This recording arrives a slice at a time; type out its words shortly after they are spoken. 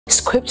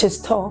Scriptures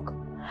talk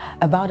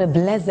about a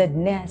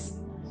blessedness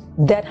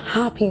that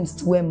happens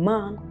to a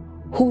man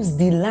whose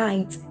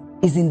delight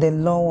is in the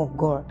law of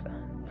God.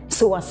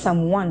 So as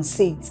Psalm 1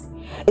 says,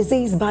 it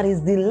says, but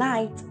his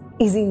delight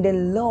is in the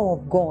law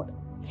of God,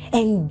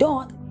 and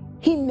doth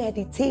he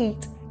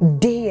meditate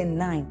day and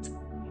night.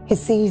 He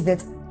says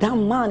that that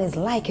man is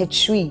like a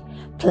tree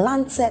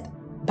planted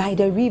by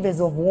the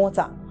rivers of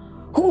water,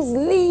 whose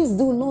leaves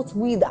do not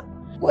wither,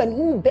 and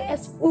who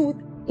bears fruit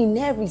in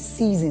every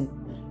season.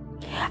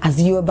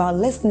 As you're about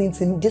listening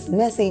to this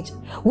message,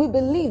 we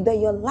believe that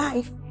your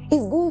life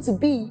is going to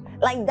be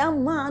like that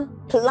man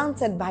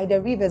planted by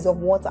the rivers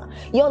of water.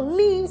 Your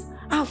leaves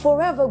are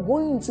forever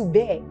going to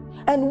bear.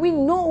 And we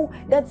know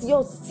that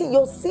your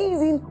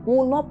season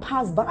will not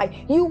pass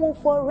by. You will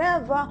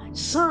forever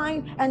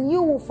shine and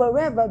you will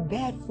forever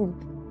bear fruit.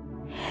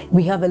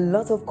 We have a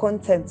lot of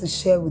content to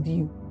share with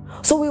you.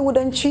 So we would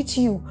entreat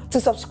you to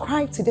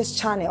subscribe to this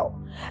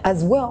channel,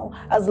 as well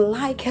as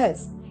like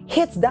us.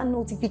 Hit that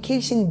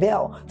notification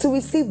bell to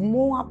receive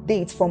more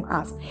updates from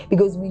us,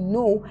 because we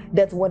know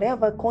that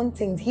whatever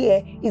content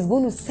here is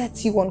going to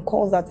set you on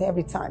course at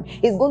every time.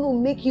 It's going to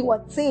make you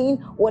attain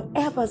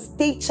whatever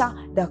stature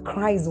that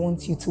Christ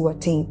wants you to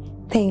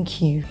attain. Thank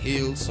you.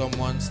 Heal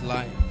someone's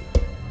life.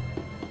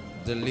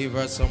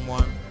 Deliver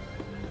someone.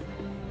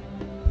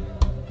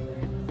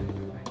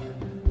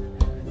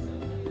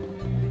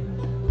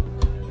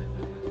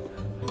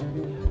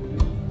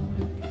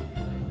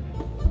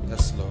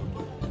 Yes, Lord.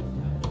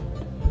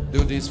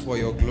 Do this for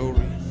your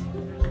glory.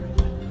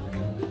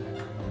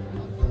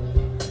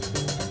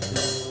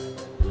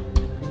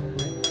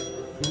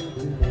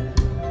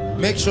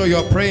 Make sure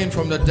you're praying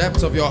from the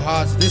depths of your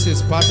heart. This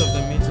is part of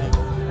the meeting.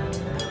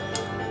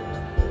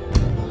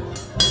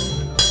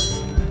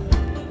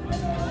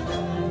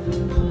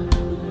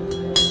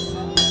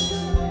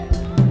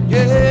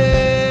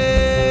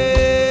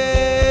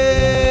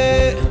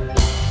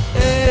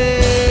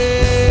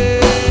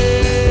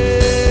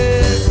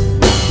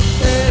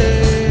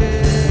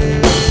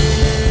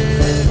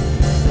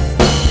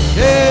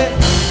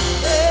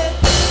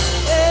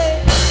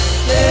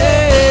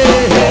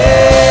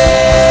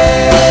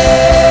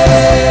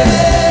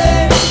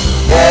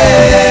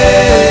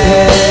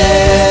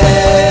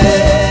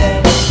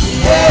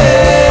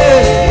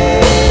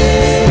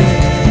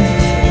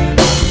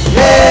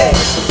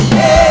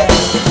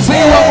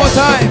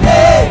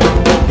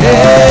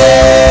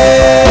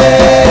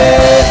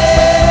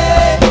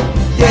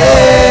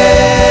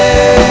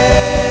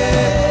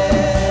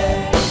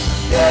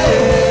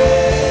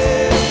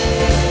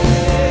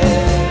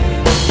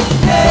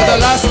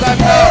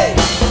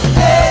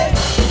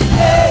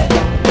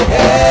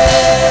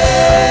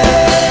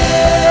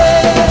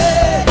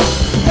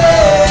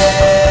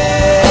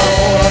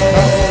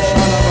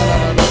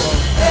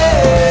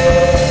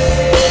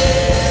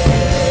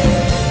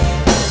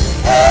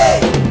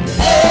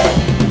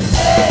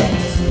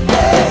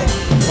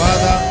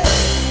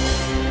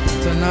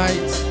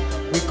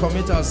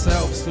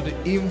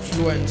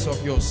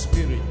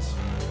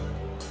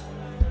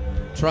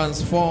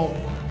 Transform,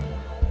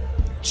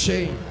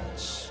 change.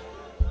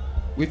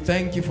 We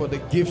thank you for the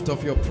gift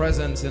of your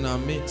presence in our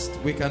midst.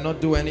 We cannot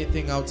do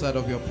anything outside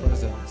of your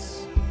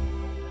presence.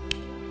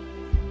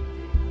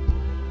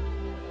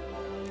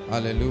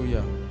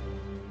 Hallelujah.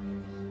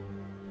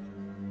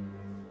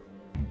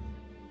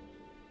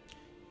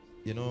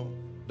 You know,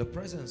 the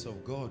presence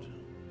of God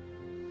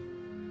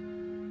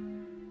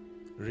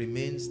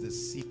remains the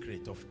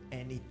secret of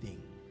anything.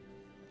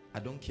 I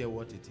don't care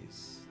what it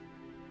is.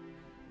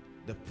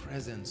 The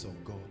presence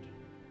of God.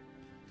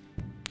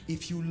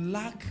 If you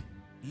lack,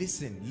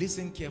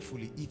 listen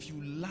carefully. If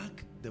you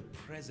lack the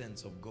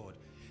presence of God,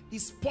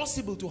 it's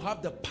possible to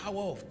have the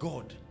power of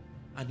God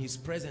and his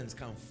presence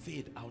can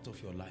fade out of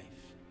your life.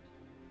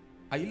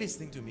 Are you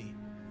listening to me?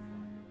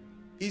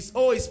 It's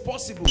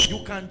possible.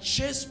 You can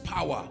chase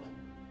power.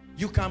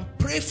 You can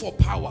pray for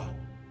power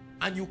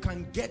and you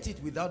can get it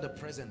without the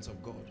presence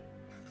of God.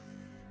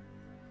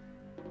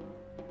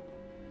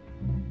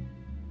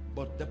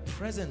 But the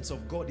presence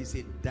of God is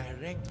a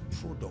direct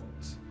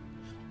product.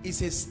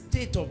 It's a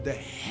state of the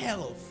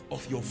health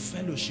of your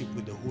fellowship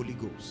with the Holy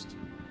Ghost.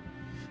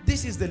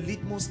 This is the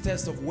litmus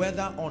test of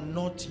whether or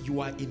not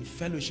you are in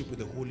fellowship with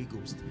the Holy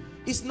Ghost.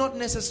 It's not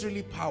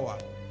necessarily power.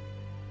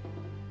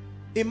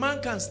 A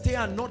man can stay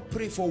and not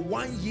pray for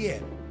 1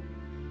 year.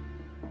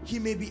 He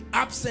may be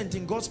absent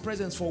in God's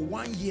presence for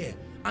 1 year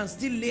and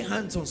still lay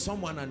hands on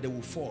someone and they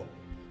will fall.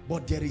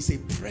 But there is a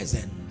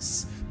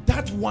presence.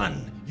 That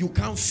one, you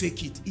can't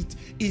fake it.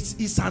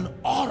 It's an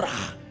aura.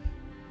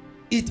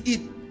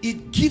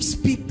 It gives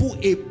people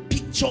a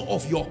picture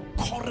of your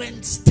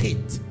current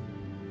state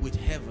with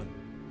heaven.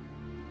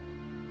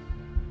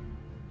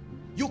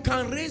 You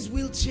can raise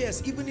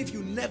wheelchairs even if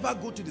you never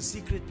go to the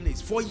secret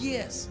place for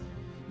years.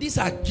 These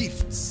are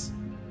gifts.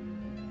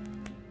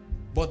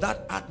 But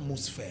that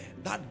atmosphere,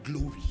 that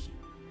glory,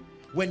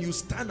 when you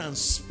stand and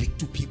speak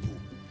to people,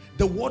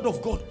 the word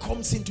of God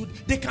comes into,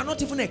 they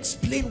cannot even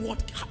explain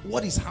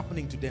what is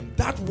happening to them.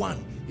 That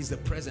one is the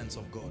presence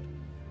of God.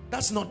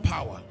 That's not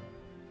power.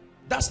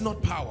 That's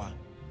not power.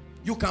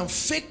 You can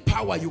fake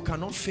power, you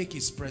cannot fake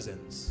his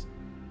presence.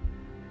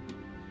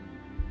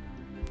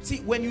 See,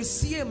 when you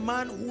see a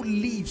man who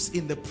lives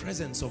in the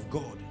presence of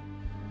God,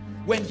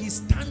 when he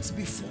stands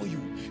before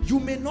you, you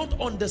may not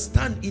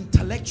understand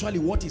intellectually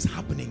what is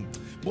happening,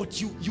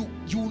 but you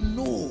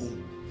know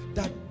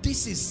that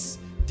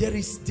there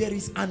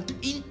is an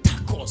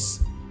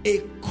intercourse, a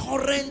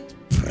current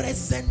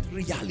present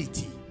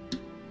reality.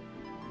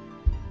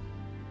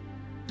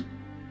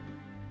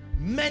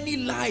 Many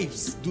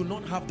lives do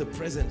not have the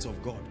presence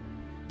of God.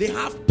 They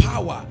have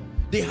power,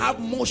 they have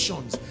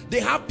motions, they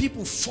have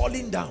people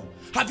falling down.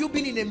 Have you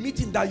been in a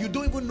meeting that you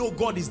don't even know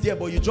God is there,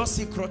 but you just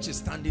see crutches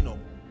standing up?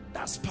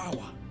 That's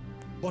power.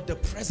 But the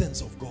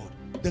presence of God,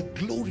 the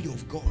glory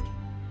of God,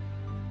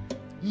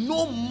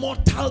 no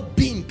mortal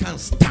being can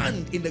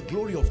stand in the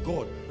glory of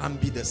God and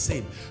be the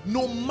same.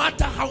 No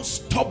matter how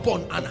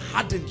stubborn and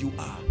hardened you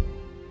are,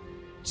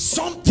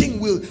 something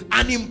will,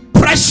 an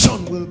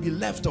impression will be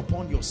left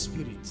upon your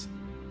spirit.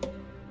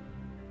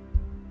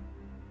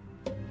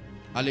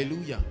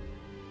 Hallelujah.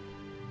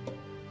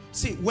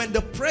 See, when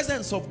the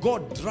presence of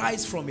God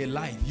dries from a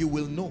life, you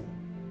will know.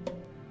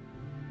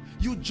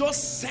 You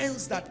just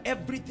sense that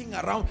everything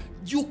around,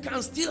 you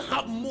can still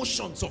have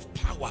motions of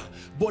power,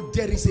 but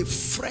there is a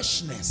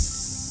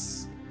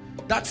freshness.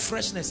 That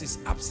freshness is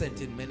absent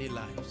in many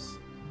lives.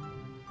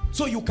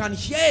 So you can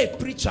hear a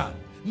preacher,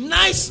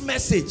 nice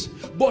message,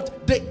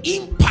 but the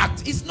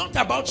impact is not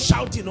about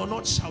shouting or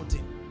not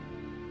shouting.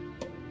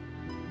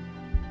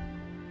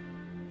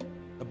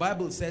 The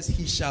Bible says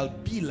he shall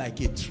be like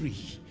a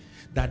tree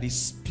that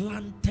is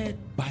planted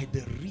by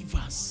the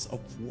rivers of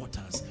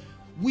waters,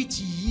 which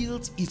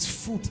yields its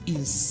fruit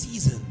in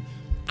season,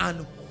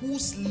 and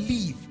whose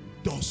leaf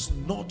does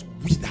not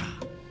wither.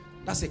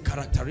 That's a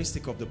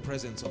characteristic of the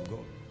presence of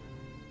God.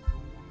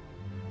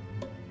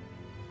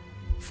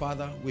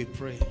 Father, we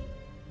pray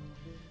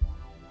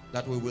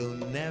that we will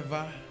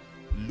never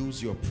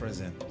lose your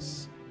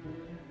presence.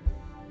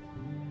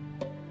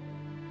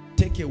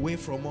 Take away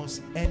from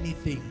us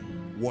anything,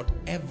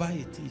 whatever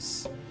it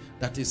is,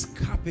 that is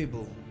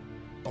capable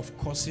of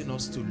causing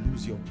us to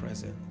lose your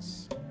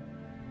presence.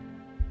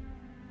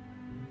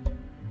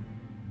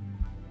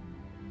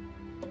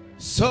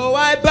 So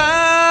I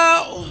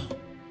bow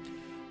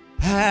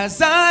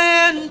as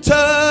I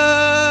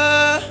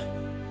enter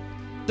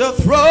the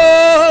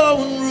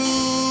throne room,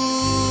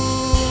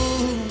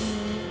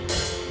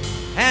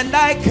 and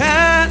I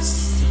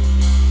cast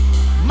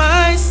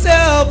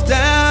myself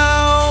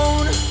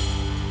down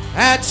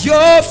at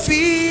your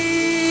feet,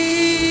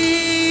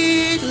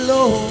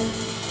 Lord.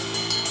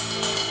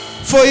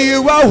 For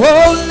you are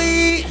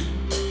holy,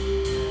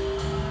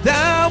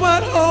 thou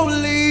art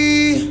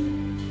holy.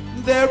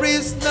 There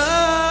is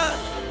none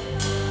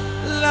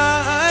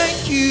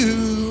like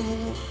you.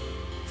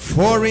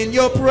 For in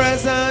your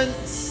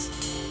presence,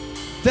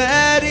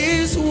 that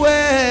is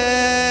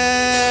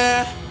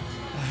where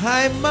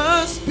I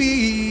must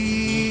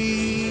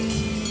be.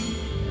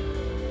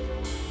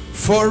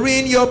 For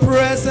in your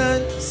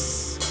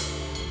presence,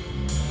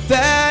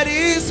 that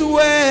is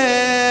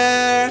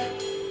where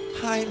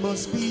I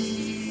must be.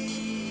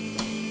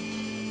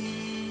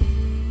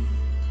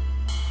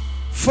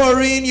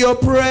 For in your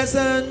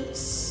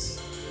presence,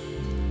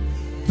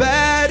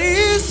 that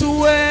is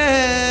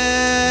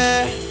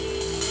where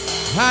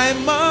I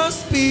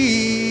must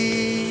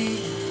be.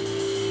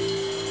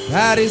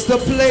 That is the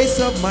place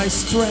of my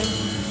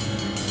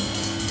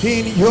strength.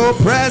 In your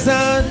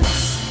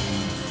presence,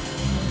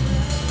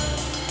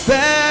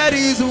 that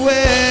is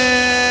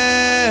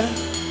where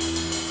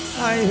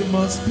I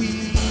must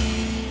be.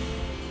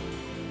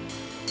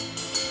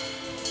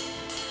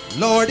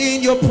 Lord,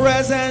 in your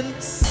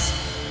presence,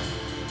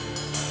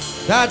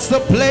 that's the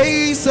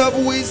place of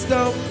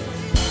wisdom.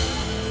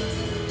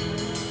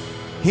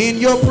 In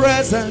your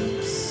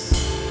presence,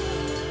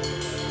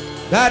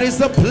 that is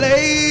the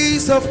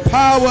place of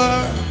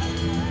power.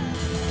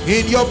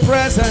 In your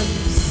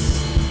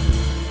presence,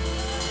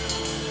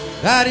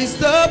 that is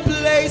the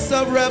place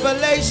of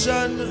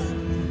revelation.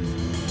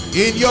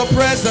 In your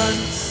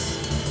presence,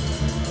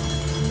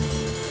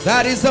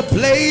 that is the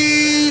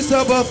place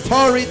of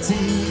authority.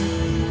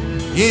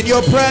 In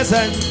your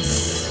presence,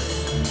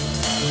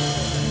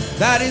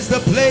 that is the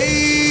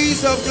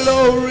place of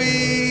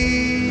glory.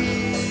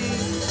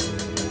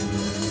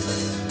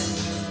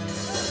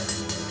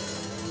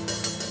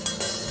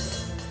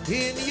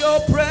 In your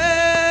presence,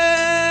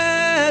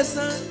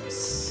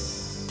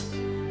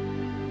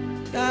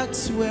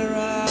 that's where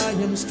I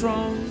am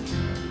strong.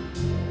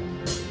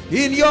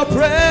 In your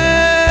presence,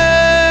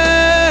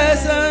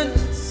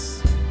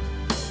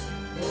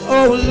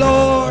 oh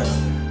Lord,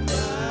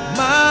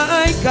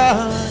 my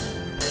God.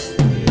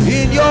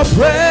 In your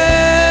presence,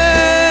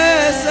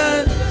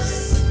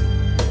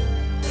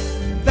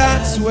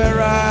 that's where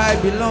I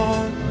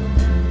belong.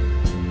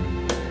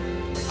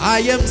 I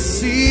am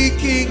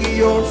seeking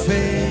your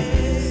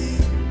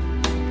face,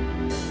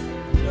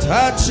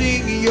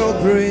 touching your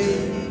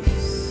grace.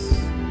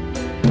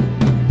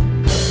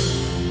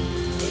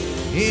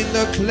 In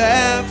the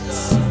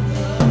clefts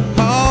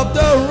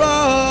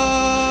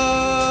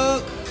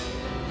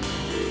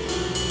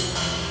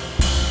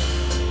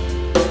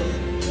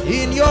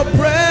your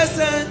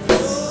presence.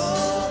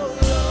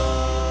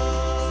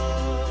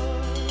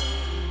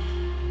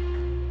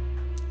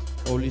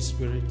 Holy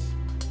Spirit,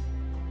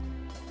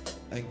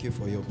 thank you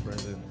for your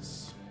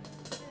presence.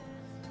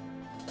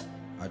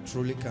 I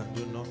truly can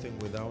do nothing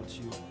without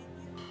you.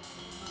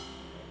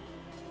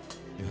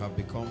 You have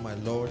become my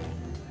Lord,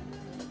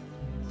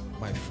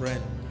 my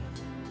friend.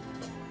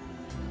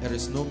 There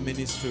is no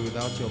ministry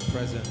without your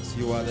presence.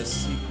 You are the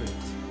secret.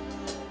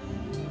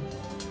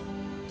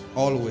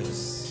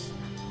 Always.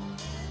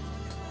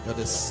 You're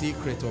the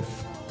secret of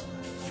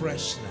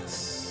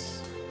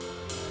freshness.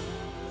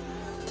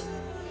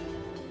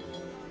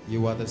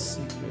 You are the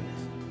secret.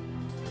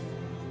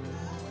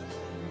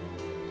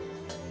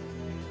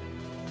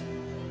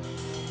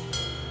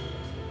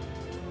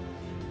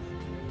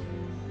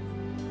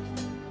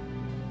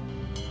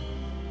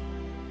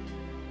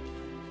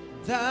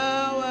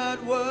 Thou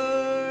art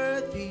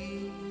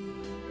worthy,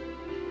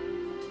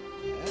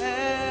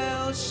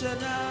 El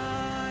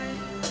Shaddai,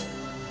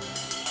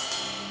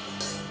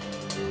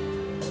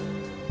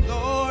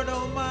 Lord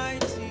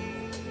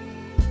Almighty,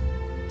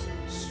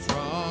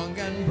 strong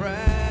and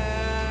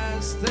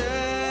breasted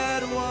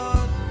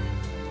one.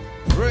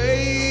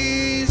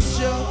 Praise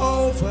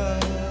Jehovah.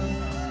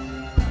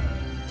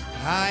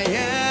 I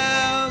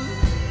am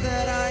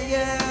that I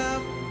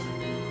am.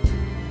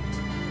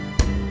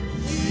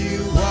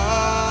 You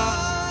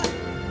are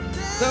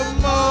the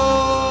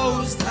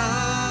Most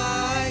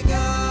High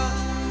God.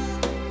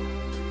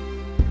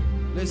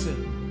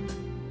 Listen,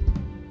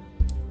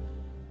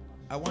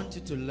 I want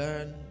you to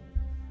learn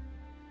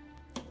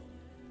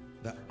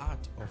the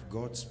art of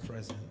God's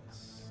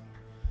presence.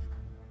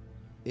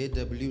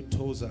 A.W.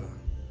 Tozer,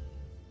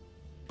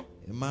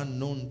 a man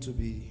known to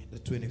be the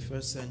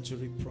 21st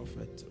century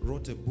prophet,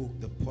 wrote a book,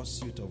 The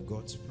Pursuit of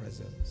God's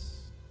Presence.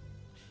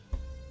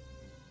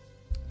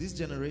 This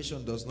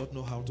generation does not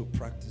know how to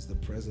practice the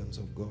presence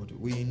of God.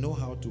 We know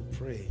how to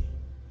pray.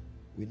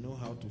 We know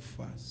how to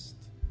fast.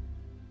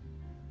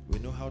 We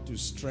know how to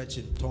stretch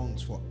in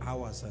tongues for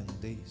hours and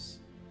days.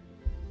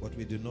 But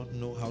we do not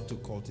know how to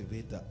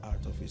cultivate the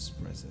art of His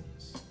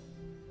presence.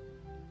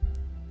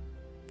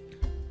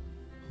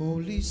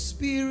 Holy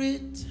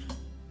Spirit,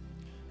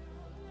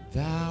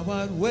 Thou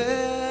art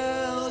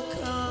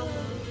welcome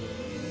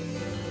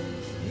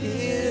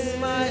in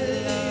my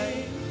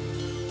life.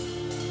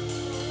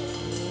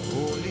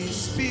 Holy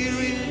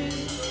Spirit,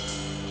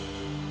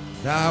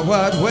 Thou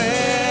art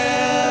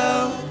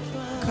welcome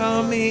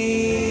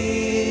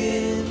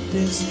in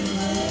this place.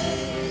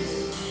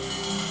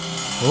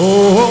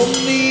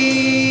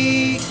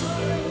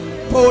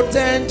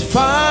 Omnipotent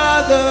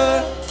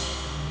Father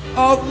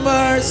of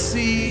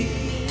mercy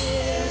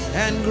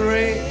and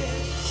grace,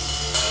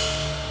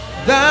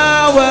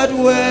 Thou art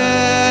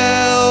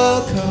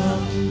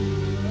welcome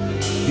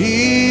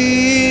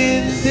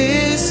in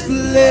this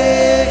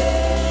place.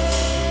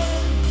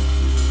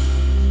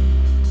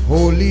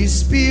 Holy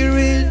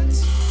Spirit,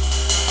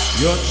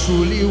 You're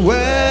truly welcome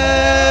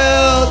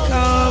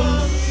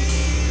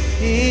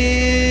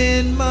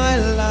in my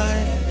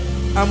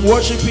life. I'm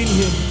worshiping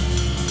Him.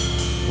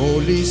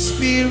 Holy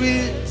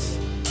Spirit,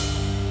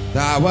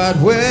 Thou art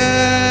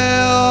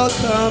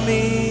welcome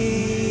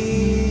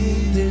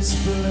in this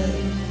place.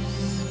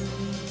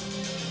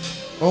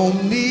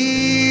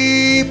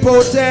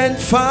 Omnipotent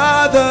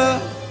Father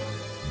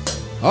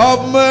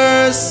of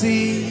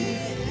mercy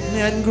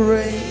and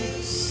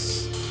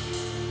grace,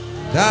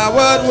 Thou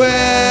art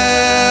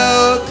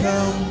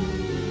welcome.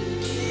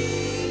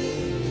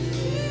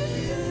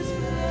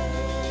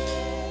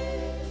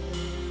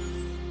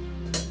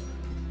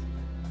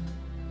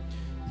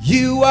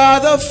 You are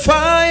the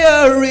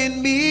fire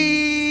in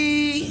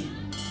me.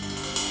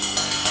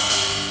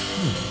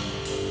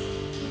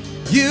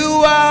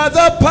 You are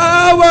the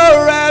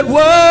power at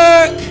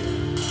work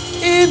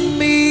in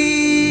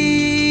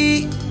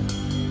me.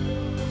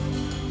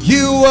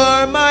 You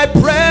are my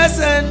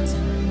present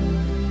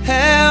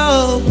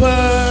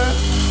helper.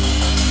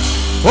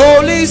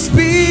 Holy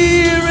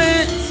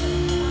Spirit,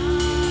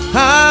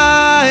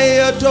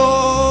 I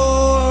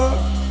adore.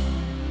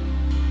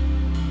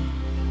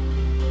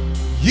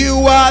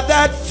 You are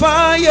that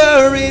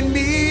fire in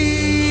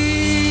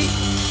me.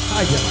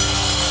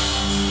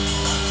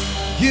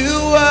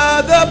 You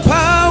are the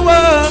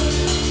power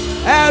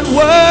at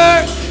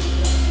work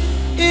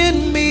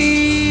in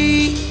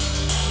me.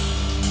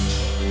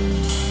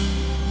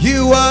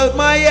 You are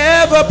my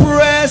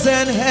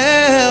ever-present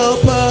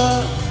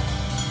helper.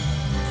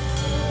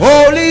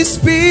 Holy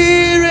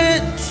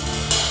Spirit,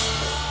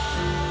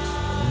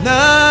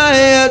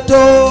 I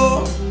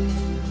adore.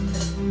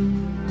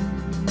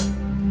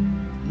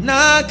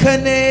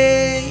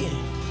 Nakane,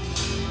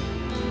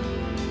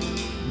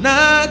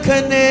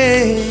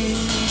 nakane,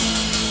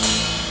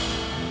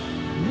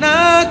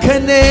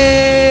 nakane,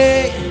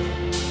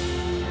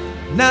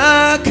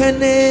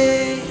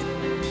 nakane.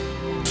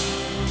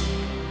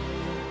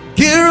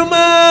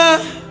 Girma,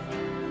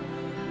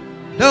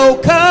 no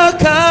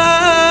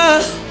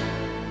kaka,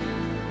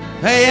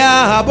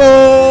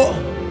 ayabo,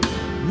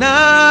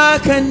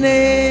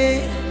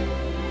 nakane,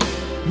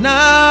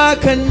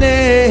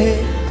 nakane,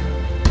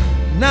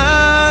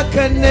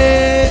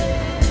 nakane,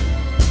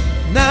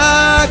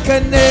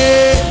 nakane,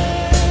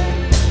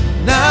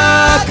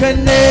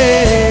 nakane,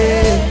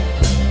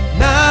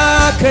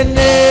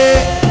 nakane.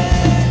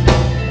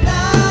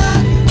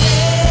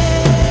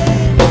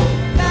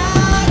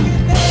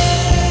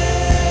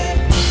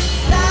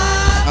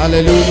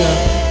 Hallelujah.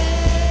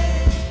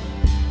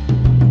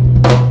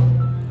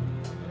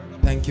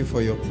 Thank you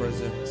for your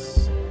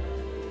presence.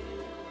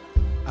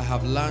 I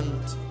have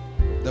learned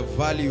the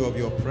value of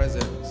your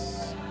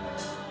presence.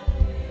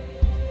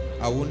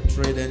 I won't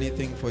trade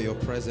anything for your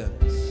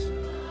presence.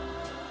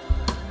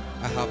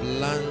 I have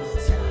learned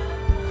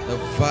the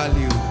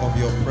value of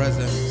your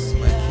presence,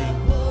 my King.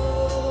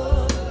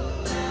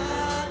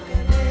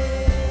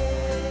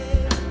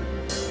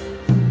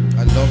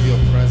 I love your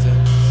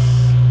presence.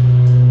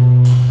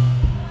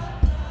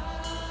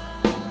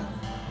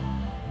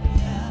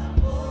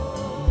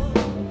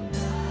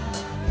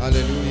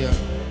 Hallelujah.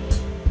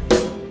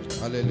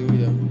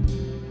 Hallelujah.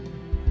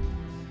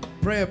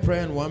 Pray a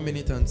prayer in 1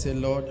 minute and say,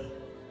 Lord,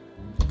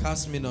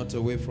 cast me not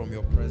away from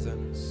your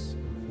presence.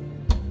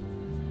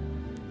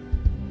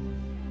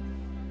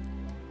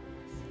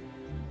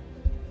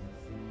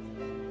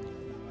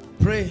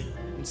 Pray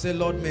and say,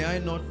 Lord, may I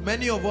not.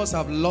 Many of us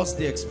have lost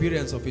the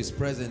experience of his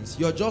presence.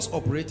 You're just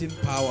operating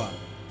power.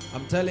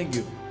 I'm telling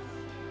you.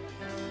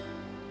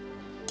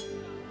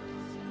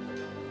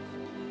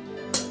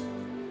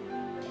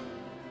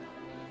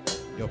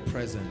 Your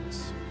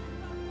presence.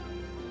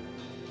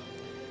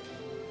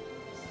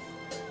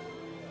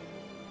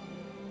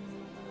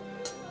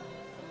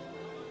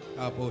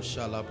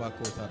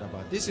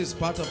 This is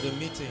part of the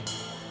meeting.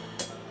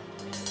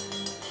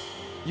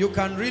 You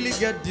can really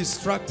get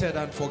distracted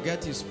and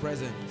forget his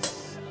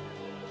presence.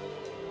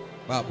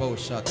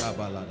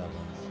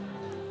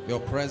 Your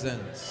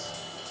presence.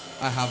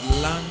 I have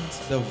learned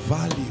the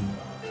value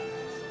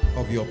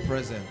of your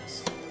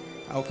presence.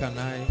 How can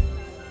I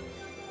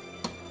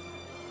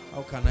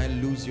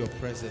lose your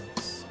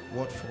presence?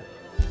 What for?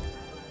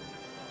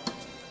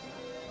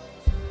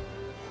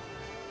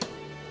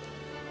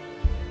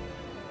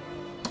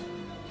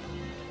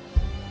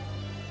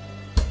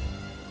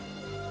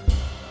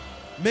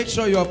 Make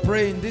sure you are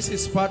praying. This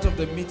is part of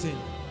the meeting.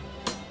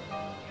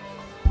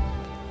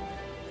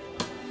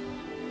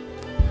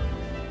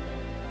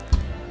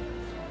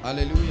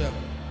 Hallelujah.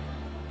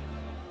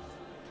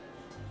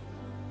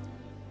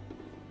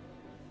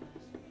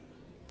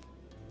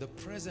 The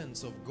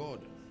presence of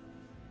God,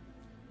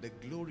 the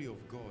glory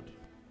of God,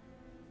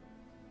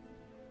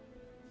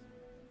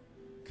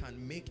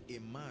 can make a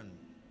man.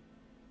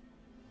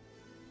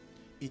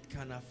 It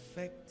can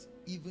affect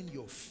even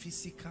your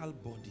physical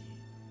body.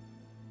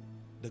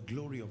 The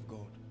glory of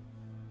God,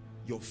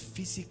 your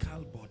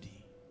physical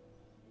body,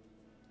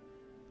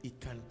 it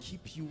can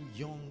keep you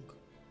young,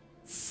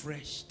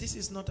 fresh. This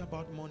is not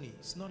about money.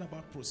 It's not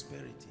about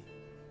prosperity.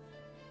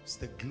 It's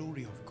the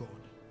glory of God.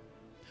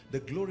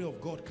 The glory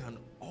of God can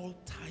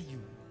alter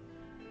you.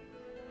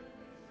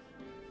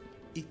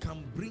 It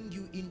can bring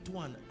you into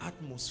an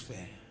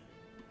atmosphere.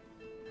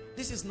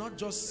 This is not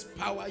just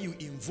power you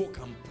invoke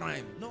and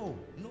prime. No,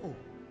 no.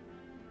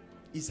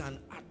 It's an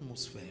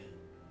atmosphere.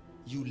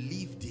 You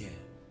live there.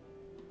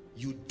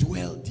 You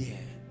dwell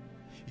there.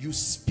 You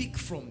speak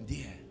from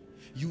there.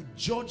 You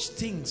judge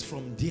things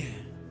from there.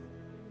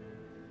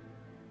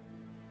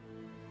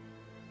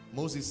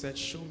 Moses said,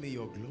 show me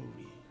your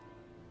glory.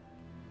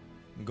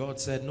 God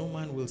said, no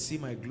man will see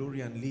my glory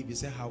and live. He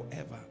said,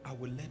 however, I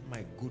will let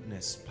my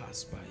goodness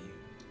pass by you.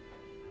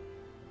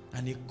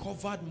 And he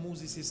covered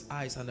Moses'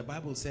 eyes, and the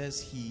Bible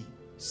says he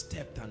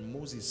stepped and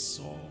Moses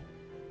saw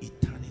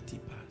eternity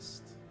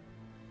past.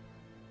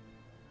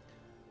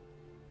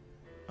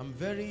 I'm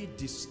very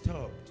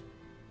disturbed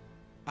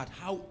at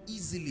how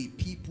easily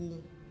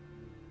people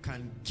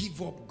can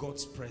give up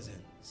God's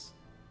presence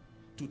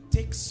to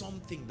take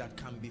something that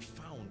can be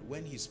found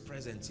when his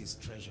presence is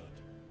treasured.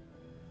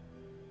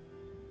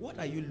 What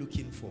are you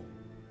looking for?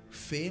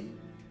 Fame,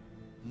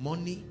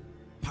 money,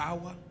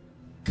 power,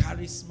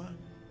 charisma,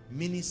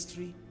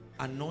 ministry,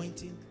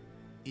 anointing,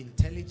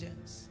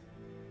 intelligence?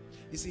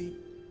 You see,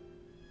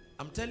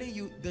 I'm telling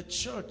you, the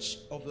church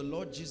of the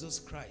Lord Jesus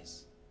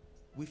Christ,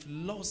 we've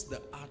lost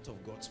the art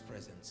of God's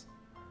presence.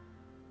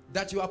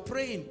 That you are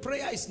praying,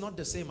 prayer is not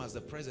the same as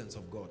the presence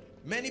of God.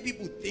 Many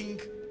people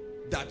think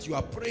that you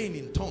are praying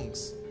in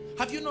tongues.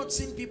 Have you not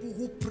seen people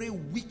who pray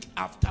week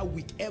after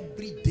week,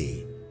 every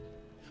day?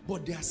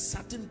 But there are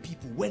certain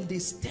people, when they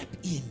step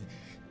in,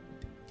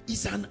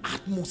 it's an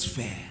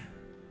atmosphere.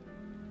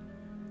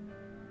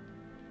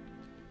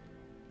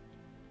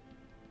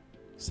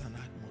 It's an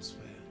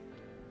atmosphere.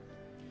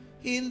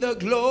 In the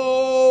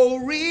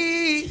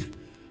glory,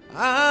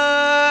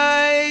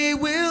 I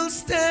will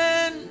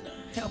stand.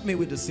 Help me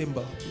with the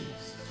cymbal,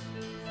 please.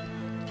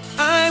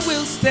 I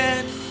will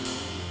stand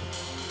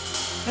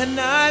and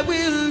I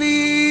will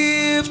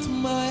lift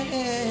my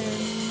hand.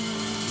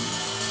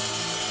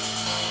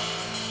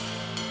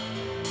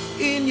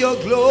 In your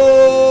glory,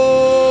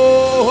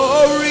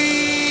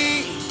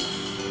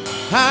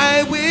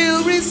 I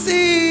will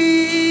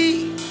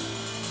receive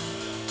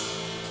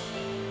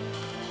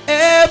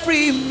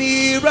every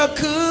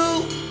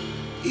miracle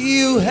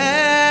you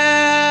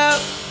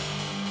have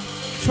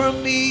for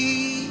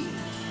me.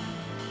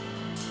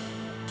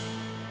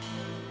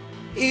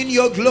 In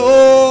your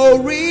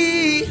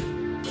glory,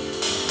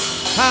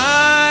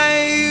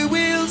 I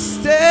will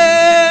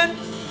stand.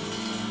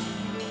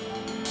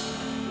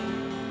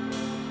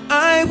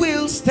 I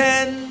will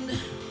stand,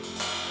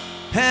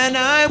 and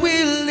I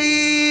will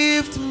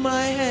lift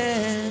my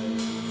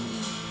hands.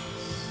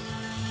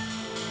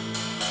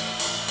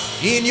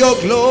 In your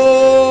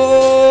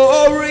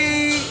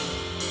glory,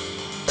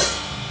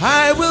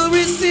 I will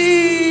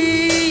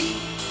receive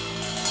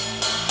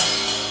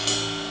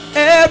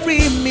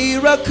every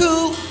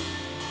miracle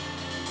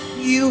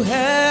you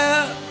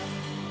have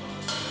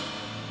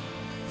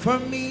for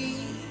me.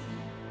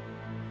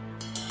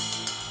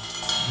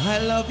 I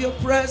love your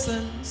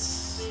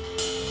presence.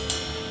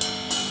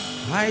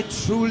 I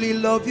truly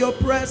love your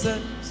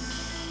presence.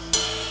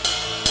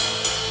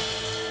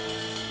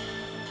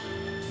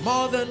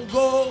 More than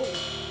gold,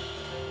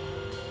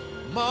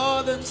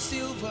 more than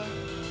silver.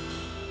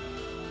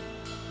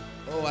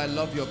 Oh, I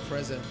love your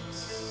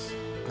presence.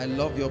 I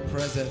love your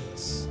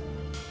presence.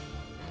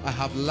 I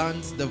have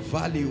learned the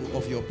value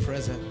of your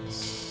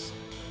presence.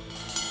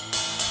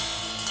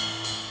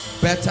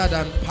 Better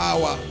than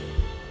power,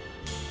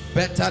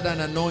 better than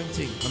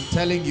anointing. I'm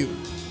telling you,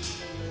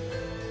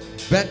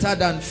 better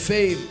than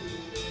fame.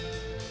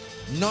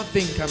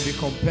 Nothing can be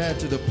compared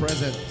to the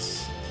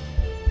presence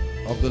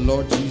of the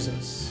Lord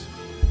Jesus.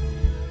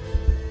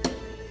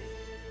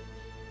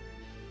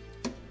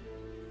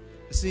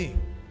 See,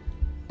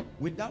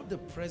 without the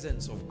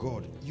presence of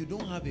God, you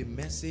don't have a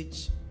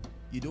message,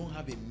 you don't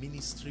have a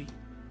ministry,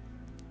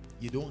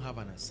 you don't have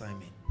an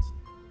assignment.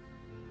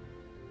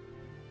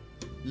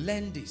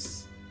 Learn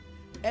this.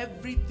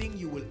 Everything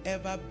you will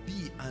ever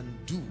be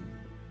and do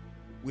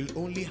will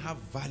only have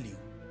value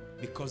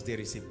because there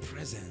is a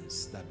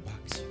presence that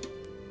backs you.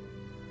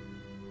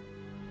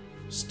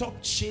 Stop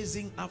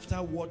chasing after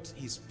what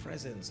his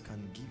presence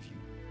can give you.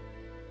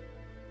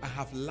 I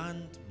have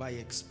learned by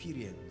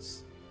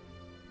experience.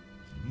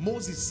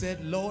 Moses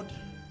said, Lord,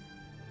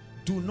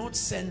 do not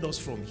send us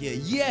from here.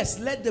 Yes,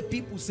 let the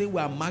people say we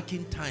are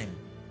marking time,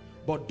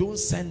 but don't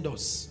send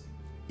us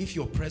if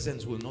your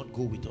presence will not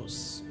go with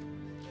us.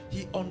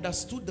 He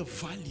understood the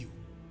value.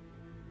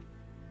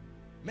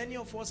 Many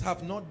of us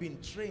have not been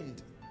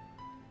trained.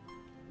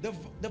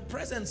 The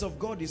presence of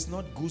God is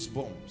not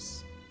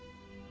goosebumps.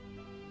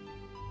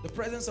 The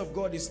presence of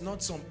God is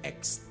not some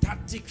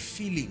ecstatic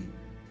feeling.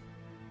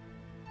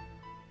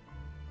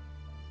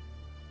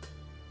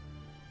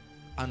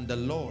 And the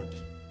Lord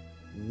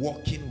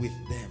walking with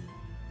them,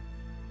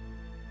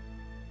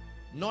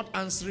 not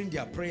answering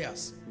their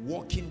prayers,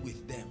 walking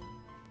with them,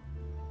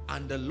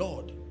 and the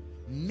Lord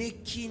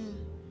making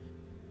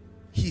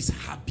his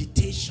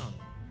habitation.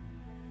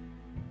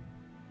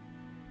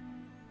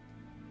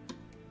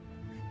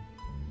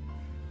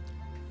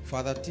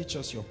 Father, teach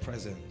us your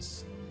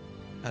presence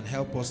and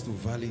help us to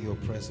value your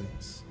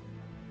presence.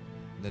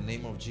 In the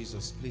name of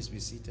Jesus, please be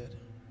seated.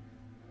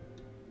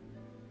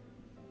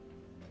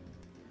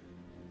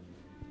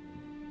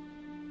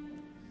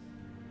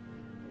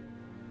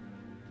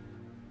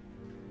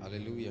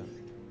 Hallelujah.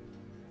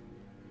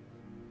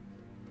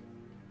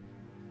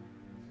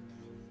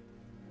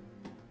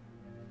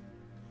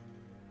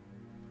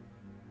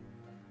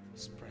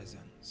 His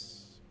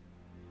presence.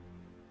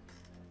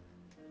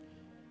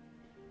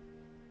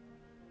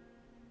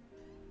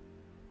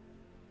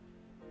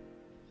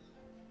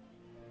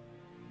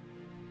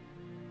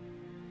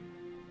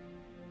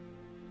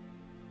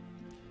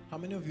 How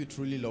many of you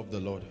truly love the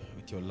Lord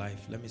with your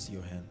life? Let me see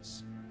your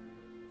hands.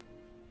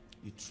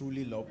 You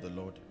truly love the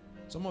Lord.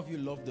 Some of you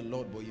love the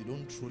Lord, but you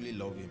don't truly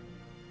love him.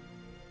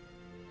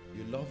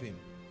 You love him,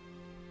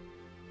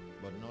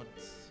 but not.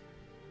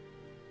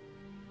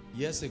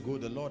 Years ago,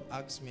 the Lord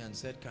asked me and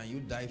said, can you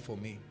die for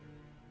me?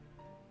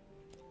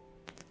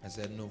 I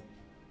said, no.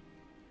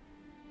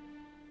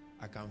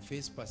 I can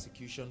face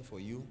persecution for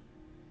you.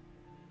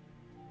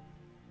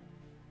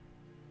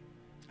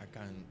 I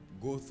can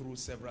go through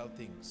several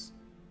things,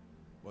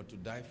 but to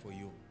die for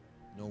you,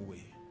 no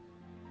way.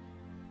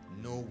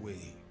 No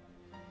way.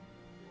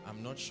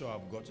 I'm not sure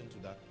I've gotten to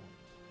that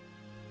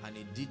point. And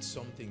it did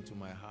something to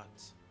my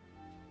heart.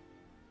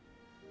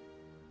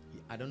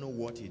 I don't know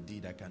what he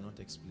did. I cannot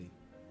explain.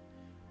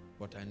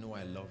 But I know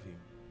I love him.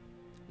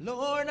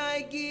 Lord,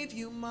 I give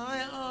you my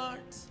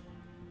heart.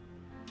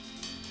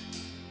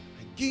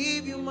 I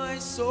give you my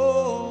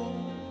soul.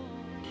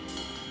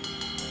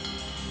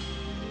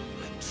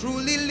 I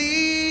truly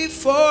live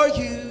for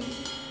you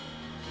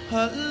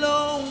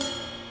alone.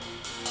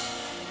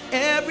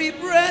 Every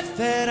breath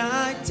that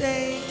I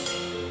take,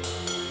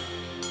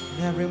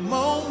 every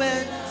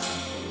moment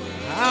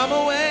I'm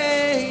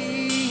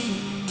away,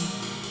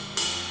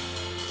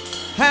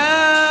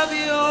 have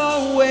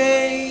your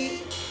way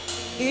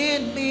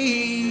in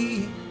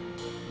me.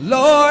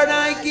 Lord,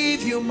 I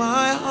give you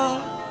my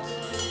heart,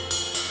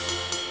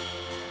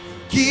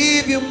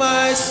 give you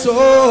my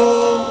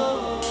soul.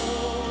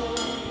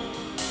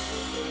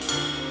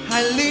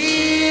 I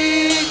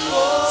live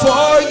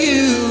for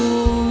you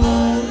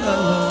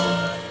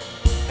alone.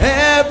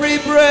 Every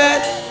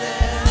breath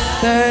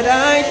that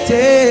I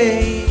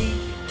take,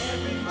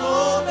 every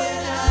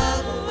moment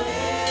I'm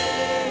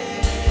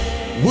away.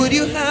 Would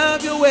you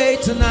have your way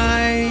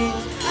tonight?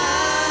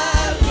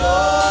 Have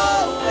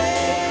your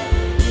way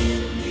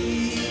in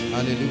me.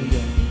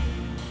 Hallelujah.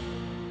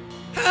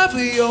 Have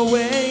your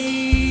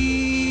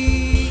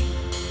way.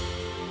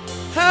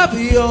 Have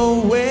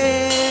your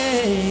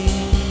way.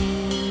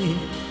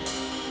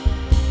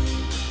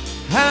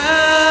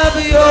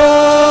 Have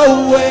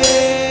your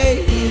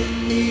way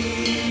in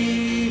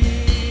me.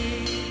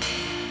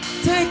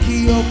 Take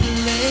your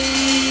place.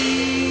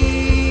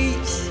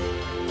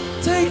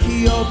 Take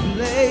your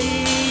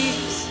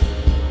place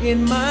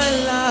in my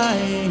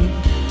life.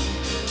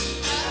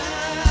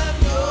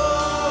 Have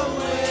your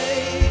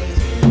way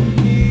in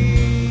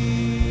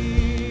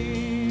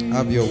me.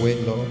 Have your way,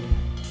 Lord.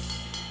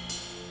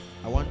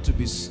 I want to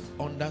be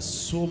under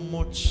so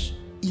much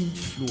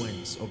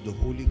influence of the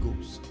Holy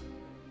Ghost.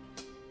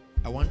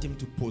 I want him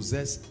to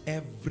possess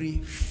every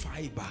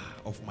fiber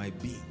of my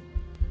being.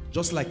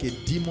 Just like a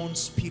demon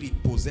spirit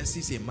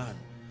possesses a man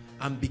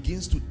and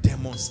begins to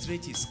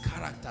demonstrate his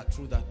character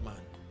through that man.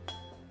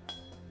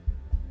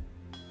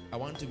 I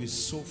want to be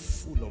so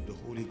full of the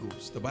Holy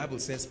Ghost. The Bible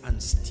says,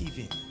 and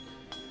Stephen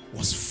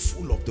was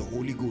full of the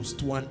Holy Ghost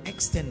to an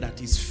extent that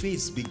his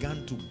face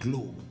began to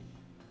glow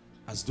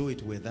as though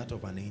it were that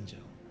of an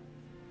angel.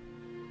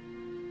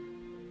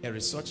 There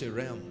is such a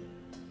realm.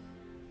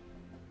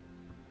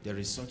 There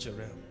is such a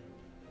realm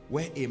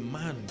where a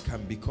man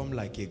can become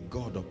like a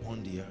god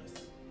upon the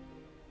earth.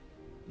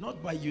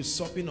 Not by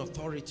usurping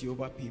authority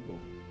over people.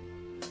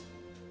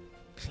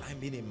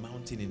 Climbing a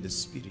mountain in the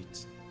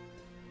spirit.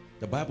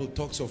 The Bible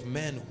talks of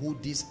men who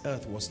this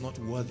earth was not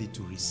worthy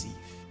to receive.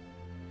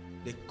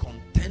 They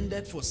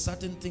contended for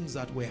certain things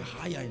that were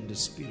higher in the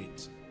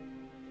spirit.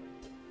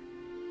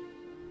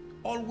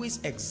 Always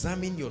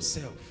examine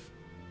yourself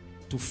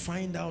to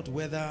find out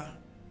whether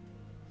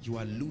you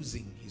are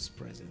losing his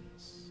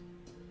presence.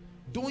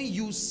 Don't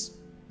use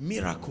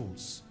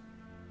miracles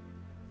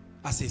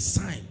as a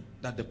sign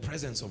that the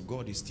presence of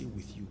God is still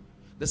with you.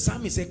 The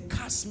psalmist said,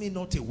 cast me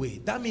not away.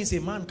 That means a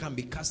man can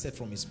be casted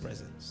from his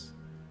presence.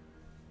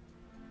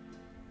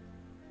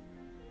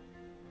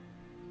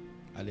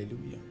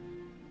 Hallelujah.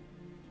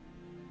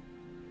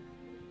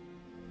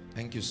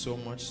 Thank you so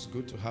much. It's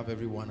good to have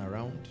everyone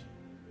around.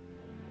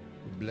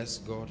 We bless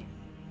God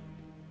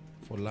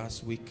for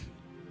last week.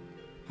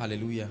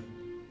 Hallelujah.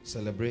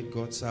 Celebrate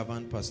God's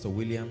servant, Pastor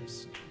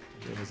Williams.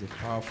 It was a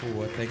powerful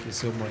word. Thank you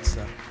so much,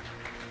 sir.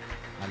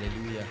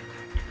 Hallelujah.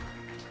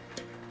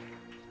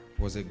 It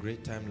was a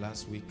great time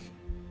last week.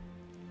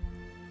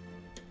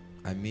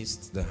 I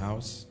missed the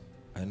house.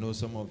 I know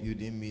some of you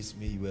didn't miss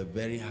me. You were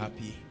very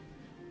happy.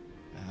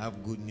 I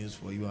have good news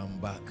for you. I'm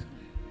back.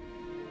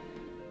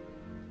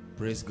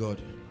 Praise God.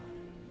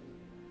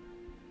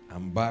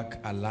 I'm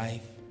back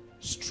alive,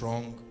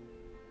 strong.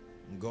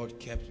 God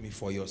kept me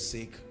for your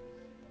sake.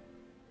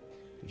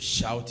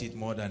 Shout it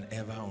more than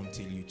ever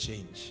until you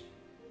change.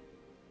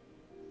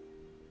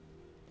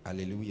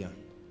 Hallelujah.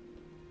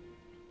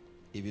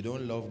 If you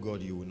don't love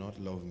God, you will not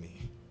love me.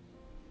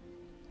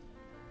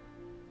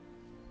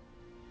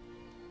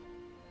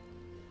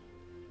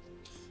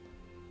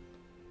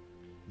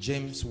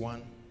 James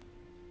 1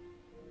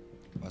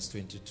 verse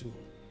 22.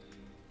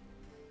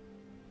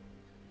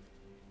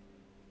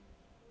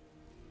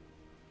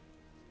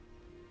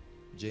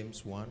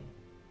 James 1.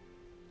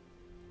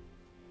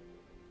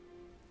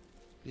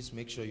 Please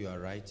make sure you are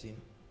writing.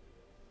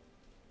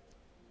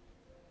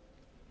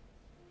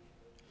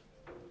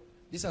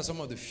 These are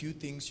some of the few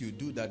things you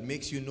do that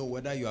makes you know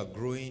whether you are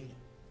growing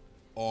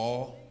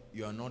or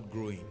you are not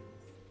growing.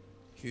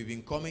 If you've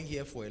been coming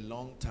here for a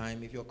long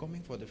time, if you're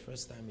coming for the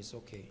first time, it's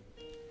okay.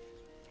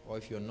 Or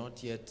if you're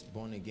not yet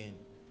born again.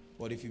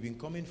 But if you've been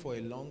coming for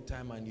a long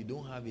time and you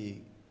don't have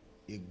a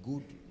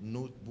good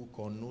notebook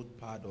or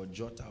notepad or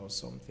jotter or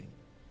something,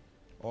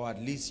 or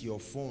at least your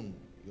phone,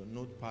 your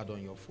notepad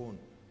on your phone,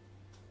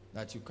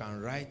 that you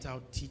can write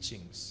out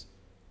teachings,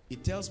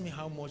 it tells me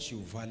how much you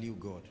value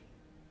God.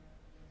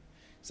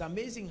 It's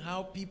amazing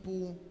how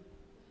people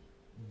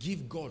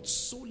give God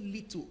so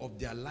little of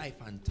their life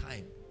and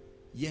time,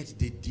 yet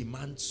they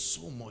demand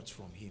so much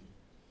from him.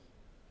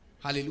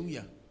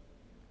 Hallelujah.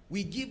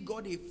 We give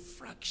God a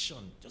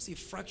fraction, just a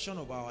fraction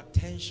of our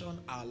attention,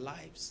 our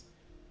lives,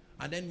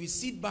 and then we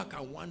sit back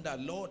and wonder,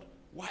 Lord,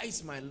 why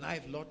is my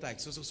life not like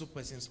so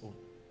person's own?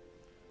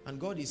 And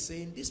God is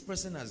saying, this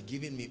person has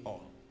given me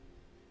all.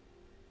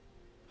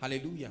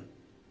 Hallelujah.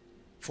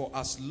 For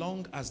as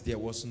long as there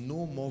was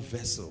no more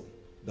vessel,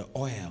 the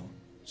oil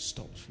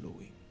stopped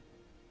flowing.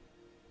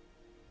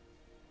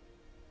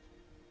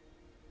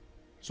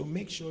 So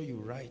make sure you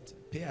write.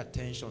 Pay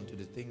attention to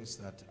the things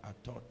that are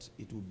taught.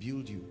 It will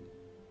build you.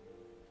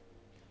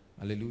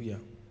 Hallelujah.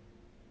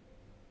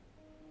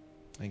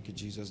 Thank you,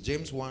 Jesus.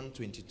 James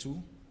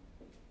 1:22.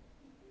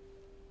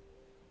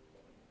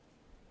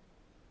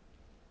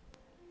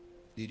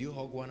 Did you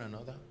hug one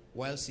another?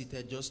 While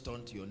seated, just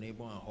turn to your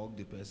neighbor and hug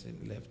the person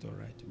left or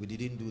right. We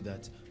didn't do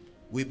that.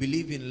 We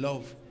believe in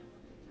love.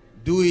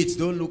 Do it.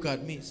 Don't look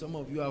at me. Some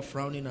of you are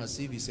frowning as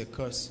if it's a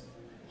curse.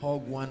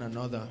 Hug one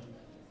another.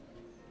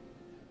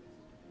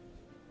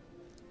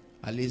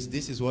 At least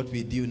this is what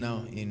we do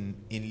now in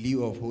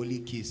lieu of holy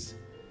kiss.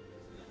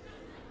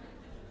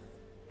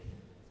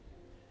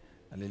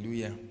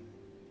 Hallelujah.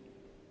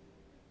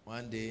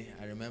 One day,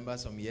 I remember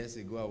some years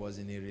ago, I was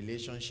in a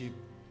relationship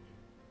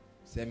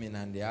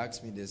seminar and they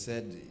asked me, they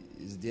said,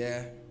 is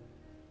there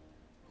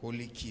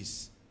holy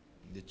kiss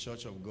in the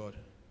church of God?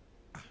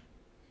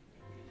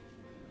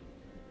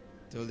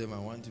 Told them, I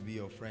want to be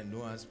your friend.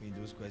 Don't ask me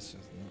those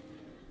questions. No.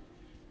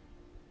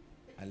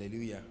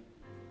 Hallelujah.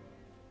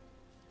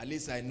 At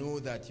least I know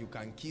that you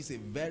can kiss a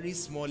very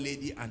small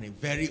lady and a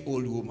very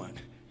old woman.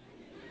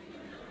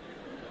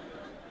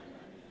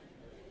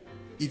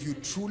 If you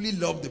truly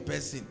love the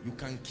person, you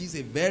can kiss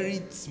a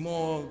very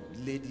small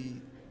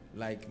lady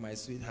like my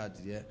sweetheart.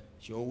 Yeah,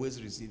 she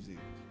always receives a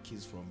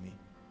kiss from me.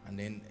 And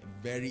then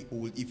very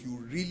old. If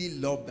you really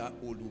love that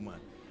old woman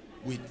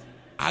with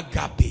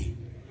agape,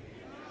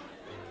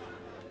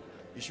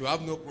 you should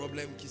have no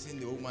problem kissing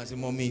the old woman and say,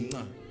 Mommy,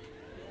 nah.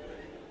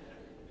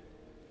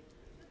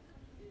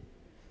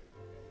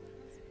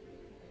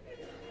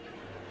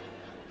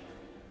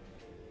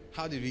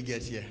 How did we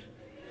get here?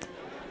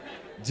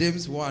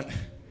 James 1.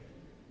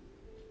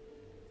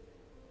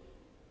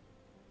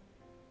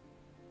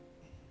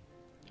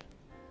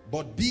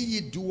 But be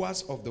ye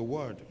doers of the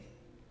word,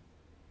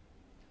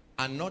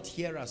 and not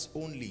hearers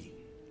only,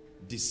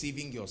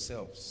 deceiving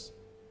yourselves.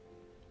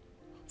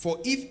 For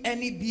if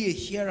any be a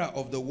hearer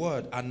of the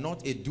word and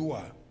not a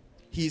doer,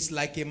 he is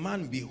like a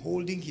man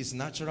beholding his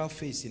natural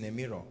face in a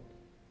mirror.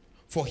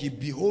 For he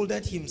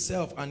beholdeth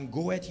himself and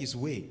goeth his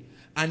way,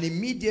 and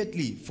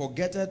immediately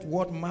forgetteth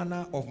what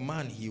manner of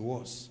man he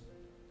was.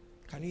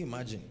 Can you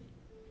imagine?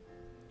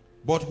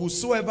 But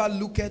whosoever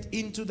looketh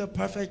into the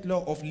perfect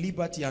law of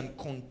liberty and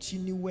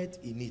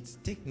continueth in it.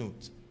 Take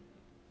note.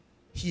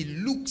 He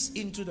looks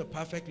into the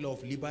perfect law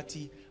of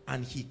liberty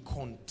and he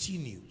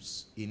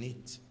continues in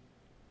it.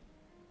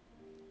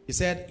 He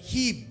said,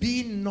 he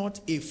being not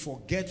a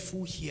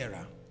forgetful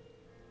hearer,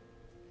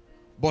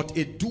 but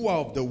a doer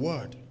of the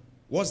word.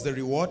 What's the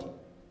reward?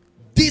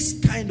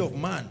 This kind of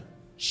man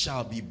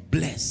shall be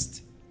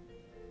blessed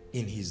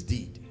in his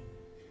deed.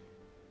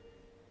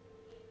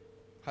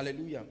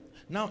 Hallelujah.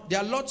 Now, there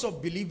are lots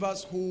of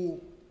believers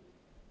who,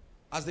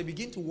 as they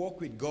begin to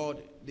walk with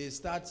God, they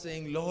start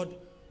saying, Lord,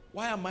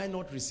 why am I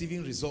not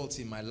receiving results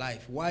in my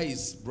life? Why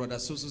is brother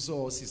so-so-so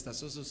or sister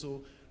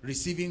so-so-so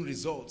receiving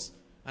results?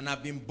 And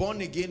I've been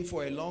born again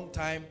for a long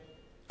time.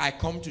 I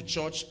come to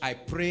church, I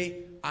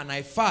pray, and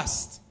I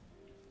fast.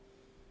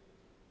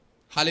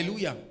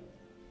 Hallelujah.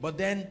 But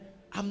then,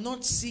 I'm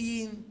not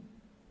seeing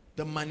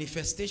the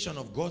manifestation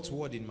of God's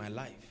word in my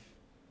life.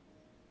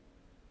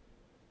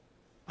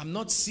 I'm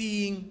not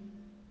seeing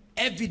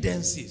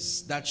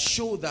evidences that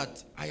show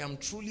that I am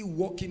truly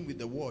walking with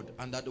the word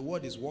and that the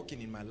word is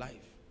working in my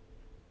life.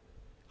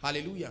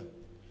 Hallelujah.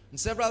 And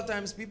several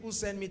times people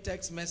send me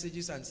text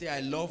messages and say,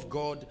 I love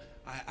God.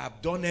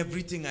 I've done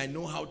everything I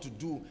know how to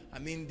do. I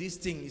mean, this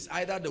thing is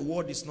either the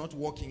word is not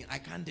working. I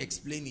can't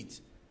explain it.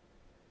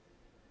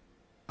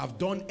 I've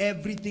done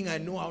everything I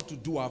know how to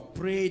do. I've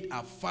prayed,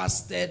 I've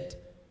fasted,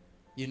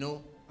 you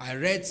know, I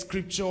read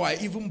scripture, I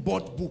even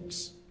bought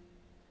books.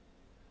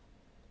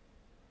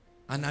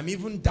 And I'm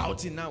even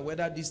doubting now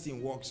whether this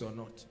thing works or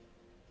not.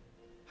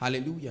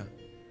 Hallelujah.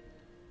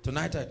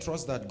 Tonight I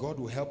trust that God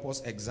will help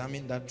us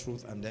examine that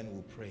truth and then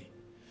we'll pray.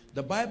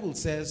 The Bible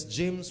says,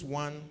 James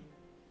 1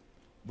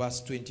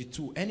 verse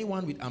 22.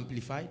 Anyone with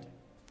Amplified?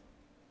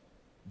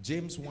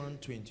 James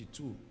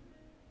 1:22.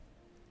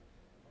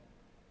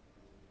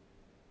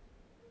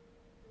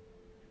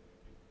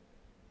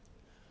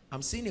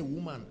 I'm seeing a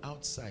woman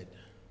outside.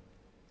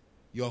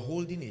 You're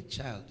holding a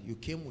child. You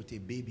came with a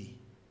baby.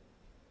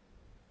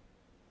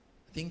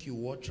 I think you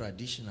wore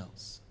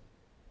traditionals.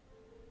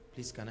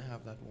 Please, can I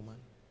have that woman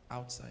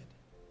outside?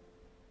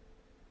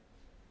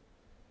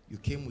 You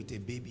came with a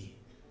baby.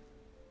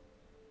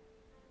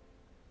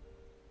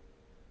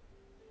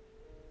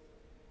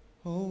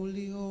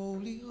 Holy,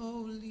 holy,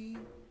 holy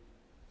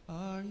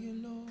are you,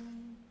 Lord.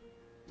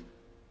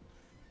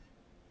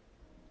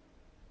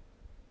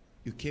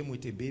 You came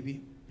with a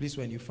baby. Please,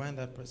 when you find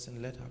that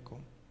person, let her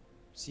come.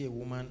 See a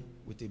woman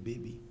with a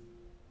baby.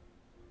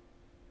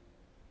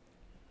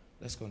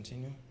 Let's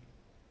continue.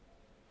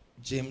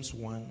 James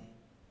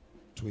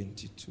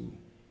 1:22.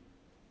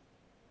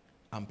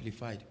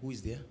 Amplified. Who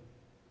is there?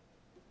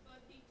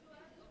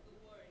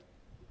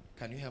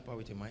 Can you help her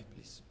with a mic,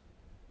 please?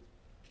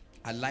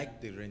 I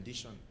like the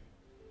rendition.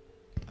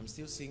 I'm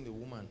still seeing the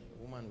woman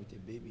with a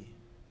baby,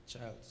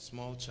 child,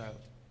 small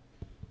child.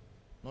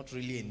 Not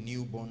really a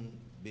newborn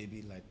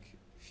baby, like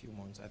a few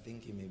months. I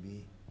think it may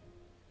be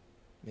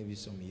maybe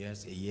some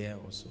years, a year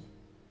or so.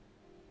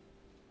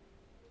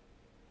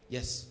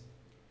 Yes.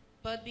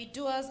 But be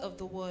doers of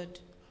the word.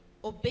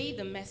 Obey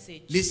the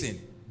message. Listen,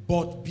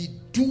 but be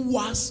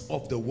doers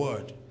of the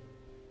word.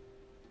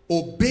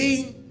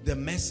 Obeying the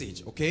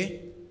message,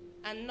 okay?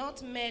 And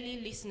not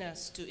merely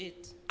listeners to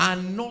it.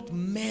 And not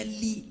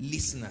merely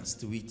listeners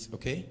to it,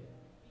 okay?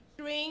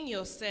 Betraying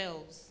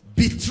yourselves.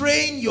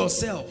 Betraying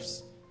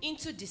yourselves.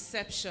 Into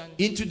deception.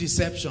 Into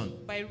deception.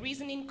 By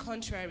reasoning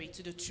contrary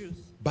to the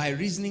truth. By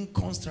reasoning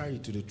contrary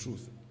to the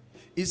truth.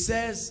 It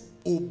says,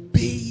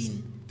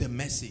 obeying the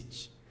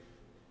message.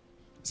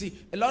 See,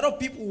 a lot of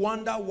people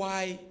wonder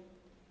why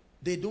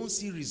they don't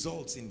see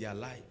results in their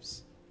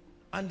lives.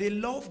 And they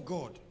love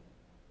God.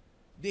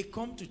 They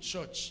come to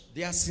church.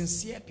 They are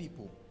sincere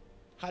people.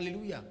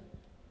 Hallelujah.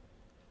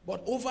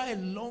 But over a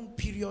long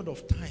period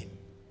of time,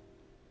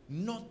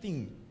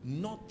 nothing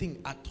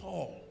at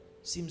all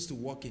seems to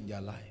work in their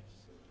lives.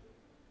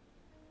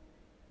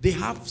 They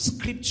have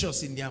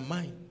scriptures in their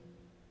mind.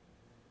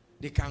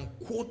 They can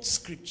quote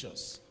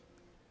scriptures.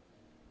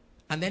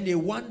 And then they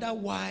wonder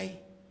why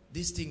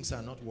these things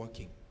are not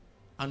working.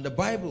 And the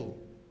Bible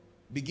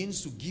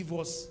begins to give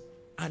us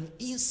an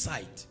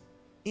insight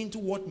into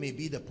what may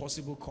be the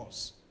possible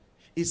cause.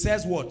 It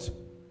says what?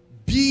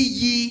 Be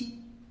ye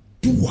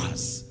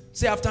doers.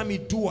 Say after me,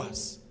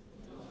 doers.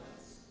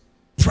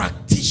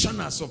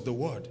 Practitioners of the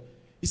word.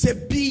 He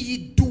said, be ye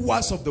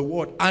doers of the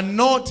word and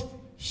not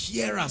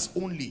hearers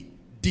only,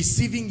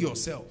 deceiving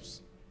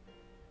yourselves.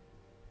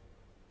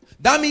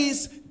 That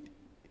means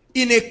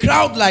in a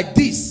crowd like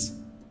this,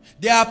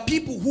 there are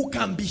people who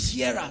can be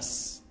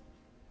hearers.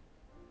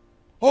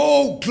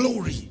 Oh,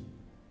 glory.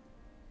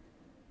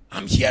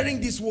 I'm hearing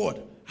this word.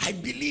 I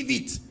believe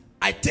it.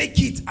 I take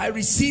it. I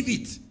receive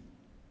it.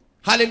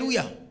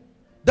 Hallelujah.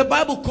 The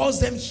Bible calls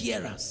them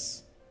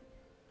hearers.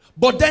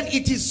 But then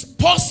it is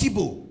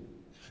possible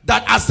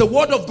that as the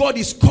word of God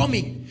is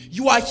coming,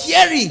 you are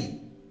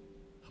hearing,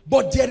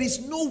 but there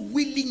is no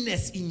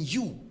willingness in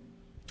you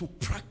to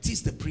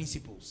practice the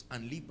principles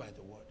and live by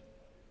the word.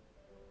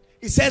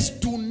 It says,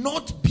 do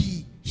not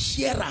be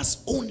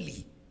hearers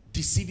only,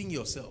 deceiving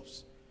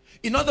yourselves.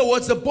 In other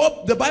words,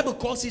 the Bible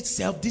calls it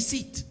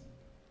self-deceit.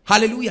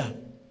 Hallelujah.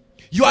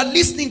 You are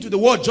listening to the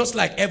word just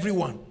like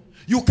everyone.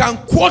 You can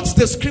quote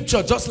the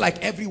scripture just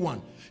like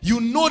everyone. You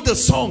know the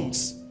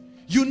songs.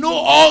 You know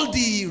all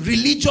the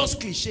religious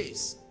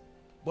cliches.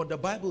 But the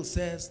Bible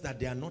says that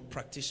they are not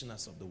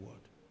practitioners of the word.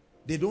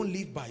 They don't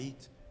live by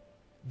it.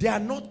 They are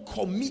not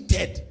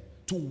committed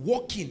to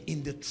walking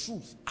in the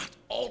truth at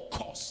all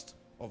cost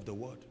of the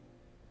word.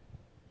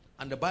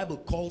 And the Bible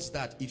calls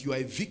that, if you are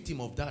a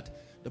victim of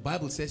that, the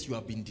Bible says you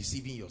have been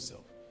deceiving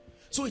yourself.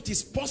 So it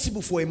is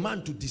possible for a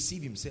man to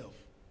deceive himself.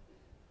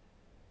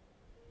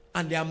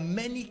 And there are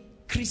many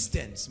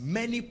Christians,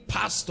 many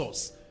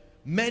pastors,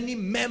 many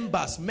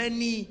members,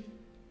 many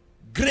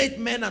great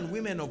men and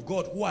women of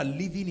God who are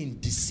living in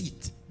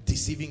deceit,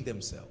 deceiving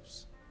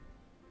themselves.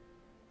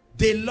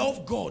 They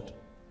love God,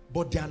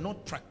 but they are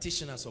not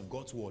practitioners of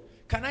God's word.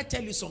 Can I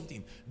tell you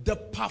something? The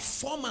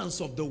performance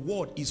of the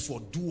word is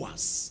for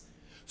doers.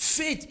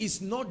 Faith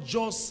is not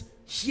just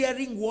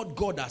hearing what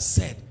God has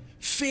said.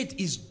 Faith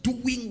is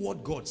doing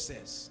what God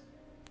says.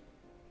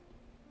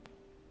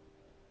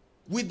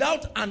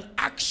 Without an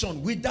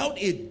action, without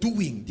a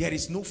doing, there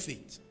is no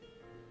faith.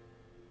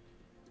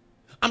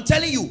 I'm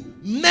telling you,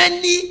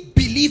 many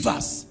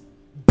believers,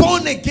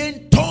 born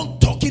again,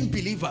 tongue-talking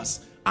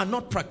believers, are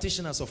not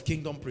practitioners of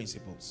kingdom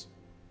principles.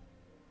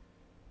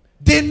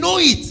 They know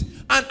it.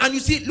 And you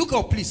see, look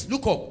up, please,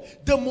 look up.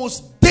 The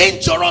most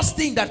dangerous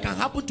thing that can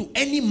happen to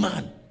any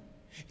man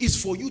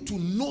is for you to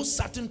know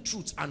certain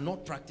truths and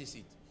not practice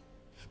it.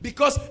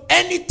 Because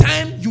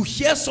anytime you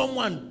hear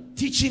someone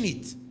teaching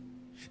it,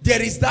 there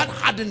is that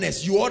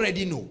hardness you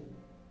already know.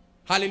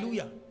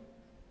 Hallelujah.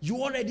 You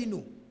already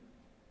know.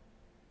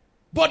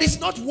 But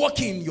it's not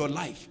working in your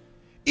life.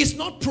 It's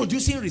not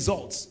producing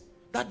results.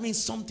 That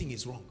means something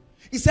is wrong.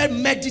 He said,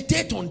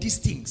 meditate on these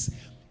things.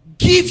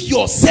 Give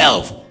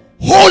yourself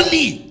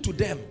wholly to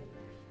them.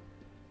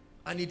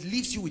 And it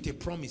leaves you with a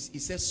promise.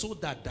 It says, so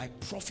that thy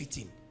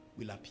profiting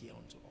will appear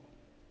unto all.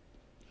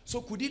 So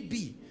could it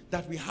be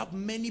that we have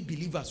many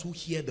believers who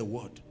hear the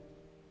word,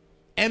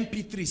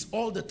 MP3s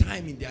all the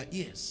time in their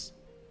ears,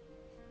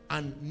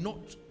 and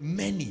not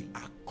many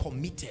are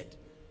committed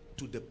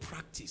to the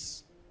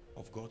practice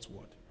of God's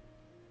word?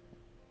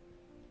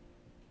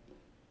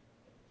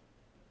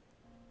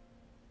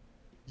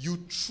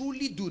 You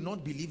truly do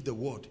not believe the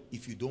word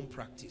if you don't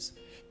practice.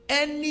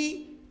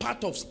 Any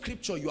part of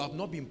scripture you have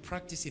not been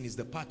practicing is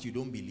the part you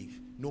don't believe,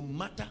 no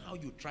matter how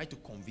you try to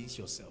convince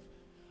yourself.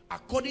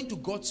 According to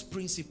God's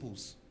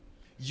principles,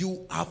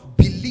 you have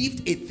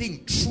believed a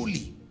thing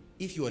truly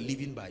if you are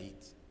living by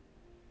it.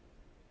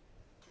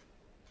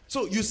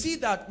 So you see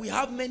that we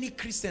have many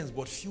Christians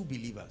but few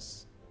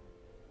believers.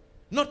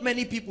 Not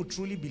many people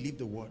truly believe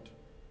the word.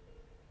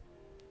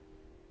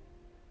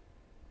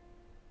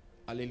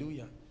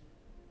 Hallelujah.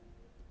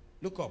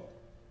 Look up.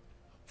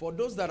 For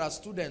those that are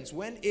students,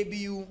 when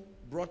ABU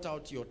brought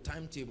out your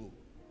timetable,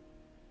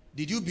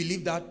 did you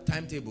believe that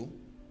timetable?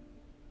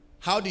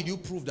 How did you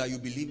prove that you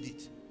believed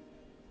it?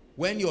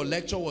 When your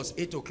lecture was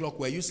 8 o'clock,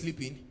 were you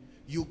sleeping?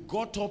 You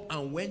got up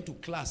and went to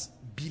class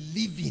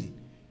believing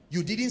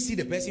You didn't see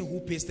the person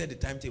who pasted the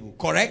timetable,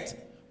 correct?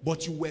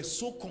 But you were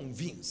so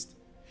convinced.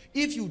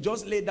 If you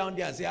just lay down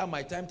there and say,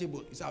 my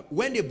timetable is out.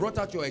 When they brought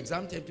out your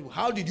exam timetable,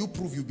 how did you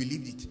prove you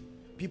believed it?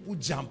 People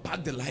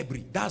jam-packed the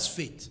library. That's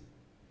faith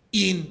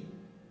in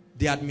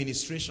the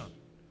administration.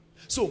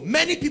 So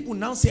many people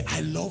now say,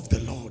 I love the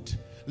Lord.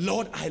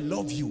 Lord, I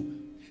love you.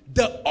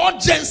 The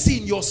urgency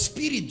in your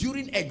spirit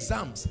during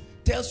exams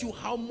tells you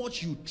how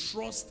much you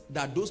trust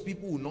that those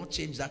people will not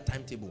change that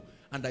timetable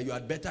and that you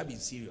had better be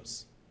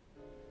serious.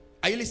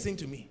 Are you listening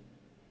to me?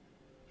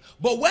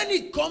 But when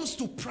it comes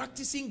to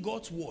practicing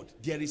God's word,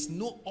 there is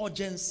no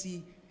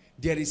urgency,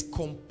 there is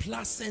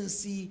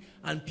complacency,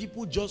 and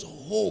people just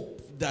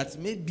hope that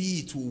maybe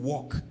it will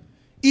work.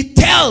 It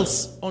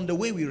tells on the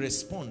way we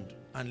respond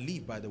and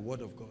live by the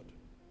word of God.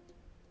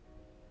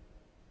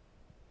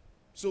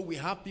 So we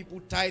have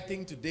people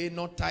tithing today,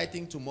 not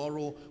tithing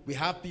tomorrow. We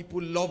have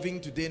people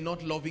loving today,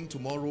 not loving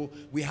tomorrow.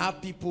 We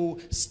have people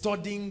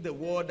studying the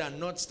word and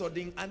not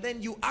studying. And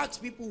then you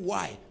ask people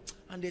why.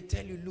 And they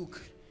tell you,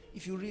 look,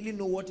 if you really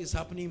know what is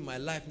happening in my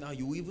life now,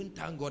 you even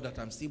thank God that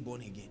I'm still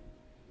born again.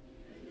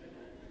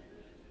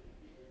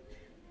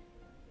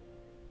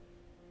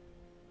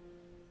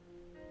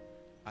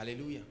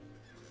 Hallelujah.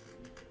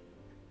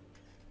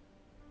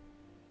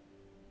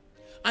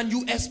 And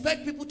you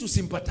expect people to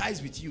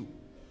sympathize with you.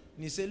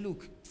 And you say,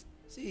 look,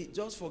 see,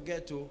 just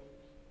forget,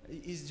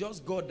 it's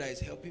just God that is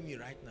helping me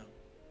right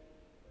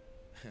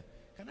now.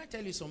 Can I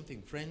tell you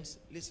something, friends?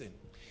 Listen,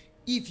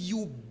 if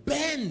you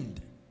bend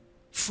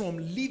from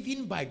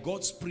living by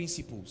God's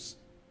principles,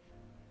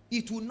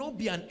 it will not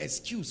be an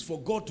excuse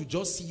for God to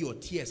just see your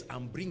tears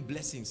and bring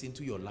blessings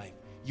into your life.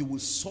 You will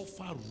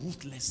suffer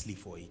ruthlessly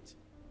for it.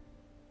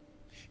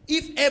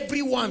 If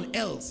everyone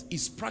else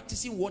is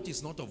practicing what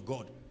is not of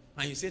God,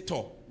 and you say,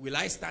 will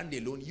I stand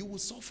alone? You will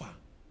suffer.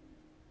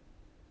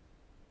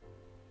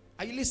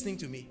 Are you listening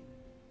to me?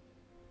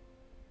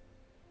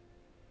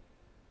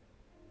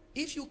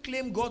 If you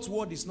claim God's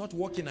word is not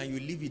working and you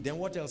leave it, then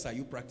what else are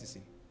you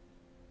practicing?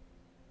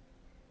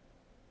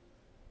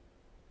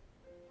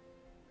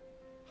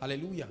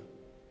 Hallelujah.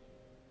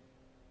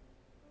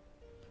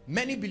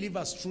 Many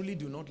believers truly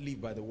do not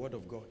live by the word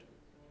of God.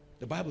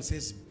 The Bible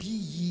says, be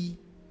ye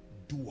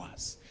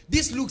doers.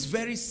 This looks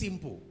very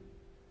simple.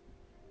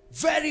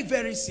 Very,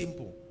 very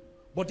simple.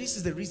 But this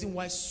is the reason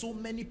why so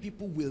many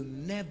people will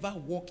never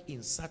walk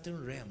in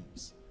certain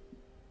realms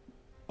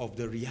of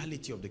the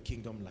reality of the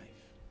kingdom life.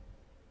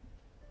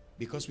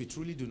 Because we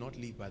truly do not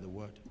live by the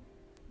word.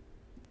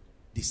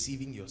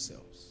 Deceiving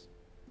yourselves.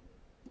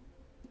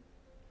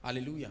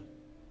 Hallelujah.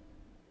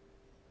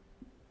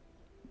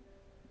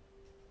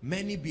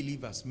 Many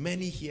believers,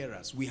 many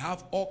hearers, we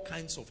have all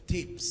kinds of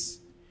tapes,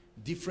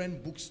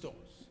 different bookstores.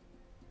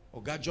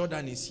 Oga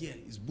Jordan is here.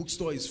 His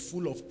bookstore is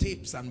full of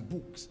tapes and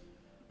books.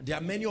 There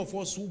are many of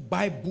us who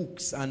buy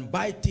books and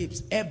buy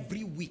tapes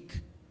every week.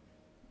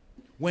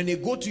 When they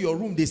go to your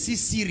room, they see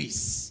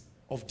series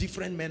of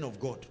different men of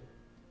God.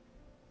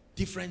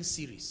 Different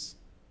series.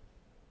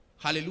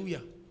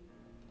 Hallelujah.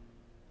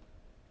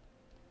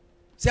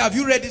 Say, have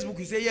you read this book?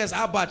 You say, yes.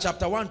 How about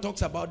chapter 1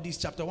 talks about this,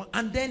 chapter 1.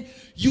 And then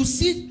you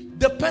see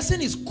the person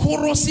is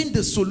chorusing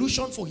the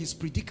solution for his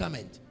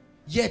predicament,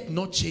 yet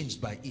not changed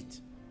by it.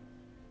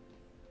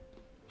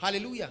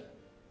 Hallelujah.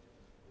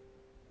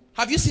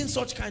 Have you seen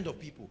such kind of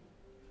people?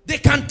 They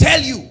can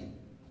tell you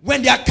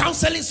when they are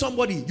counseling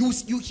somebody,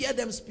 you hear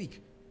them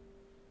speak.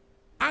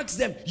 Ask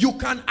them. You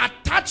can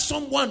attach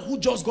someone who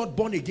just got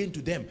born again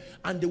to them,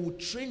 and they will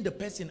train the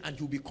person and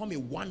you become a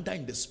wonder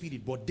in the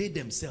spirit, but they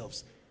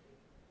themselves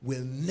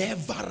will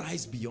never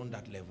rise beyond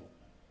that level.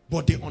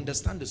 But they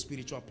understand the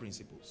spiritual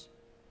principles.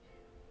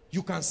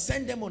 You can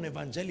send them on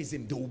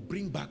evangelism, they will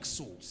bring back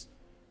souls.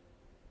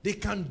 They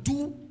can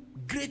do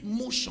great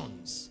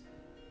motions.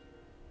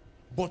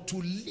 But to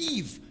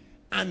live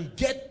and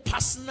get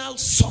personal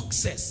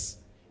success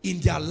in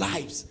their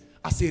lives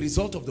as a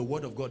result of the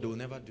word of God, they will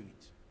never do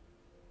it.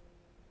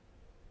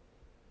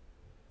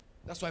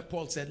 That's why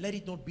Paul said, let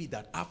it not be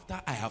that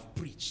after I have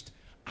preached,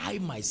 I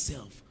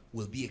myself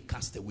will be a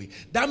castaway.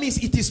 That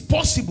means it is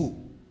possible.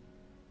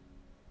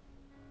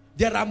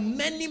 There are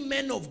many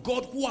men of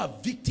God who are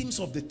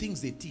victims of the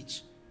things they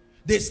teach.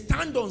 They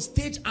stand on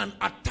stage and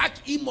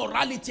attack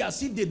immorality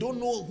as if they don't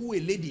know who a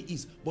lady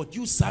is. But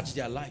you search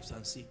their lives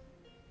and see.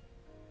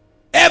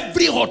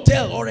 Every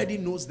hotel already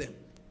knows them.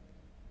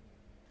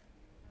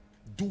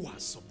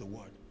 Doers of the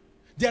word.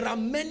 There are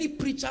many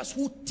preachers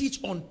who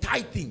teach on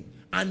tithing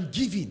and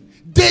giving.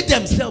 They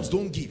themselves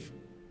don't give.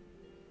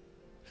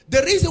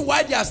 The reason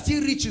why they are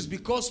still rich is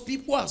because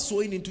people are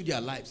sowing into their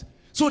lives.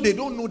 So they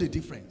don't know the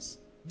difference.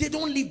 They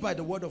don't live by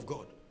the word of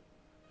God.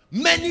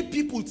 Many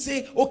people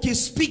say, okay,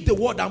 speak the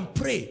word and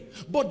pray.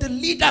 But the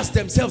leaders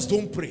themselves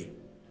don't pray.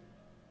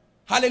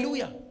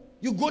 Hallelujah.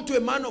 You go to a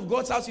man of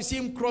God's house, you see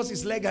him cross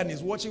his leg and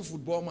he's watching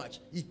football match.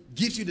 He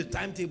gives you the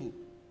timetable.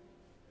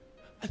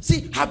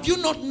 See, have you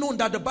not known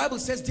that the Bible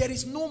says there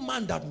is no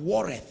man that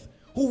warreth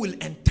who will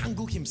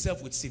entangle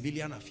himself with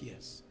civilian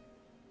affairs?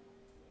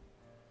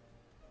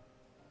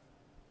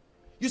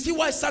 You see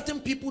why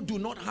certain people do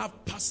not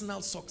have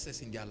personal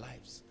success in their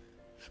lives?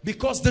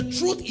 Because the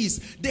truth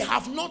is, they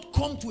have not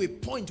come to a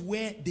point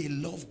where they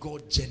love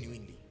God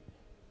genuinely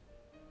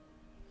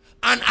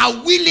and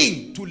are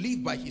willing to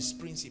live by his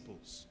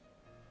principles.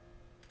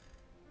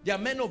 There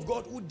are men of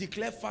God who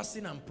declare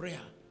fasting and prayer,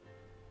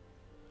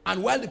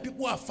 and while the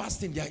people are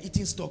fasting, they are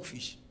eating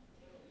stockfish.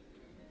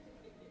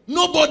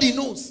 Nobody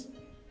knows.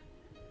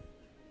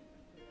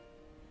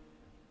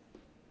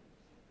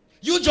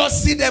 You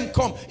just see them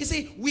come. You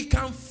see, we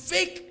can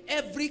fake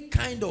every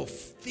kind of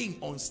thing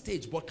on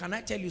stage, but can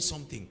I tell you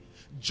something?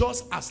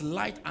 Just as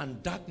light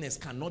and darkness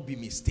cannot be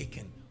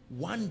mistaken,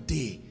 one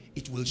day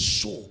it will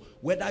show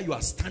whether you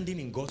are standing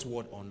in God's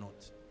word or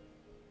not.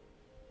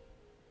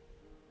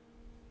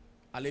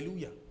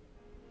 Hallelujah.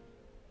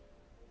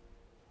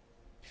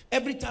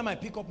 Every time I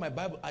pick up my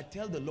Bible, I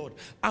tell the Lord,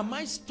 am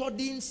I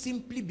studying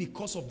simply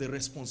because of the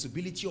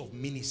responsibility of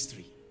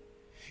ministry?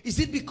 Is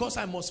it because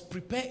I must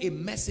prepare a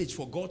message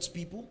for God's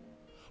people?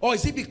 Or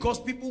is it because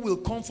people will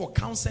come for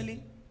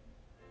counseling?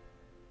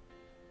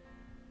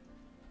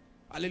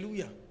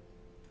 Hallelujah.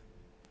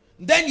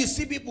 Then you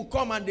see people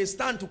come and they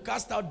stand to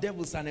cast out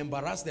devils and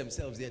embarrass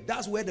themselves there.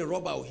 That's where the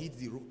rubber will hit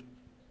the road.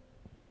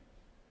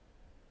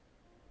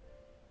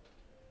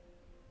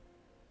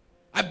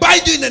 I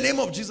bind you in the name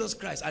of Jesus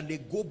Christ, and they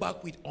go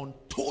back with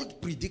untold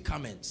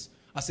predicaments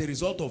as a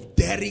result of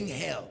daring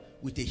hell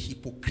with a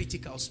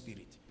hypocritical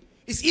spirit.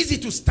 It's easy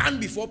to stand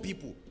before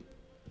people.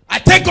 I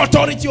take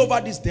authority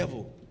over this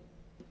devil.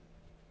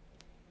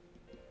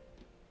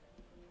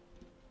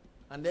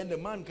 And then the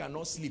man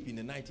cannot sleep in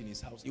the night in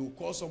his house. He will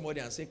call somebody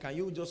and say, can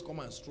you just come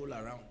and stroll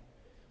around?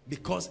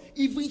 Because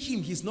even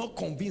him, he's not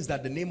convinced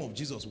that the name of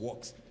Jesus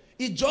works.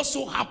 It just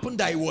so happened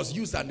that it was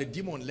used and the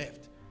demon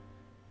left.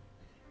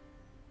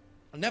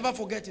 I'll never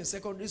forget in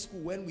secondary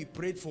school when we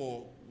prayed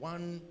for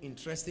one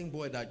interesting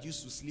boy that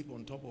used to sleep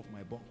on top of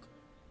my bunk.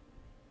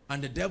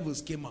 And the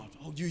devils came out.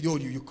 Oh,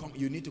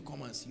 you need to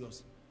come and see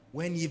us.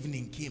 When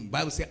evening came,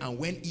 Bible said, and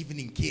when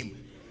evening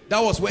came, that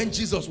was when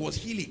Jesus was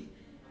healing.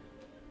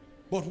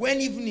 But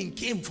when evening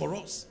came for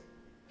us,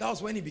 that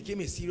was when it became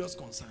a serious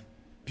concern.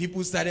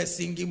 People started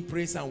singing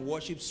praise and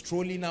worship,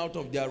 strolling out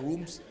of their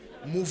rooms,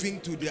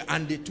 moving to the,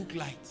 and they took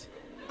light.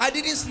 I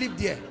didn't sleep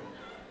there.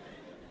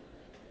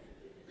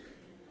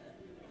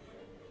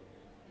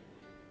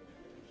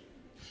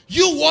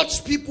 You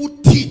watch people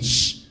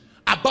teach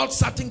about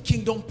certain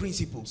kingdom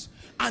principles,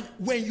 and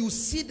when you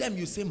see them,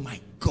 you say, my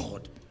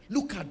God,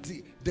 look at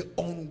the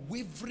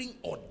unwavering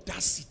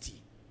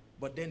audacity.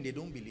 But then they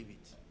don't believe it.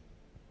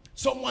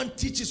 Someone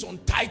teaches on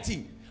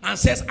tithing and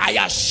says, I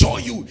assure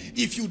you,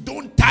 if you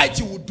don't tithe,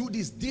 you will do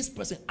this. This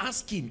person,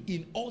 ask him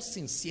in all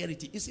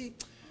sincerity. You see,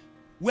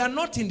 we are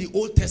not in the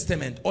Old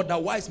Testament.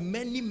 Otherwise,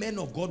 many men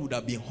of God would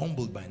have been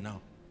humbled by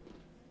now.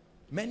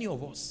 Many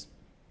of us.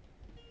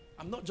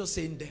 I'm not just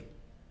saying them.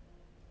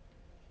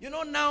 You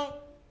know, now,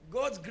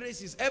 God's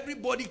grace is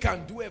everybody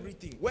can do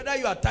everything. Whether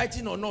you are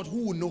tithing or not,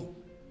 who will know?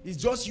 It's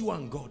just you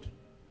and God.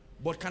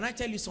 But can I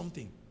tell you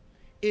something?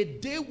 A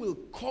day will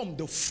come,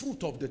 the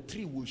fruit of the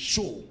tree will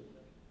show.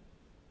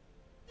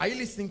 Are you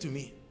listening to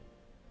me?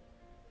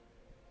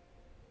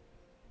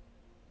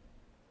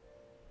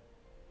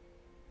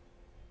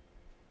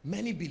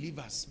 Many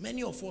believers,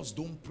 many of us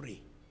don't pray.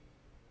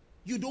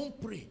 You don't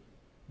pray.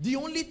 The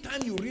only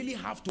time you really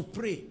have to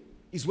pray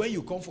is when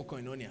you come for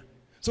Koinonia.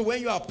 So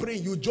when you are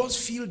praying, you just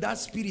feel that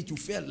spirit you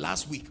felt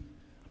last week.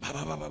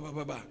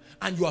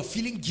 And you are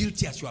feeling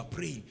guilty as you are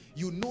praying.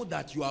 You know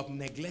that you have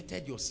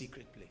neglected your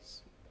secret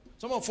place.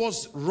 Some of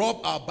us rub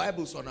our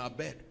Bibles on our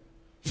bed.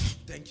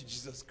 Thank you,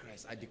 Jesus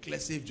Christ. I declare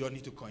safe journey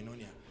to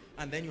Koinonia.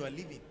 And then you are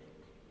leaving.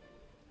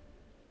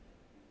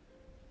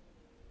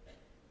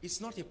 It's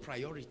not a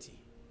priority.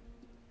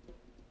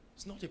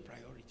 It's not a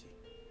priority.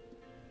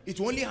 It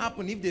will only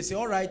happen if they say,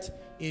 all right,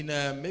 in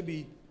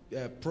maybe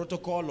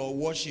protocol or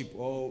worship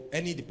or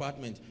any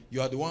department,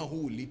 you are the one who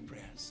will lead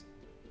prayers.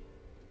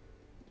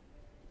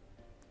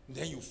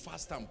 Then you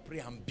fast and pray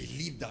and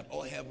believe that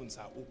all heavens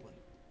are open.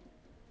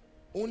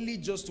 Only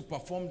just to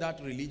perform that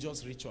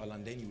religious ritual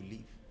and then you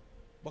leave.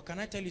 But can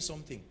I tell you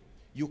something?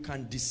 You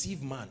can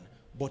deceive man,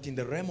 but in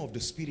the realm of the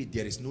spirit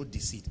there is no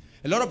deceit.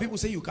 A lot of people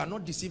say you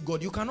cannot deceive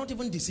God. You cannot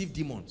even deceive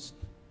demons.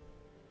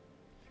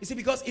 You see,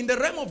 because in the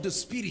realm of the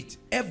spirit,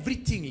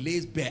 everything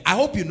lays bare. I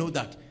hope you know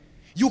that.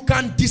 You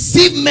can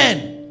deceive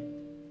men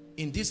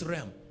in this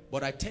realm,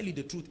 but I tell you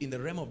the truth, in the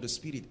realm of the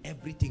spirit,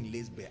 everything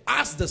lays bare.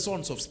 Ask the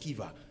sons of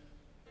Sceva.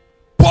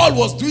 Paul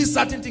was doing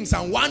certain things,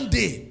 and one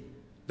day,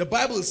 the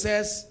Bible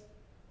says,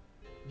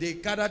 they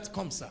carried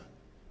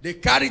They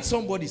carried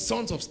somebody,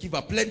 sons of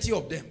Sceva, plenty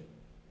of them.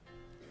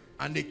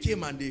 And they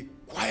came and they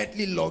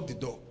quietly locked the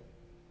door.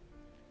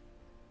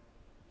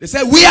 They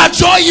said, we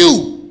adjure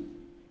you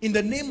in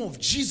the name of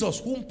Jesus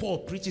whom Paul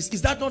preaches.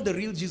 Is that not the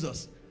real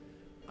Jesus?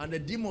 And the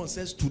demon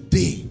says,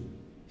 today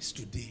is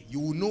today.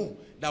 You will know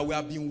that we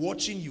have been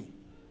watching you.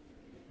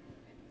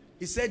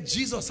 He said,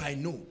 Jesus, I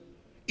know.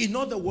 In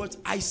other words,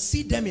 I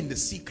see them in the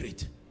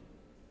secret.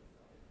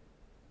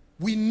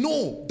 We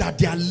know that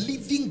they are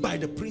living by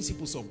the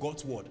principles of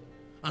God's word.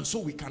 And so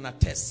we can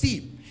attest.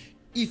 See,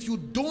 if you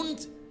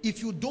don't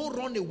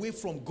run away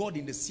from God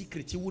in the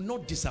secret, he will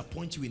not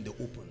disappoint you in the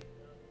open.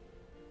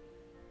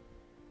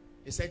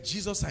 He said,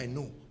 Jesus I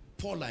know,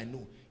 Paul I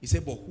know. He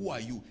said, but who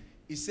are you?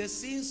 He says,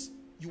 since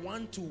you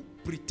want to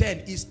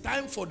pretend, it's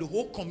time for the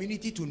whole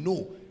community to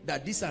know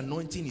that this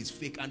anointing is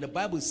fake. And the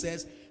Bible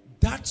says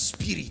that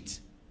spirit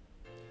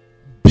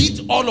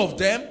beat all of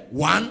them,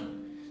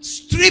 one,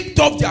 stripped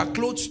off their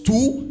clothes,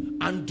 two,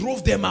 and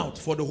drove them out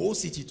for the whole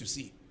city to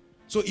see.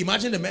 So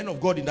imagine the men of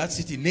God in that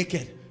city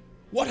naked.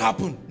 What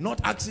happened?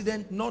 Not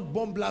accident, not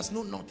bomb blast,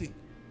 no nothing.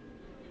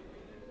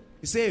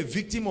 You say a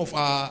victim of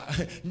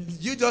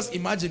you just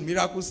imagine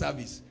miracle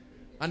service.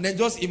 And then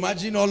just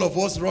imagine all of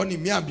us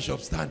running, me and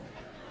Bishop stand.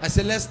 I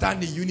said, let's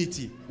stand in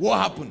unity. What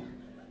happened?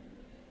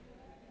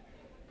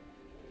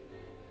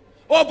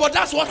 Oh, but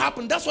that's what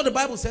happened. That's what the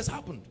Bible says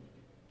happened.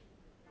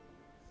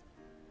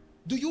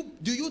 Do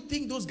you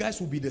think those guys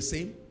will be the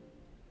same?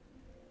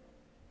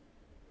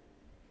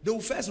 They will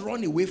first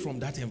run away from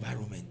that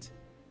environment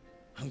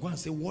and go and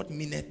say, what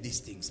meaneth these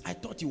things? I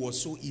thought it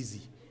was so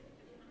easy.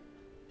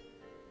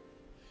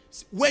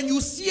 When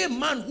you see a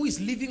man who is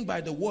living by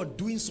the word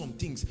doing some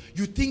things,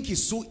 you think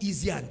it's so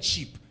easy and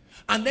cheap.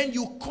 And then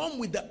you come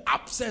with the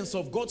absence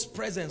of God's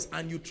presence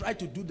and you try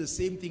to do the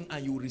same thing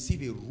and you will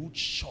receive a rude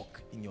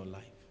shock in your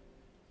life.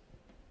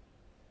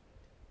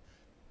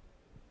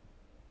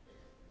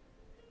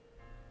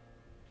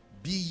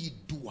 Be ye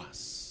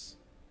doers.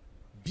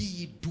 Be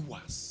ye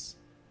doers.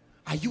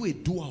 Are you a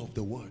doer of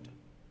the word?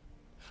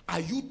 Are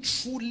you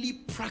truly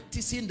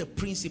practicing the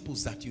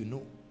principles that you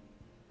know?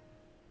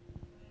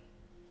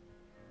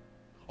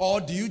 Or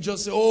do you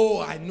just say,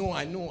 oh, I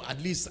know, at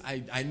least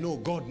I know,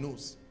 God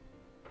knows.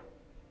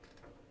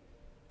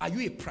 Are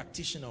you a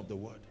practitioner of the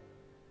word?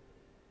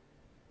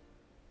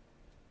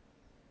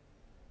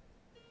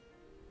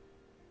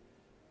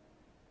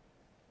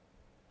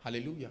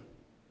 Hallelujah.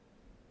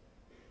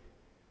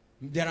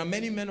 There are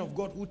many men of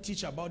God who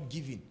teach about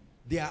giving.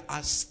 They are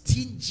as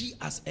stingy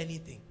as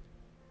anything.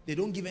 They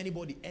don't give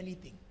anybody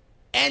anything.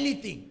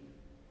 Anything.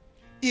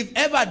 If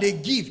ever they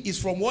give, it's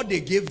from what they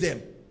gave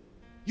them.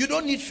 You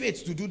don't need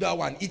faith to do that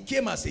one. It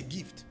came as a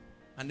gift.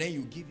 And then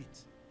you give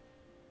it.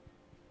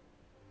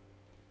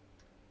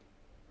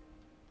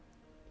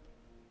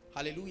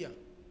 Hallelujah.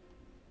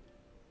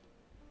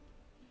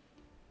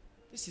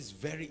 This is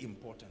very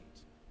important.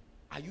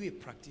 Are you a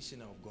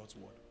practitioner of God's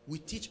word? We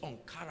teach on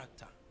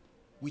character.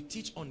 We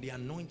teach on the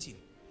anointing.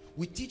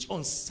 We teach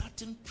on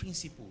certain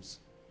principles.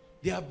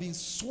 There have been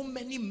so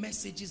many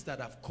messages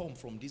that have come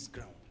from this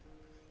ground.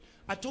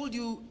 I told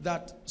you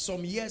that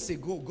some years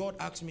ago, God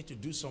asked me to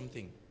do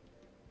something.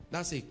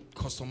 That's a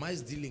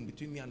customized dealing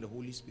between me and the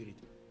Holy Spirit.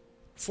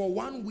 For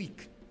 1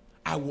 week,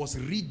 I was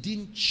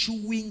reading,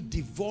 chewing,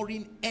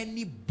 devouring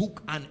any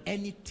book and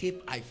any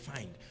tape I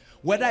find.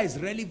 Whether it's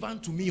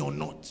relevant to me or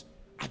not,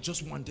 I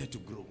just wanted to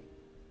grow.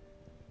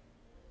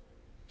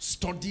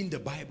 Studying the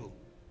Bible.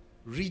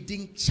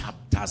 Reading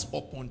chapters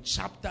upon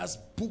chapters,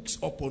 books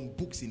upon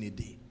books in a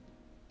day.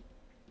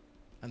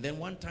 And then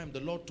one time the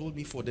Lord told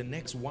me for the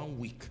next 1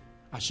 week,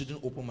 I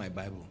shouldn't open my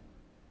Bible.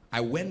 I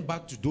went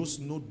back to those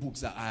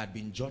notebooks that I had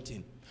been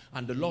jotting.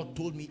 And the Lord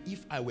told me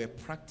if I were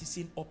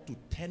practicing up to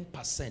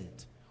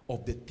 10%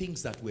 of the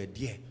things that were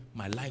there,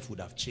 my life would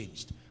have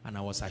changed. And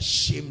I was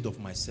ashamed of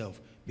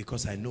myself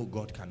because I know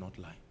God cannot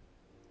lie.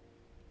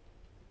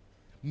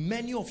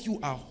 Many of you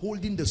are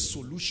holding the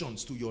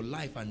solutions to your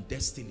life and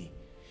destiny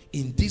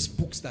in these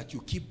books that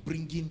you keep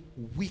bringing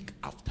week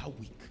after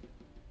week.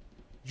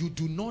 You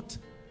do not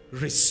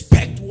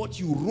respect what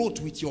you wrote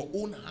with your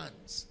own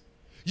hands.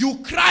 You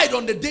cried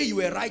on the day you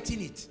were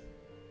writing it.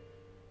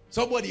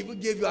 Somebody even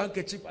gave you a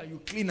handkerchief and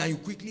you clean and you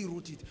quickly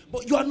wrote it.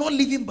 But you are not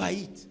living by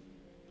it.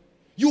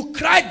 You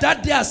cried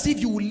that day as if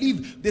you will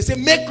leave. They say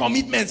make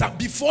commitments. And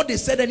before they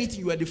said anything,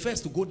 you were the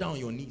first to go down on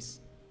your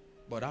knees.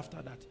 But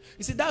after that,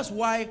 you see, that's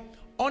why,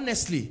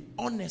 honestly,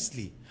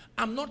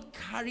 I'm not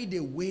carried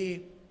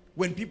away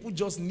when people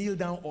just kneel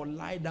down or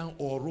lie down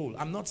or roll.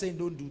 I'm not saying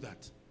don't do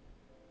that.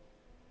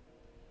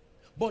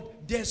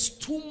 But there's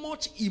too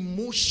much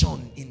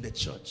emotion in the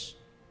church.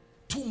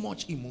 Too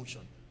much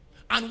emotion.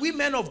 And we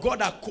men of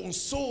God are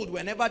consoled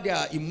whenever there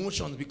are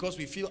emotions because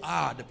we feel,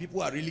 the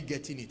people are really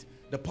getting it.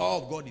 The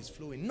power of God is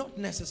flowing. Not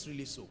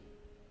necessarily so.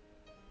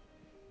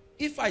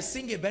 If I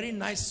sing a very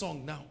nice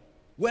song now,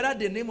 whether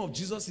the name of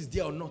Jesus is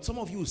there or not, some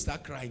of you will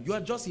start crying. You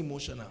are just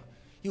emotional.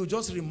 He will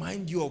just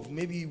remind you of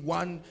maybe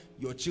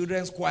your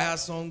children's choir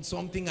song,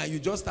 something, and you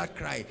just start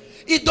crying.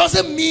 It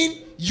doesn't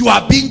mean you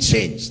are being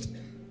changed.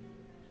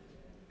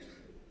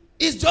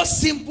 It's just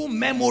simple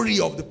memory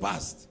of the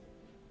past.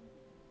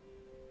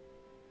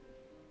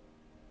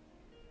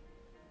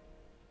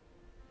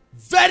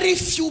 Very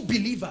few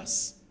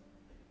believers.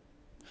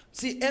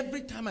 See,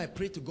 every time I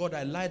pray to God,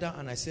 I lie down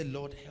and I say,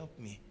 Lord, help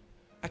me.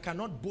 I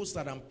cannot boast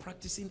that I'm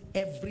practicing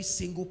every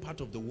single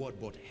part of the word,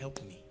 but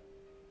help me.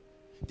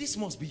 This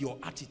must be your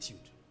attitude.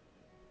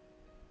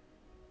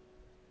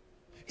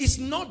 It's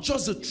not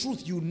just the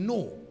truth you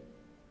know.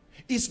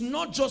 It's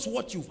not just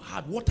what you've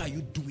heard. What are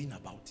you doing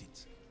about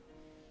it?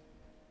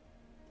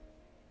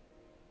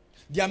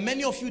 There are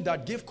many of you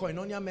that gave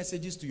Koinonia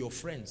messages to your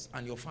friends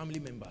and your family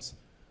members.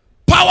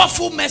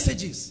 Powerful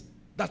messages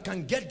that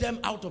can get them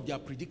out of their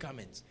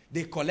predicaments.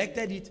 They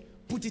collected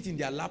it, put it in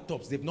their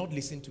laptops. They've not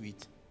listened to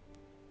it.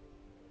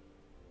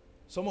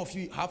 Some of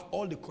you have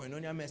all the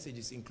Koinonia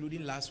messages,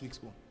 including last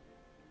week's one.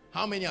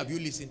 How many have you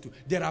listened to?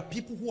 There are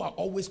people who are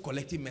always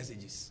collecting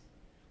messages,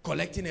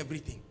 collecting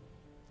everything.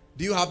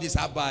 Do you have this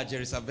Abba,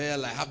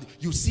 Jerisavel? I have.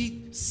 You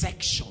see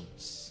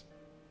sections.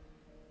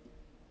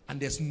 And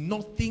there's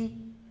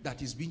nothing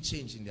that is being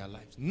changed in their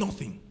lives.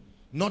 Nothing.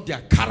 Not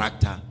their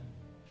character.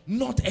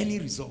 Not any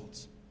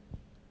results.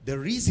 The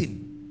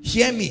reason,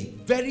 hear me,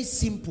 very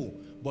simple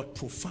but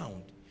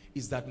profound,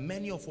 is that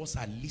many of us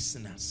are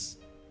listeners,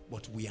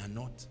 but we are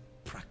not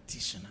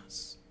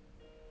practitioners.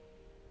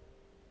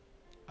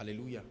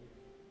 Hallelujah.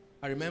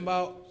 I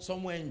remember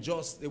somewhere in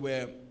Jos, they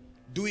were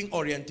doing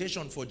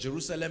orientation for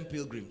Jerusalem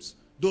pilgrims,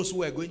 those who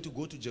were going to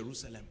go to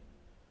Jerusalem.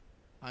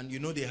 And you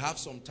know, they have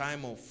some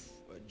time of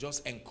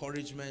just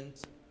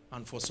encouragement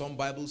and for some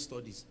Bible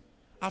studies.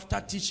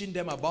 After teaching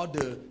them about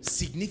the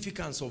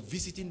significance of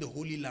visiting the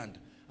Holy Land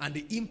and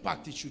the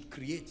impact it should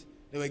create,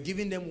 they were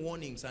giving them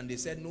warnings, and they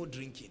said no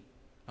drinking.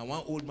 And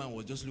one old man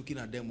was just looking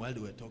at them while they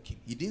were talking.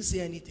 He didn't say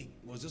anything.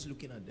 He was just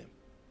looking at them.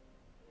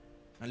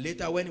 And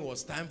later, when it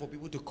was time for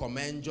people to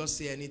comment, just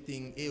say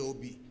anything,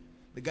 AOB,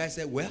 the guy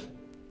said, well,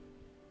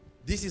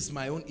 this is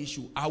my own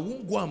issue. I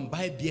won't go and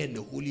buy beer in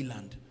the Holy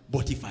Land,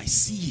 but if I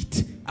see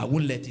it, I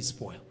won't let it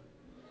spoil.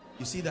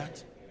 You see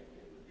that?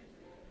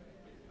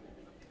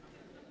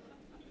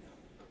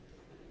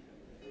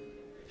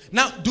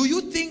 Now, do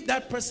you think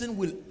that person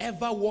will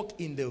ever walk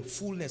in the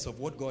fullness of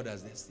what God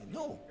has destined?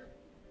 No.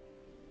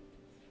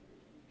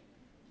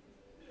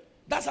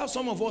 That's how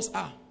some of us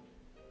are.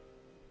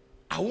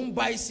 I won't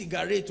buy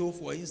cigarette,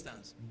 for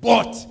instance.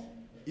 But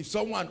if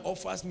someone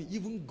offers me,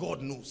 even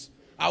God knows,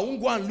 I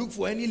won't go and look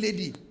for any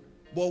lady.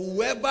 But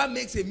whoever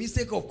makes a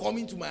mistake of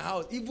coming to my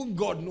house, even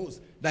God knows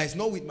that it's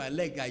not with my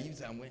leg I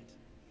used and went.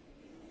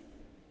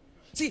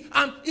 See,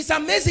 it's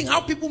amazing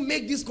how people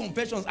make these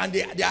confessions and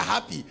they are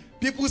happy.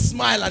 People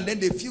smile and then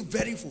they feel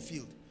very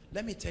fulfilled.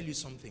 Let me tell you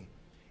something.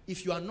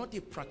 If you are not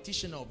a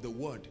practitioner of the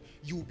word,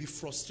 you will be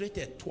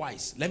frustrated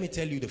twice. Let me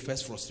tell you the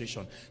first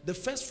frustration. The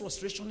first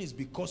frustration is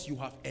because you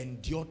have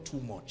endured too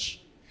much.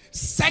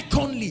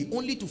 Secondly,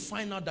 only to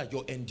find out that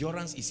your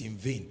endurance is in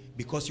vain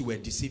because you were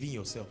deceiving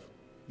yourself.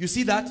 You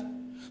see that?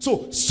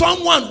 So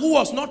someone who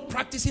was not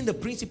practicing the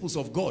principles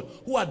of God,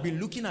 who had been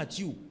looking at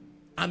you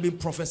and been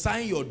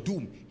prophesying your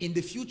doom, in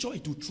the future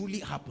it will truly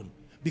happen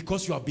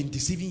because you have been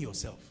deceiving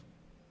yourself.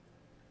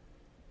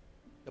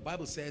 The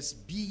Bible says,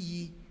 be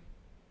ye,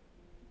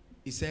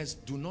 it says,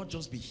 do not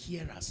just be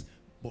hearers,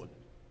 but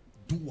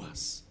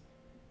doers.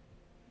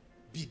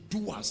 Be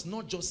doers,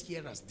 not just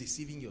hearers,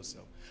 deceiving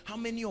yourself. How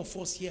many of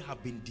us here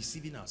have been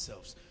deceiving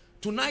ourselves?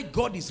 Tonight,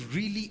 God is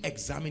really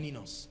examining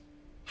us.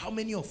 How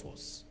many of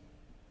us?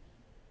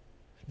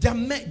 There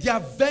are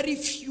very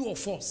few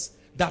of us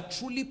that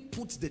truly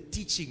put the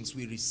teachings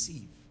we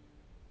receive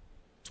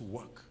to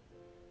work.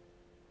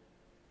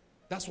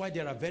 That's why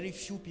there are very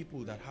few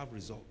people that have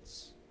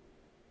results.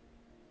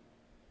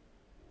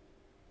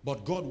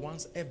 But God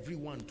wants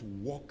everyone to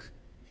walk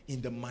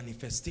in the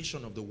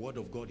manifestation of the word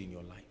of God in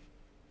your life.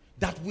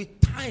 That with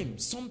time,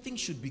 something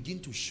should begin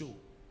to show.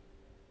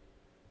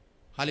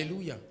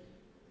 Hallelujah.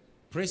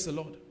 Praise the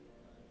Lord.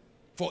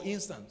 For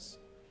instance,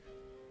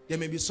 there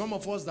may be some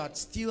of us that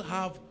still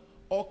have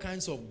all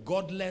kinds of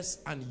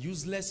godless and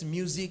useless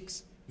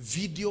musics,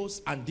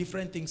 videos, and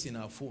different things in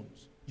our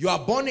phones. You are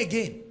born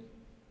again.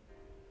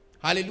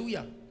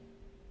 Hallelujah.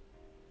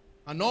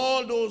 And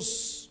all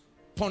those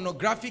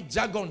pornographic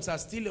jargons are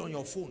still on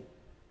your phone.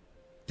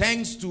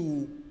 Thanks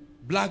to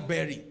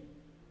BlackBerry.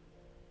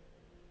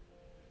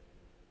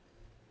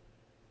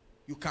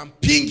 You can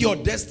ping your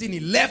destiny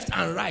left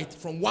and right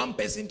from one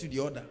person to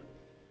the other.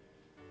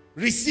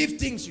 Receive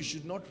things you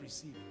should not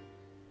receive.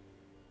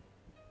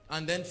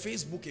 And then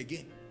Facebook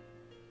again.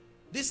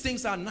 These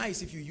things are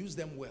nice if you use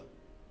them well.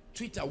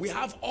 Twitter. We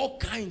have all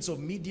kinds of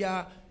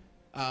media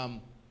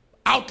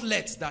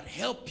outlets that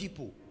help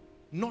people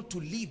not to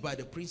live by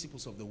the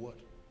principles of the word.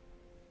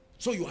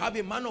 So you have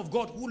a man of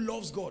God who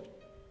loves God.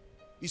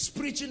 He's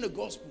preaching the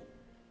gospel,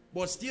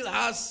 but still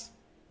has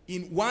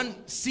in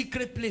one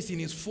secret place in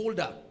his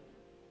folder,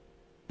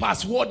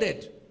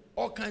 passworded,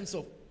 all kinds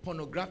of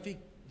pornographic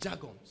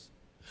jargons.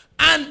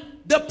 And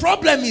the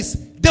problem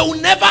is, they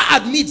will never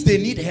admit they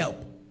need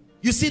help.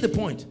 You see the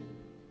point?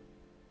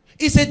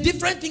 It's a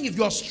different thing if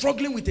you are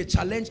struggling with a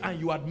challenge and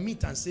you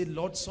admit and say,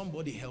 Lord,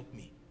 somebody help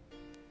me.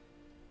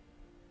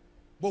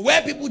 But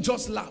where people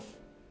just laugh,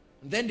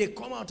 and then they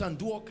come out and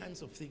do all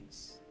kinds of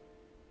things.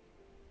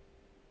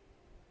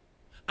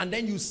 And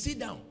then you sit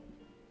down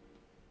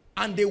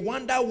and they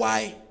wonder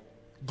why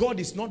God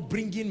is not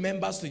bringing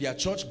members to their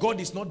church. God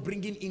is not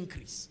bringing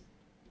increase.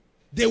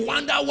 They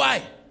wonder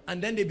why.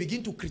 And then they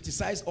begin to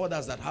criticize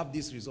others that have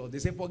this result. They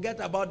say,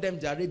 forget about them,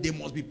 Jared. They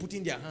must be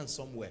putting their hands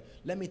somewhere.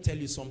 Let me tell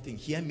you something.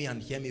 Hear me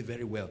and hear me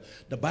very well.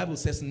 The Bible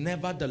says,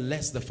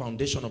 nevertheless, the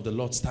foundation of the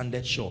Lord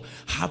standeth sure,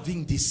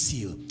 having this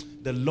seal.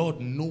 the Lord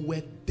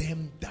knoweth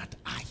them that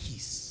are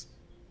his.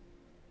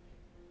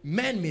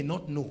 Men may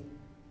not know,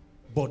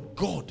 but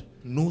God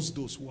knows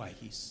those who are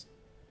his.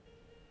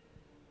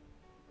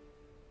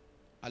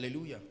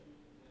 Hallelujah.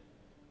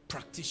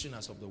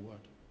 Practitioners of the word.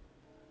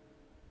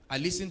 I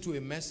listened to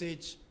a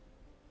message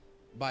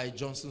by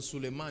Johnson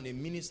Suleiman, a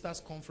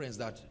ministers' conference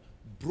that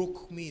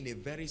broke me in a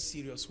very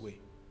serious way.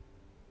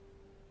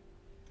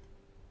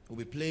 We'll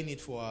be playing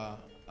it for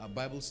our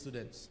Bible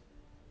students.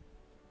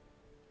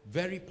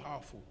 Very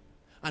powerful.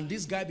 And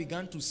this guy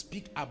began to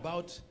speak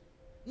about,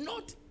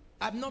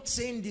 I'm not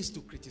saying this to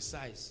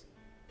criticize.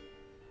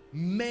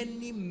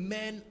 Many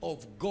men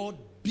of God,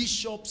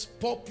 bishops,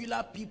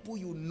 popular people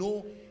you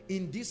know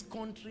in this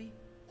country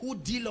who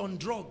deal on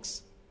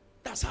drugs.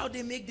 That's how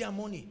they make their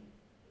money.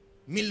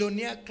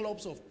 Millionaire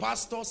clubs of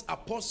pastors,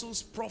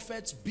 apostles,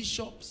 prophets,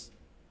 bishops.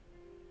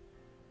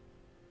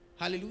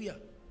 Hallelujah.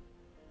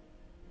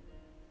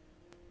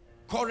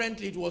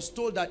 Currently, it was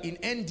told that in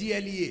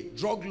NDLEA,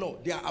 drug law,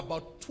 there are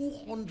about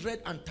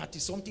 230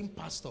 something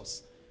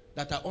pastors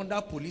that are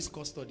under police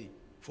custody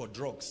for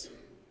drugs.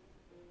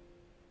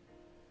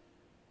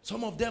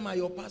 Some of them are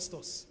your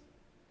pastors.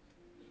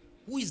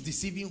 Who is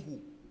deceiving who?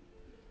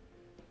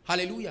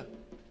 Hallelujah.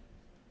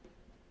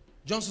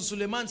 Johnson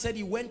Suleiman said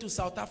he went to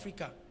South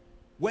Africa.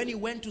 When he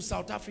went to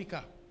South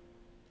Africa,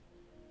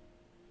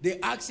 they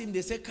asked him,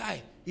 they said,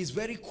 Kai, it's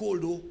very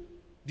cold though.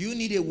 Do you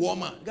need a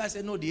warmer? The guy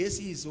said, no, the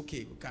AC is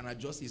okay. We can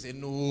adjust. He said,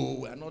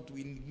 no,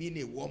 we need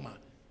a warmer.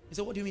 He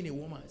said, what do you mean a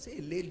warmer? He said,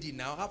 a lady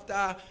now,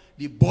 after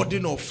the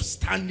burden of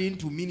standing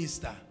to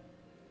minister.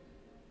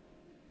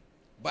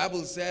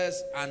 Bible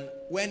says, and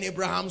when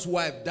Abraham's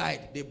wife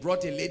died, they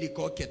brought a lady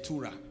called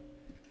Keturah.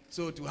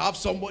 So to have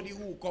somebody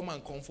who will come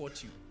and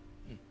comfort you.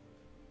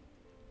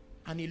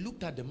 And he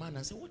looked at the man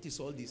and said, what is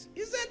all this?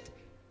 He said,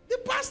 the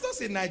pastors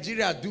in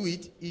Nigeria do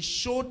it. He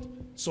showed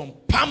some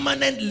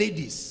permanent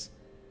ladies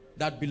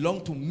that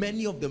belong to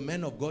many of the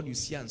men of God you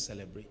see and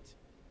celebrate.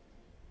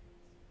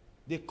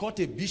 They caught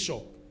a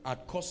bishop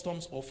at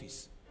customs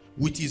office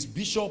with his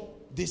bishop,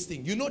 this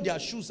thing. You know their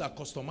shoes are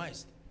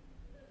customized.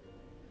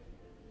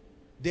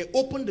 They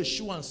opened the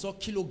shoe and saw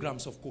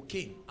kilograms of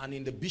cocaine, and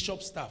in the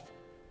bishop's staff,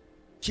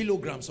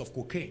 kilograms of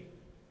cocaine.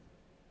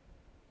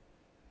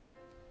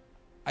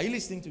 Are you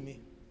listening to me?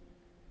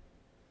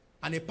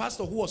 And a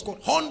pastor who was called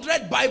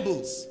 100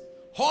 Bibles.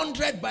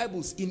 100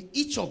 Bibles. In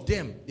each of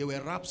them, there were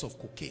wraps of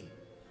cocaine.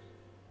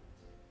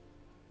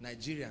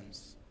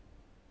 Nigerians.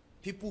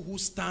 People who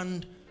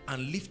stand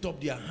and lift up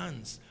their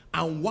hands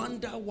and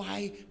wonder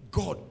why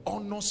God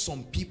honors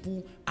some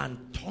people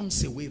and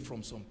turns away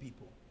from some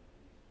people.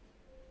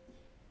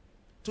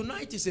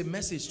 Tonight is a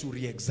message to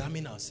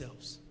re-examine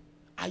ourselves.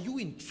 Are you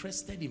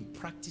interested in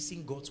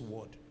practicing God's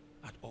word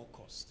at all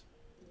costs?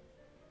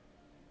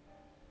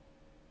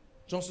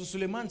 Johnson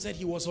Suleiman said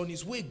he was on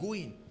his way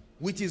going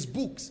with his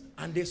books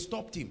and they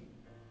stopped him.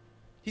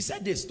 He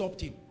said they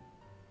stopped him.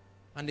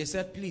 And they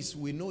said, please,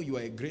 we know you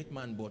are a great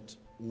man, but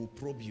we'll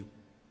probe you.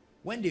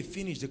 When they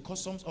finished, the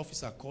customs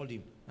officer called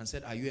him and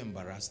said, are you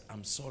embarrassed?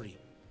 I'm sorry.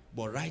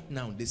 But right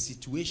now, the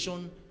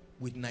situation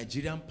with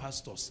Nigerian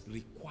pastors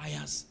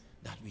requires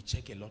that we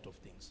check a lot of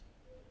things.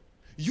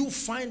 You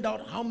find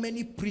out how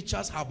many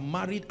preachers have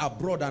married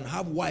abroad and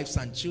have wives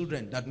and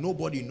children that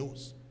nobody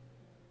knows.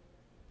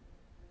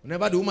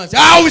 Whenever the woman says,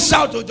 I will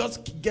shout, or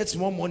just get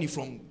more money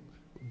from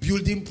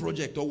building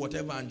project or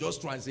whatever, and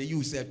just try and say,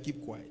 you said,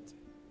 keep quiet.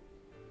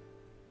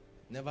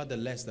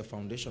 Nevertheless, the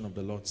foundation of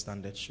the Lord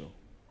standeth sure.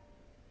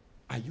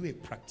 Are you a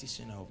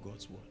practitioner of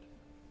God's word?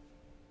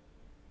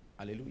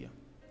 Hallelujah.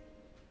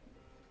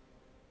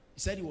 He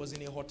said he was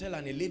in a hotel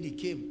and a lady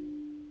came,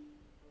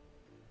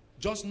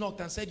 just knocked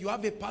and said, you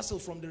have a parcel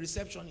from the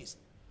receptionist.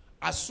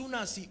 As soon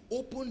as he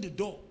opened the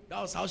door,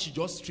 that was how she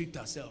just stripped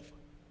herself.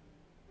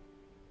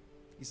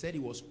 He said he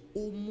was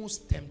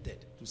almost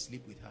tempted to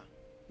sleep with her.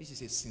 This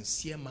is a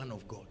sincere man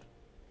of God.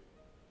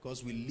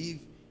 Because we live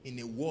in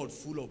a world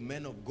full of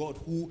men of God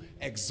who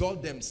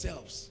exalt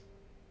themselves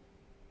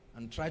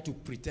and try to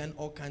pretend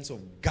all kinds of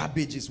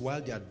garbages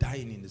while they are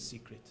dying in the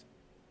secret.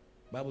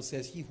 The Bible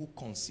says, he who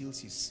conceals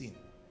his sin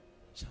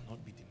shall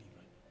not be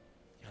delivered.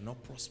 Shall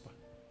not prosper.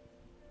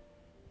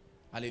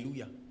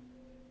 Hallelujah.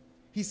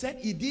 He said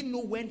he didn't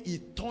know when he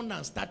turned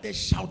and started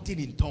shouting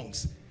in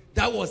tongues.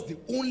 That was the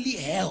only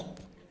help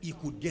he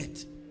could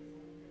get.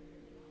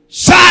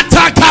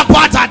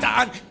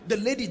 And the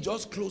lady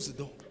just closed the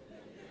door.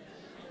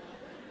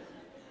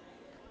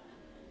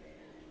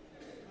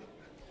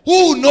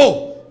 Who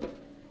know?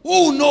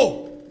 Who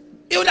know?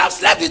 He would have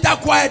slept with her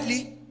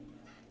quietly.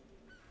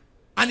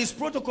 And his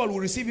protocol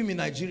will receive him in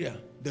Nigeria.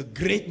 The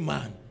great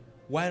man.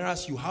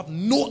 Whereas you have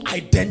no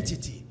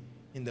identity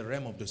in the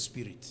realm of the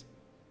spirit.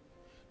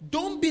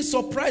 Don't be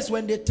surprised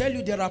when they tell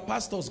you there are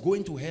pastors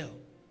going to hell.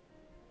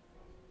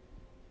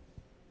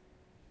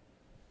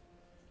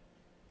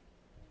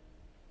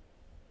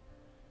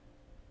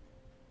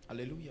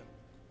 Hallelujah.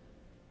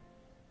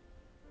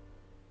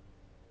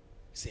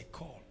 It's a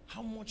call.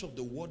 How much of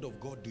the word of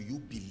God do you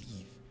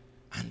believe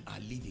and are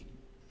living?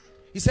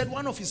 He said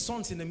one of his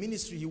sons in the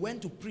ministry, he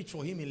went to preach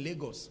for him in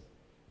Lagos.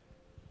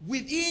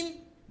 Within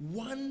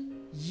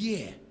 1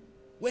 year,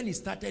 when he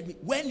started,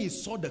 when he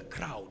saw the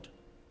crowd,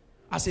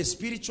 as a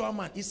spiritual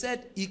man, he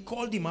said he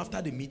called him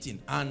after the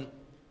meeting, and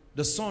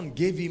the son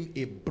gave him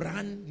a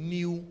brand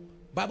new,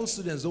 Bible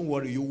students, don't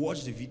worry, you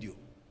watch the video.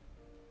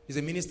 It's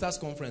a minister's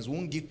conference,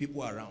 won't give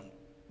people around,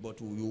 but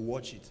you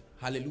watch it.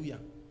 Hallelujah.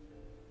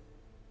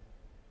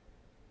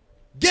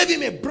 Gave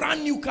him a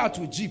brand new car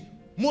to Jeep.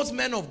 Most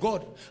men of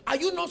God, are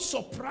you not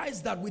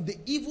surprised that with the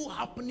evil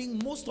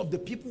happening, most of the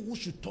people who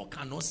should talk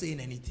are not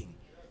saying anything?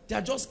 They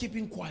are just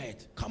keeping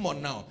quiet. Come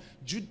on now.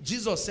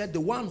 Jesus said,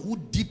 the one who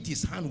dipped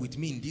his hand with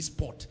me in this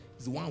pot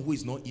is the one who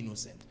is not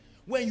innocent.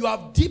 When you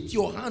have dipped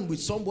your hand with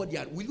somebody,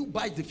 will you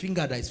bite the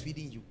finger that is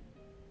feeding you?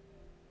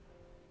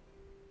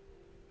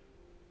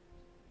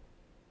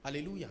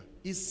 Hallelujah.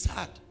 It's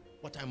sad,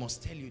 but I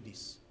must tell you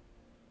this.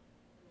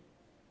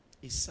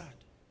 It's sad.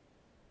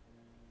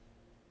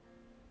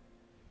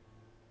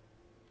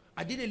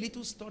 I did a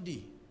little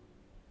study,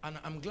 and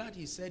I'm glad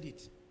he said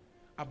it,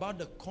 about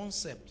the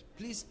concept.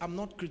 Please, I'm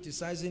not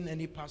criticizing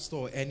any pastor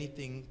or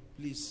anything.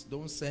 Please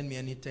don't send me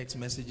any text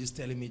messages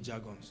telling me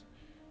jargons.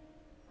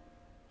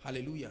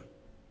 Hallelujah.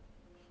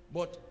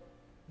 But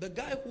the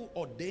guy who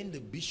ordained the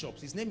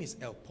bishops, his name is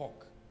El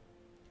Pok,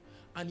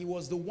 and he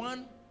was the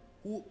one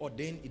who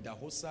ordained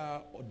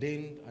Idahosa,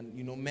 ordained, and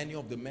you know, many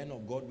of the men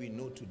of God we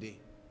know today.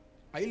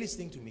 Are you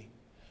listening to me?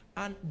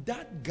 And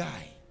that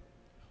guy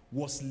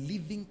was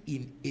living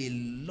in a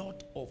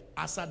lot of,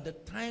 as at the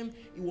time,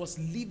 he was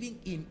living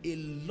in a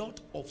lot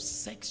of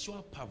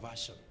sexual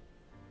perversion.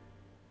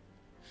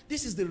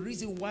 This is the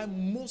reason why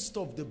most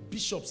of the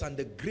bishops and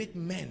the great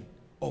men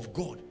of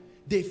God,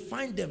 they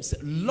find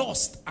themselves,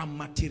 lust and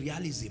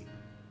materialism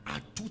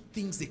are two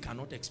things they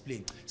cannot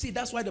explain. See,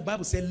 that's why the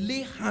Bible says,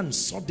 lay hands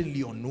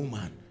suddenly on no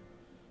man,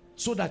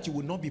 so that you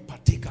will not be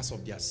partakers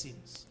of their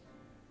sins.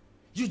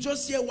 You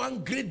just hear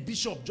one great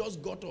bishop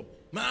just got up,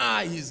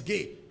 he's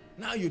gay.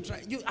 Now you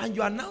try, and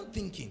you are now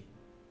thinking.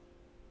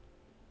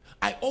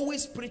 I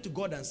always pray to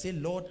God and say,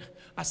 Lord,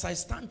 as I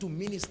stand to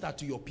minister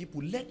to your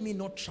people, let me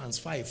not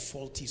transfer a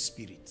faulty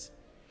spirit.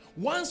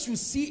 Once you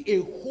see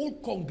a whole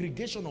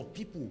congregation of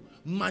people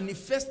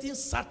manifesting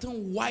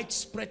certain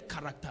widespread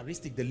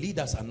characteristics, the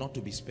leaders are not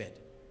to be spared.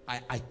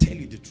 I tell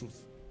you the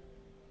truth.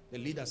 The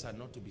leaders are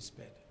not to be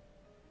spared.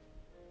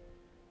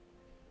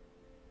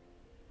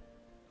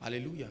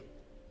 Hallelujah.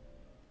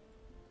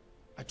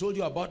 I told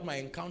you about my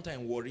encounter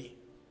in Warri,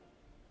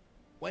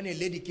 when a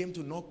lady came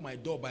to knock my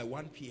door by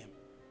 1 p.m.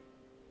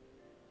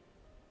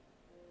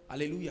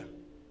 Hallelujah.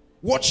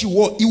 What she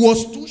wore, it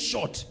was too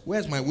short.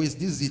 Where's my waist?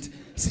 This is it.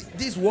 See,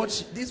 this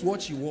is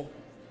what she wore.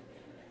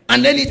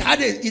 And then it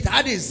had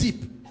a zip.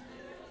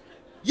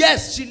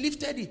 Yes, she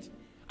lifted it.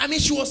 I mean,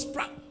 she was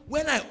proud.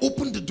 When I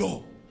opened the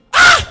door,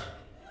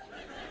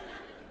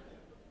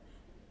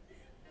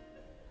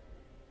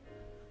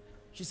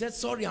 she said,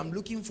 sorry, I'm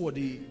looking for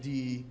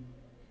the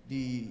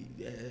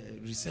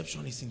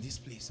receptionist in this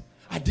place.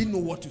 I didn't know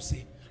what to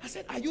say. I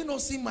said, are you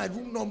not seeing my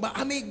room number?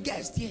 I'm a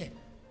guest here.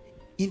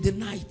 In the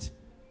night,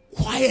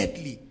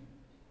 quietly.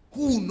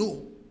 Who will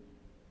know?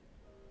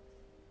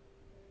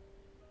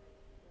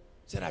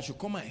 Said I should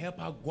come and help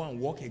her go and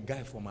walk a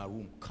guy from her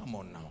room. Come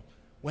on now.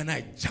 When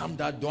I jammed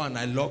that door and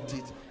I locked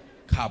it,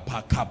 I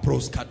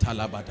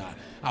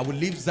will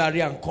leave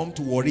Zaria and come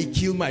to Warri,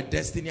 kill my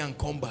destiny and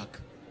come back.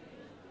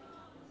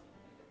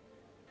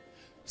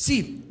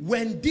 See,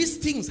 when these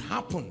things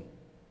happen,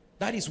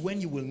 that is when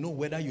you will know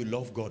whether you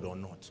love God or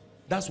not.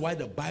 That's why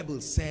the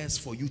Bible says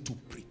for you to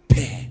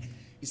prepare.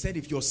 He said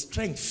if your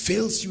strength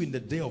fails you in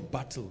the day of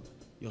battle,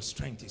 your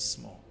strength is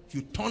small. If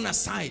you turn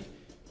aside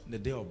in the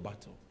day of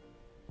battle.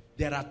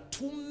 There are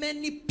too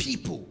many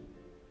people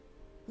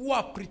who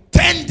are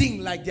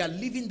pretending like they are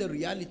living the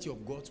reality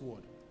of God's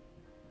word.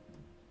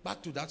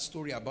 Back to that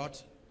story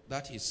about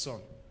that his son.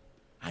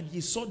 And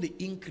he saw the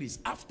increase.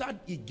 After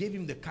he gave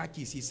him the car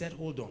keys, he said,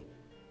 hold on.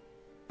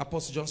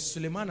 Apostle John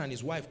Suleiman and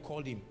his wife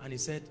called him and he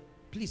said,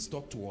 please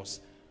talk to us.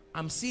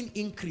 I'm seeing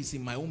increase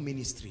in my own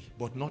ministry,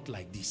 but not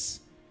like this.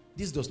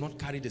 This does not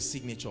carry the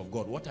signature of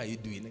God. What are you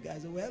doing? The guy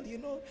said, well, you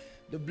know,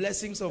 the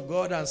blessings of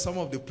God and some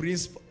of the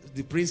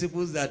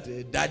principles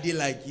that daddy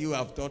like you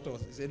have taught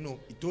us. He said, no.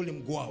 He told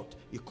him, go out.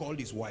 He called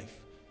his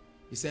wife.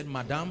 He said,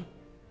 madam,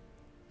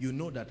 you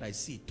know that I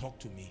see. Talk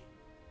to me.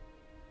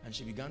 And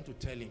she began to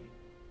tell him,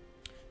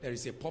 there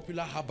is a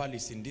popular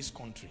herbalist in this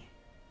country.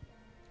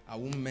 I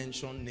won't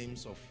mention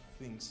names of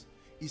things.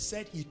 He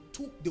said he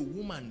took the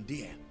woman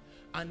there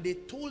and they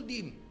told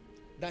him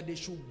that they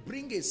should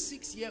bring a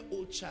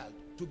 6-year-old child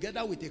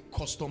together with a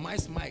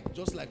customized mic,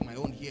 just like my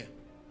own here,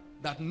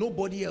 that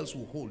nobody else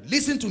will hold.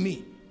 Listen to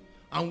me.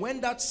 And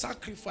when that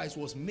sacrifice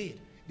was made,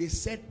 they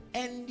said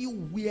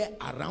anywhere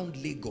around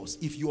Lagos,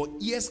 if your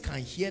ears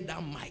can hear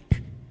that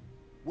mic,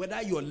 whether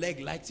your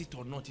leg likes it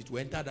or not, it will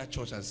enter that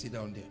church and sit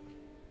down there.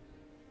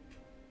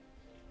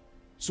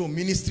 So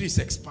ministry is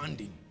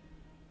expanding.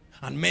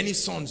 And many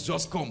sons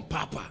just come,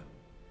 Papa,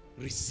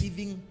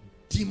 receiving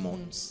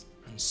demons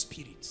and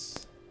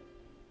spirits.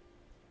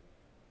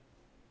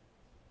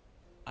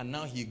 And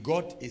now he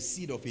got a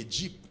seed of a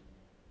Jeep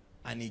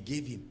And he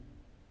gave him.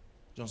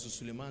 Johnson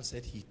Suleiman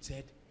said,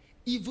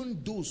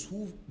 even those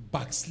who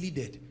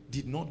backslided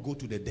did not go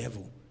to the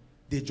devil.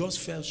 They just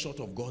fell short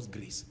of God's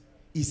grace.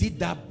 Is it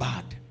that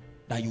bad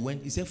that you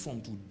went? He said,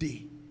 from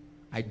today,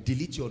 I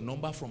delete your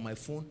number from my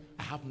phone.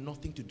 I have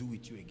nothing to do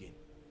with you again.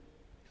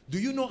 Do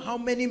you know how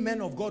many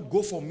men of God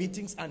go for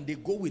meetings and they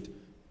go with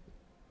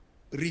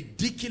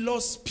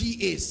ridiculous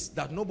PAs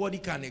that nobody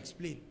can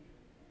explain?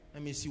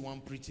 Let me see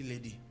one pretty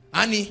lady.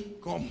 Annie,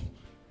 come.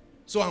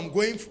 So I'm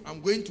going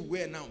to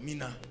where now?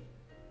 Mina.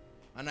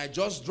 And I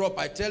just drop.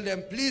 I tell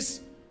them,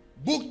 please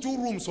book 2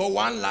 rooms or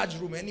 1 large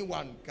room.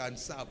 Anyone can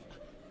serve.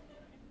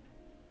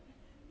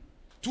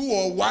 2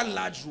 or 1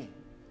 large room.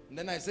 And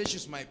then I say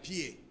she's my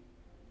PA.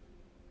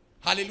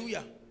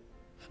 Hallelujah.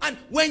 And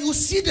when you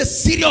see the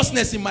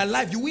seriousness in my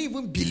life, you won't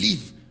even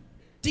believe.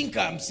 Think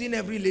I'm seeing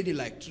every lady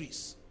like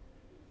trees.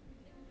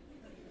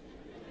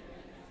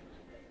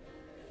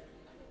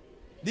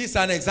 This is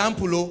an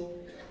example, oh.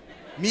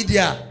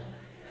 Media.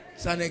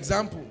 It's an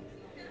example.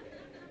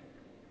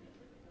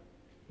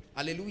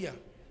 Hallelujah.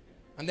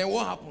 And then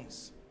what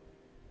happens?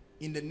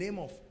 In the name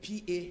of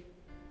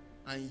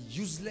PA and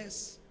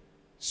useless,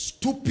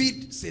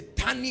 stupid,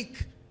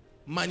 satanic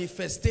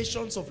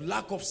manifestations of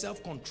lack of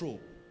self-control,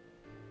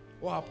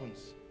 what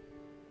happens?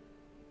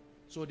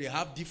 So they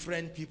have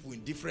different people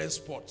in different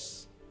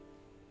spots.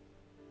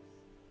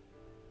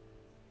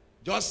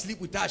 Just sleep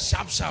with her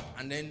sharp,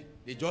 and then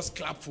they just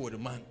clap for the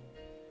man.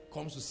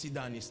 Comes to sit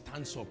down and he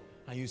stands up.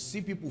 And you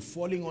see people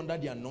falling under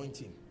the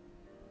anointing.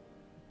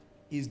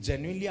 He's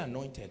genuinely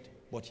anointed,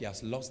 but he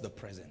has lost the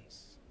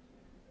presence.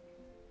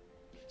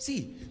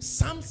 See,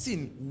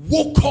 Samson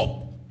woke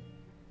up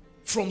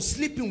from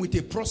sleeping with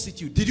a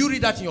prostitute. Did you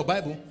read that in your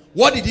Bible?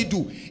 What did he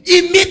do?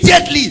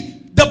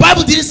 Immediately, the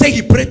Bible didn't say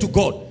he prayed to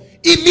God.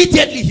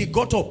 Immediately he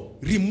got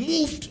up,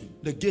 removed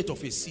the gate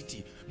of a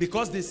city,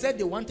 because they said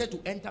they wanted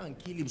to enter and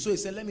kill him. So he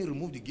said, let me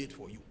remove the gate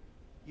for you.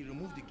 He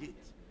removed the gate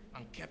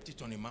and kept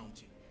it on a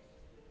mountain.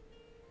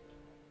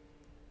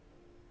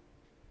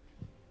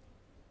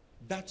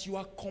 That you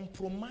are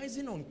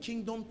compromising on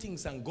kingdom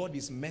things and God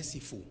is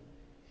merciful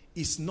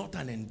is not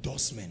an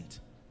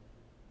endorsement.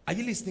 Are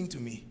you listening to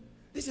me?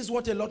 This is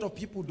what a lot of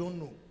people don't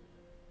know.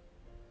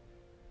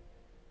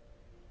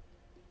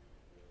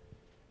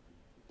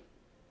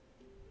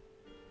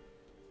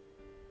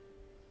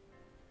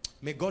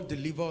 May God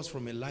deliver us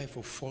from a life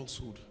of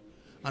falsehood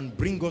and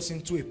bring us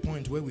into a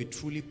point where we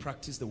truly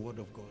practice the word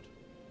of God.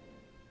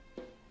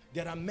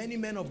 There are many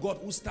men of God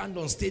who stand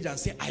on stage and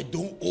say, I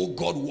don't owe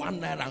God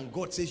 1 naira, and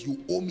God says,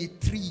 you owe me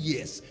 3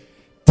 years.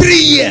 3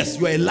 years,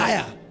 you are a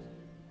liar.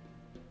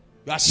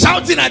 You are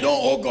shouting, I don't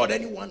owe God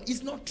anyone.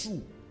 It's not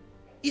true.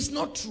 It's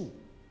not true.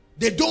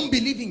 They don't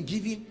believe in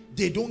giving.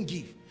 They don't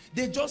give.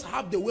 They just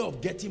have the way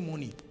of getting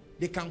money.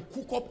 They can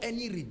cook up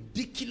any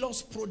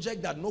ridiculous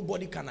project that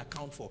nobody can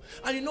account for.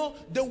 And you know,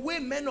 the way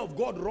men of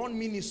God run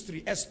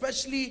ministry,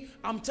 especially,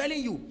 I'm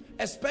telling you,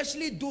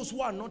 especially those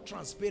who are not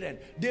transparent,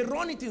 they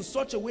run it in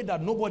such a way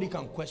that nobody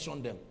can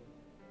question them.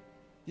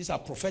 These are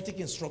prophetic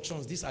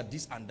instructions. These are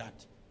this and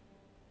that.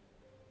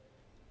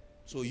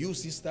 So you,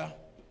 sister,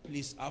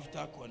 please, after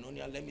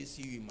Koinonia, let me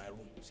see you in my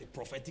room. It's a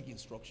prophetic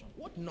instruction.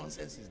 What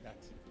nonsense is that?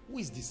 Who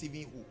is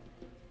deceiving who?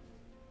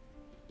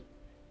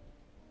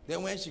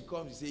 Then when she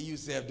comes, you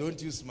say, Yusef,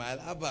 don't you smile?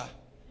 Abba.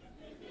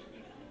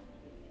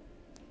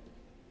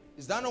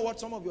 Is that not what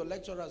some of your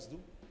lecturers do?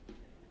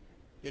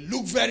 They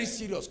look very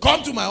serious.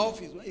 Come to my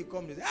office. When you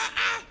come, they say,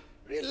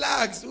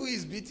 relax. Who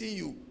is beating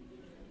you?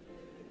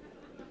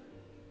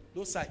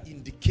 Those are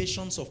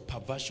indications of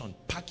perversion.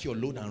 Pack your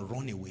load and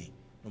run away,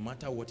 no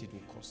matter what it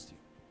will cost you.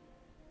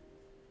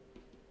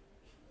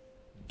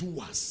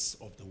 Doers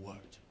of the word.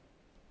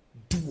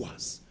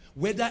 Doers.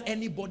 Whether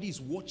anybody is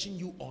watching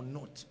you or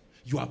not,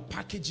 you are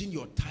packaging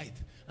your tithe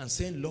and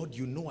saying, Lord,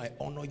 you know I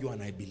honor you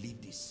and I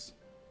believe this.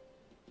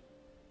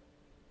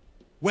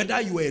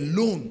 Whether you are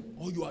alone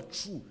or you are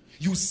true,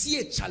 you see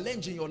a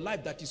challenge in your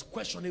life that is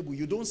questionable.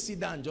 You don't sit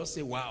down and just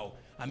say, wow,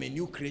 I'm a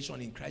new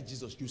creation in Christ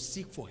Jesus. You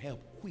seek for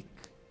help quick.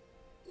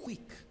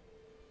 Quick.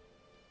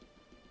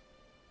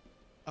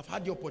 I've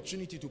had the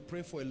opportunity to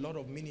pray for a lot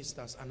of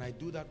ministers, and I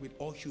do that with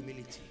all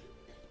humility.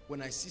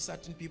 When I see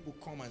certain people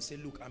come and say,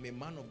 look, I'm a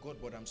man of God,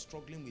 but I'm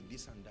struggling with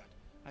this and that.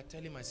 I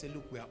tell him, I say,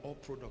 look, we are all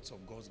products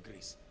of God's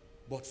grace.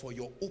 But for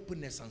your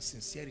openness and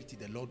sincerity,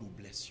 the Lord will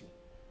bless you.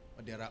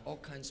 But there are all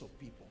kinds of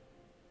people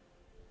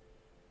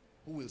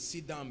who will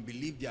sit down and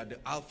believe they are the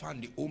Alpha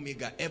and the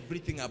Omega.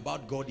 Everything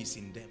about God is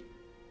in them.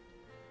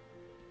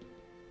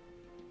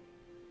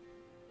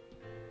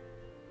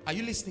 Are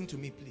you listening to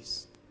me,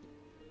 please?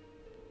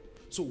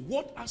 So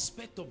what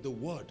aspect of the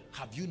word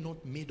have you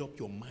not made up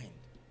your mind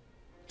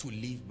to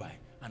live by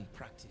and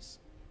practice?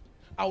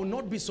 I will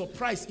not be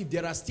surprised if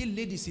there are still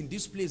ladies in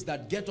this place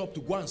that get up to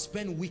go and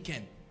spend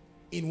weekend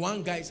in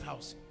one guy's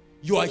house.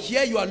 You are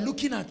here, you are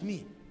looking at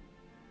me.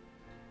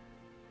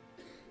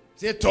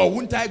 Say,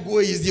 won't I go?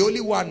 He's the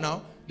only one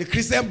now. The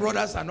Christian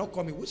brothers are not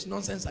coming. Which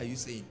nonsense are you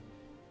saying?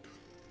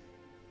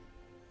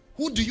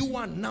 Who do you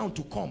want now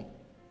to come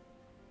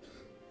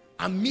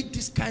and meet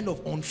this kind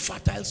of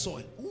unfertile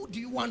soil. Who do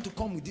you want to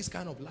come with this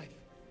kind of life?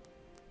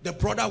 The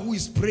brother who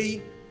is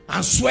praying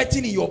and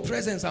sweating in your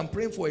presence and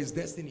praying for his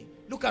destiny.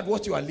 Look at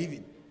what you are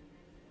living.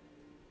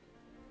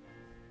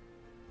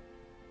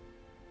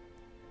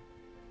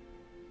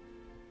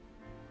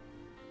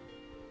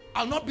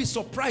 I'll not be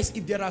surprised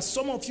if there are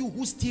some of you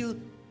who still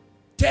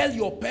tell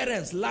your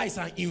parents lies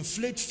and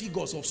inflate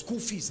figures of school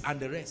fees and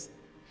the rest.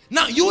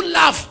 Now you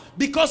laugh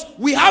because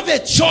we have a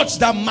church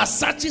that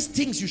massages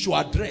things you should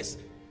address.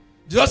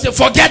 Just say,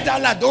 forget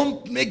that lie.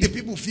 Don't make the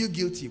people feel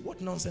guilty. What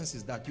nonsense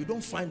is that? You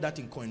don't find that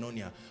in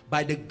Koinonia.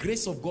 By the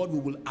grace of God, we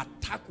will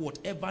attack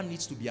whatever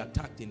needs to be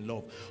attacked in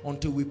love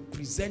until we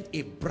present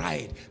a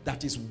bride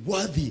that is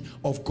worthy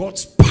of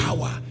God's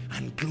power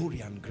and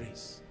glory and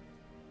grace.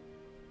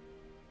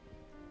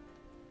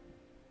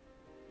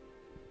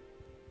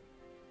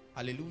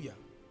 Hallelujah.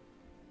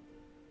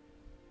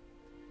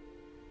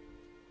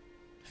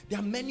 There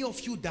are many of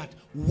you that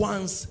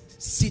once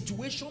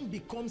situation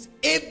becomes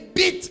a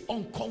bit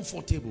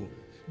uncomfortable,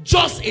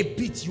 just a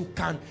bit, you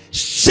can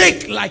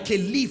shake like a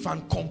leaf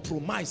and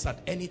compromise at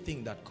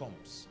anything that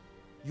comes.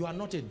 You are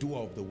not a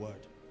doer of the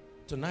word.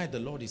 Tonight the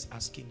Lord is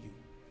asking you,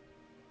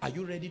 are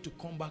you ready to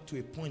come back to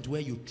a point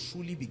where you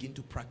truly begin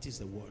to practice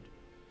the word?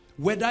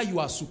 Whether you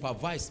are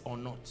supervised or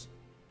not.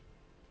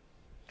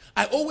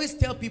 I always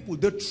tell people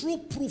the true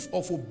proof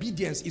of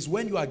obedience is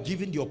when you are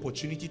given the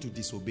opportunity to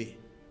disobey.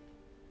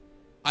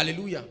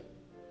 Hallelujah.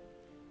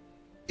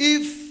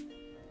 If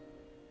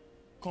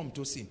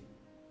Tosin,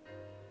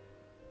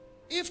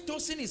 if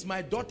Tosin is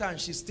my daughter and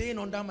she's staying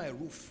under my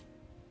roof,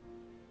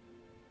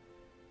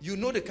 you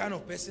know the kind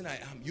of person I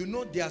am. You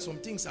know there are some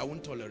things I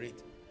won't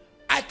tolerate.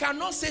 I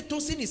cannot say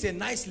Tosin is a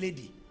nice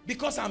lady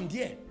because I'm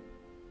there.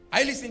 Are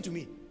you listening to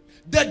me?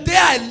 The day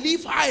I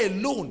leave her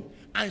alone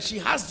and she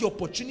has the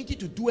opportunity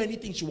to do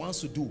anything she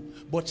wants to do,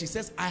 but she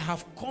says, I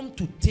have come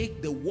to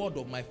take the word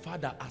of my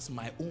father as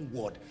my own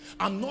word.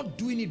 I'm not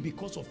doing it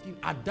because of him.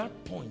 At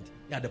that point,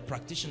 they are the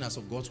practitioners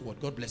of God's word.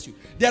 God bless you.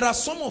 There are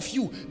some of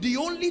you, the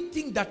only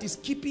thing that is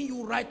keeping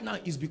you right now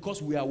is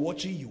because we are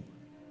watching you.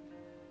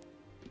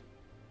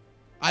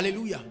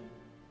 Hallelujah.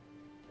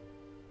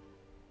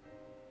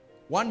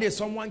 One day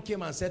someone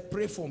came and said,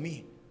 pray for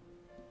me.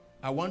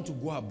 I want to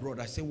go abroad.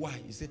 I said, why?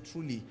 He said,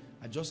 truly,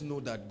 I just know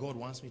that God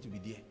wants me to be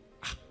there.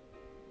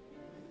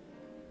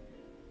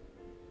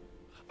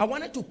 I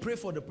wanted to pray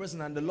for the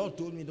person and the Lord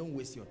told me, don't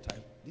waste your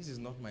time. This is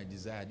not my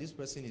desire. This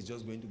person is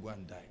just going to go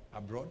and die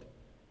abroad.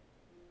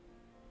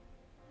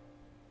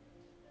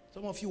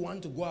 Some of you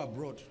want to go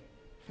abroad.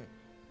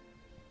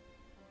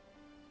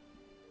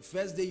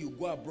 First day you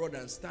go abroad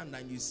and stand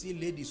and you see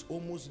ladies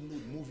almost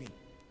nude moving.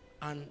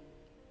 And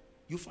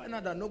you find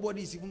out that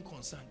nobody is even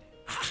concerned.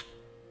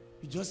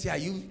 You just say, are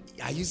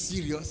you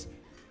serious?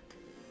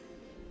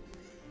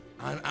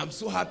 And I'm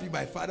so happy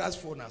my father's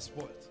phone has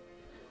spoiled.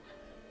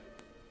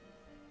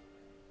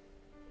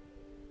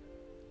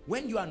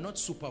 When you are not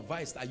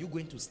supervised, are you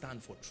going to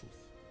stand for truth?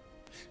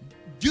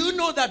 Do you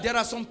know that there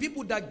are some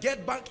people that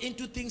get back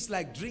into things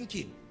like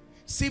drinking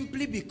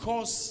simply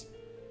because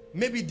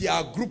maybe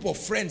their group of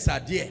friends are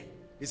there?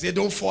 They say,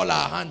 don't fall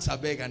our hands, I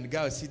beg. And the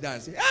guy will sit down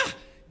and say,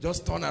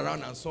 just turn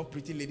around and saw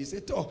pretty lady.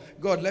 Say, oh,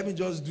 God, let me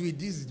just do it.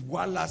 This is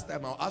one last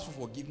time. I'll ask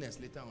for forgiveness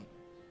later on.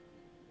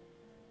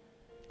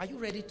 Are you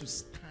ready to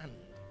stand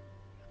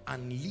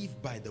and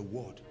live by the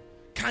word?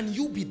 Can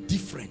you be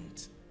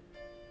different?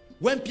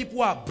 When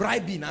people are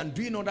bribing and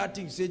doing other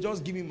things, say,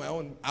 just give me my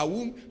own. I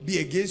won't be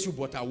against you,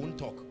 but I won't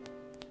talk.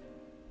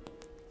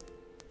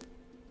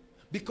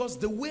 Because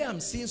the way I'm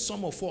seeing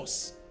some of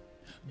us,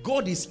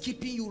 God is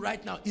keeping you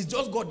right now. It's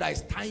just God that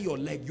is tying your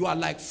leg. You are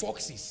like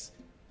foxes.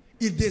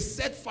 If they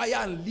set fire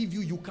and leave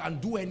you, you can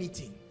do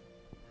anything.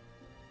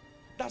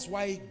 That's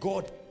why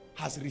God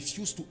has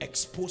refused to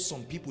expose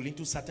some people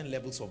into certain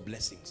levels of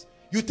blessings.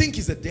 You think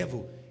it's the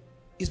devil.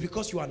 It's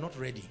because you are not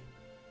ready.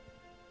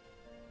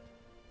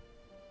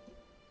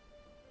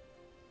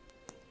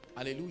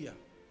 Hallelujah.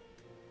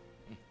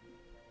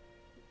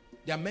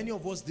 There are many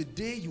of us, the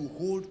day you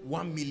hold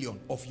 1 million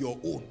of your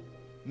own,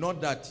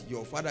 not that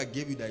your father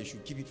gave you that you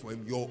should keep it for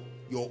him,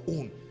 your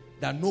own,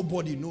 that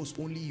nobody knows,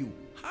 only you.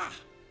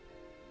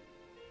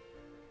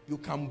 You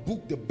can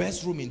book the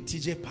best room in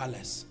TJ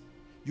Palace.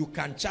 You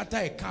can charter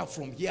a car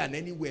from here and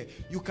anywhere.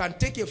 You can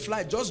take a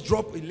flight, just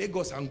drop in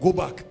Lagos and go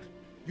back.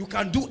 You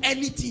can do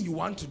anything you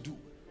want to do.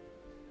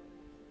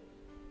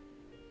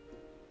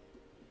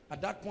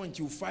 At that point,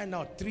 you find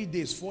out 3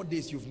 days, 4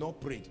 days you've not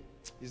prayed.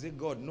 You say,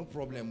 God, no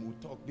problem, we'll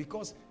talk.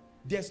 Because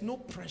there's no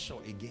pressure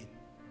again.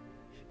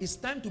 It's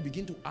time to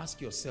begin to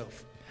ask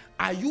yourself,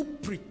 are you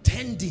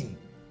pretending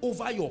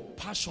over your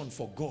passion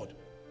for God,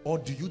 or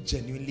do you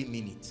genuinely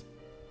mean it?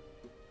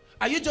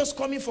 Are you just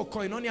coming for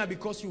Koinonia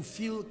because you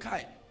feel,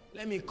 Kai,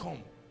 let me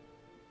come.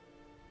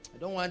 I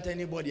don't want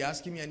anybody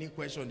asking me any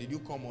question, did you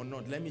come or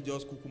not? Let me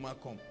just kukuma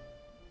come.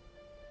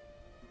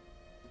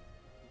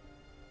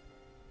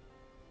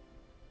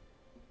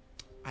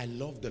 I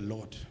love the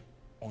Lord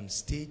on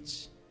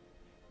stage,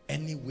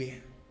 anywhere.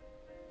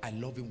 I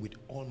love him with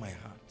all my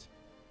heart.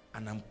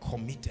 And I'm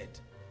committed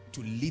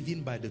to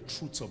living by the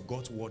truths of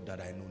God's word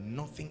that I know,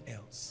 nothing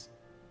else.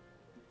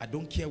 I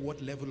don't care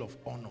what level of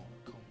honor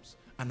comes.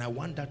 And I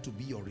want that to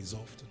be your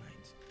resolve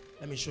tonight.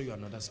 Let me show you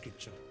another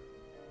scripture.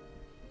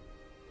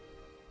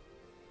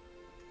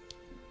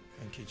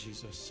 Thank you,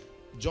 Jesus.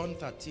 John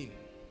 13.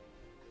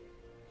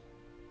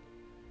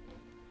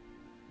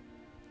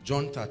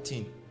 John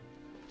 13.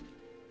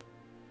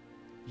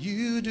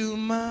 You do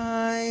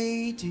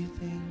mighty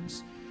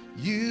things.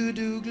 You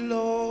do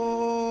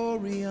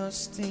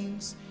glorious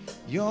things.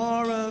 You're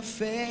a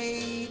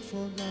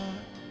faithful God.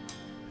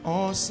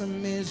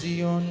 Awesome is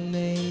your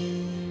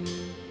name.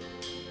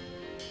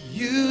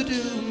 You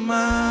do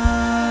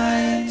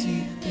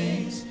mighty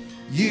things.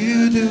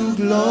 You do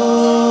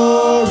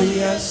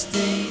glorious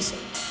things.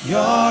 You're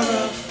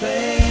a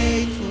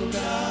faithful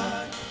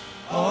God.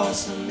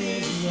 Awesome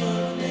is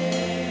your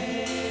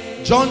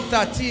name. John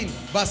 13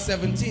 verse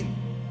 17.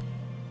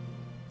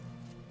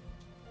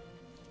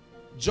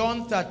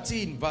 John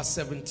 13 verse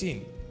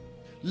 17.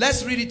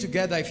 Let's read it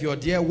together if you're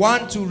there.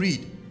 1, 2,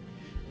 read.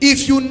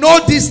 If you know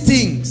these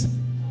things,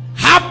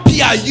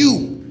 happy are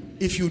you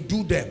if you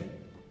do them.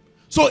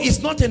 So it's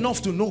not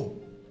enough to know.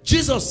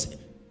 Jesus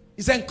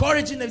is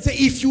encouraging them. Say,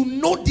 if you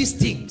know these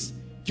things,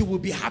 you will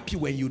be happy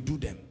when you do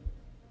them.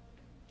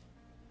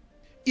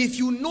 If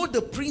you know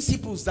the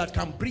principles that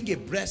can bring a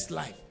blessed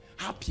life,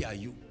 happy are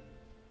you.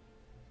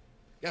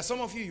 There are some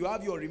of you, you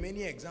have your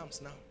remaining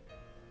exams now.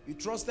 You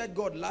trusted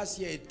God last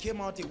year. It came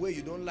out a way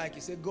you don't like.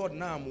 You said, God,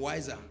 now I'm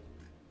wiser.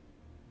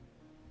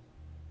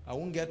 I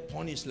won't get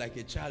punished like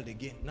a child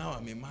again. Now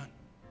I'm a man.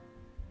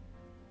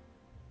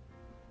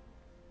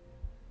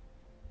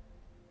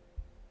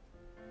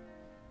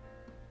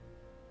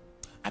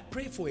 I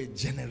pray for a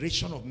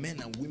generation of men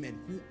and women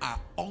who are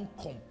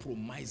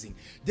uncompromising.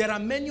 There are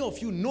many of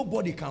you,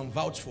 nobody can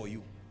vouch for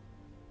you.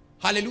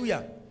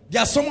 Hallelujah.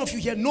 There are some of you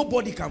here,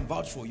 nobody can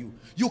vouch for you.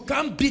 You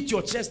can't beat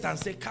your chest and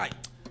say, Kai,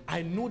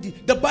 I know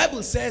the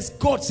Bible says,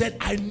 God said,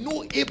 I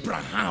know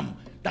Abraham,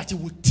 that he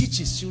will teach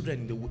his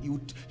children,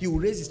 he will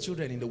raise his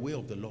children in the way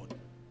of the Lord.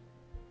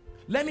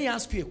 Let me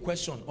ask you a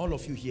question, all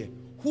of you here.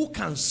 Who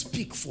can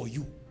speak for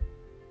you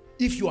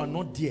if you are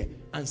not there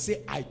and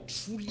say, I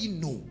truly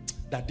know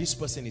that this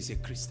person is a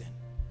Christian?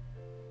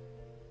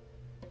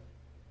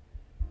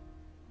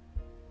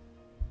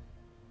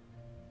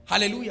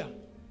 Hallelujah.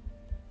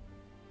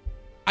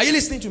 Are you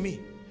listening to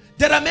me?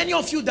 There are many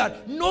of you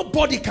that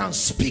nobody can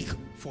speak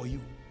for you.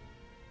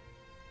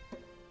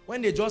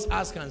 When they just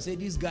ask and say,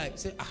 this guy,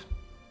 say,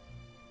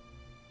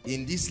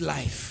 in this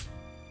life,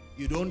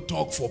 you don't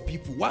talk for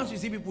people. Once you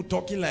see people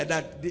talking like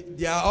that,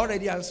 they are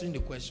already answering the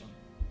question.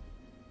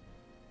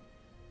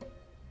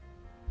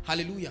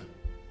 Hallelujah.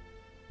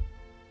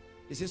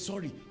 They say,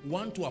 sorry,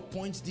 want to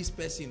appoint this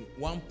person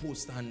one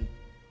post, and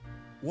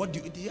what do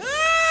you do?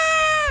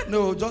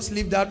 No, just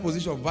leave that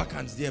position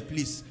vacant there,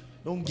 please.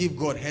 Don't give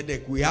God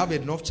headache. We have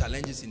enough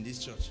challenges in this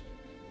church.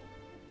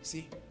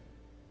 See?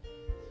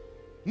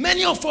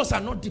 Many of us are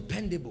not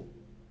dependable.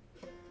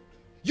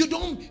 You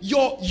don't,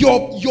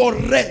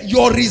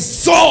 your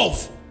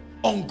resolve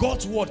on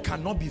God's word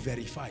cannot be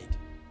verified.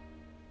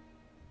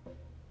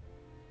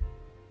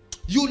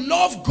 You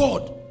love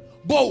God,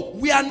 but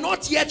we are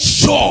not yet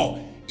sure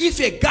if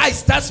a guy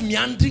starts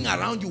meandering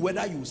around you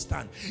whether you will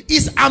stand.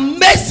 It's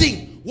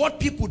amazing what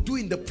people do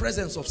in the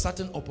presence of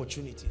certain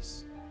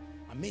opportunities.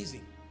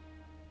 Amazing.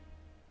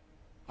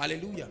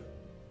 Hallelujah.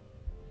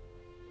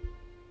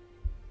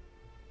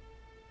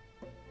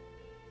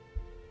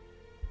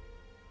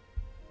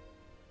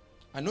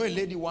 I know a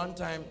lady one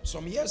time,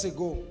 some years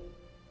ago,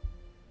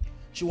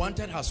 she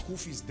wanted her school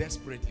fees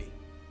desperately.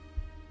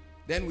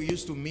 Then we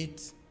used to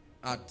meet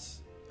at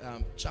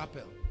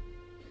chapel.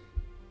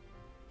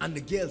 And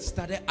the girl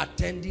started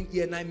attending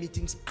ENI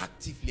meetings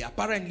actively.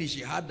 Apparently, she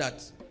had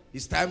that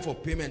it's time for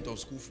payment of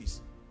school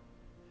fees.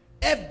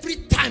 Every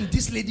time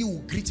this lady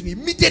would greet me,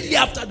 immediately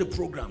after the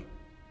program.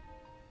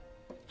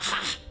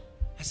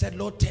 I said,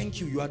 Lord, thank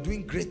you. You are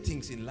doing great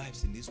things in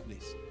lives in this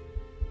place.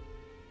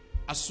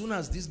 As soon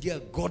as this girl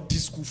got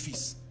this school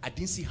fees, I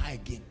didn't see her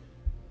again.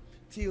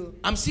 Till,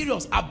 I'm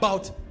serious,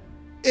 about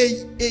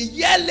a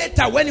year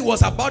later, when it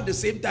was about the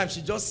same time,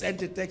 she just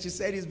sent a text. She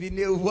said, it's been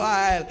a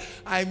while.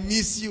 I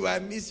miss you. I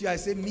miss you. I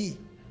said, me.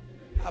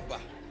 Abba.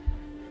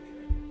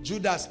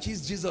 Judas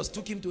kissed Jesus,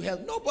 took him to hell.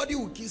 Nobody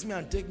will kiss me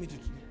and take me to.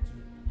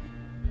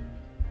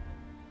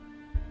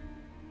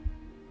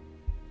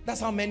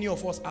 That's how many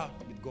of us are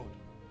with God.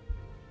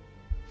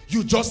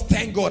 You just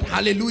thank God.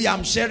 Hallelujah.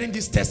 I'm sharing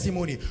this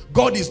testimony.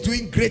 God is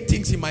doing great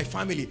things in my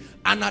family.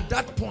 And at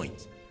that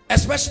point,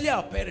 especially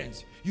our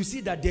parents, you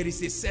see that there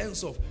is a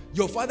sense of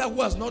your father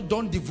who has not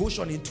done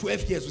devotion in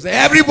 12 years. We say,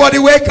 everybody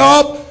wake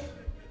up.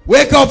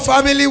 Wake up,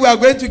 family. We are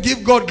going to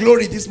give God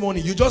glory this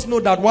morning. You just know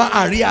that one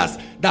arrears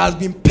that has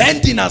been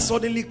pending has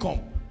suddenly come.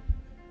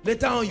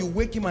 Later on, you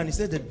wake him and he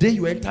said, the day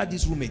you enter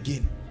this room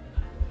again.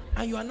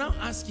 And you are now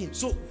asking,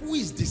 so who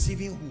is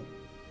deceiving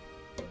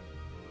who?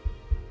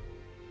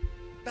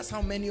 That's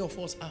how many of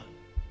us are.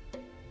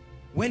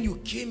 When you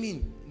came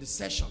in the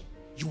session,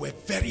 you were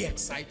very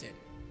excited.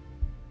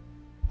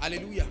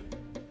 Hallelujah.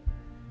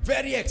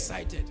 Very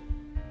excited.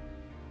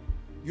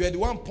 You are the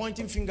one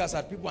pointing fingers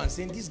at people and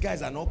saying, these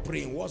guys are not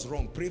praying. What's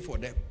wrong? Pray for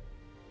them.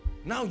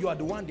 Now you are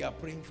the one they are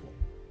praying for.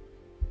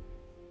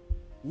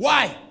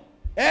 Why?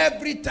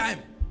 Every time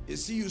they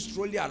see you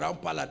strolling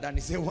around Paladan,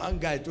 he said, one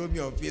guy told me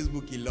on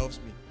Facebook he loves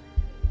me.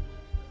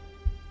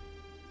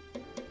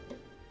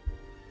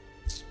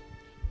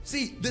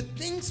 See, the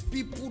things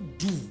people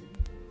do,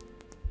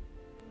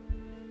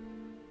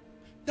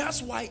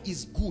 that's why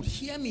it's good.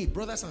 Hear me,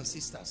 brothers and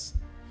sisters.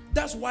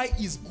 That's why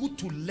it's good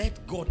to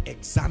let God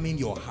examine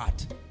your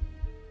heart.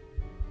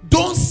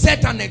 Don't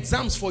set an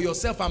exams for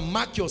yourself and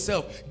mark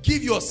yourself.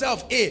 Give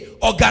yourself a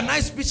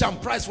organized speech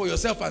and prize for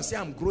yourself and say,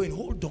 I'm growing.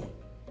 Hold on.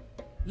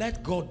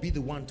 Let God be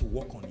the one to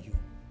work on you.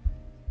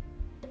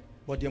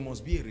 But there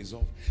must be a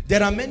resolve.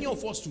 There are many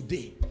of us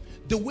today,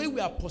 the way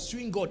we are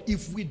pursuing God,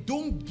 if we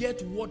don't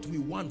get what we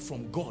want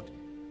from God,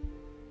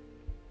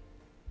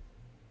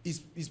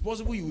 it's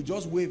possible you will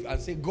just wave and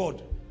say,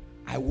 God,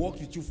 I worked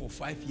with you for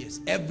 5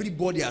 years.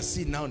 Everybody has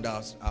seen now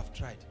that I've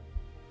tried.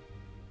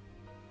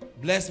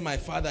 Bless my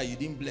father, you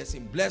didn't bless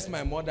him. Bless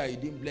my mother, you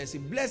didn't bless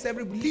him. Bless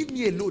everybody. Leave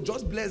me alone.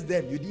 Just bless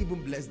them. You didn't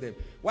even bless them.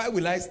 Why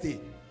will I stay?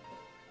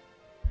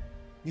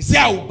 You say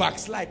I will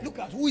backslide. Look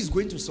at who is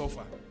going to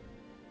suffer.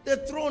 The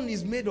throne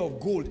is made of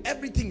gold.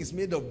 Everything is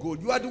made of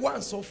gold. You are the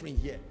one suffering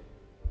here.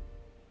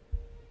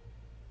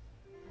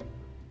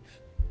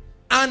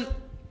 And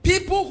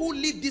people who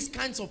live these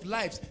kinds of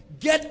lives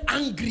get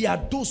angry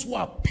at those who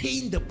are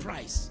paying the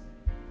price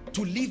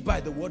to live by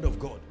the word of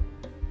God.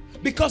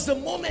 Because the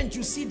moment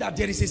you see that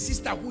there is a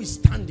sister who is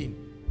standing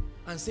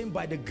and saying,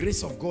 by the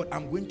grace of God,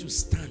 I'm going to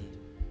stand.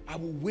 I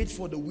will wait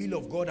for the will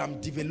of God.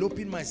 I'm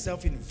developing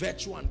myself in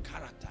virtue and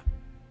character.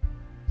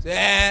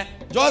 Say,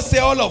 just say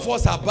all of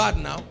us are bad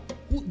now.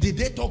 Who, did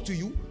they talk to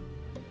you?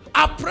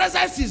 Our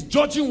presence is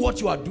judging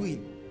what you are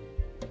doing.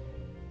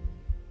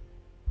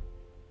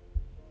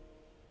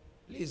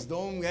 Please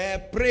don't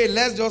pray.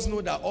 Let's just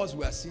know that us,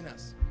 we are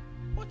sinners.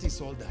 What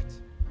is all that?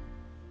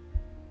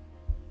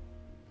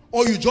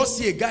 Or you just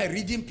see a guy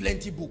reading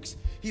plenty books.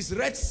 He's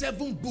read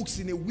 7 books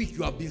in a week.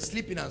 You have been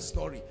sleeping and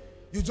snoring.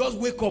 You just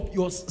wake up,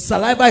 your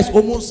saliva is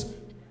almost,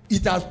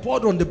 it has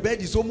poured on the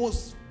bed, it's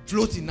almost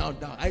floating now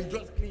down. I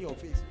just clean your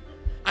face.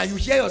 And you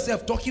hear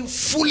yourself talking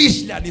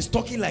foolishly and he's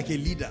talking like a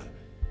leader.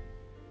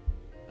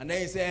 And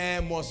then you say,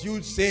 must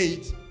you say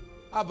it?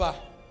 Abba,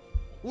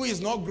 who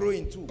is not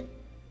growing too?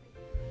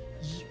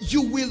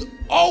 You will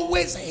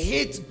always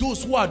hate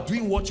those who are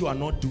doing what you are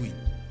not doing.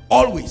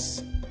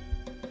 Always.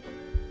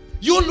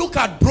 You look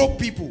at broke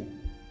people.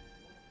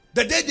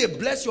 The day they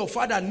bless your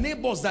father,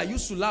 neighbors that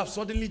used to laugh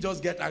suddenly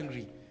just get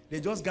angry. They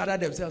just gather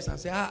themselves and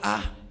say,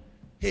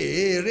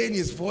 hey, rain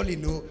is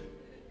falling. No.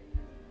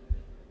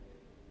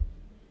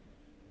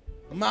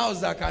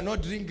 Mouths that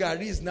cannot drink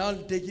gari is now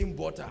taking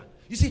butter.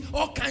 You see,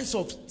 all kinds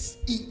of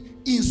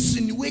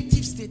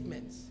insinuative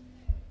statements.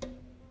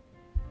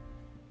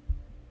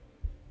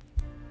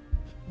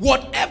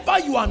 Whatever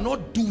you are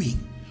not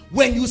doing,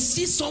 when you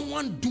see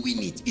someone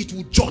doing it, it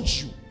will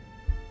judge you.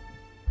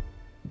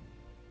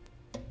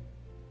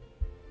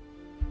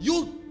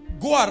 You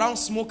go around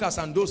smokers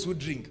and those who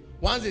drink.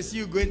 Once they see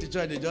you going to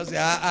church, they just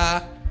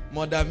say,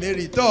 Mother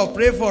Mary,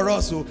 pray for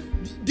us. So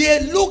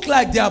they look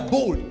like they are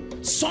bold.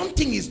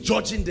 Something is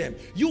judging them.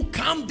 You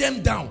calm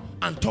them down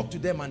and talk to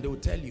them and they will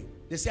tell you.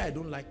 They say, I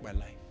don't like my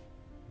life.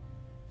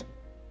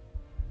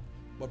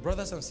 But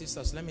brothers and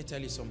sisters, let me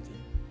tell you something.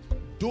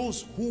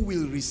 Those who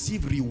will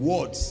receive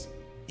rewards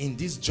in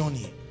this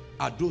journey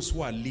are those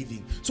who are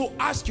living. So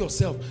ask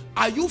yourself,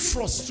 are you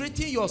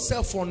frustrating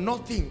yourself for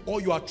nothing,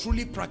 or you are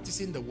truly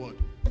practicing the word?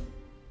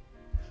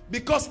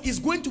 Because it's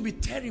going to be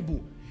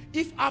terrible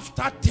if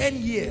after 10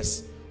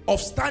 years of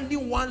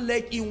standing one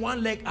leg in,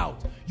 one leg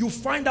out, you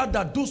find out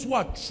that those who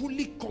are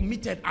truly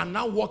committed are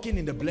now walking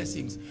in the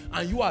blessings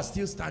and you are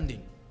still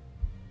standing.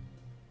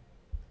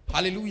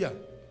 Hallelujah.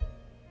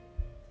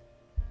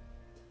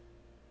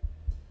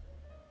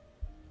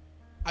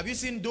 Have you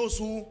seen those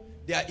who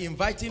they are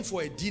inviting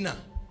for a dinner,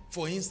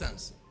 for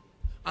instance,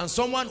 and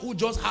someone who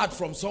just heard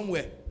from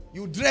somewhere,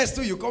 you dress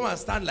too, you come and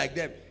stand like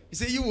them. You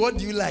say, you, what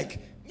do you like?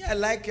 Yeah,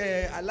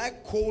 I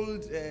like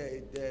cold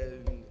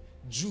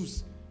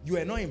juice. You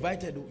are not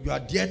invited. You are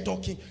there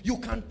talking. You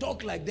can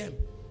talk like them.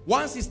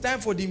 Once it's time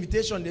for the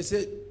invitation, they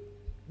say,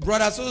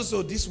 brother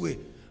so this way.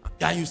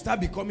 And you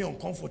start becoming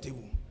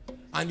uncomfortable.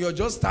 And you're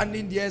just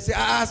standing there and say,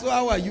 so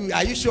how are you?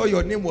 Are you sure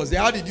your name was there?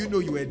 How did you know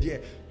you were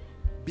there?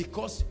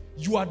 Because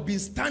you had been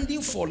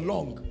standing for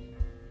long,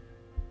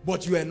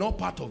 but you were not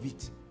part of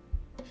it.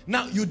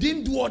 Now, you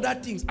didn't do other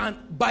things, and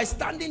by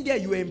standing there,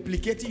 you were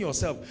implicating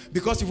yourself,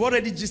 because you've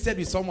already gisted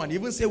with someone. You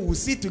even say, we'll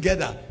sit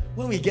together.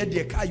 When we get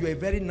the car, you're a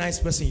very nice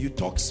person. You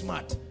talk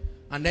smart.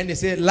 And then they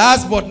say,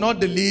 last but not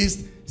the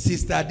least,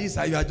 sister this,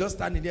 and you are just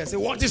standing there and say,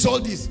 what is all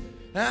this?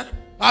 Huh?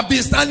 I've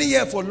been standing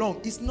here for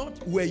long. It's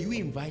not, were you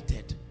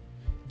invited?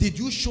 Did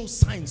you show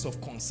signs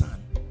of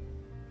concern?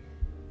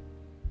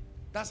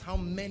 That's how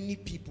many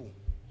people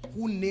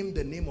who name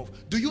the name of,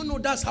 do you know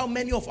that's how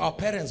many of our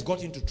parents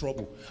got into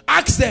trouble?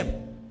 Ask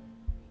them.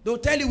 They'll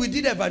tell you, we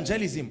did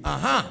evangelism.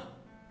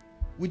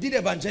 We did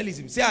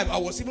evangelism. Say, I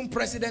was even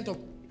president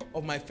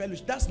of my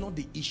fellowship. That's not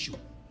the issue.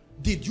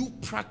 Did you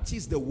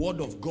practice the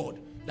word of God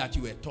that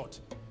you were taught?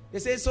 They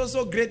say,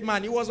 so great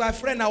man. He was my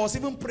friend. I was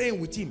even praying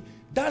with him.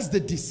 That's the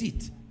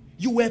deceit.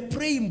 You were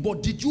praying,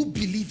 but did you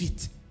believe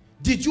it?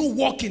 Did you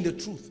walk in the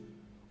truth?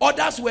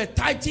 Others were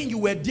tithing. You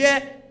were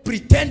there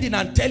pretending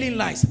and telling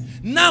lies.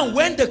 Now,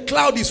 when the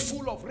cloud is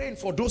full of rain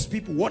for those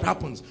people, what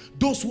happens?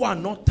 Those who are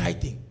not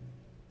tithing,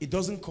 it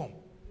doesn't come.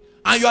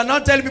 And you are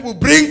not telling people,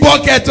 bring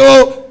bucket,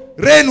 oh,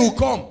 rain will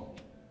come.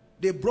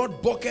 They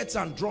brought buckets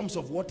and drums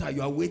of water.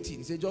 You are waiting.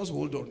 He said, just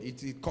hold on.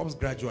 It comes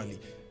gradually.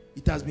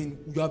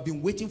 You have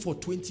been waiting for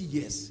 20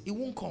 years. It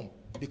won't come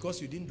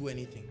because you didn't do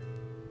anything.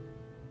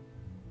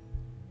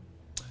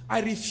 I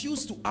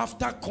refuse to,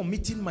 after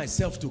committing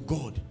myself to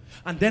God,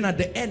 and then at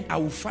the end I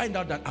will find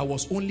out that I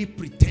was only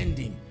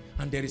pretending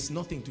and there is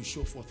nothing to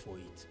show forth for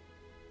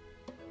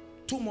it.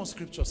 2 more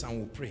scriptures and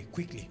we'll pray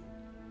quickly.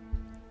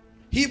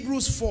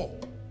 Hebrews 4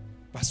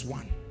 verse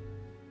 1.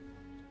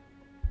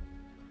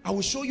 I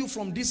will show you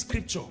from this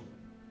scripture.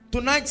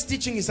 Tonight's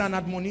teaching is an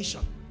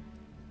admonition.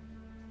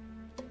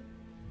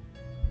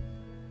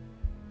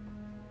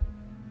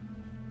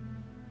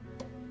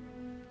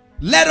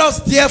 Let us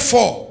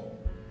therefore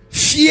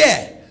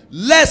fear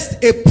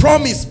lest a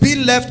promise be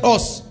left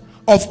us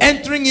of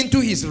entering into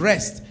his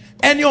rest,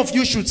 any of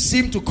you should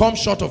seem to come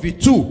short of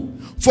it too.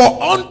 For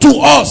unto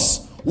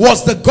us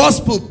was the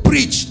gospel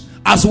preached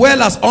as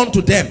well as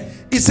unto them.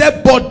 He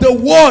said, but the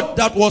word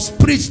that was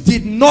preached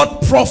did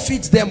not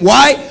profit them.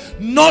 Why?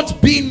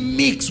 Not being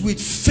mixed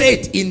with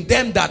faith in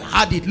them that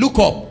had it. Look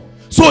up.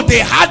 So they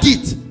had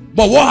it,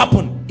 but what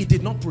happened? It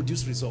did not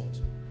produce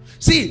result.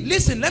 See,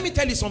 listen, let me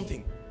tell you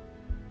something.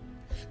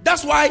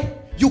 That's why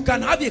you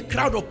can have a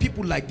crowd of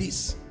people like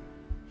this,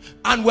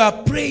 and we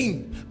are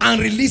praying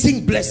and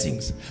releasing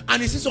blessings,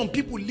 and you see some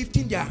people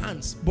lifting their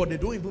hands, but they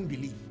don't even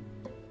believe.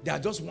 They are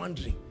just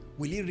wondering,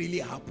 will it really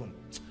happen?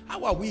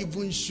 How are we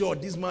even sure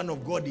this man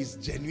of God is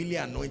genuinely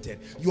anointed?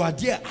 You are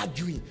there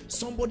arguing.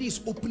 Somebody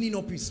is opening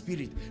up his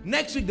spirit.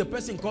 Next week the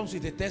person comes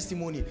with a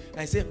testimony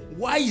and say,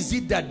 why is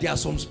it that there are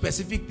some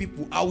specific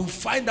people? I will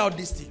find out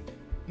this thing.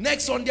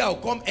 Next Sunday I'll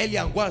come early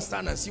and go and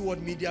stand and see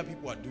what media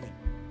people are doing.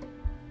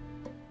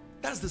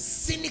 That's the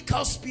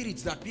cynical spirit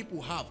that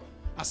people have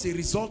as a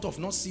result of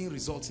not seeing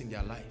results in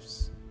their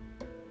lives.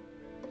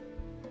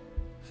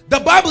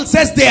 The Bible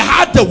says they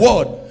had the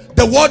word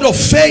of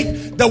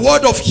faith, the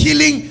word of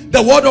healing,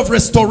 the word of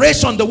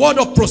restoration, the word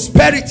of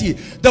prosperity,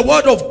 the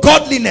word of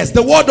godliness,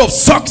 the word of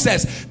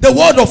success, the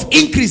word of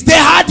increase. They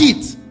had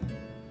it.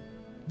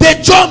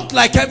 They jumped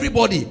like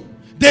everybody.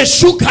 They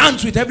shook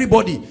hands with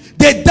everybody.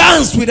 They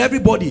danced with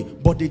everybody,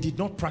 but they did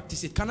not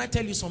practice it. Can I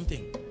tell you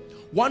something?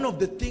 One of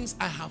the things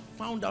I have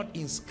found out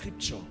in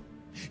scripture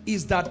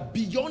is that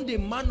beyond a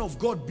man of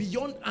God,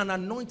 beyond an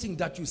anointing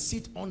that you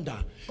sit under,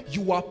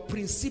 you are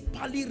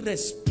principally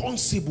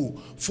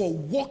responsible for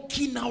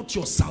working out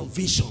your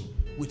salvation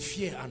with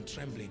fear and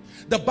trembling.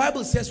 The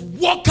Bible says,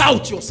 work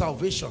out your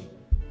salvation.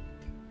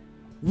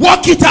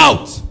 Work it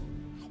out.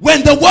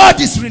 When the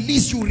word is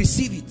released, you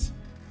receive it.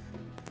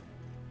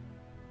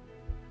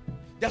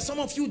 There are some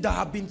of you that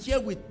have been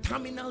here with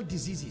terminal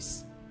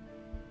diseases.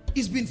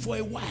 It's been for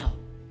a while.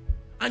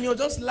 And you're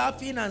just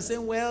laughing and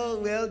saying,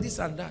 well, this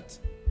and that.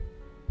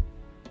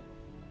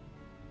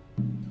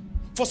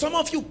 For some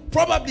of you,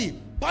 probably,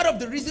 part of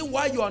the reason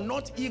why you are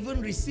not even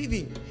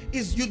receiving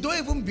is you don't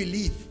even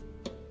believe.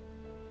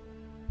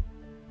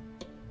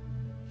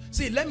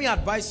 See, let me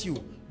advise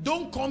you.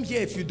 Don't come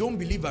here if you don't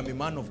believe I'm a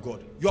man of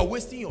God. You are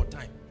wasting your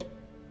time.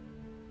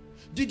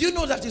 Did you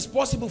know that it's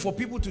possible for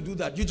people to do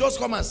that? You just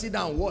come and sit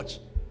down and watch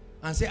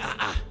and say,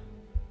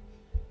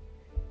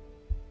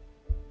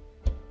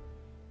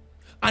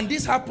 And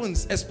this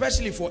happens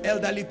especially for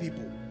elderly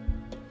people.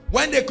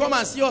 When they come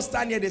and see us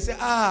stand here, they say,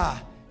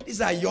 these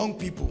are young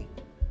people.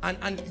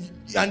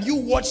 And you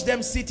watch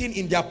them sitting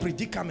in their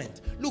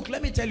predicament. Look,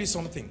 let me tell you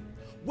something.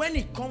 When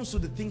it comes to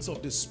the things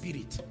of the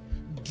spirit,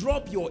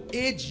 drop your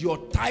age, your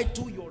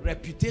title, your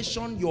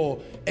reputation, your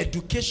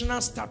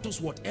educational status,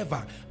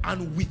 whatever,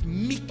 and with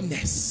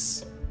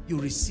meekness you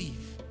receive.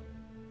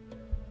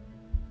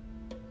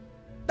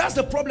 That's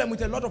the problem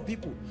with a lot of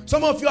people.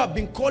 Some of you have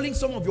been calling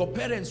some of your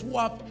parents who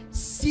have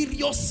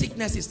serious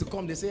sicknesses to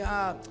come. They say,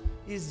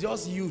 it's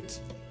just youth.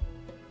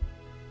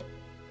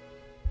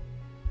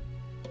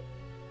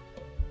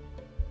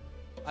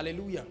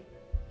 Hallelujah.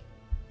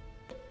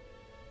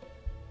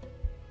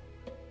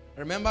 I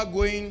remember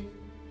going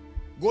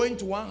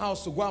to one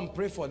house to go and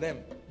pray for them.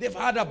 They've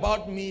heard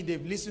about me.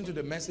 They've listened to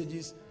the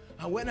messages.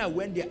 And when I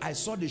went there, I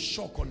saw the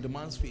shock on the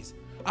man's face.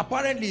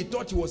 Apparently, he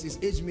thought it was his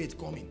age mate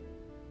coming.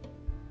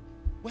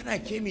 When I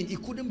came in, he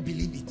couldn't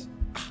believe it.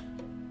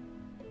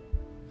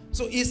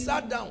 So he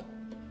sat down.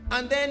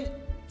 And then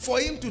for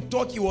him to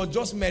talk, he was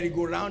just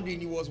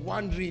merry-go-rounding. He was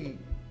wondering.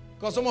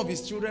 Because some of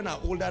his children are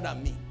older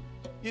than me.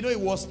 You know, he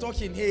was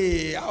talking,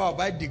 hey, how have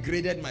I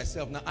degraded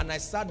myself now? And I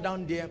sat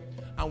down there,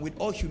 and with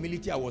all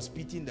humility, I was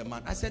pitying the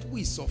man. I said, who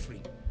is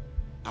suffering?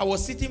 I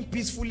was sitting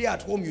peacefully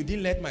at home. You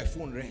didn't let my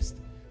phone rest.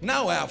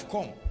 Now I have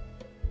come.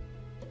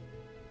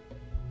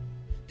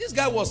 This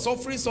guy was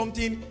suffering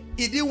something.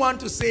 He didn't want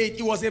to say it.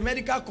 It was a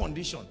medical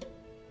condition.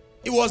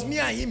 It was me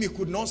and him. He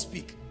could not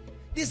speak.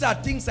 These are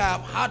things I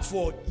have had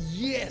for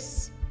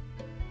years.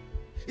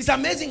 It's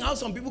amazing how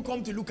some people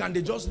come to look and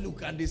they just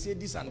look and they say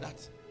this and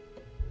that.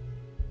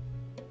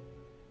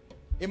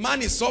 A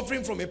man is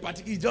suffering from a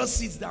particular, he just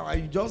sits down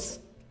and you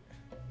just,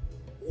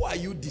 who are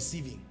you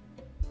deceiving?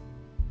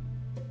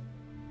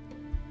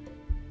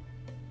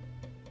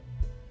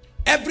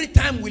 Every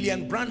time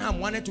William Branham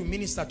wanted to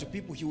minister to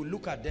people, he would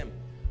look at them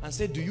and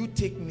say, do you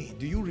take me?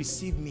 Do you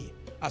receive me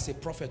as a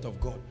prophet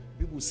of God?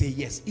 People will say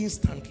yes.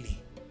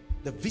 Instantly,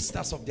 the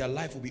vistas of their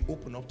life will be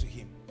opened up to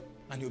him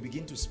and he'll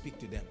begin to speak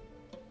to them.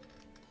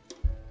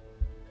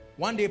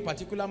 One day, a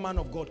particular man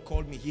of God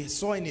called me. He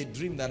saw in a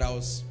dream that I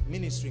was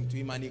ministering to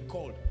him and he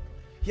called.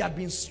 He had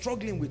been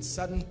struggling with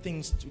certain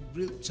things,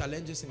 real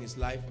challenges in his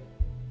life.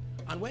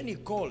 And when he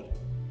called,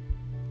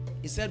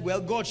 he said, well,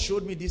 God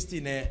showed me this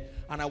thing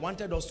and I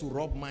wanted us to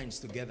rub minds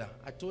together.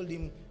 I told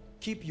him,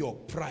 keep your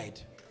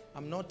pride.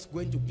 I'm not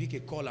going to pick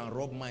a call and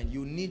rub mind.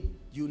 You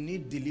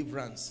need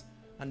deliverance.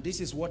 And this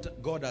is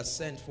what God has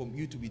sent for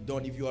you to be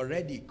done. If you are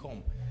ready,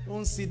 come.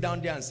 Don't sit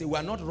down there and say, we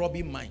are not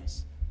rubbing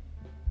minds.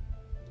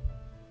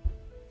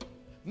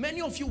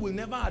 Many of you will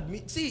never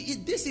admit. See,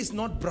 this is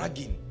not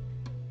bragging.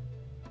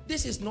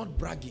 This is not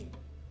bragging.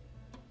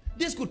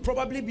 This could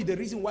probably be the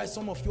reason why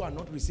some of you are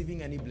not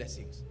receiving any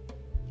blessings.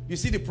 You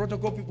see the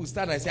protocol people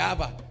start and say,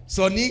 Abba,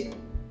 Sonny,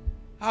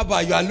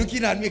 Abba, you are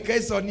looking at me, okay,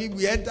 Sonny,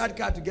 we entered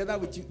car together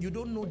with you. You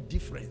don't know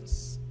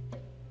difference.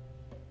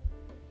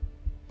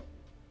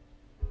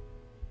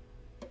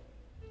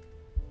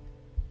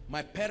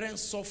 My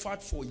parents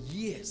suffered for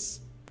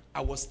years.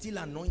 I was still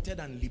anointed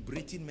and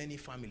liberating many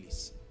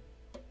families.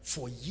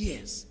 For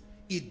years,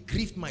 it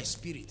grieved my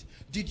spirit.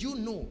 Did you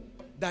know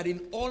that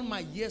in all my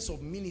years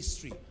of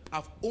ministry,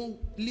 I've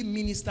only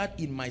ministered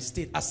in my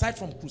state? Aside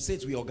from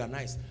crusades we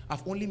organized,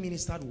 I've only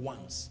ministered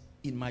once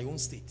in my own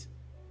state.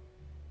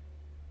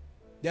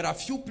 There are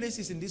few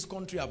places in this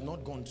country I've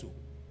not gone to,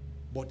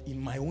 but in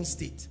my own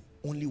state,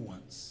 only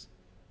once.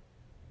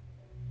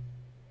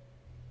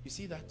 You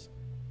see that?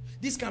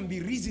 These can be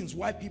reasons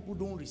why people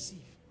don't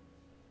receive.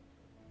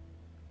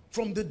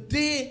 From the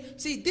day,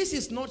 see, this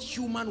is not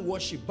human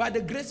worship. By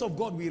the grace of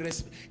God, we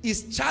respect.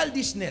 It's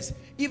childishness.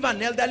 If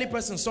an elderly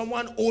person,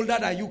 someone older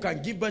than you,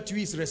 can give birth to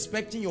you, is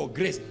respecting your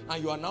grace,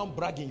 and you are now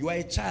bragging, you are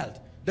a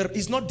child. There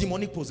is not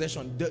demonic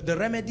possession. The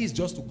remedy is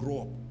just to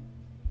grow up.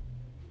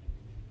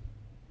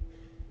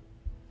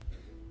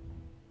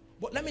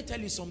 But let me tell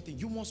you something.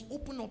 You must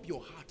open up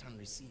your heart and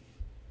receive.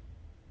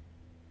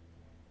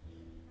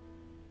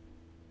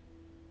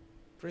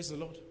 Praise the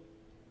Lord.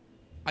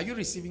 Are you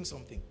receiving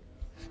something?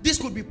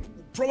 This could be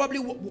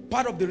probably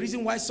part of the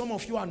reason why some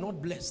of you are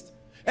not blessed.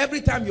 Every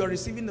time you're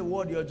receiving the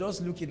word, you're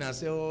just looking and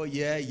say, oh,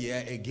 yeah,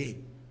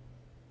 again.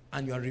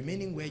 And you are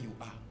remaining where you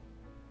are.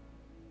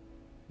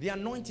 The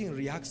anointing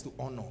reacts to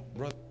honor,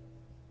 brother.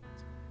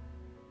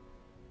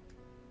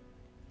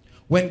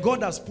 When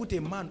God has put a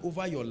man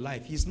over your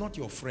life, he's not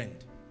your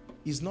friend.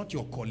 He's not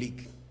your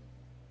colleague.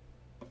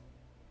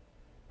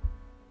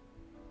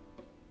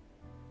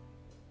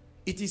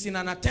 It is in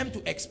an attempt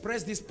to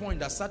express this point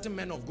that certain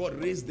men of God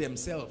raise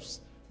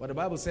themselves. But the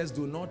Bible says,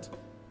 do not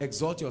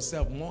exalt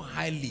yourself more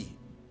highly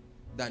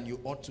than you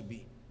ought to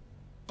be.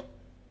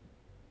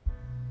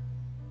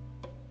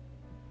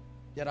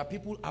 There are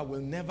people I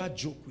will never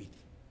joke with.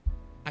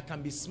 I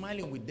can be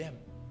smiling with them.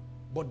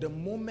 But the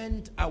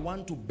moment I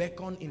want to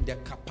beckon in the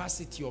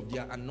capacity of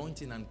their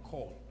anointing and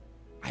call,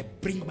 I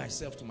bring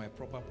myself to my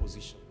proper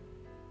position.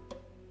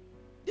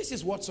 This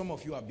is what some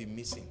of you have been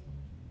missing.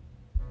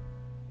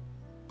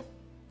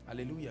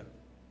 Hallelujah.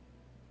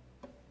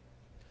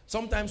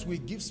 Sometimes we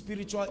give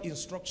spiritual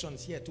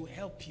instructions here to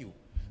help you.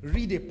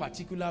 Read a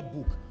particular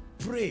book.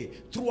 Pray.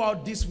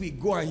 Throughout this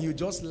week, go and you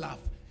just laugh.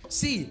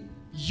 See,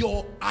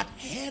 your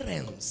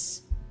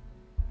adherence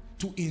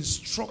to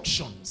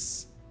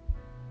instructions.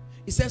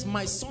 It says,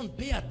 my son,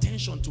 pay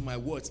attention to my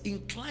words.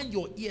 Incline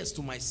your ears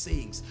to my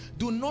sayings.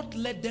 Do not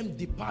let them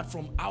depart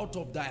from out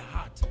of thy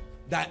heart.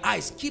 Thy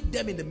eyes, keep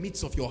them in the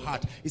midst of your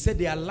heart. He said,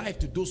 they are life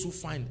to those who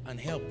find and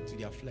help to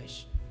their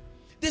flesh.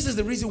 This is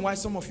the reason why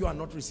some of you are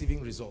not receiving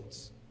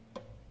results.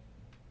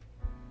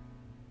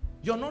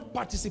 You're not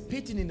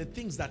participating in the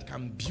things that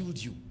can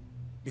build you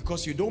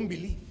because you don't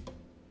believe.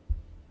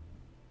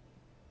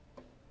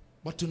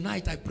 But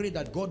tonight I pray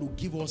that God will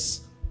give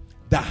us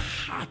the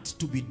heart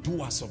to be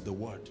doers of the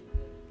word.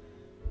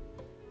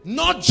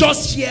 Not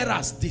just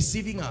hearers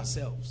deceiving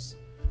ourselves.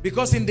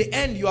 Because in the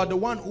end you are the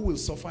one who will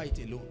suffer it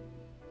alone.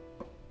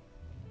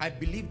 I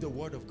believe the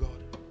word of God.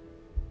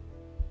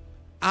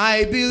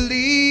 I believe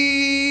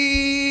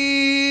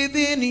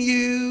in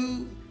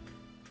you.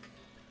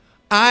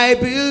 I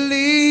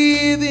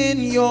believe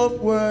in your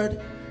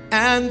word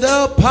and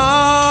the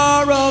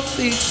power of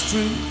its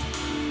truth.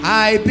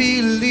 I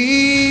believe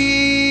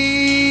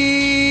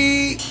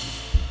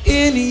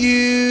in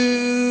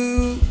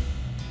you.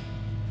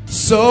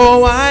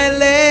 So I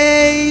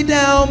lay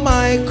down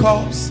my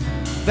cause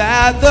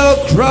that the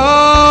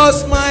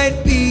cross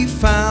might be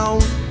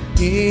found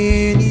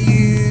in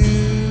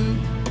you.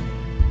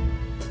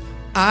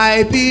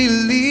 I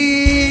believe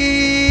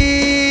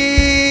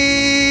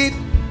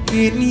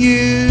in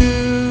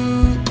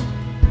you.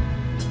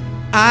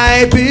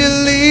 I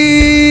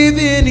believe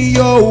in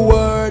your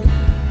word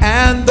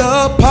and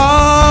the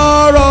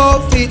power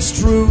of its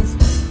truth.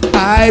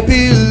 I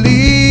believe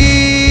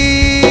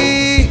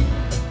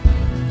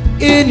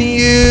in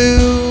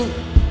you.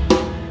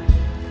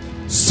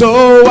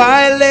 So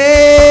I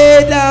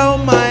lay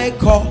down my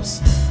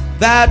cause,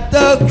 that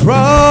the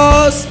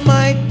cross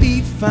might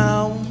be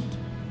found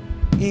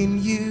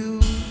in you.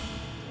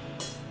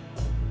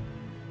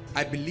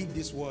 I believe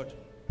this word.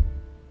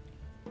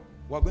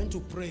 We're going to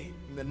pray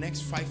in the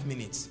next 5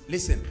 minutes.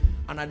 Listen,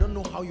 and I don't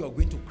know how you're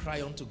going to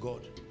cry unto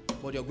God,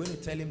 but you're going to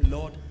tell him,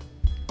 Lord,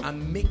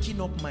 I'm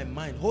making up my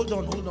mind. Hold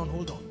on.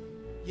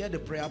 Hear the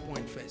prayer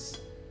point first.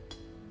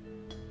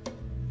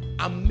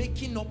 I'm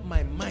making up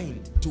my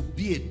mind to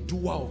be a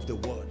doer of the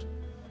word.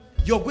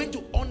 You're going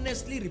to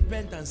honestly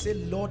repent and say,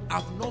 Lord,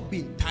 I've not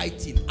been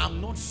tithing.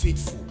 I'm not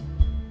faithful.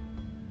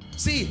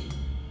 See,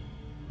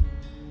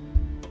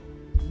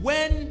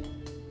 when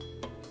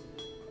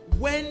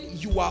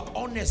you are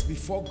honest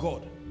before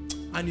God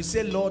and you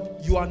say, Lord,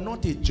 you are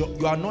not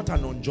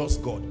an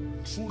unjust God.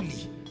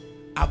 Truly,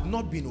 I've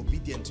not been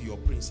obedient to your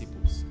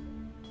principles.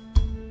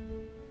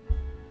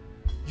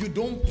 You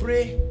don't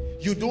pray,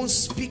 you don't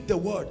speak the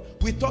word.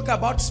 We talk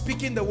about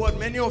speaking the word.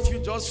 Many of you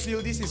just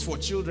feel this is for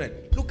children.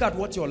 Look at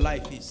what your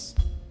life is.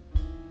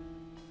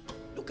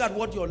 Look at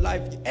what your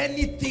life is.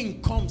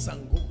 Anything comes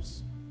and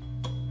goes.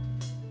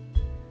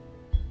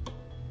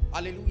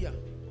 Hallelujah.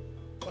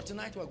 But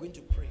tonight we're going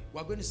to pray.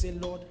 We're going to say,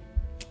 Lord,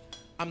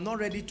 I'm not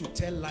ready to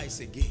tell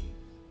lies again.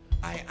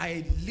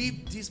 I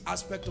live this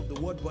aspect of the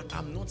word, but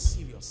I'm not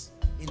serious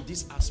in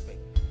this aspect.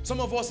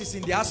 Some of us is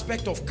in the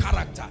aspect of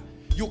character.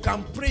 You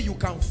can pray, you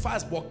can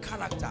fast, but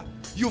character,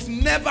 you've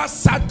never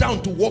sat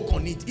down to work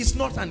on it. It's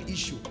not an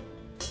issue.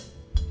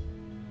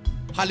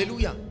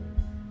 Hallelujah.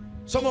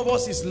 Some of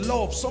us is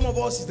love. Some of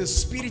us is the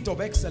spirit of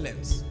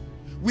excellence.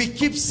 We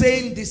keep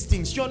saying these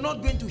things. You're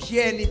not going to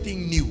hear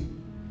anything new.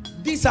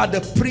 These are the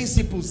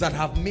principles that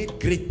have made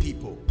great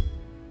people.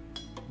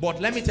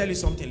 But let me tell you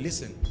something.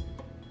 Listen.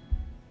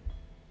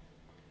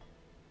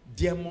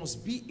 There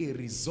must be a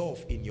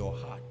resolve in your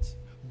heart.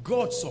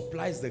 God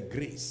supplies the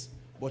grace,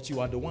 but you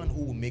are the one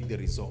who will make the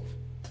resolve.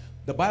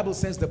 The Bible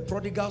says the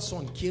prodigal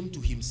son came to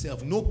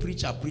himself. No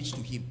preacher preached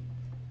to him.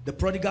 The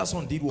prodigal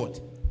son did what?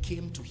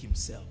 Came to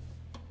himself.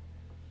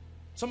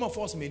 Some of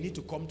us may need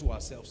to come to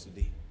ourselves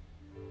today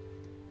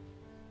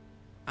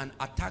and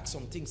attack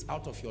some things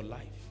out of your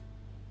life.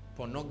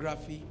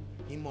 Pornography,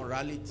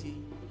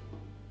 immorality,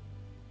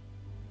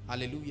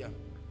 hallelujah,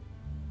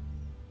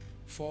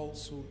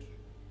 falsehood,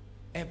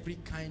 every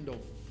kind of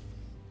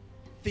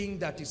thing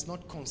that is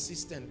not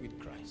consistent with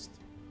Christ.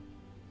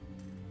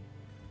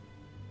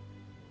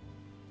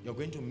 You're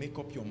going to make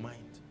up your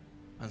mind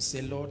and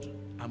say, Lord,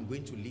 I'm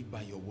going to live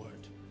by your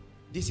word.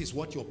 This is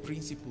what your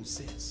principle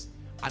says,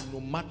 and no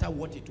matter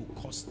what it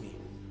will cost me,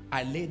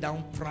 I lay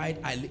down pride.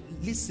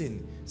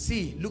 Listen,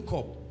 see, look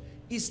up.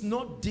 It's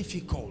not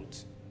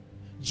difficult.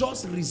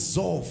 Just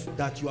resolve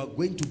that you are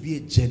going to be a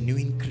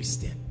genuine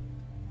Christian.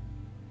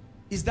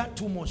 Is that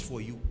too much for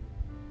you?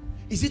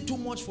 Is it too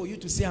much for you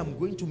to say, I'm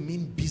going to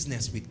mean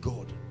business with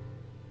God?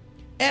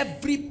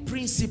 Every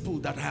principle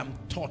that I am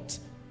taught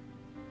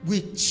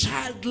with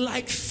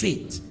childlike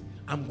faith,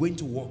 I'm going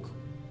to walk.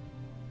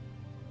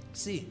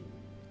 See,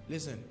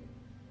 listen.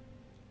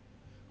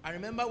 I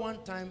remember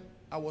one time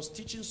I was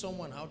teaching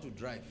someone how to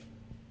drive.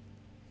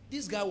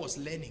 This guy was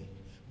learning.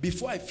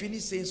 Before I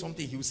finish saying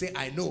something, he will say,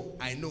 I know.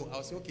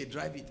 I'll say, okay,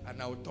 drive it,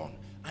 and I'll turn.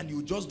 And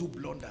you just do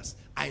blunders.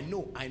 I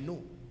know.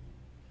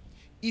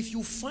 If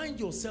you find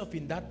yourself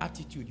in that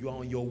attitude, you are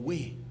on your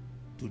way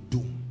to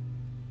doom.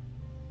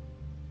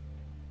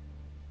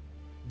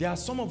 There are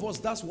some of us,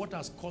 that's what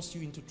has caused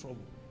you into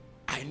trouble.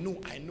 I know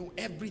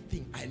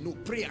everything. I know,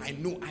 pray, I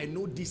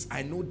know this,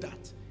 I know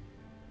that.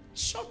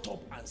 Shut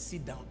up and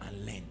sit down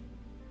and learn.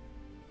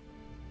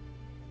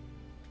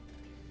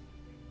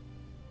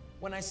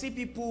 When I see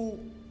people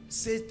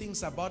say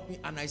things about me,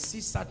 and I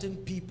see certain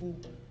people,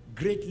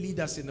 great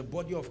leaders in the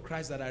body of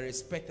Christ that I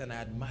respect and I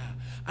admire,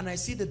 and I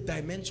see the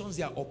dimensions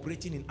they are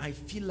operating in, I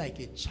feel like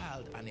a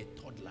child and a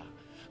toddler.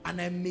 And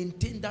I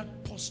maintain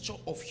that posture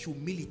of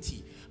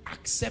humility,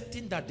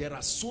 accepting that there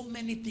are so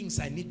many things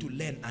I need to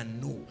learn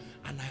and know,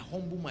 and I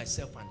humble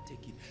myself and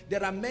take it.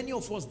 There are many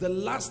of us, the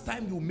last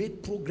time you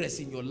made progress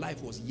in your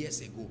life was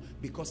years ago,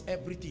 because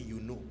everything you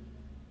know.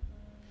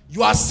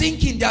 You are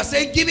sinking, they are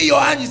saying, give me your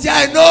hand. You say,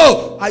 I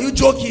know. Are you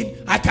joking?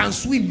 I can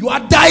swim. You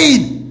are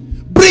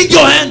dying. Bring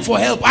your hand for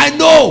help. I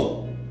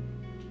know.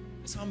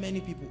 That's how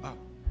many people are.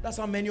 That's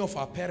how many of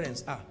our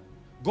parents are.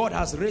 God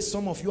has raised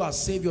some of you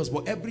as saviors,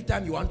 but every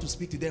time you want to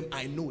speak to them,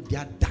 I know. They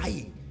are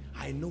dying.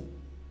 I know.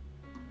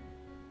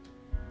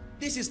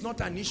 This is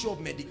not an issue of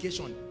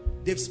medication.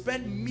 They've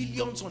spent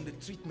millions on the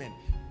treatment.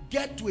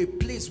 Get to a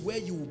place where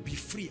you will be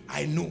free.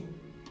 I know.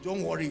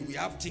 Don't worry, we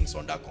have things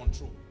under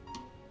control.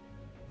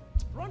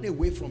 Run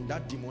away from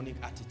that demonic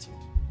attitude.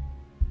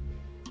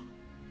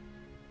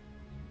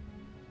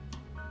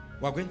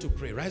 We're going to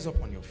pray. Rise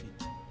up on your feet.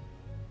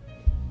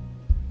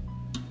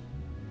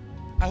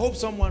 I hope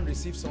someone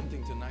receives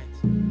something tonight.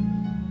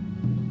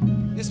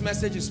 This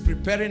message is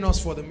preparing us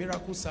for the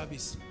miracle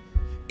service.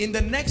 In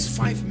the next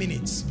 5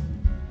 minutes,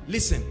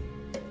 listen,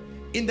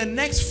 in the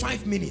next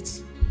 5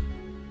 minutes,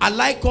 I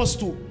like us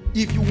to,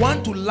 if you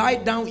want to lie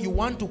down, you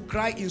want to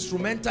cry,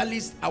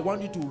 instrumentalist, I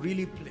want you to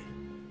really play.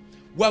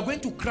 We are going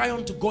to cry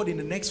unto God in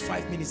the next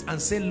 5 minutes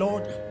and say,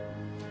 Lord,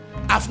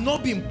 I've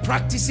not been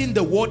practicing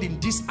the word in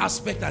this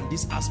aspect and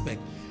this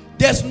aspect.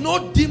 There's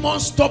no demon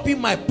stopping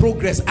my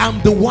progress.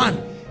 I'm the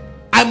one.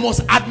 I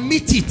must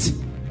admit it.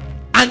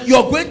 And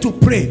you're going to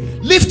pray.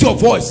 Lift your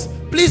voice.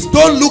 Please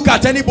don't look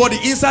at anybody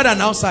inside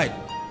and outside.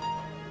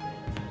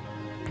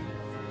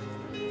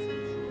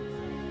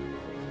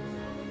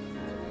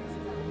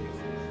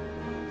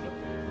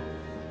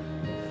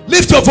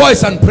 Lift your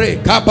voice and pray.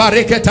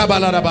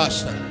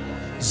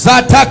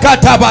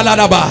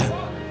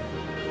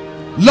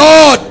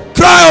 Lord,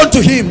 cry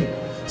unto him.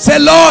 Say,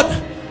 Lord,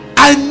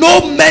 I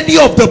know many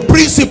of the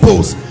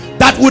principles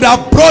that would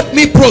have brought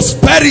me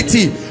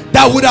prosperity,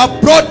 that would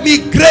have brought me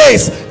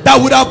grace, that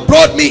would have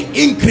brought me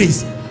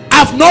increase.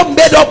 I've not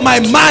made up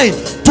my mind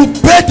to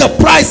pay the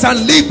price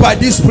and live by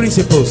these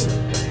principles.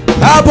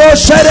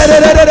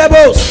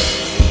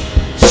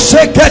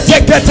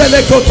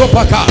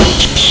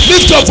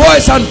 Lift your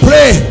voice and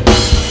pray.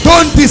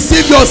 Don't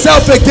deceive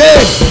yourself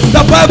again.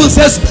 The Bible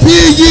says, be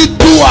ye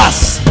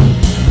doers.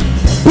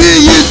 Be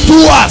ye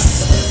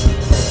doers.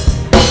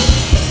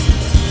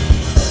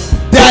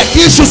 There are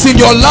issues in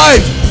your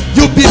life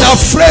you've been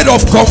afraid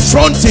of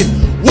confronting.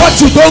 What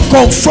you don't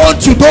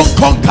confront, you don't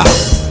conquer.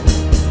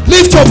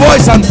 Lift your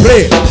voice and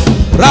pray.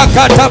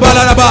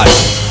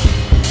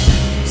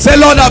 Say,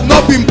 Lord, I've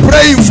not been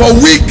praying for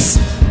weeks.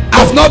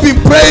 I've not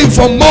been praying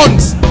for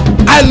months.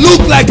 I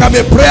look like I'm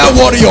a prayer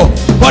warrior,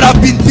 but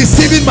I've been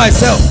deceiving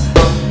myself.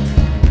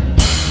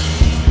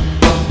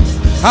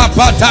 I've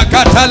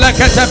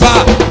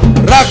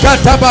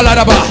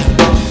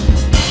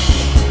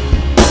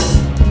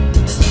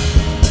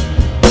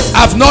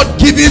not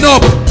given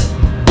up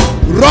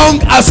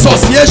wrong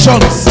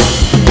associations.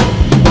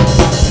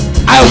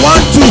 I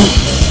want to,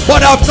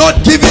 but I've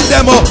not given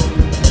them up.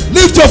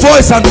 Lift your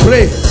voice and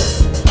pray.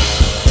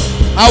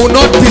 I will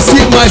not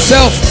deceive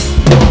myself.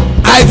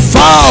 I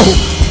vow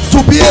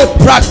to be a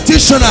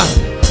practitioner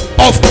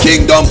of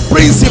kingdom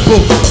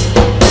principles,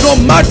 no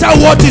matter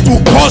what it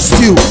will cost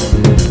you.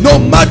 No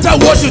matter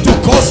what it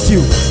will cost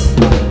you.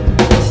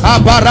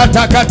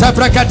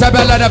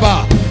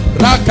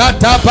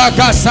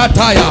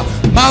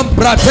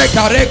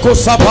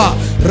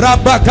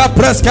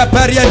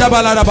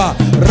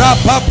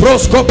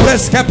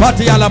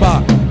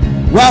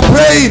 We are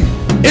praying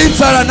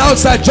inside and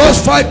outside,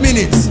 just 5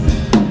 minutes.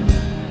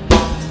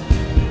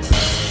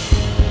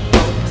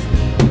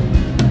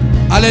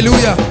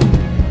 Hallelujah.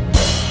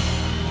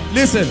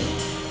 Listen,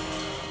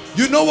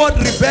 you know what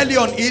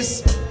rebellion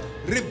is?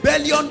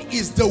 Rebellion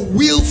is the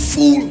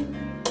willful,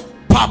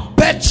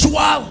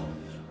 perpetual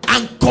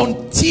and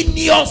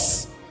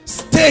continuous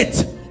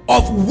state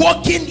of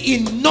walking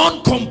in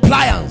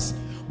non-compliance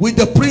with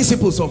the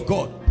principles of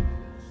God.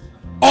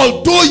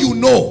 Although you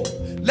know,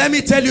 let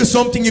me tell you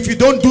something, if you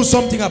don't do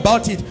something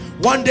about it,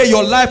 one day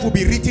your life will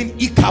be written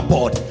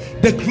Ichabod.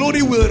 The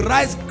glory will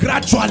rise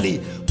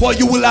gradually, but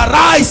you will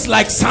arise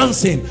like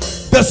Samson.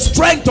 The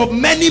strength of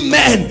many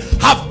men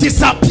have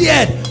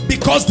disappeared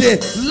because they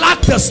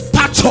lack the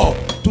stature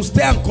to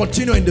stay and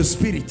continue in the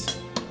spirit.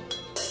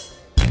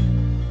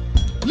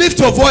 Lift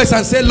your voice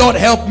and say, Lord,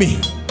 help me.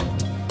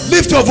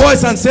 Lift your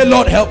voice and say,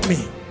 Lord, help me.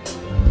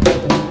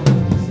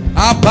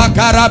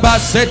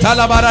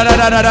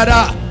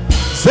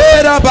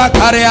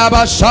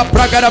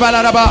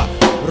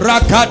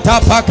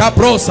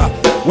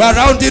 We're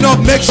rounding up.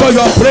 Make sure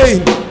you're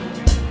praying.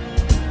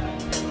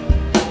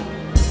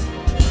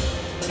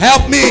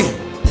 Help me.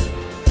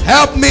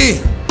 Help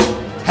me.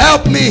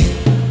 Help me.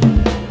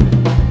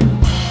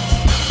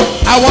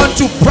 I want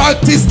to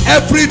practice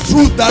every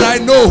truth that I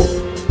know.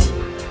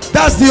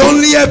 That's the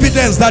only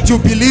evidence that you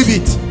believe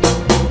it.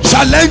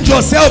 Challenge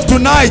yourself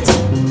tonight.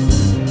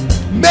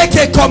 Make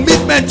a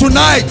commitment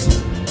tonight.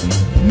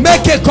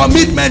 Make a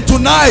commitment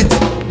tonight.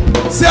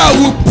 Say, I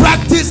will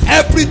practice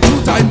every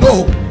truth I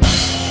know.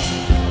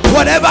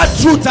 Whatever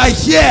truth I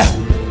hear,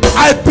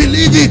 I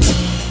believe it.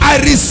 I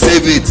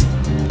receive it.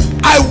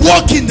 I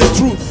walk in the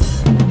truth.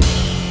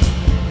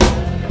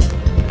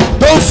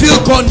 Don't feel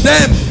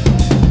condemned.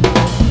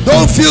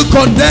 Don't feel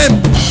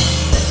condemned.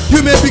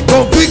 You may be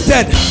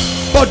convicted,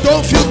 but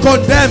don't feel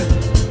condemned.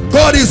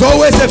 God is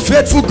always a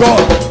faithful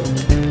God,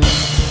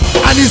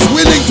 and is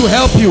willing to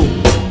help you.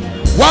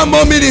 1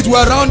 more minute,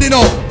 we're rounding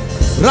up.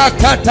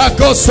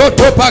 Rakatako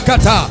soto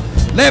pakata.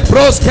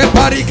 Leproske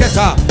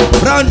pariketa.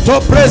 Branto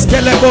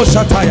preske lebo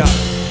shataya.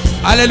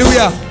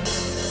 Hallelujah.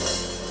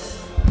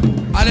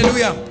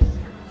 Hallelujah.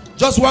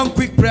 Just one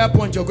quick prayer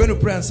point. You're going to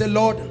pray and say,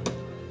 Lord,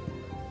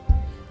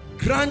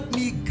 grant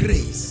me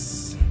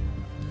grace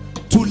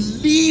to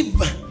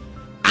live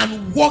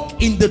and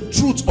walk in the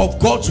truth of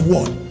God's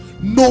word,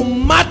 no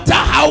matter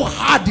how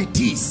hard it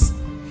is,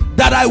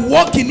 that I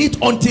walk in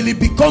it until it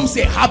becomes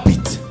a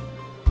habit.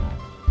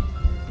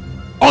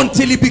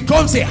 Until it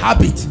becomes a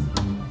habit.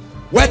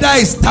 Whether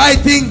it's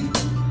tithing,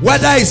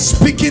 whether it's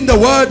speaking the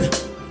word,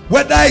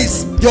 whether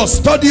it's your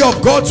study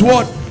of God's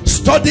word,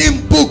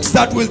 studying books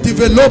that will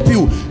develop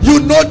you. You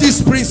know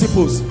these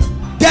principles.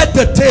 Get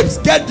the tapes,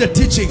 get the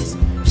teachings,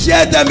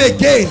 share them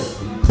again,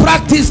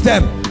 practice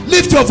them.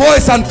 Lift your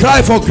voice and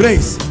cry for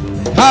grace.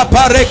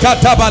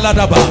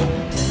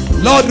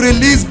 Lord,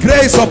 release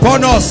grace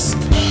upon us.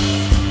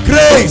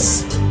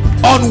 Grace,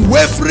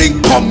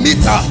 unwavering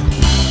committer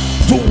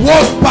to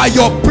walk by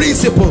your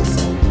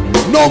principles.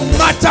 No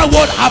matter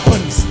what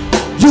happens,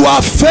 you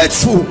are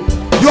faithful.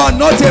 You are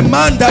not a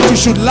man that you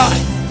should lie,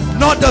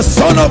 not the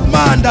son of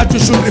man that you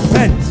should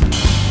repent.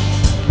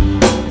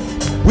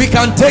 We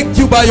can take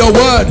you by your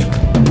word.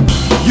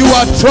 You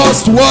are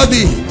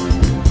trustworthy.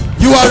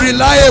 You are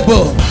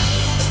reliable.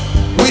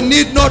 We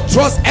need not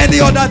trust any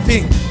other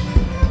thing.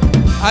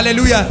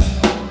 Hallelujah.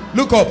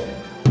 Look up.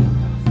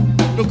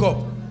 Look up.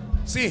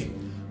 See,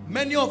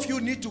 many of you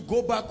need to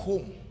go back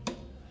home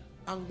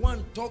and go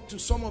and talk to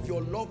some of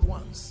your loved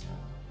ones.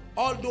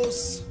 All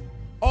those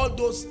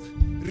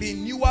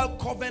renewal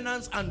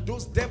covenants and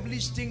those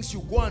devilish things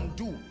you go and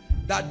do,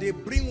 that they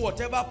bring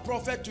whatever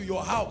prophet to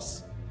your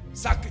house.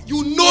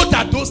 You know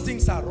that those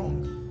things are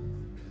wrong.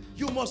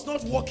 You must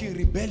not walk in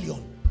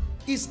rebellion.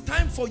 It's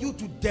time for you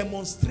to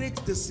demonstrate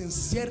the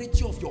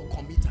sincerity of your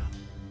committal.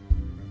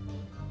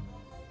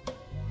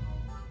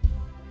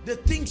 The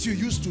things you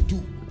used to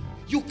do,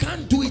 you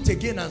can't do it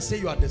again and say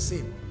you are the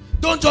same.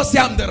 Don't just say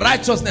I'm the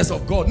righteousness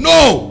of God.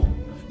 No.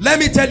 Let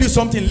me tell you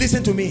something.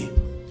 Listen to me.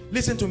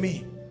 Listen to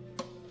me.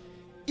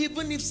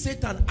 Even if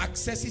Satan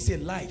accesses a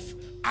life,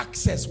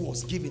 access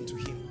was given to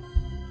him.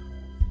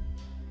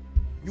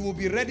 You will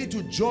be ready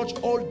to judge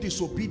all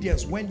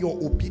disobedience when your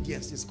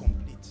obedience is complete.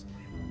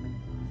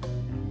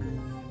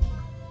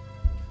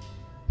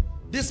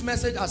 This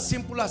message, as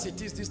simple as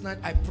it is this night,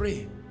 I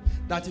pray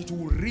that it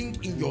will ring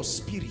in your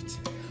spirit.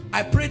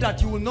 I pray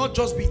that you will not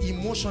just be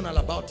emotional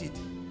about it.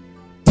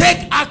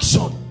 Take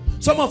action.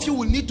 Some of you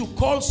will need to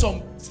call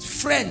some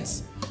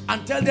friends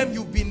and tell them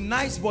you've been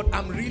nice, but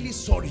I'm really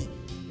sorry.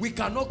 We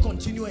cannot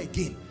continue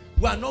again.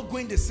 We are not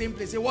going the same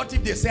place. Say, what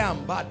if they say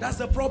I'm bad? That's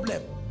the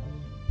problem.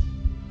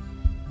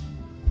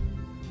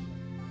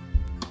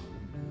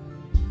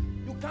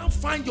 You can't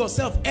find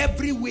yourself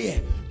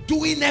everywhere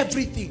doing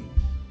everything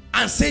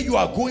and say you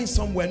are going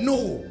somewhere.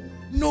 No,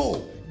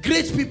 no.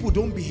 Great people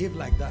don't behave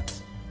like that.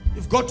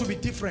 You've got to be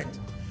different.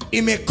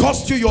 It may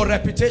cost you your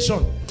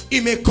reputation.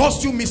 It may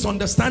cost you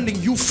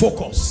misunderstanding. You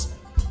focus.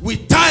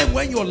 With time,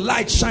 when your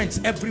light shines,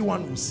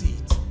 everyone will see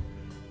it.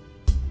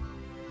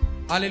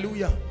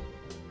 Hallelujah.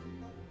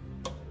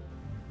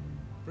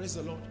 Praise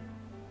the Lord.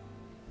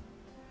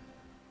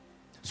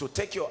 So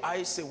take your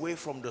eyes away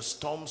from the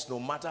storms, no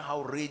matter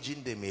how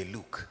raging they may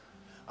look.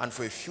 And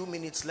for a few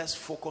minutes, let's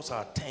focus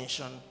our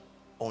attention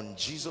on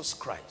Jesus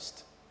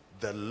Christ,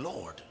 the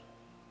Lord.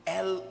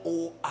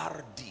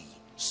 L-O-R-D,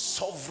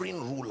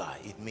 sovereign ruler,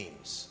 it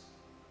means.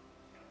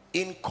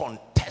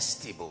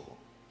 Incontestable.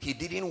 He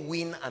didn't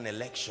win an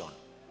election.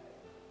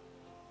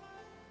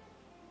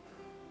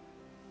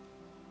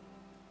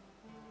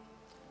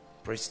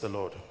 Praise the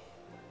Lord.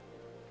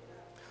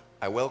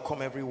 I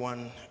welcome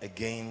everyone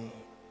again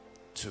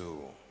to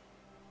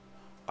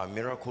our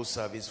miracle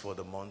service for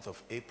the month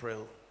of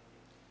April,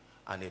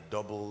 and it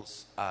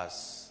doubles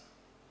as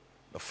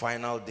the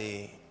final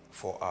day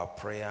for our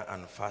prayer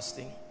and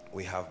fasting.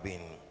 We have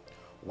been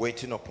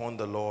waiting upon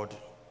the Lord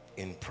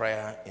in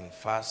prayer, in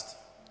fast,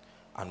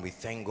 and we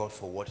thank God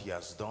for what he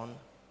has done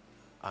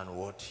and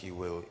what he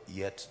will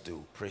yet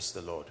do. Praise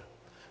the Lord.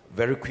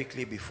 Very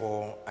quickly,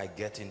 before I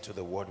get into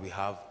the word, we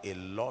have a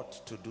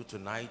lot to do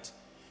tonight.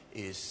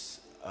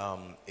 Is a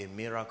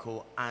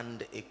miracle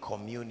and a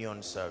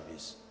communion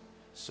service.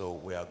 So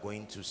we are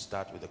going to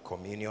start with the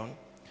communion,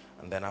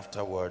 and then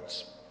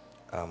afterwards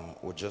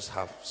we'll just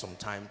have some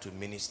time to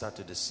minister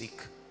to the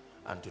sick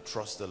and to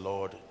trust the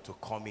Lord to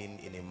come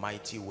in a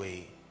mighty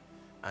way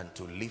and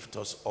to lift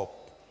us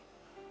up.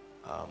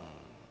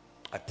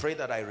 I pray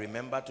that I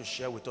remember to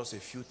share with us a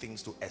few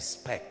things to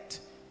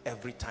expect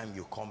every time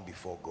you come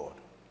before God.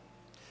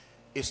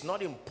 It's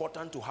not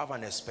important to have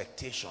an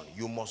expectation.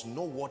 You must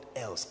know what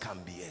else can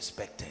be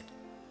expected.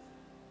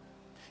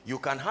 You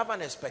can have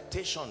an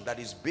expectation that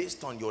is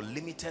based on your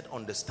limited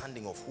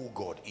understanding of who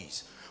God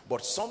is.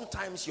 But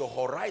sometimes your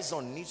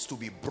horizon needs to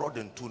be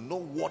broadened to know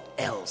what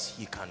else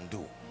he can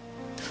do.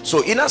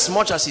 So in as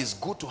much as it's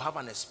good to have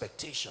an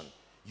expectation,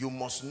 you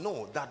must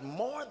know that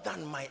more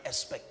than my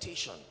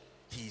expectation,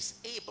 he is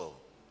able.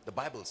 The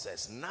Bible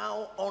says,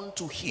 now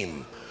unto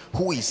him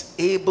who is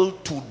able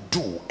to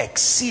do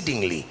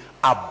exceedingly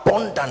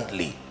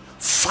abundantly,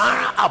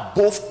 far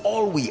above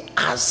all we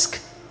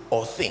ask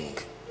or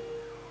think.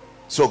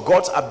 So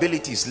God's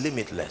ability is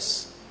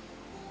limitless.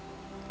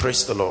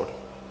 Praise the Lord.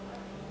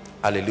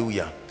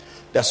 Hallelujah.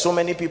 There are so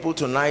many people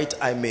tonight,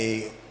 I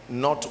may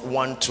not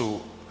want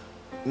to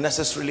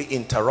necessarily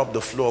interrupt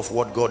the flow of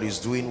what God is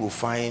doing, we'll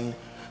find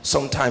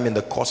some time in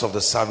the course of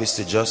the service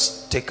to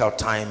just take our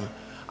time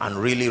and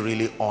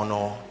really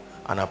honor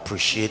and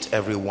appreciate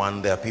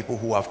everyone. There are people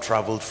who have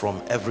traveled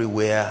from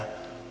everywhere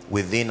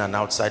within and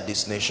outside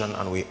this nation,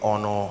 and we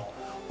honor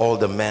all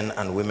the men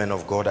and women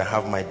of God. I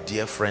have my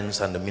dear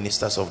friends and the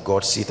ministers of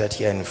God seated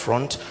here in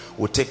front.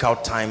 We'll take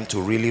out time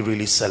to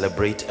really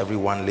celebrate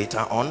everyone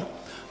later on,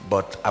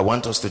 but I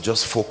want us to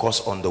just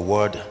focus on the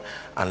word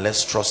and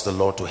let's trust the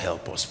Lord to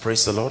help us.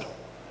 Praise the Lord.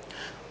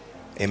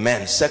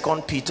 Amen.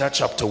 2 Peter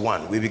chapter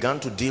 1. We began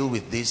to deal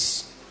with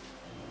this.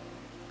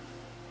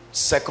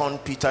 2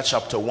 Peter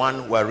chapter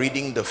 1. We're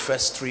reading the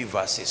first 3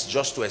 verses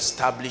just to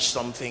establish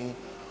something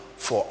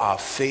for our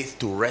faith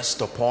to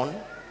rest upon,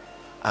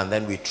 and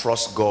then we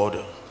trust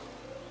God.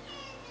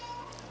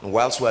 And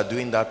whilst we're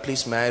doing that,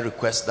 please may I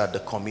request that the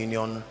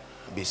communion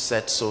be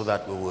set so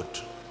that we would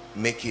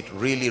make it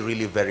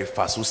really very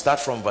fast. We'll start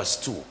from verse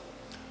 2.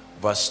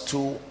 Verse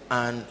 2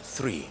 and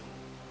 3.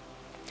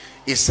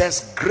 It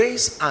says,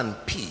 grace and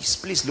peace,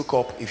 please look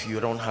up if you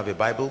don't have a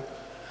Bible,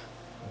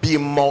 be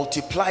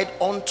multiplied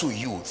unto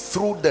you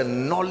through the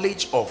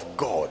knowledge of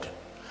God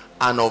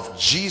and of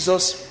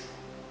Jesus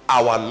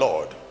our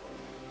Lord.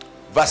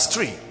 Verse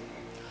 3,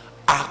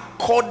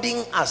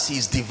 according as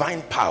his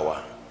divine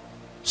power.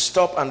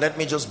 Stop and let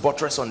me just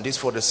buttress on this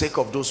for the sake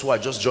of those who are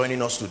just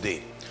joining us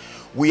today.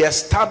 We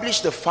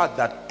establish the fact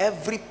that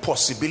every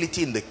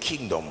possibility in the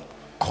kingdom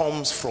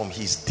comes from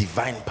his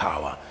divine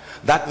power.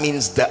 That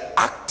means the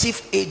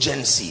active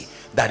agency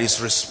that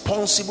is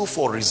responsible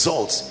for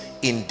results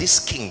in this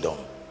kingdom.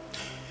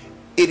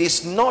 It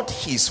is not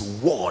his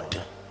word,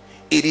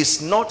 it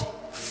is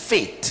not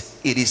faith,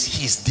 it is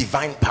his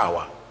divine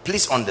power.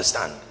 Please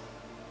understand,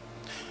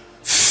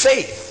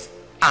 faith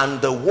and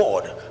the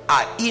word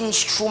are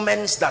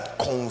instruments that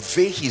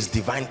convey his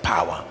divine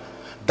power.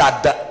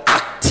 That the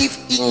active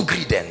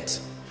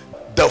ingredient,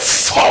 the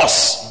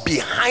force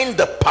behind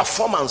the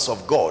performance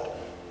of God,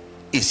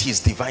 is his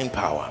divine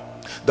power.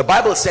 The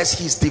Bible says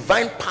his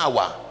divine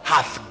power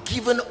hath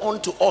given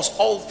unto us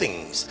all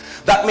things.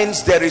 That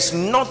means there is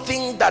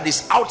nothing that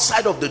is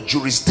outside of the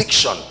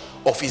jurisdiction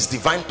of his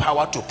divine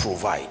power to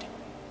provide.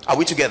 Are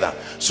we together?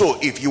 So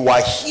if you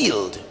are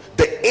healed,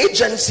 the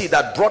agency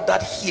that brought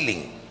that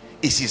healing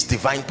is his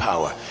divine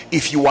power.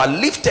 If you are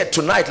lifted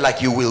tonight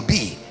like you will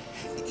be,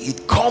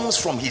 it comes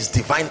from his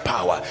divine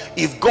power.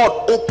 If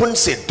God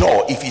opens a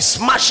door, if he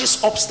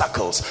smashes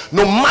obstacles,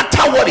 no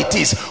matter what it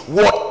is,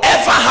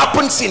 whatever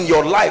happens in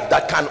your life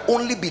that can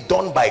only be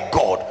done by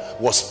God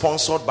was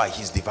sponsored by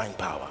his divine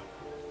power.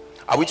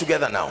 Are we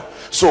together now?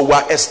 So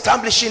we're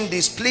establishing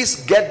this.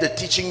 Please get the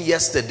teaching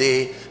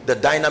yesterday, the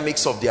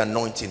dynamics of the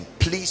anointing.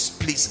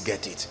 Please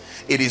get it.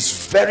 It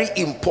is very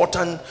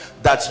important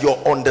that your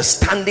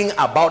understanding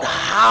about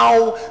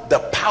how the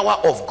power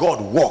of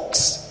God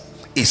works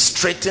is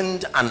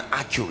straightened and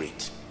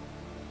accurate.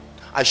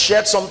 I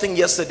shared something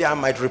yesterday. I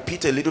might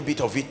repeat a little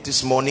bit of it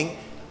this morning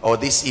or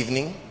this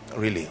evening,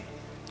 really.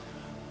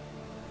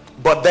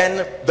 But then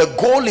the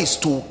goal is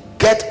to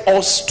get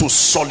us to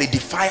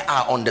solidify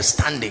our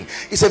understanding.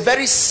 It's a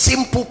very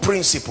simple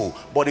principle,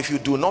 but if you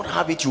do not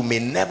have it, you may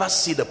never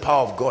see the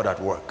power of God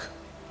at work.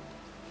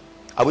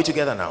 Are we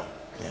together now?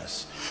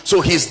 Yes.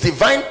 So his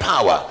divine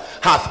power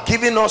hath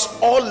given us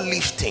all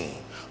lifting,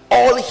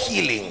 all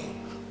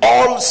healing,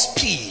 all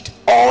speed,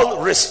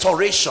 all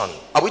restoration.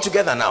 Are we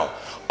together now?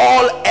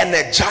 All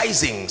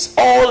energizings,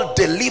 all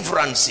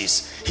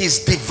deliverances,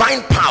 his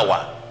divine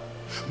power.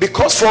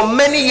 Because for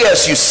many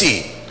years, you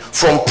see,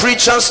 from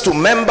preachers to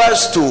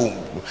members to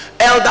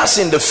elders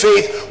in the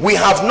faith, we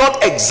have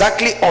not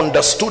exactly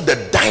understood the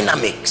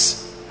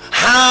dynamics,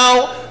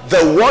 how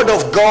the word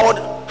of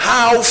God,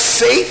 how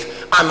faith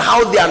and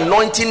how the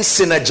anointing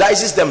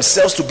synergizes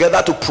themselves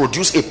together to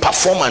produce a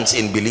performance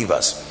in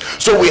believers.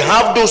 So we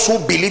have those who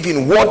believe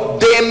in what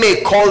they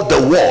may call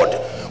the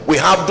word. We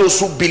have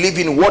those who believe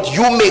in what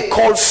you may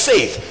call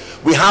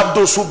faith. We have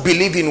those who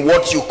believe in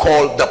what you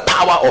call the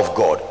power of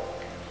God.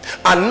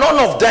 And none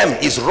of them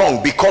is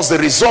wrong, because the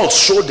results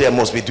show they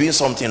must be doing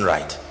something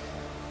right.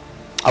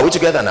 Are we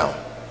together now?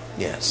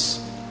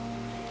 Yes.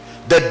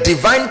 The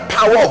divine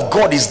power of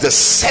God is the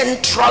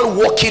central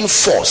working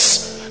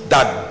force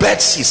that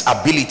bets his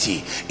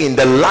ability in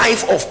the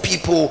life of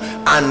people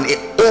and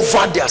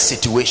over their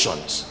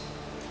situations.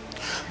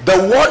 The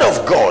word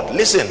of God,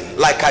 listen,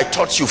 like I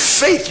taught you,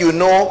 faith, you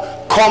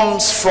know,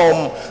 comes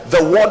from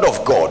the word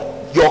of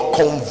God, your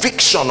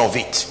conviction of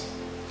it.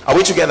 Are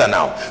we together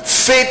now?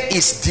 Faith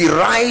is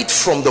derived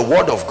from the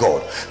word of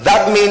God.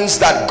 That means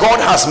that God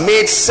has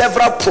made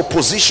several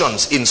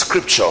propositions in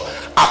scripture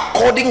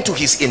according to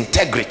his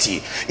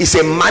integrity. It's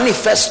a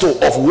manifesto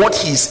of what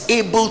he is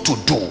able to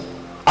do.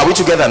 Are we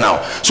together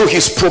now? So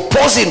he's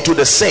proposing to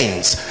the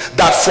saints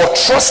that for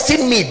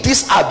trusting me,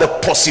 these are the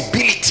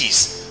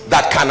possibilities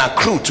that can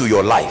accrue to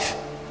your life.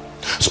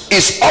 So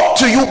it's up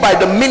to you by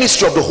the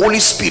ministry of the Holy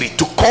Spirit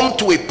to come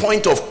to a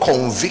point of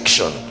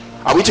conviction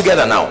Are we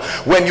together now?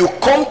 When you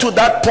come to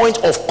that point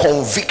of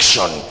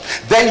conviction,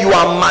 then you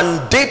are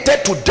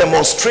mandated to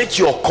demonstrate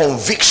your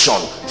conviction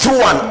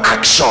through an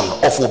action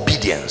of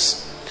obedience.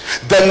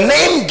 The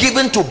name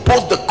given to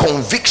both the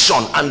conviction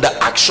and the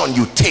action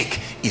you take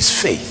is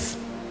faith.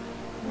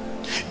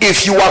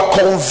 If you are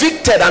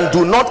convicted and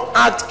do not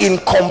act in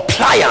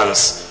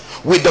compliance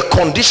with the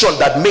condition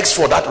that makes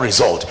for that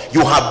result,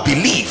 you have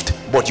believed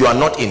but you are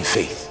not in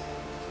faith.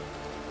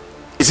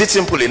 Is it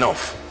simple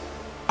enough?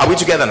 Are we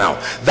together now?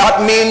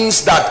 That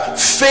means that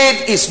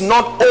faith is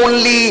not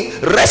only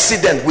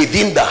resident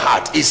within the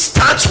heart, it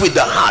starts with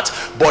the heart,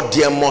 but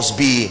there must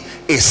be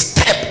a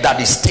step that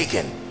is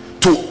taken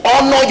to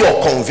honor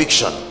your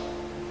conviction.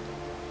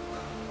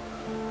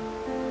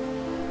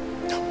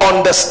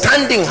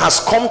 Understanding has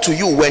come to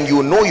you when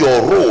you know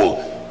your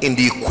role in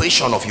the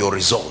equation of your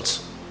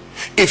results.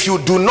 If you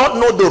do not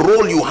know the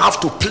role you have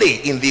to play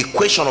in the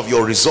equation of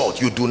your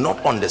result, you do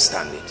not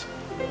understand it.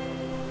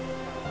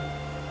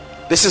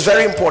 This is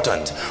very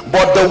important.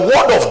 But the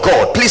word of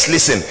God, please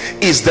listen,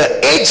 is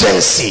the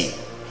agency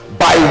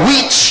by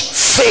which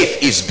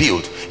faith is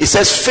built. It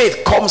says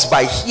faith comes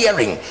by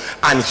hearing,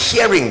 and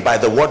hearing by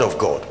the word of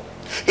God.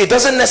 It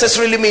doesn't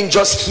necessarily mean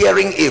just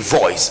hearing a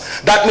voice.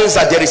 That means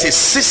that there is a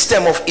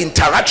system of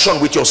interaction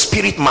with your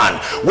spirit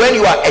man when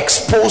you are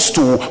exposed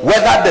to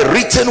whether the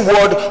written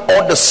word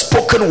or the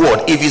spoken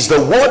word. If it's the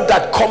word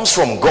that comes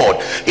from God,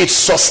 it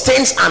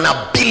sustains an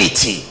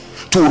ability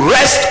to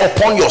rest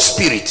upon your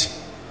spirit,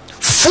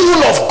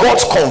 full of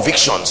God's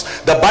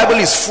convictions. The Bible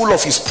is full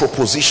of his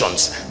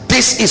propositions.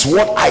 This is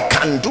what I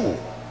can do.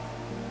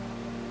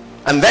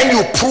 And then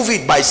you prove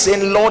it by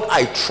saying, Lord,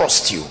 I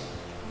trust you.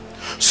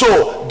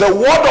 So the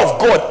word of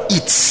God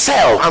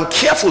itself, I'm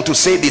careful to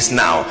say this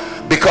now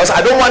because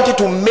I don't want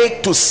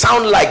it to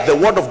sound like the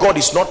word of God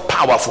is not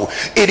powerful.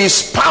 It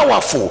is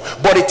powerful,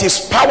 but it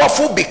is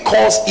powerful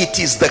because it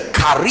is the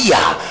carrier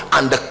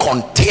and the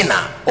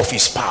container of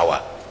his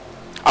power.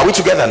 Are we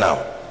together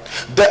now?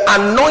 The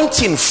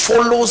anointing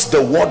follows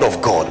the word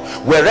of God.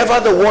 Wherever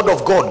the word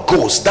of God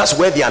goes, that's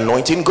where the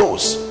anointing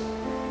goes.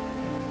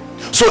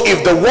 So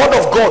if the word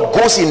of God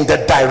goes in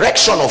the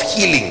direction of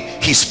healing,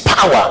 his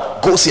power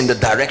goes in the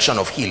direction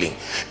of healing.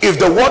 If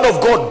the word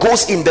of God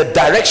goes in the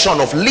direction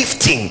of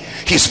lifting,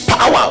 his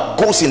power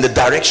goes in the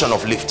direction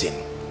of lifting.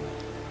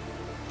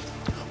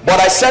 But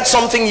I said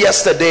something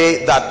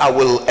yesterday that I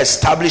will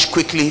establish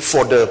quickly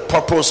for the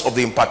purpose of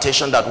the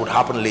impartation that would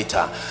happen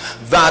later,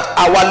 that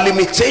our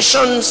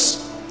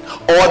limitations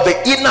or the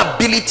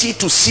inability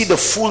to see the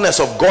fullness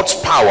of God's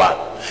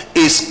power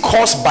is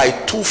caused by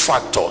two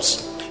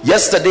factors.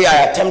 Yesterday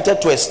I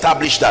attempted to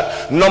establish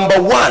that. Number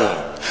one,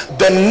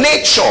 the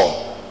nature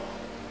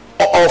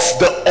of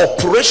the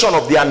operation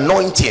of the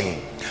anointing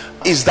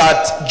is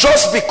that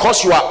just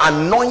because you are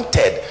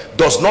anointed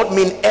does not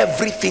mean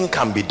everything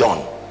can be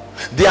done.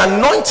 The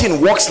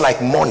anointing works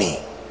like money.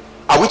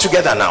 Are we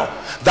together now?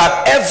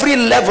 That every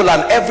level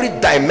and every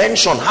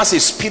dimension has a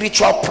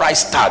spiritual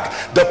price tag.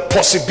 The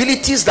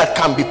possibilities that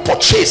can be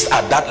purchased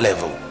at that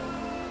level.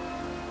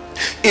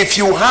 If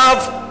you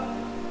have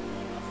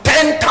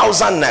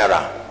 10,000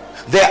 naira,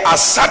 there are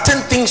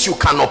certain things you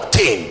can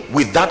obtain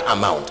with that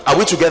amount. Are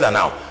we together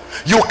now?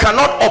 You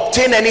cannot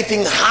obtain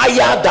anything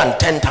higher than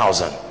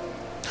 10,000.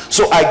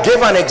 So I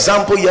gave an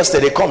example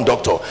yesterday. Come,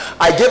 doctor.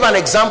 I gave an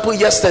example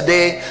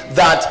yesterday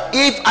that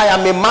if I am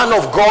a man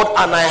of God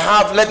and I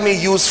have, let me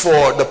use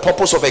for the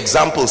purpose of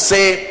example,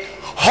 say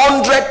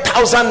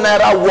 100,000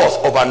 naira worth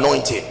of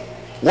anointing.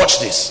 Watch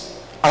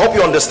this. I hope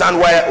you understand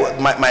why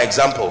my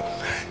example.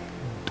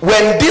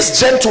 When this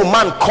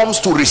gentleman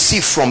comes to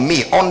receive from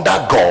me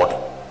under God,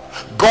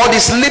 God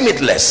is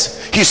limitless.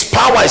 His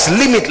power is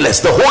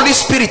limitless. The Holy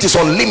Spirit is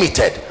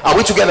unlimited. Are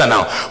we together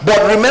now?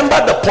 But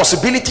remember, the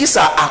possibilities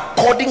are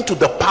according to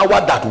the power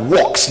that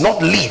works,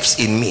 not lives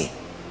in me.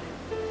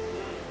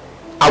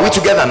 Are we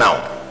together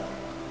now?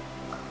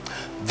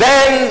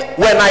 Then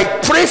when I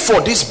pray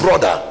for this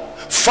brother,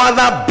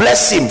 Father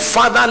bless him,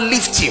 Father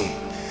lift him,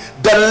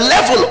 the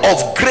level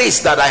of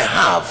grace that I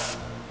have,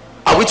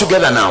 are we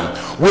together now,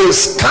 will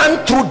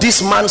scan through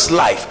this man's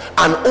life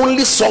and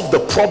only solve the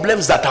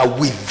problems that are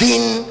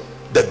within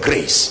the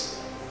grace.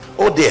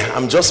 Oh dear,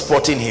 I'm just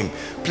spotting him.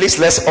 Please,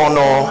 let's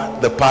honor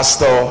the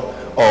pastor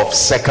of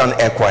Second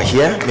Equa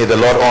here. May the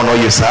Lord honor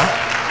you, sir.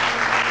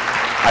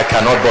 I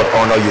cannot but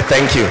honor you.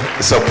 Thank you.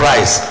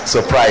 Surprise.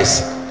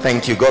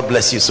 Thank you. God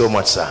bless you so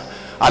much, sir.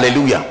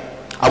 Hallelujah.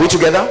 Are we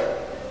together?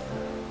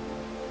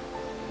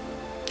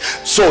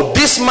 So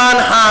this man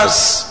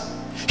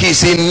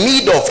he's in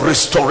need of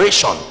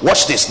restoration.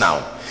 Watch this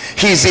now.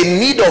 He's in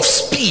need of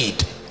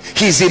speed.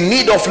 He's in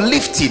need of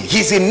lifting.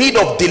 He's in need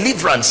of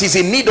deliverance. He's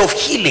in need of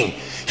healing.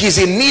 He's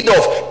in need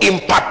of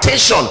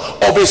impartation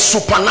of a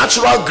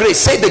supernatural grace.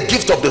 Say the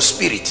gift of the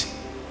Spirit.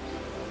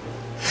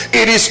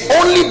 It is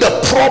only the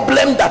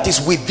problem that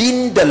is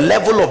within the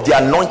level of the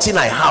anointing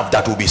I have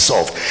that will be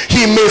solved.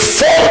 He may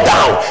fall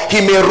down, he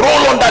may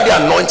roll under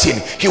the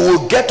anointing, he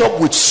will get up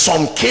with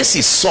some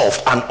cases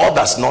solved and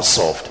others not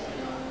solved.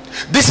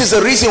 This is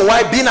the reason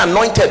why being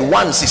anointed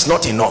once is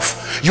not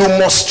enough. You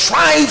must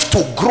strive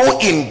to grow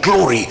in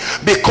glory,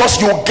 because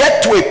you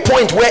get to a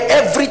point where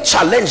every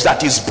challenge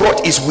that is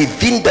brought is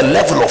within the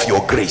level of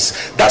your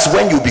grace. That's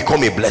when you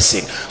become a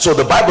blessing. So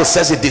the Bible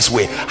says it this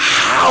way: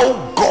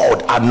 how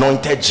God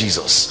anointed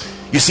Jesus.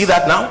 You see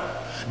that now?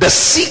 The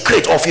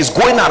secret of his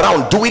going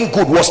around doing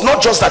good was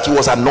not just that he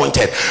was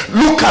anointed.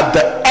 Look at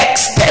the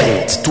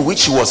extent to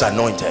which he was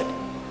anointed.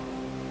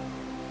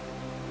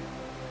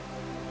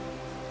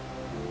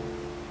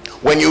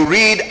 When you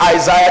read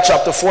Isaiah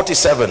chapter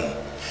 47,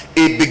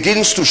 it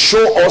begins to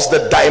show us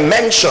the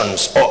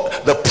dimensions or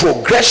the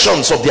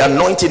progressions of the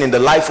anointing in the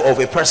life of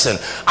a person,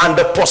 and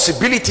the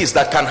possibilities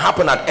that can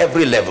happen at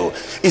every level.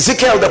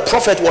 Ezekiel the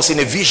prophet was in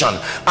a vision,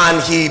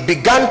 and he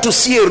began to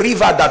see a river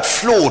that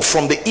flowed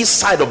from the east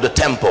side of the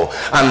temple,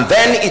 and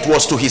then it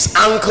was to his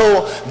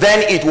ankle,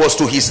 then it was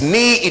to his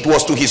knee, it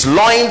was to his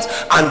loins,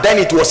 and then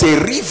it was a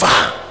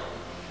river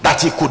that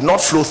he could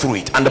not flow through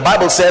it. And the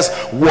Bible says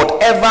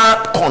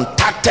whatever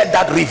contacted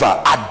that river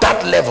at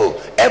that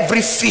level,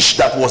 every fish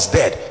that was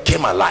dead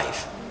came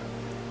alive.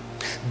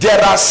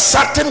 There are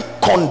certain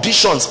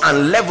conditions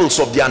and levels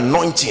of the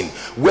anointing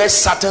where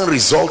certain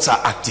results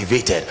are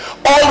activated.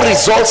 All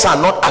results are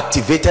not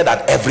activated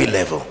at every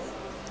level.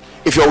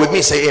 If you're with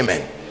me, say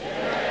amen.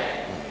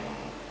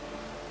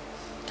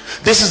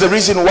 This is the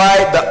reason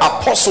why the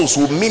apostles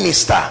will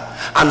minister,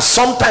 and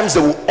sometimes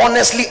they will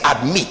honestly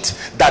admit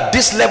that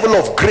this level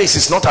of grace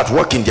is not at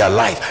work in their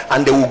life,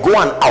 and they will go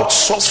and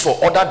outsource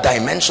for other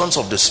dimensions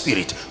of the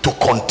spirit to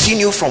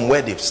continue from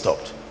where they've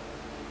stopped.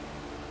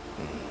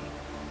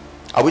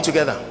 Are we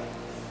together?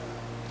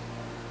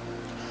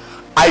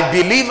 I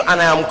believe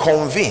and I am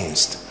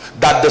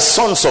convinced that the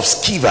sons of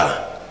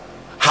Sceva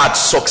had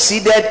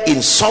succeeded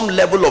in some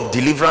level of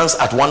deliverance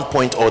at one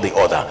point or the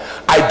other.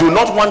 I do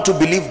not want to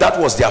believe that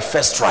was their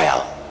first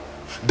trial.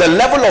 The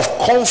level of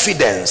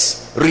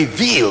confidence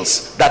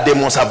reveals that they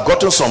must have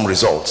gotten some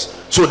results.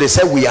 So they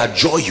said, we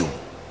adjure you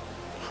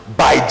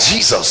by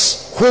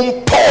Jesus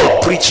whom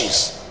Paul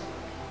preaches.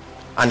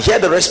 And hear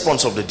the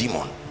response of the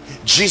demon: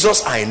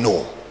 Jesus I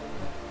know.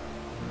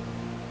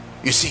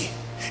 You see,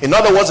 in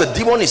other words, the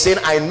demon is saying,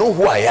 I know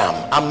who I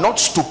am. I'm not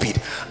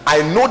stupid.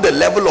 I know the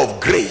level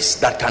of grace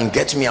that can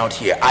get me out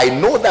here. I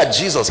know that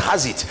Jesus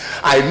has it.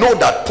 I know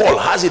that Paul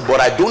has it, but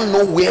I don't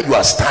know where you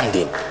are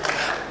standing.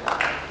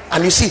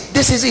 And you see,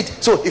 this is it.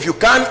 So if you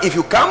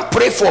can't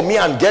pray for me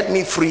and get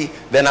me free,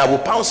 then I will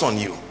pounce on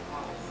you.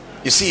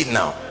 You see it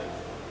now.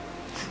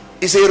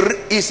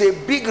 It's a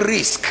big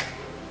risk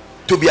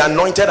to be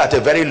anointed at a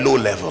very low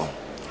level,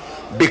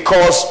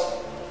 because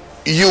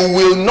you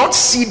will not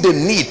see the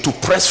need to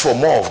press for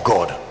more of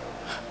God,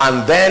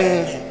 and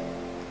then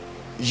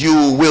you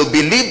will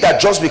believe that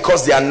just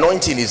because the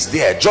anointing is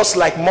there, just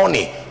like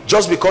money,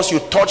 just because you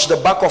touch the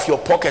back of your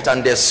pocket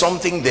and there's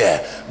something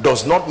there,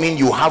 does not mean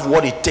you have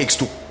what it takes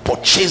to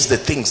purchase the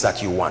things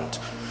that you want.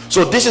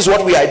 So this is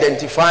what we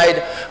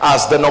identified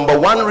as the number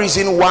one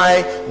reason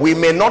why we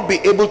may not be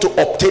able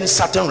to obtain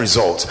certain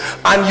results.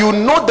 And you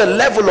know the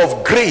level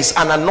of grace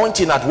and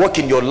anointing at work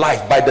in your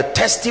life by the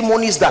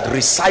testimonies that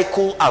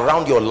recycle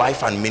around your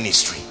life and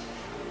ministry.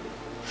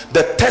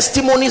 The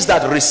testimonies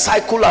that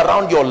recycle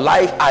around your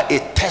life are a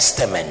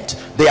testament.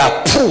 They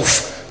are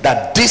proof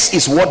that this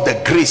is what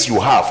the grace you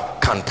have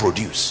can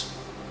produce.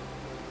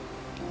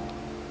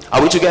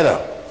 Are we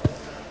together?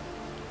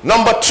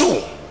 Number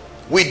two,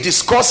 we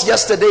discussed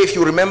yesterday, if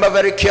you remember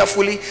very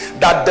carefully,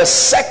 that the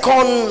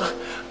second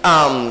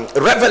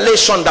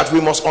revelation that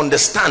we must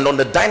understand on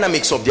the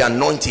dynamics of the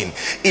anointing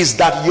is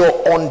that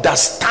your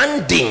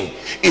understanding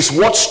is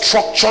what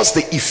structures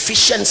the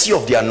efficiency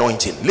of the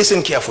anointing.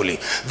 Listen carefully.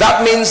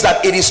 That means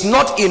that it is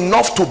not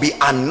enough to be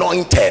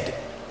anointed.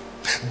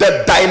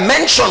 The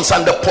dimensions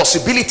and the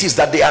possibilities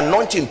that the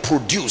anointing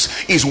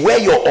produce is where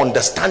your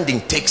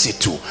understanding takes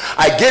it to.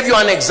 I gave you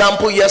an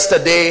example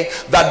yesterday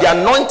that the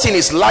anointing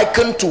is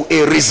likened to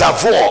a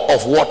reservoir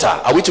of water.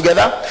 Are we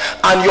together?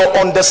 And your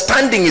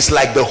understanding is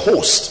like the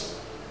host.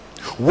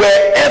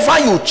 Wherever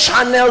you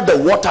channel the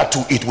water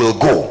to, it will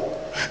go.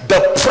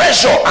 The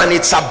pressure and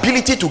its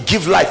ability to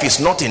give life is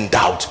not in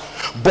doubt,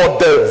 but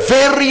the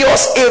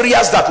various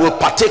areas that will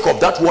partake of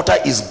that water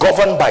is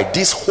governed by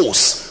this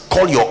host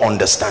called your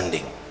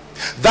understanding.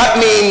 That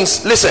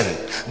means, listen,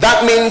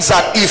 that means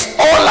that if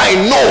all I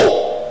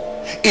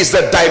know is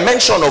the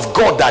dimension of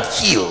God that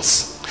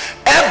heals,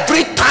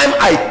 every time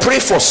I pray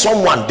for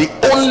someone, the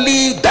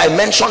only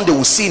dimension they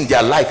will see in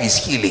their life is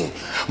healing.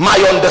 My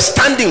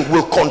understanding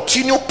will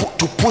continue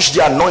to push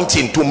the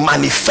anointing to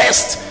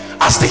manifest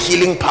as the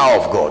healing power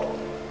of God.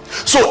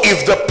 So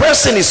if the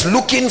person is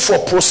looking for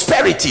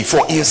prosperity,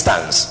 for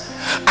instance,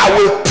 I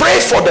will pray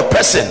for the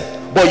person,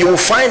 but you will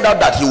find out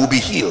that he will be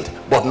healed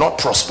but not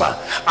prosper.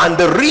 And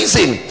the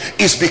reason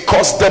is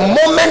because the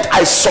moment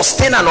I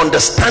sustain an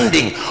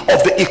understanding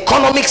of the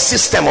economic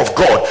system of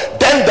God,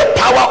 then the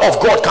power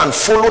of God can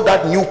follow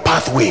that new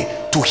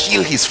pathway to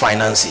heal his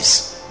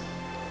finances.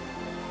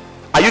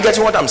 Are you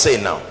getting what I'm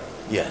saying now?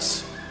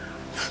 Yes.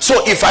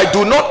 So if I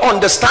do not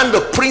understand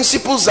the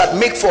principles that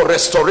make for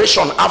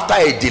restoration after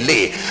a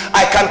delay,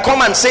 I can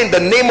come and say in the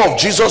name of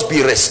Jesus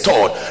be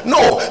restored.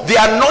 No, the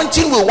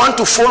anointing will want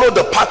to follow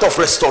the path of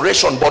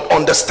restoration, but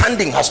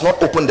understanding has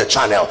not opened the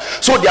channel.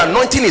 So the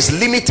anointing is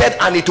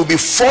limited and it will be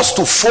forced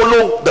to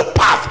follow the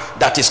path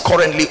that is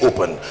currently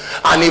open.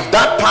 And if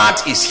that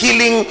path is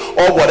healing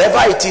or whatever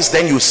it is,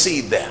 then you see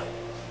it there.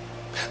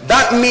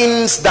 That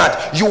means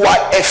that you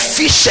are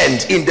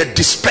efficient in the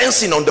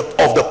dispensing of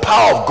the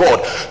power of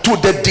God to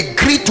the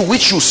degree to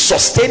which you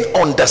sustain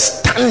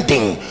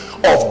understanding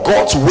of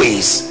God's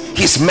ways,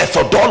 his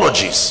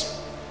methodologies.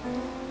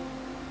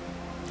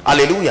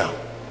 Hallelujah.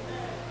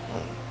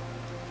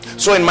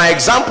 So in my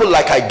example,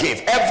 like I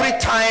gave, every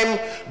time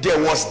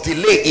there was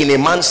delay in a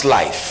man's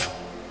life,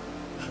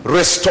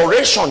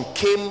 restoration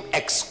came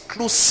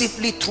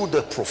exclusively through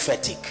the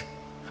prophetic.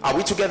 Are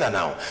we together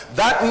now?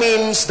 That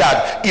means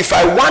that if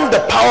I want the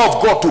power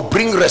of God to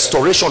bring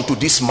restoration to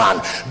this man,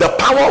 the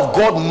power of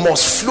God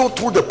must flow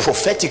through the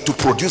prophetic to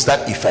produce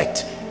that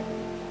effect.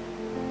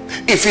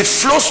 If it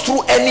flows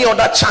through any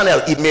other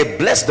channel, it may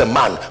bless the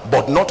man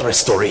but not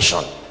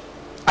restoration.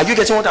 Are you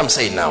getting what I'm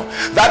saying now?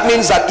 That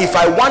means that if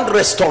I want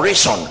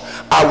restoration,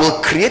 I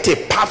will create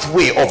a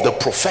pathway of the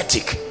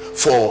prophetic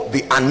for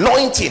the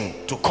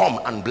anointing to come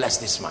and bless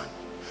this man.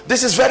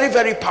 This is very,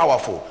 very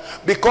powerful,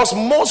 because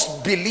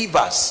most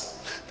believers,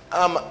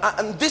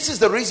 and this is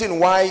the reason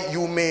why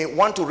you may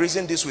want to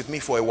reason this with me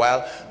for a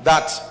while,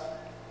 that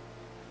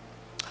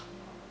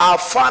our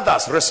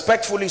fathers,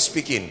 respectfully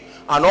speaking,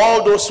 and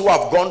all those who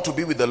have gone to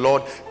be with the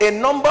Lord, a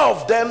number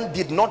of them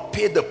did not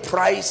pay the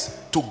price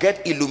to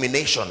get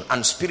illumination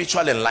and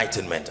spiritual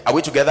enlightenment. Are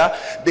we together?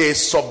 They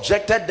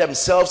subjected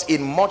themselves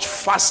in much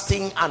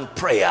fasting and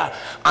prayer,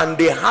 and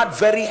they had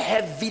very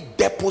heavy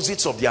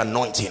deposits of the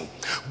anointing.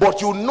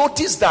 But you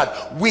notice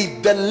that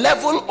with the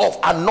level of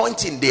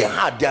anointing they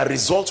had, their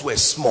results were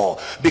small,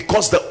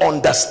 because the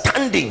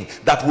understanding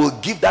that will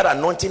give that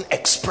anointing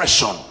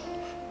expression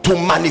to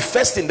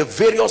manifest in the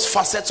various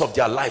facets of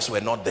their lives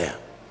were not there.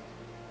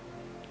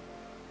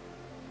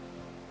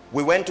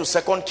 We went to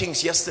 2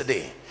 Kings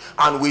yesterday,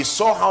 and we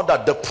saw how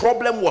that the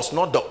problem was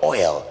not the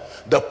oil,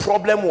 the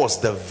problem was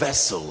the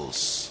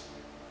vessels.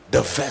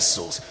 The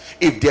vessels.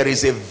 If there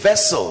is a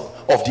vessel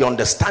of the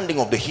understanding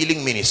of the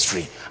healing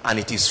ministry and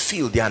it is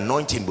filled, the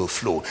anointing will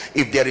flow.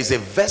 If there is a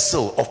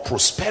vessel of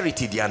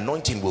prosperity, the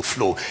anointing will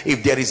flow.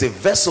 If there is a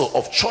vessel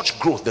of church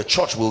growth, the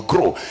church will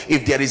grow.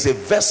 If there is a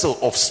vessel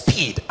of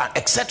speed,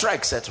 etc.,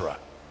 etc.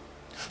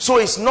 So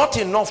it's not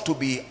enough to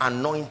be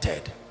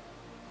anointed.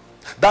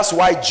 That's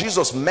why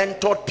Jesus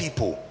mentored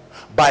people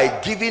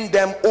by giving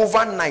them over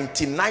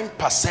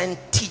 99%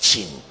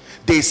 teaching.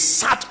 They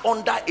sat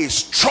under a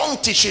strong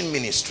teaching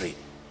ministry,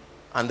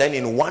 and then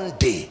in one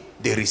day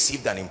they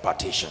received an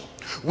impartation.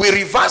 We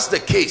reverse the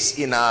case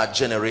in our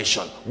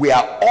generation. We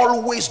are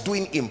always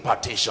doing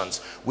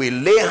impartations. We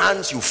lay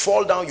hands, you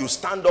fall down, you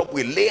stand up.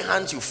 We lay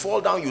hands, you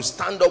fall down, you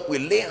stand up. We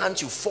lay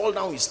hands, you fall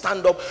down, you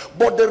stand up.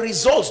 But the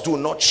results do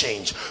not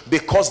change,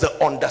 because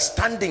the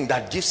understanding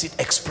that gives it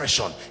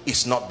expression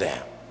is not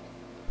there.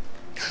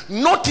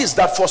 Notice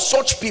that for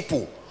such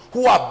people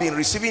who have been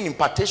receiving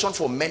impartation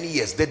for many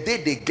years, the day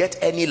they get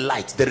any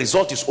light, the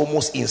result is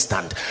almost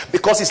instant,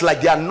 because it's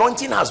like the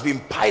anointing has been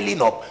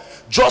piling up,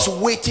 just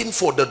waiting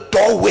for the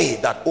doorway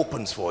that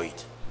opens for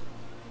it.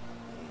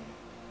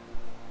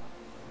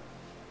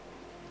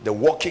 The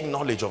walking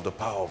knowledge of the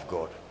power of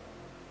God.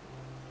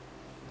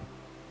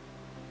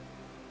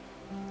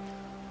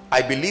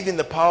 I believe in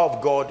the power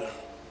of God,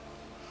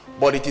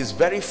 but it is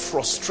very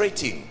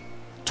frustrating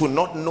to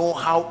not know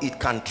how it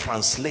can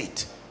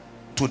translate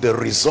to the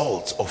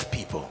results of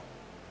people.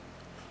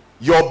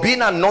 Your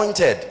being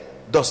anointed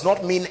does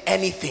not mean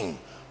anything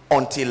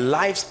until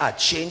lives are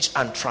changed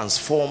and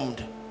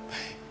transformed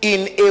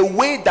in a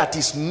way that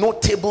is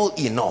notable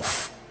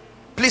enough.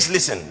 Please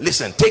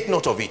listen, take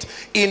note of it.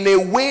 In a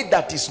way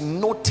that is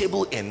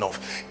notable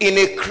enough. In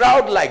a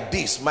crowd like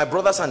this, my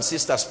brothers and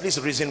sisters, please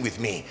reason with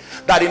me,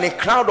 that in a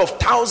crowd of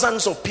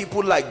thousands of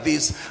people like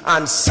this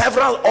and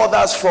several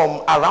others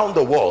from around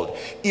the world,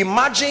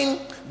 imagine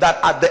that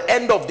at the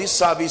end of this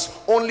service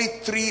only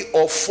 3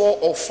 or 4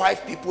 or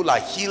 5 people are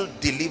healed,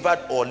 delivered,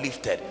 or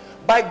lifted.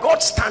 By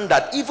God's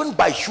standard, even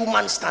by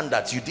human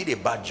standards, you did a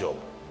bad job.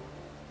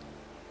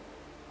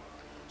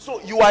 So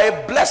you are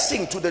a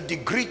blessing to the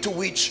degree to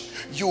which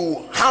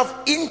you have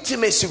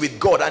intimacy with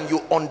God and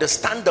you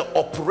understand the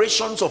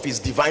operations of his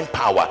divine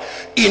power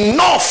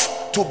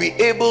enough to be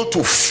able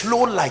to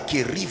flow like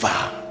a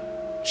river.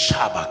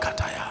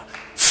 Shabakataya.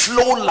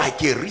 Flow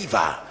like a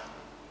river.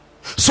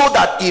 So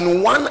that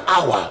in 1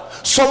 hour,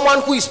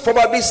 someone who is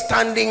probably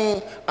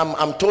standing,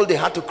 I'm told they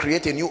had to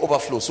create a new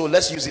overflow, so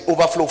let's use it,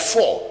 overflow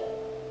 4,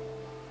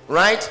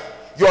 right?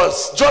 You're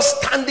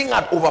just standing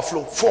at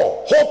overflow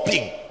 4,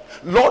 hoping,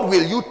 Lord,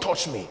 will you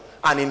touch me?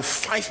 And in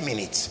 5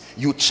 minutes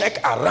you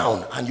check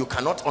around and you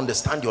cannot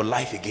understand your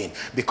life again,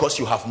 because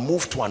you have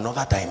moved to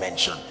another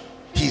dimension.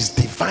 His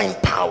divine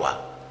power,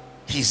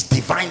 his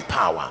divine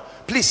power.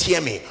 Please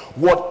hear me.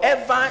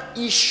 Whatever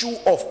issue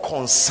of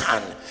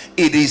concern,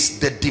 it is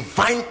the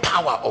divine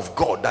power of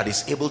God that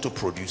is able to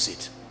produce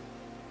it.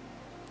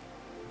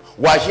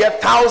 We're here,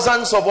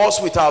 thousands of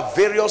us, with our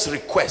various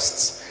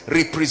requests,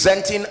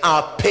 representing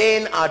our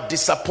pain, our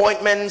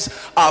disappointments,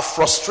 our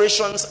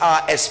frustrations,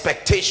 our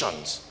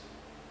expectations.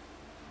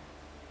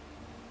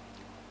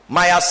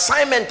 My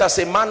assignment as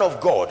a man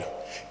of God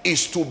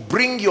is to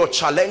bring your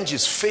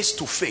challenges face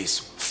to face,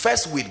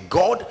 first with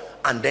God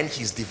and then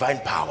his divine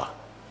power.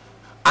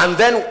 And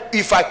then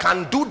if I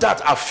can do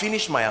that, I've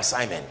finished my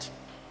assignment.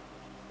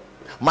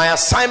 My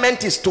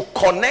assignment is to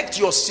connect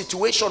your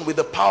situation with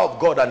the power of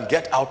God and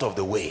get out of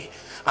the way.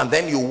 And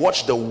then you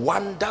watch the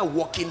wonder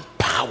working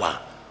power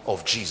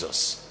of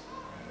Jesus.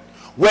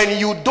 When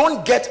you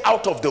don't get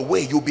out of the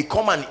way, you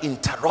become an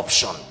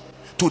interruption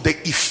to the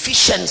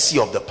efficiency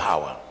of the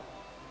power.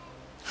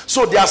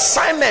 So the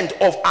assignment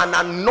of an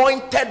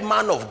anointed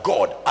man of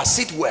God, as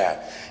it were,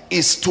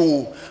 is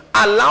to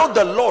allow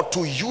the Lord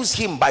to use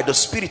him by the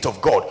Spirit of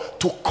God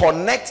to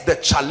connect the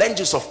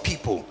challenges of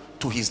people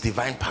to his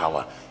divine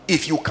power.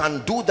 If you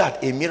can do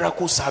that, a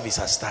miracle service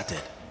has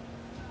started.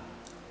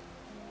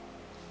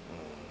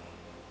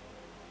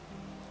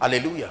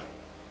 Hallelujah.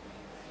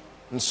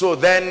 And so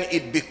then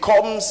it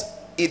becomes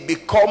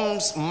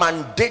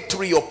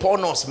mandatory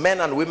upon us,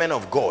 men and women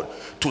of God,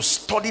 to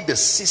study the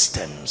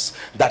systems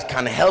that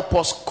can help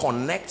us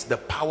connect the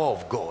power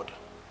of God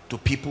to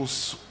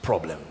people's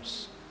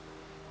problems.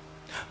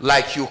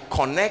 Like you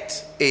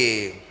connect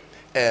a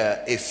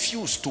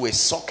fuse to a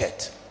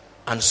socket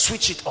and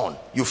switch it on.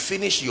 You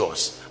finish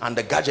yours and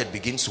the gadget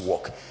begins to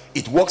work.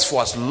 It works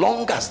for as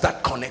long as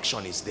that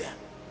connection is there.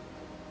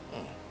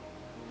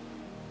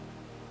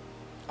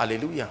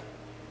 Hallelujah.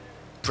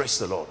 Praise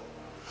the Lord.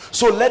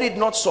 So let it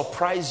not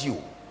surprise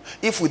you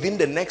if within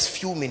the next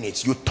few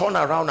minutes you turn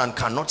around and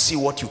cannot see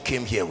what you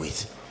came here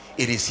with.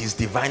 It is his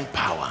divine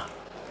power.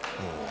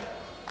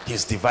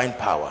 His divine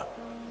power.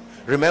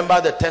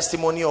 Remember the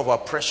testimony of our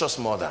precious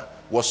mother.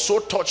 Was so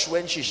touched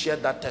when she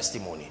shared that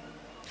testimony.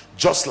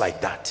 Just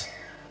like that,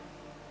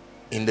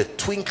 in the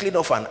twinkling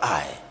of an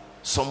eye,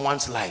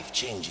 someone's life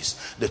changes.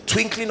 The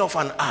twinkling of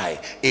an eye,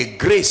 a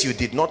grace you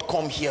did not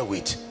come here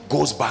with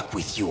goes back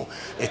with you.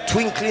 A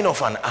twinkling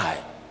of an eye,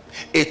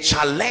 a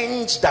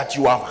challenge that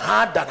you have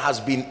had that has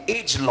been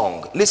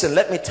age-long. Listen,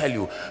 let me tell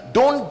you,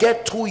 don't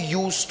get too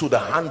used to the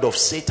hand of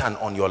Satan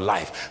on your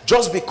life.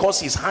 Just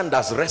because his hand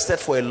has rested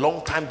for a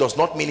long time does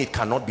not mean it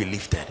cannot be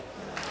lifted.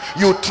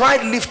 You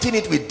tried lifting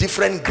it with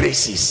different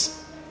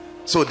graces,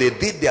 so they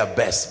did their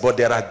best, but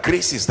there are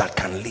graces that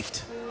can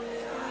lift.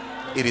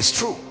 It is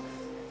true.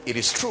 It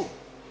is true.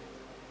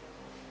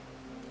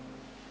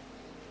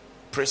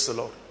 Praise the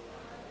Lord.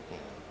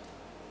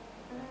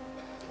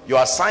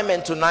 Your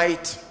assignment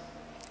tonight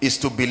is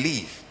to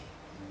believe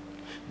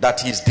that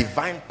his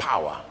divine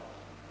power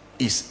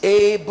is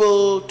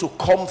able to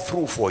come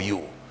through for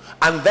you.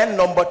 And then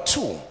number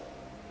two,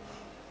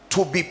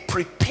 to be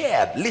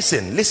prepared.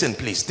 Listen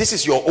please, this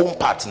is your own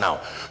part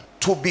now.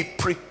 To be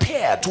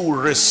prepared to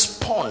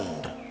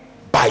respond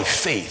by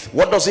faith.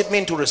 What does it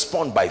mean to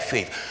respond by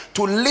faith?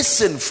 To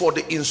listen for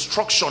the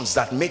instructions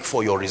that make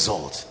for your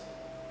result.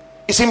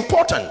 It's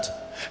important.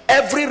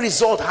 Every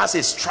result has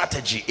a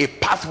strategy, a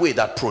pathway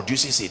that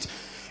produces it.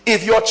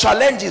 If your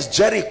challenge is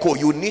Jericho,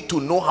 you need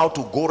to know how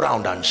to go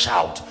around and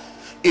shout.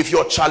 If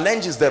your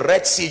challenge is the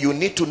Red Sea, you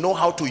need to know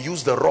how to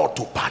use the rod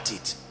to part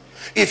it.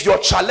 If your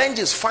challenge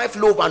is 5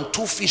 loaves and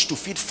 2 fish to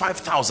feed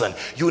 5,000,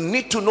 you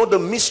need to know the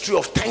mystery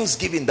of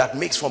thanksgiving that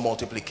makes for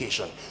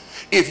multiplication.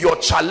 If your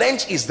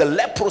challenge is the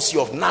leprosy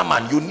of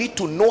Naaman, you need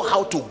to know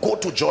how to go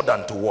to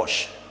Jordan to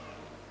wash.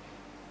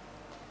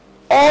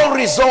 All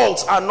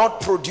results are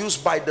not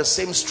produced by the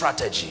same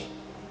strategy.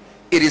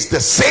 It is the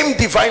same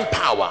divine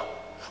power,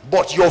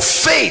 but your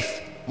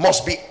faith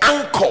must be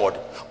anchored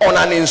on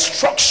an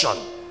instruction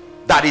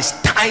that is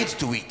tied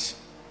to it.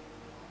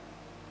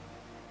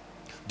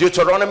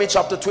 Deuteronomy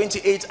chapter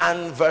 28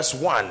 and verse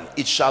 1.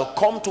 It shall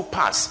come to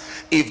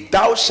pass, if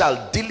thou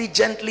shalt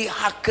diligently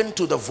hearken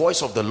to the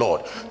voice of the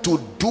Lord, to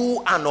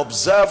do and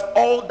observe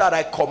all that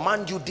I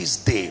command you this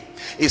day.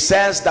 It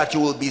says that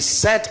you will be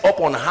set up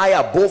on high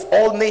above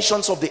all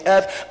nations of the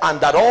earth, and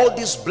that all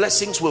these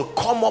blessings will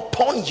come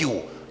upon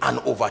you and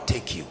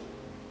overtake you.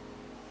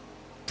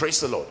 Praise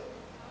the Lord.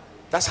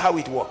 That's how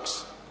it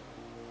works.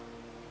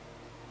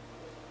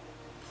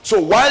 So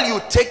while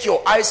you take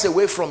your eyes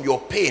away from your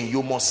pain,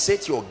 you must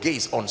set your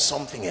gaze on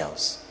something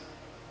else.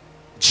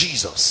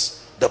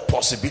 Jesus, the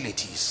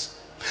possibilities.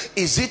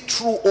 Is it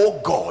true, oh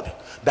God,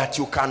 that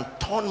you can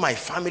turn my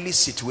family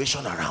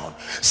situation around?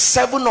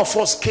 7 of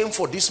us came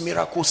for this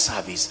miracle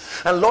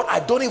service, and Lord,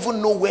 I don't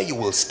even know where you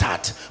will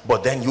start.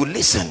 But then you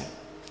listen,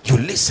 you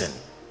listen,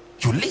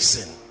 you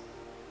listen.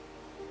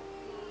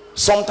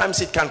 Sometimes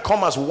it can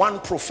come as one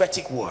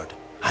prophetic word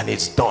and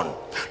it's done.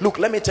 Look,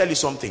 let me tell you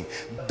something.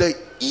 The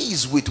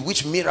ease with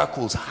which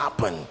miracles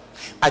happen,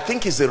 I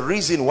think, is the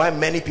reason why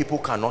many people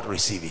cannot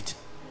receive it.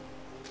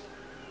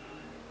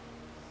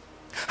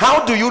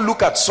 How do you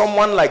look at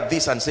someone like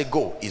this and say,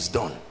 go, it's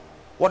done?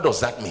 What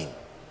does that mean?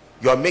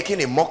 You are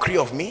making a mockery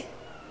of me?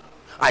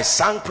 I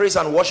sang praise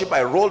and worship,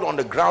 I rolled on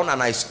the ground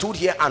and I stood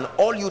here, and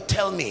all you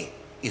tell me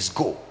is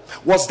go.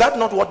 Was that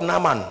not what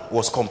Naaman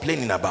was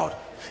complaining about?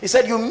 He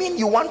said, you mean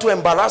you want to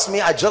embarrass me?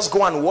 I just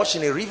go and wash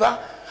in a river?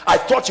 I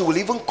thought you will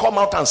even come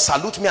out and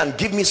salute me and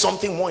give me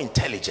something more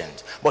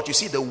intelligent. But you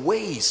see, the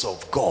ways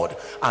of God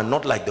are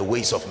not like the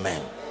ways of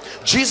men.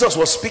 Jesus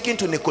was speaking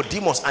to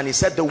Nicodemus and he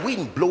said, the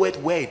wind bloweth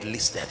where it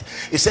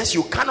listeth. He says,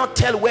 you cannot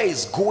tell where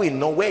it's going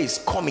nor where it's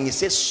coming. He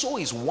says, so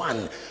is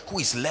one who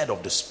is led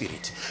of the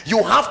Spirit.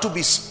 You have to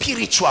be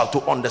spiritual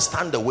to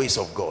understand the ways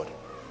of God.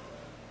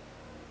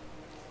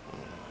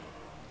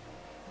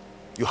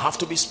 You have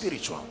to be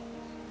spiritual,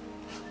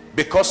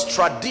 because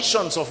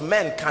traditions of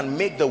men can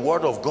make the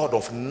word of God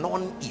of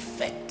none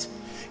effect.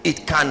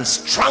 It can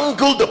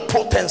strangle the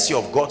potency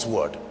of God's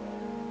word.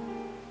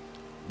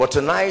 But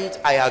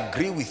tonight I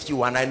agree with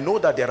you, and I know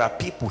that there are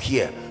people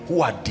here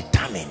who are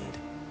determined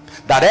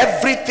that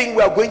everything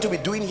we are going to be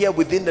doing here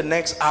within the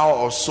next hour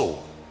or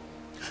so,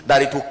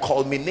 that it will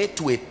culminate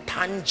to a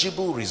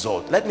tangible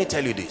result. Let me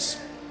tell you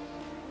this.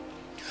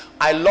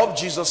 I love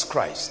Jesus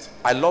Christ.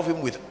 I love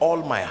him with all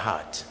my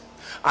heart.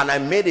 And I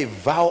made a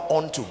vow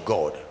unto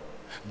God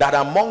that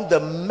among the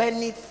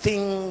many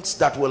things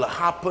that will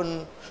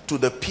happen to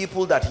the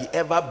people that he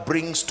ever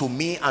brings to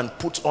me and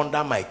puts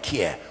under my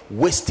care,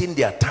 wasting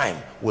their time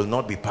will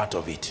not be part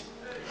of it.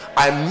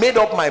 I made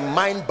up my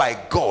mind by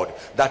God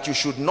that you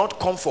should not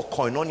come for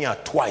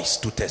Koinonia twice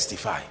to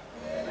testify.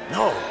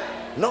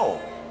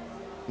 No.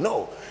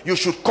 You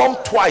should come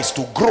twice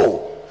to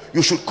grow.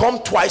 You should come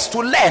twice to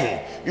learn.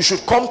 You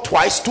should come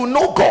twice to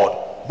know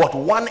God. But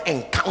one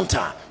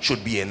encounter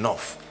should be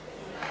enough.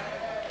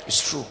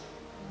 It's true.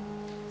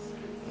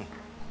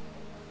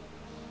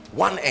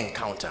 One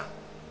encounter.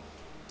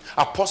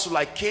 Apostle,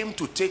 I came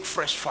to take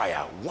fresh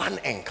fire. One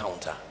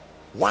encounter.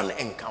 One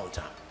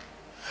encounter.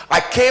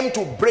 I came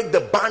to break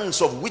the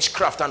bands of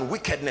witchcraft and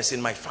wickedness in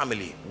my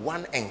family.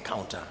 One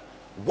encounter.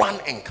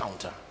 One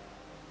encounter.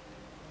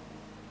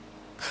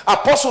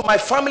 Apostle, my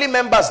family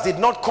members did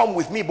not come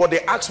with me, but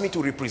they asked me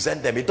to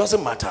represent them. It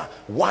doesn't matter.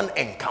 One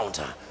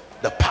encounter.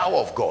 The power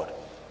of God.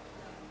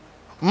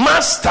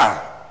 Master,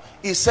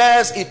 he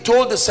says, he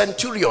told the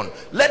centurion,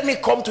 let me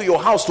come to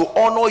your house to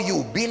honor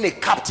you being a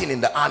captain in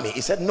the army.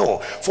 He said, no,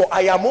 for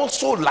I am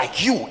also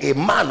like you, a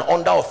man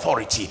under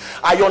authority.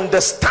 I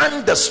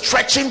understand the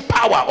stretching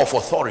power of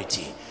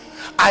authority.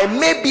 I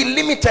may be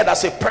limited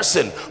as a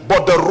person,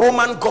 but the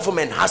Roman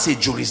government has a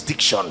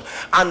jurisdiction,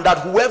 and that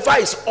whoever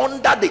is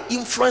under the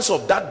influence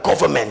of that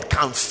government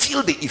can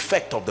feel the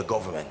effect of the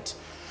government.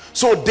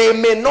 So they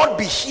may not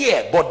be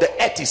here, but the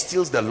earth is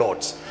still the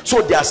Lord's.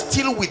 So they are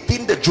still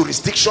within the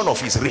jurisdiction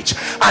of his reach.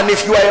 And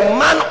if you are a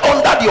man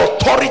under the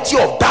authority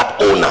of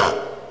that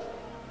owner,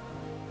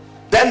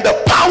 then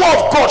the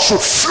power of God should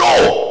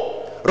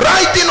flow,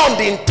 riding on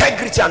the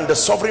integrity and the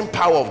sovereign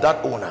power of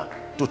that owner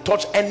to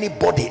touch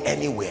anybody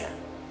anywhere.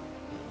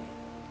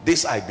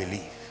 This I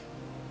believe.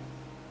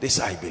 This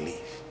I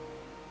believe.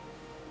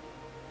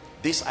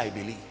 This I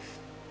believe.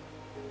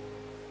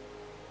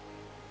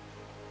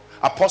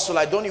 Apostle,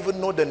 I don't even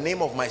know the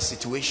name of my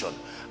situation.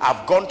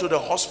 I've gone to the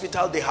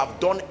hospital. They have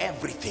done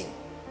everything.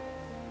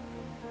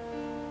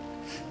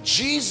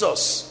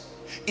 Jesus,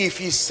 if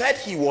he said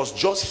he was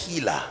just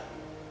healer,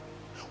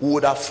 we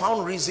would have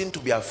found reason to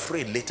be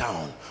afraid later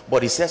on.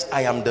 But he says,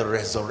 I am the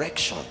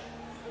resurrection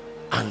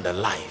and the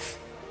life.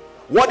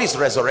 What is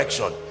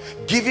resurrection?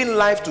 Giving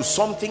life to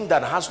something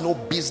that has no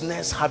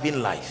business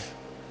having life.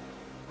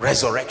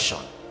 Resurrection.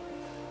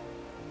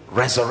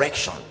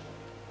 Resurrection.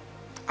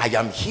 I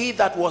am he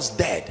that was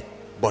dead,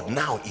 but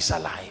now is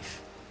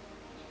alive.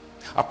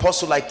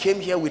 Apostle, I came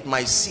here with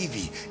my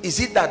CV.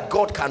 Is it that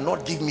God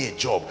cannot give me a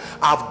job?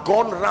 I've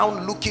gone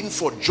around looking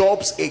for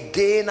jobs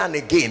again and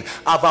again.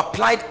 I've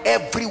applied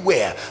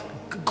everywhere.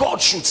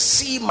 God should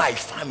see my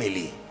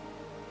family.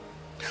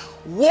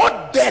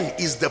 What then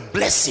is the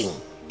blessing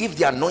if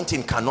the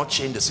anointing cannot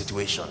change the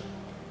situation?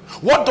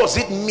 What does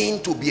it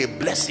mean to be a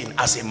blessing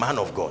as a man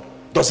of God?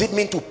 Does it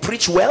mean to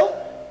preach well?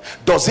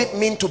 Does it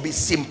mean to be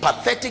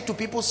sympathetic to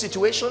people's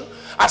situation?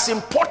 As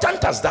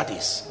important as that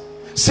is,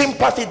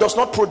 sympathy does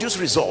not produce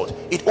result.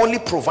 It only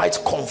provides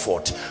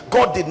comfort.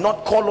 God did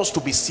not call us to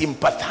be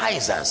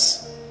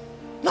sympathizers.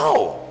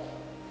 No.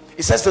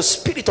 It says the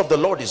Spirit of the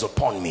Lord is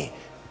upon me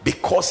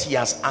because he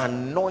has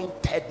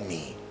anointed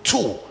me.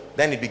 2.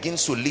 Then it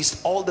begins to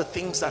list all the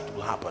things that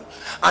will happen.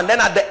 And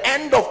then at the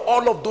end of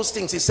all of those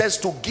things, it says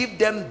to give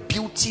them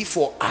beauty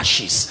for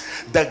ashes,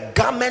 the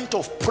garment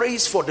of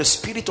praise for the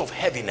spirit of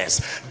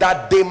heaviness,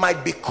 that they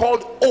might be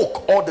called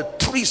oak, or the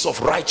trees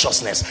of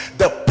righteousness,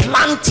 the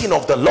planting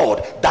of the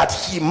Lord, that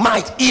he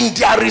might in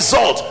their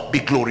result be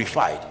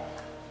glorified.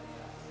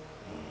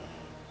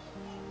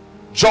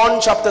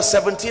 John chapter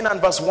 17 and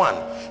verse 1.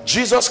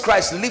 Jesus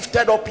Christ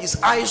lifted up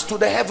his eyes to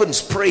the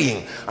heavens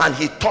praying, and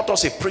he taught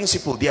us a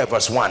principle there.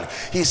 Verse 1,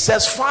 he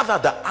says, Father,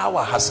 the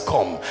hour has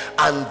come.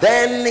 And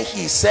then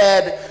he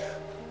said,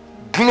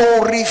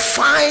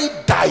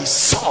 glorify thy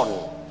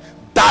son,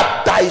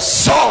 that thy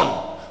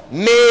son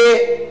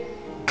may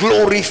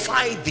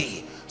glorify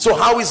thee. So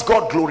how is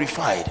God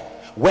glorified?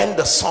 When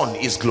the Son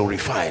is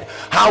glorified.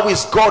 How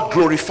is God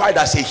glorified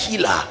as a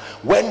healer?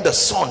 When the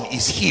son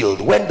is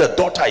healed, when the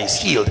daughter is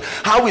healed.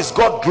 How is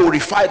God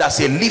glorified as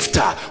a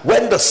lifter?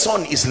 When the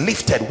son is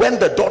lifted, when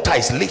the daughter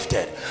is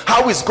lifted.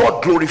 How is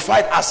God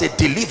glorified as a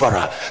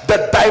deliverer?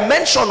 The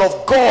dimension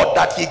of God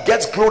that he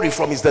gets glory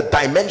from is the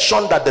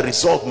dimension that the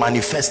result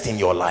manifests in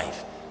your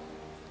life.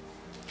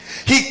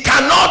 He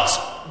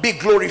cannot be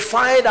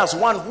glorified as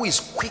one who is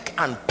quick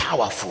and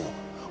powerful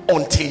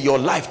until your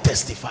life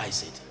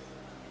testifies it.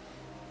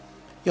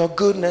 Your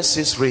goodness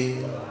is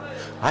real.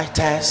 I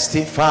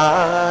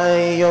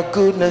testify your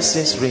goodness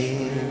is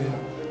real.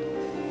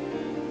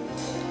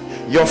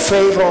 Your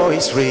favor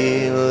is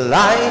real.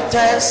 I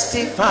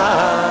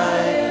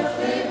testify your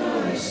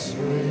favor is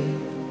real.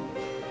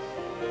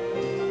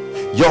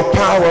 Your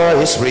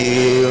power is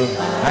real.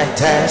 I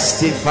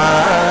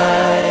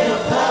testify your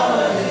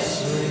power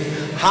is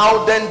real.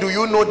 How then do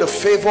you know the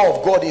favor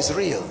of God is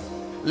real?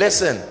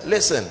 Listen,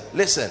 listen,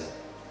 listen,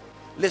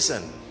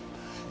 listen.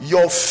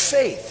 Your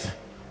faith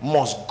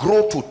must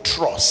grow to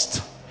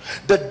trust.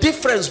 The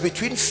difference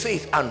between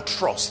faith and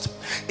trust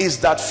is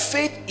that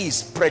faith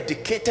is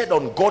predicated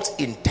on God's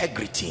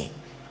integrity.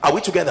 Are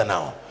we together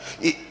now?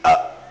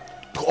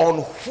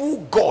 On who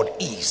God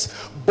is.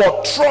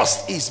 But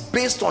trust is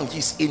based on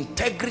his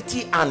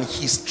integrity and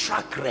his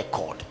track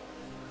record.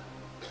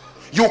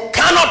 You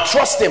cannot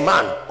trust a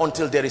man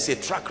until there is a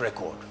track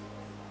record.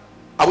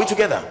 Are we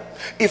together?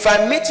 If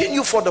I'm meeting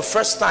you for the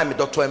first time,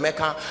 Dr.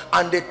 Emeka,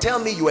 and they tell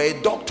me you are a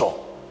doctor,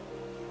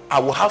 I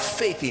will have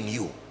faith in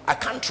you. I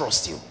can't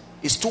trust you.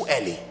 It's too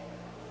early.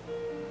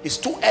 It's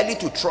too early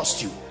to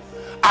trust you.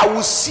 I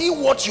will see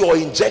what your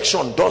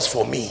injection does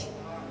for me.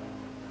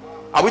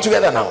 Are we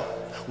together now?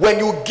 When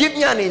you give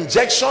me an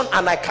injection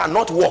and I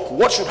cannot walk,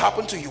 what should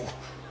happen to you?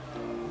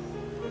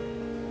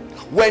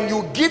 When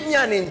you give me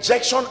an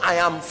injection, I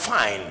am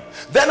fine.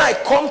 Then I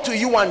come to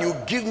you and you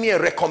give me a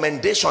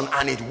recommendation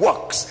and it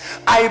works.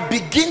 I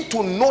begin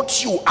to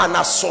note you and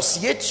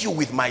associate you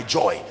with my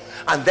joy.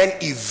 And then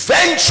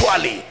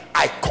eventually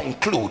I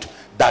conclude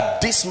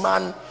that this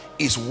man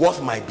is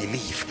worth my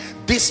belief.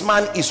 This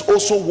man is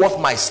also worth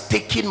my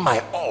staking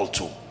my all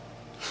to.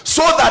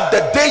 So that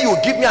the day you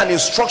give me an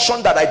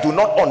instruction that I do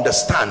not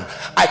understand,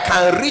 I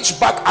can reach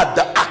back at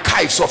the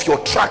archives of your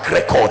track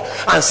record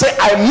and say,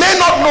 I may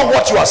not know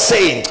what you are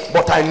saying,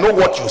 but I know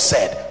what you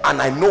said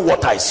and I know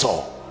what I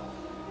saw.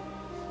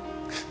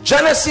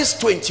 Genesis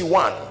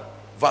 21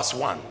 verse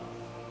 1.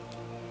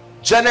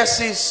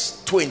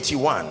 Genesis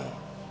 21.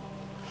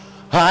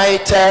 I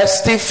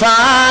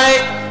testify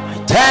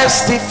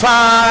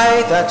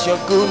that your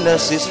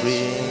goodness is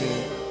real.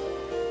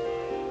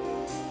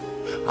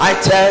 I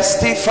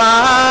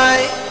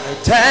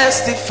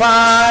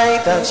testify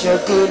that your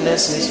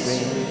goodness is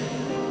real.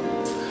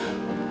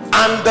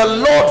 And the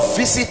Lord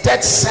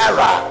visited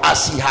Sarah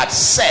as he had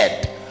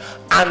said,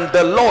 and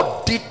the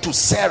Lord did to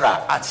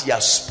Sarah as he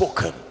has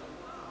spoken.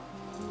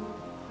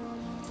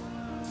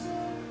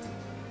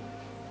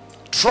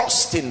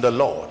 Trust in the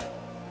Lord.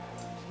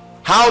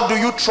 How do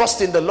you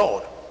trust in the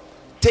Lord?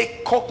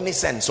 Take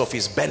cognizance of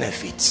his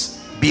benefits.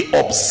 Be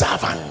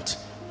observant.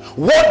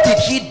 What did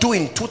he do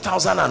in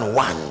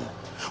 2001?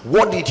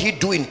 What did he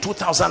do in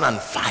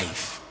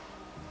 2005?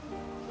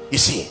 You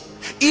see,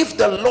 if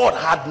the Lord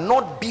had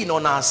not been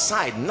on our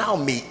side, now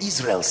may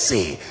Israel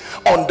say,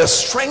 on the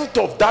strength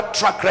of that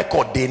track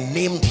record, they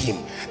named him.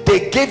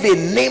 They gave a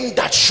name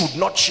that should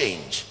not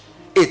change.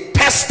 A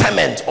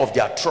testament of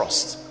their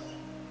trust.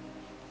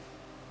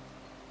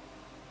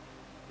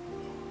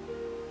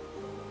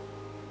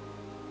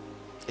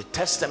 A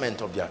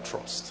testament of their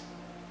trust.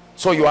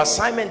 So your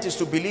assignment is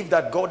to believe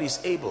that God is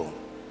able.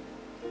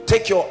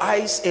 Take your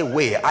eyes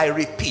away. I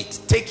repeat,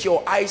 take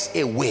your eyes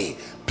away.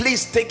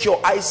 Please take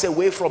your eyes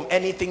away from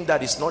anything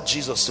that is not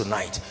Jesus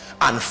tonight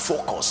and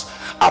focus.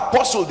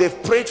 Apostle,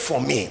 they've prayed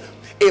for me.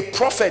 A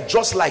prophet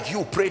just like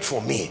you prayed for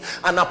me.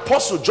 An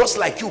apostle just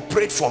like you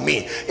prayed for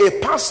me. A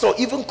pastor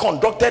even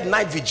conducted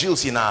night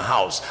vigils in our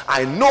house.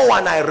 I know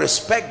and I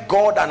respect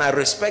God and I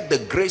respect the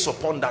grace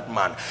upon that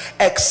man.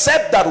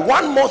 Except that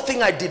one more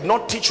thing I did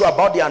not teach you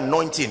about the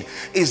anointing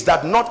is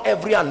that not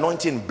every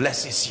anointing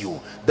blesses you.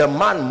 The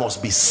man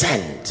must be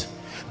sent.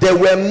 There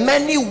were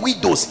many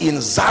widows in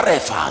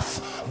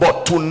Zarephath,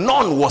 but to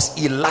none was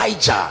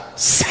Elijah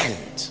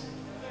sent.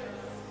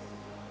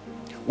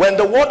 When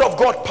the word of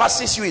God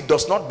passes you, it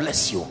does not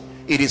bless you.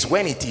 It is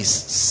when it is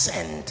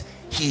sent.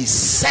 He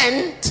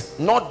sent,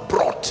 not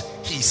brought.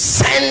 He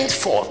sent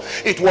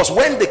forth. It was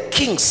when the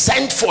king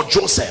sent for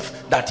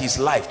Joseph that his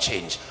life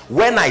changed.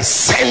 When I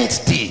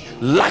sent thee,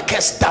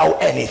 lackest thou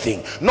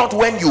anything? Not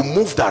when you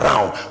moved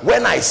around.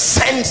 When I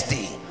sent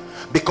thee.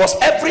 Because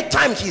every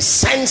time he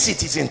sends it,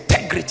 his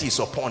integrity is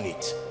upon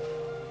it.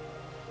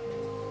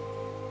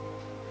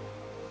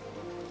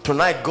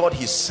 Tonight, God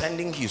is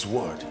sending his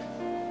word.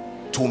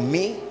 To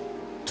me,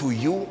 to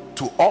you,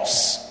 to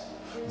us,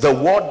 the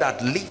word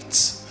that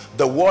lifts,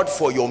 the word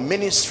for your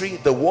ministry,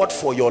 the word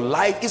for your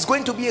life is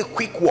going to be a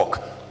quick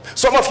walk.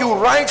 Some of you,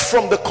 right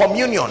from the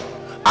communion,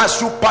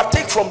 As you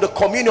partake from the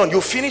communion, you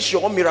finish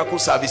your own miracle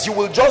service, you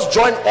will just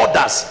join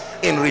others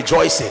in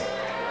rejoicing.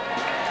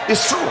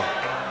 It's true.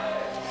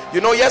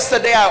 You know,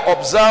 yesterday I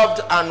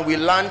observed, and we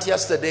learned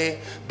yesterday,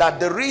 that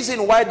the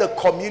reason why the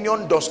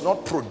communion does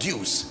not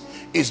produce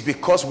is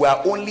because we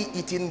are only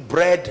eating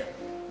bread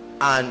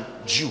and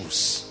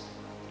juice.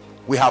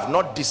 We have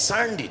not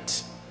discerned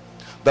it.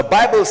 The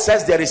Bible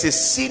says there is a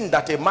sin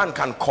that a man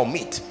can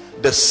commit,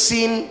 the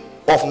sin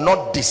of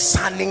not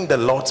discerning the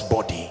Lord's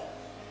body.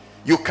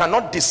 You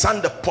cannot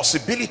discern the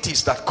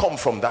possibilities that come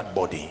from that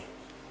body.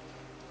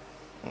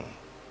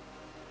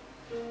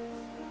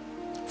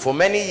 For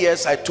many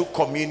years I took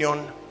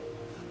communion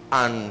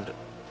and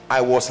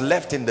I was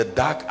left in the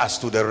dark as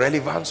to the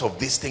relevance of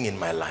this thing in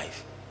my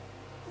life.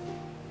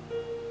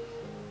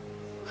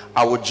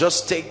 I would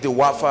just take the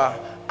wafer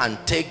and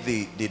take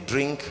the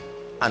drink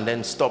and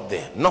then stop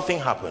there. Nothing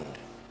happened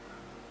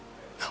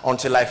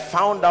until I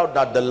found out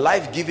that the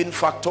life-giving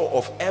factor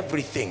of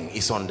everything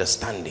is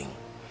understanding.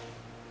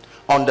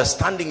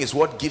 Understanding is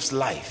what gives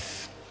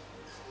life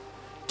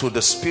to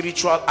the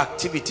spiritual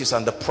activities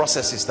and the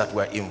processes that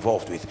we're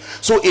involved with.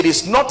 So it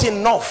is not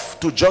enough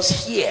to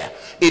just hear.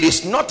 It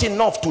is not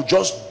enough to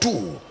just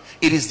do.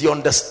 It is the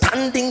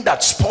understanding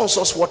that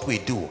sponsors what we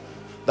do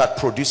that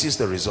produces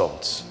the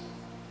results.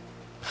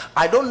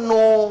 I don't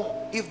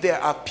know if there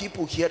are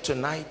people here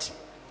tonight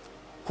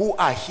who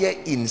are here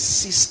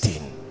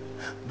insisting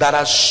that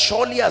as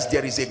surely as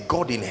there is a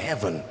God in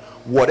heaven,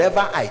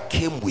 whatever I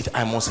came with,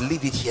 I must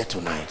leave it here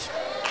tonight.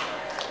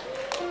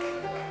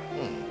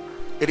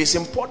 It is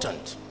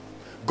important.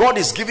 God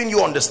is giving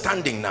you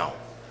understanding now.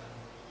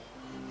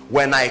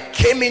 When I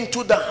came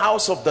into the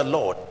house of the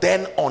Lord,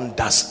 then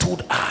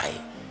understood I.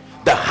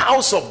 The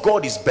house of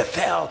God is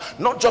Bethel,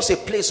 not just a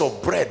place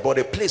of bread, but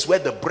a place where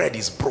the bread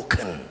is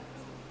broken.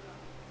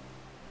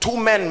 Two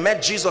men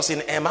met Jesus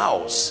in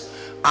Emmaus,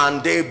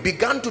 and they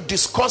began to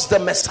discuss the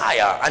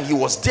Messiah, and he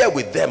was there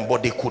with them,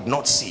 but they could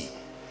not see.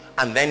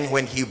 And then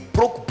when he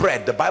broke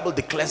bread, the Bible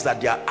declares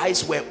that their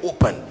eyes were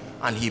open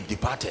and he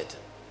departed.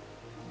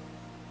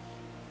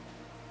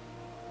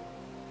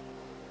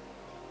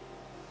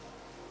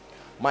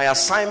 My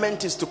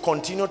assignment is to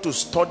continue to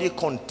study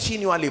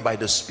continually by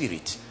the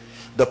Spirit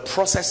the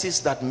processes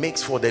that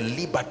makes for the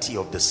liberty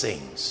of the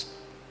saints.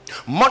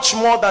 Much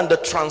more than the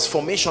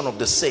transformation of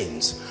the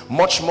saints,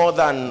 much more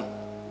than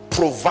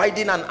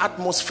providing an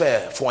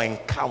atmosphere for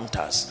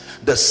encounters,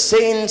 the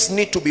saints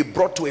need to be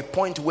brought to a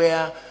point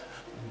where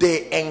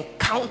they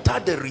encounter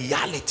the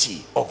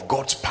reality of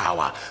God's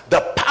power.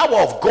 The power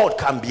of God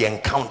can be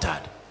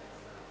encountered.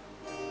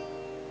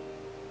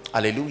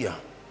 Hallelujah.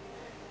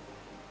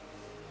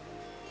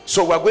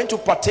 So we're going to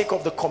partake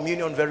of the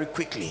communion very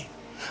quickly.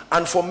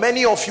 And for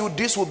many of you,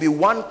 this will be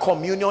one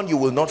communion you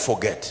will not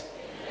forget.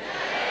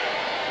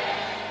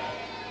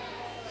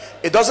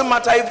 It doesn't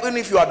matter even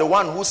if you are the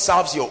one who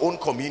serves your own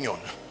communion.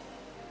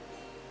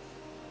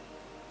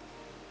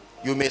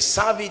 You may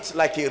serve it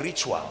like a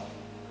ritual.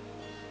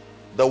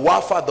 The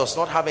wafer does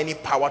not have any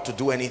power to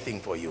do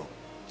anything for you.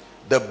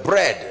 The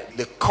bread,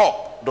 the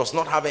cup does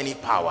not have any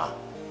power.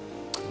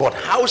 But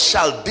how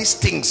shall these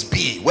things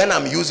be when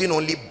I'm using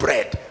only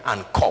bread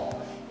and cup?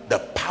 The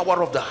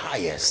power of the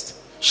highest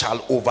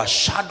shall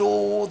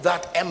overshadow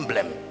that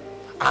emblem,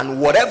 and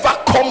whatever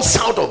comes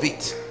out of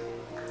it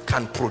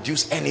can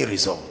produce any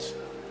result.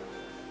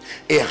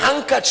 A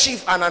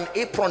handkerchief and an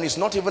apron is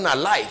not even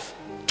alive.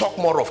 Talk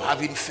more of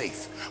having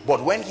faith.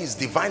 But when his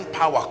divine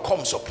power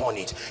comes upon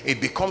it, it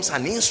becomes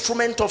an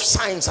instrument of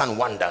signs and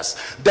wonders.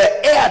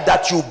 The air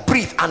that you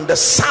breathe and the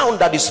sound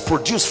that is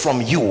produced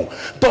from you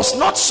does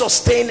not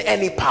sustain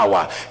any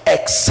power,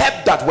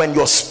 except that when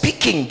your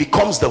speaking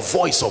becomes the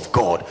voice of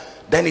God,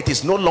 then it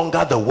is no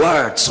longer the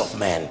words of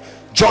men.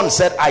 John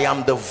said, I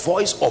am the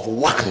voice of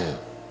one.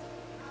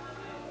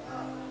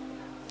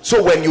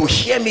 So when you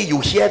hear me, you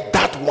hear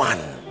that one.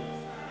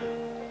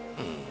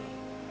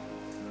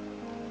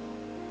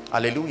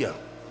 Hallelujah.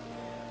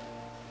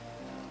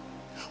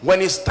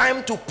 When it's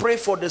time to pray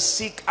for the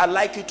sick, I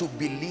like you to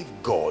believe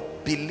God.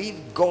 Believe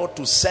God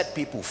to set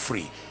people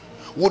free.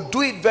 We'll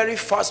do it very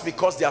fast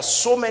because there are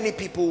so many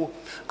people,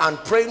 and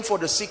praying for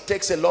the sick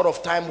takes a lot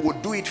of time. We'll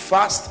do it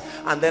fast,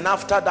 and then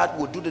after that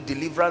we'll do the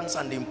deliverance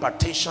and the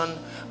impartation,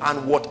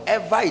 and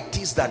whatever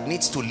it is that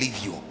needs to leave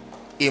you,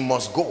 it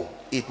must go.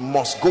 It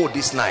must go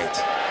this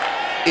night.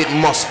 It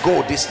must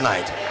go this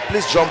night.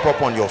 Please jump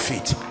up on your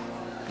feet.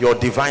 Your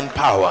divine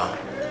power,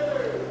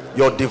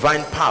 your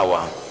divine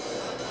power,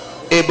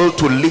 able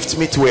to lift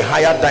me to a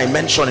higher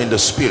dimension in the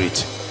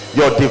spirit.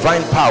 Your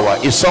divine power.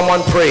 Is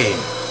someone praying?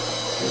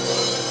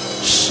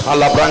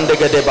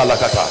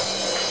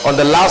 On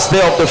the last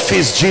day of the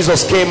feast,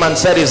 Jesus came and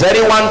said, is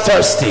anyone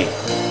thirsty?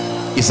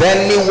 Is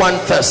anyone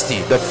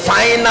thirsty? The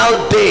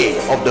final day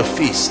of the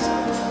feast.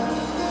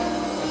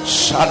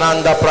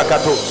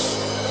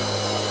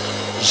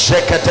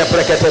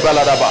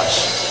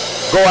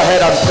 Go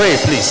ahead and pray,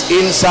 please.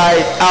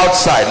 Inside,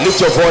 outside, lift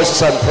your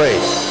voices and pray.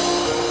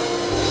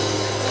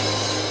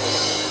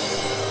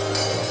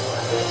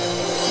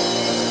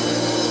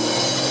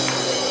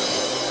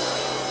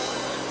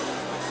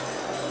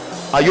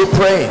 Are you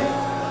praying?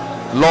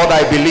 Lord,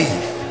 I believe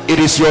it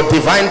is your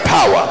divine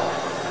power.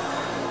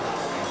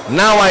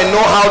 Now I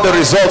know how the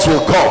results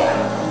will come.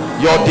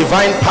 Your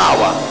divine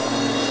power.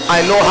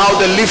 I know how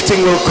the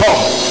lifting will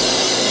come.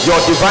 Your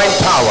divine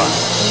power.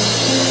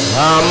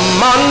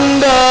 I'm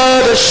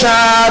under the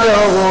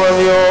shadow of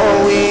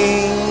your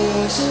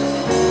wings.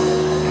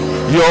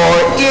 Your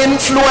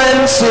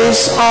influence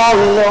is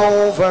all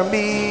over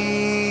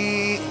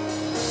me.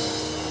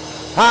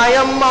 I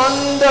am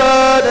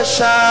under the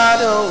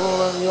shadow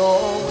of your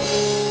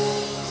wings.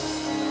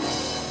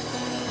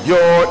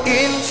 Your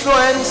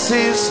influence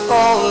is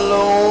all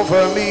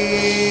over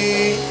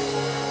me.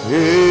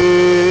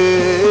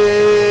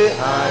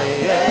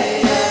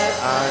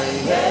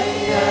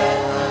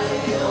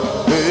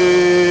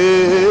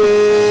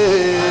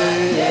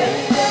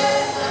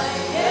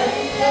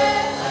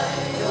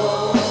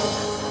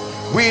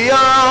 We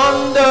are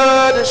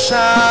under the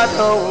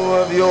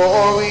shadow of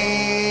your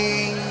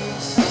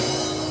wings.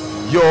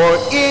 Your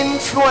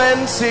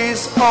influence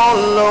is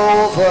all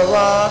over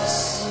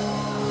us.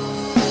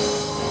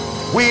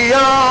 We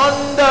are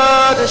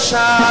under the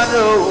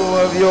shadow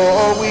of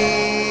your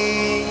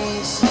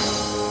wings.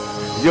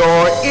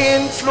 Your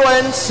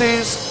influence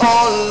is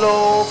all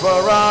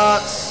over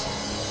us.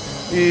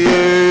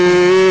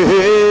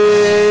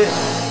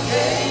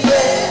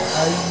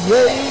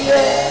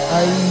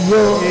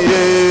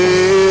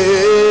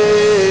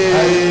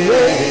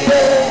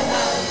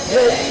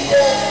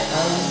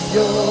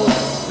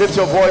 Lift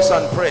your voice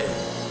and pray.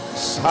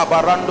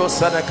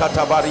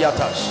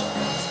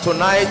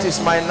 Tonight is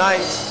my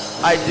night.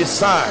 I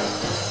discern.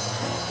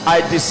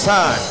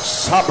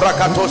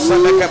 Sabrakato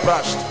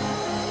selekebrast.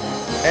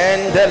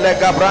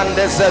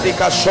 Endelegabrande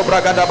zedika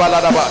shobragada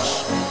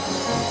baladabash.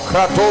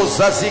 Krato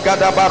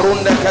zazigada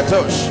barunde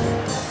ketosh.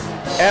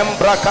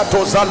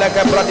 Embrakato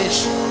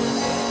zalegebradish.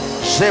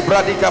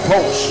 Zebradika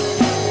posh.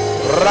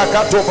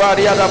 Rakato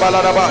variada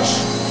baladabash.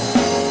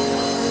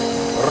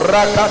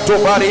 Rakato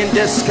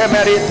barindes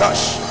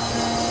kemeritas.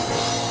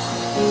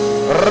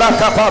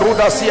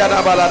 Rakaparuda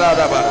siada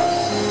baladaba.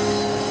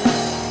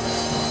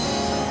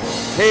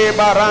 He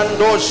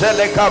barando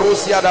jele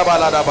karusia da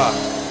baladaba.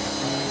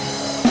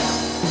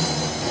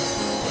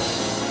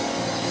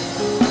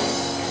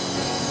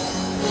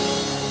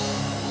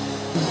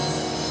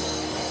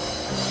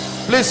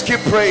 Please keep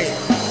praying.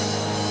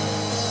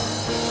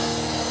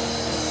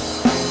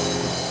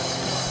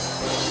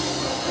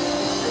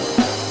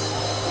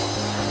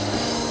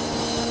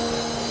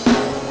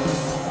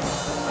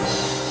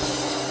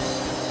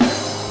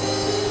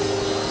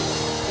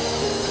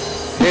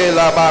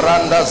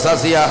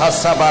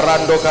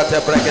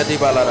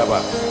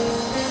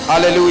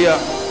 Hallelujah.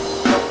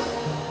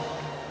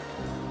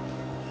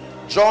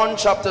 John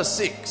chapter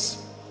 6.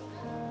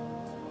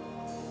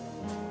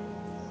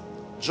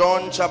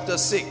 John chapter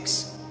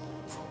 6.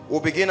 We'll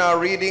begin our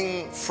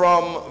reading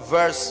from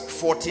verse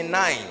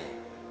 49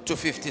 to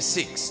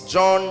 56.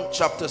 John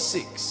chapter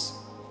 6.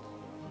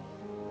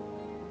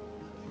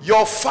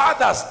 Your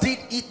fathers did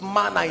eat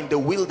manna in the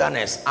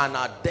wilderness and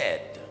are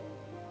dead.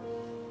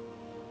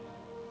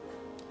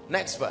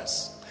 Next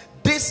verse.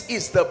 This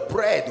is the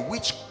bread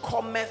which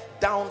cometh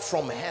down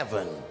from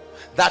heaven,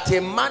 that a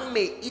man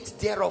may eat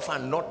thereof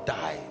and not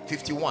die.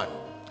 51.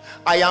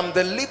 I am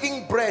the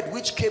living bread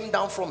which came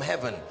down from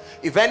heaven.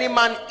 If any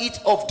man eat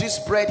of this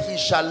bread, he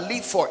shall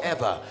live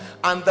forever.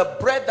 And the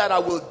bread that I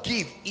will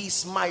give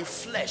is my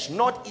flesh,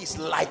 not is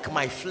like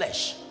my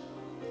flesh,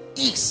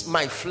 is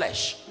my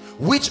flesh,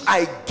 which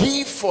I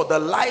give for the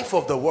life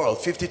of the world.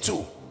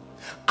 52.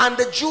 And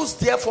the Jews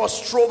therefore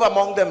strove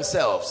among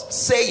themselves,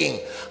 saying,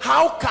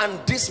 how can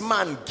this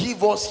man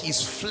give us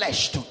his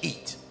flesh to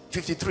eat?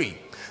 53.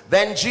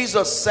 Then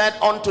Jesus said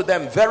unto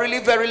them, verily,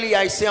 verily,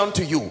 I say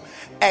unto you,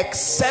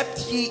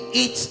 except ye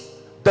eat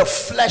the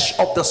flesh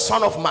of the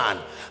Son of Man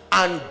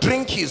and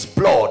drink his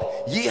blood,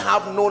 ye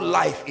have no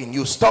life in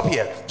you. Stop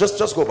here.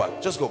 Just go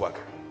back. Just go back.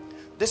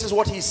 This is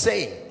what he's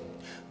saying,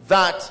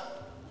 that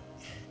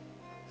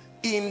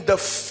in the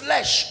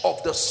flesh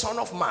of the Son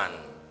of Man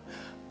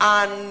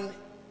and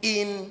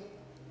in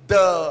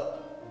the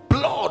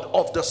blood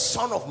of the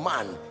Son of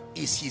Man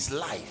is his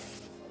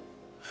life.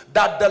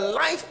 That the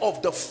life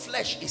of the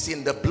flesh is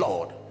in the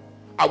blood.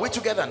 Are we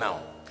together now?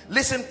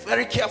 Listen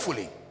very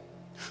carefully,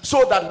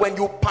 so that when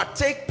you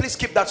partake, please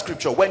keep that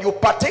scripture, when you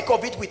partake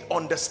of it with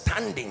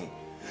understanding,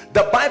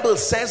 the Bible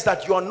says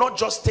that you are not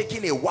just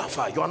taking a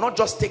wafer, you are not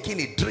just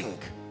taking a drink,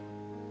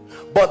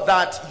 but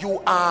that you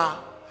are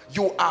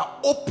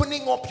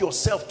opening up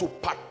yourself to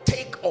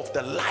partake of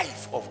the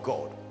life of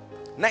God.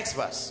 Next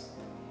verse.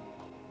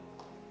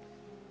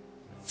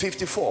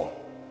 54.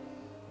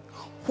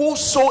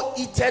 Whoso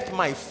eateth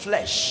my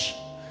flesh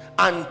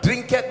and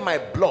drinketh my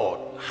blood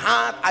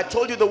hath, I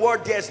told you the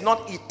word there is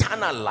not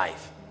eternal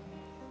life,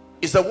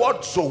 it's the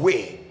word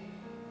zoe.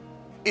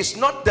 It's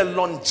not the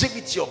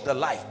longevity of the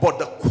life, but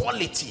the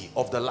quality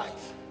of the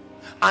life.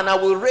 And I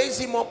will raise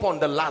him up on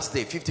the last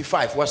day.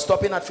 55. We're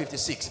stopping at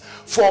 56.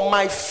 For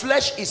my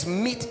flesh is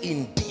meat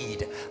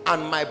indeed,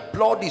 and my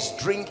blood is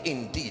drink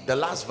indeed. The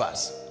last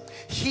verse.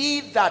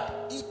 He that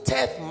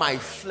eateth my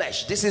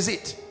flesh, this is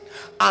it,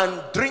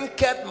 and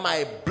drinketh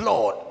my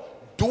blood,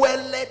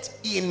 dwelleth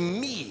in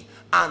me,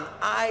 and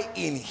I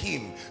in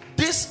him.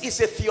 This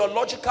is a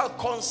theological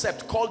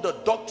concept called the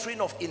doctrine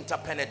of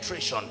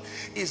interpenetration.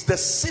 It's the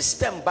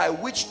system by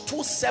which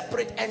two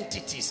separate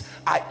entities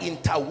are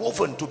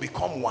interwoven to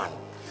become one.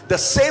 The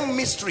same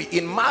mystery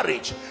in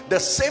marriage, the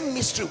same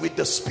mystery with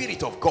the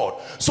Spirit of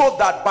God. So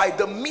that by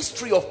the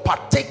mystery of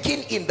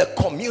partaking in the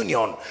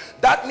communion,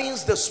 that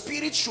means the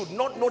Spirit should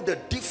not know the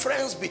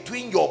difference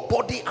between your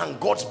body and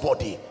God's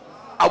body.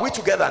 Are we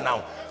together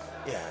now?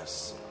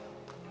 Yes.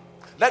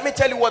 Let me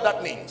tell you what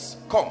that means.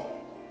 Come.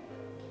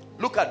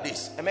 Look at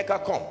this.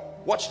 Emeka, come.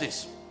 Watch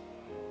this.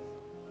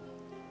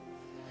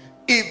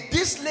 If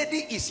this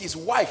lady is his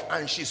wife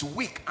and she's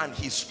weak and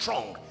he's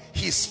strong,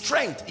 his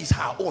strength is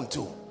her own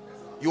too.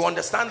 You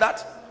understand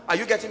that? Are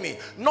you getting me?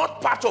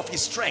 Not part of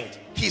his strength,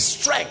 his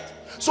strength.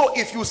 So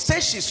if you say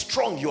she's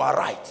strong, you are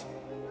right.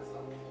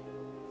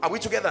 Are we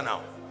together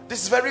now?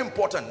 This is very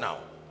important now.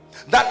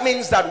 That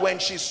means that when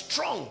she's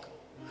strong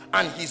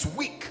and he's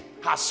weak,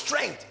 her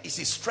strength is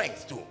his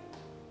strength too.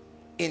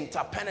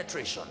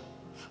 Interpenetration.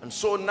 And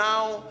so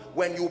now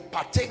when you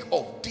partake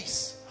of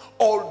this,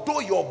 although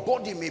your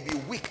body may be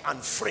weak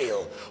and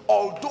frail,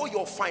 although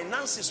your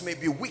finances may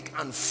be weak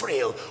and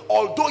frail,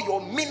 although your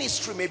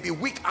ministry may be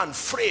weak and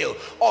frail,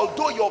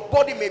 although your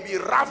body may be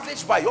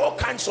ravaged by all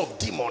kinds of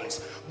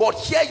demons, but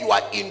here you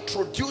are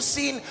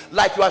introducing,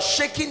 like you are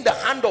shaking the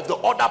hand of the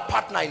other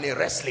partner in a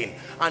wrestling,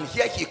 and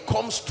here he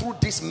comes through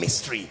this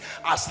mystery,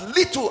 as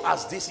little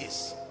as this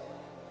is.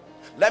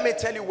 Let me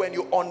tell you, when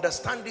you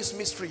understand this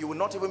mystery, you will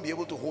not even be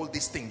able to hold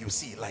this thing you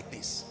see like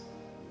this.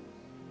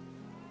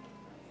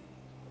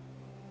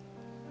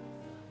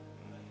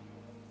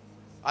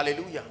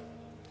 Hallelujah.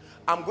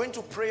 I'm going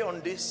to pray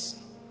on this,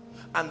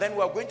 and then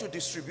we're going to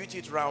distribute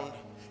it around.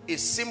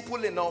 It's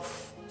simple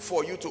enough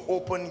for you to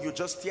open. You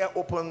just tear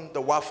open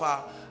the wafer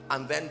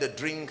and then the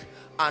drink.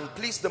 And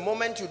please, the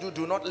moment you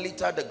do not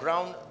litter the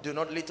ground. Do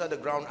not litter the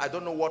ground. I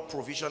don't know what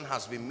provision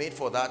has been made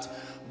for that,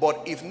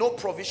 but if no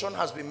provision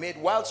has been made,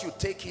 whilst you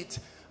take it,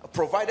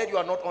 provided you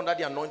are not under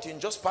the anointing,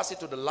 just pass it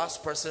to the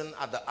last person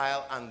at the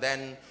aisle, and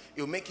then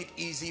you'll make it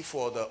easy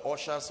for the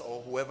ushers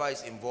or whoever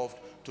is involved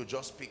to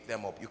just pick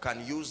them up. You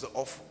can use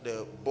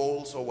the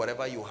bowls or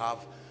whatever you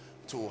have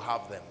to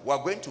have them. We're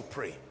going to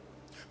pray.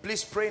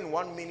 Please pray in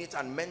 1 minute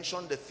and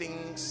mention the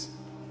things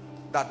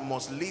that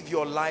must leave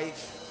your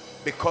life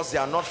because they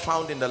are not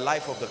found in the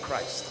life of the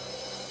Christ.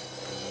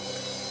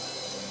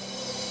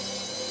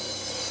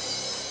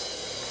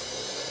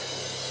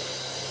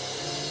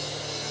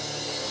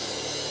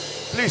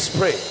 Please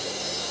pray.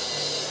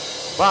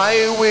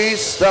 By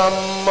wisdom,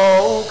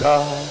 oh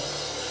God,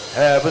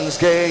 heaven's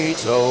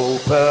gates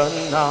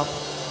open up.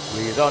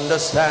 With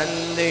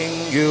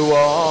understanding you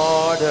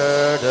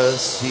order the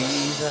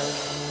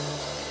seasons,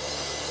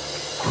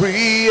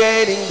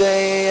 creating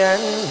day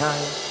and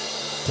night,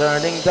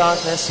 turning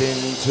darkness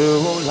into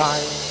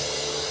light,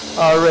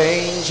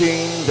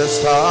 arranging the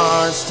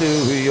stars to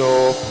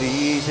your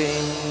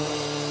pleasing.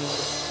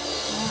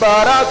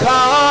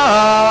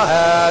 Barakah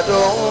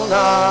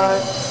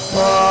Adonai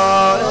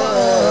Barakah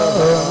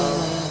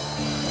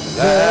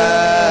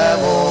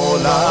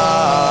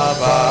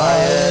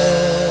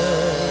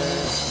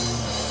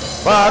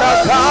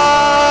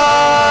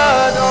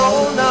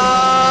Adonai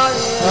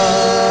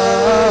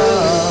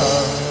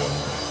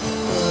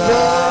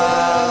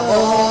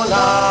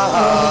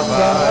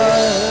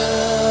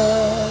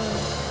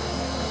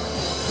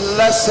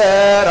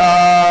Blessed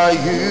are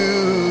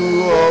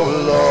you, O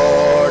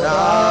Lord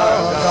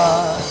our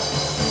God,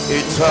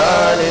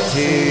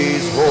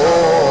 eternity's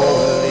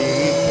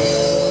holy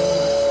King.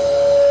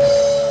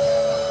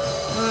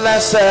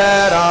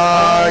 Blessed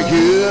are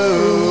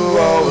you, O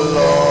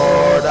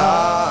Lord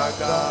our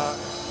God,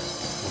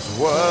 whose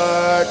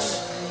words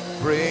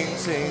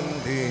brings in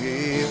the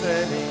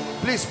evening.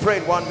 Please pray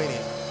in 1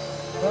 minute.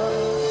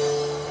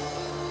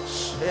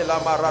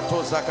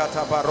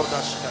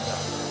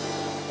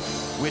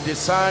 We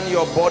discern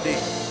your body.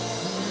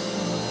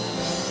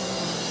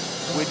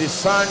 We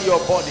discern your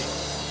body.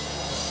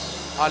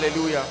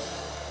 Hallelujah.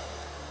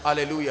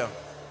 Hallelujah.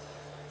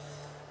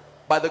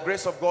 By the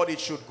grace of God, it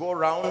should go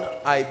around.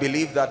 I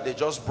believe that they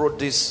just brought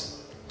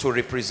this to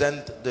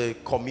represent the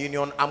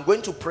communion. I'm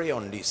going to pray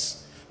on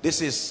this.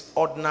 This is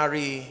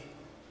ordinary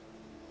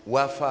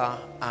wafer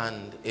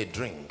and a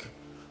drink,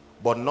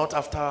 but not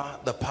after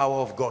the power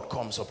of God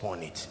comes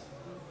upon it.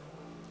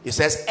 It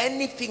says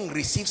anything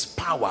receives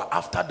power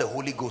after the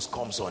Holy Ghost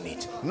comes on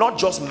it. Not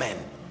just men.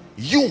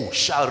 You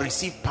shall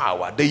receive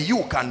power. The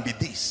you can be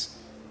this.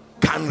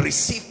 Can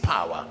receive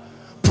power,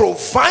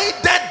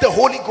 provided the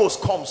Holy Ghost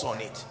comes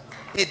on it.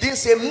 It didn't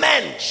say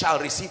men shall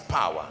receive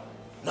power.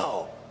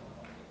 No.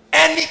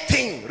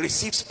 Anything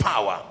receives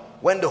power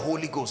when the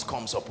Holy Ghost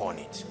comes upon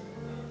it.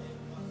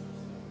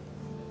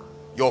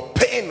 Your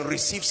pain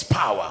receives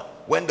power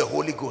when the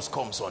Holy Ghost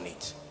comes on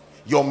it.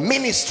 Your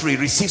ministry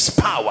receives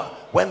power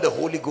when the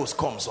Holy Ghost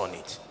comes on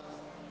it.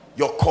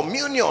 Your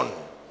communion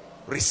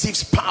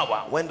receives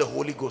power when the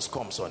Holy Ghost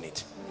comes on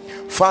it.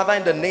 Father,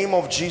 in the name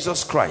of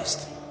Jesus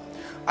Christ,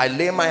 I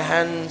lay my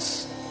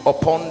hands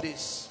upon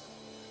this.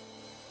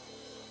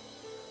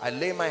 I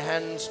lay my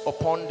hands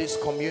upon this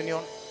communion,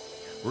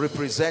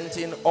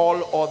 representing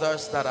all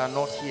others that are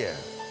not here.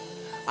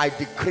 I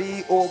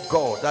decree, oh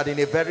God, that in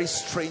a very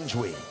strange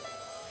way,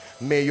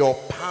 may your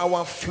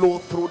power flow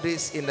through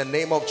this in the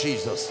name of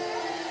Jesus.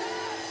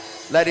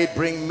 Let it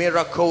bring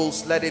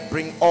miracles. Let it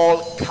bring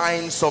all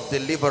kinds of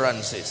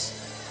deliverances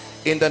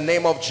in the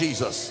name of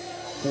Jesus.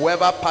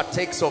 Whoever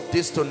partakes of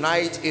this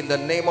tonight, in the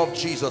name of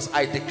Jesus,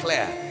 I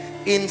declare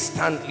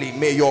instantly,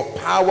 may your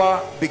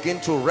power begin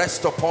to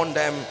rest upon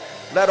them.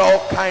 Let all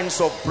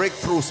kinds of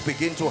breakthroughs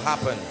begin to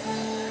happen.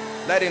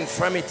 Let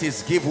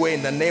infirmities give way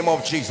in the name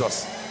of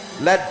Jesus.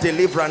 Let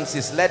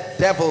deliverances, let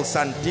devils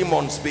and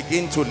demons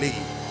begin to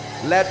leave.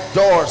 Let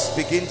doors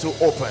begin to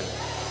open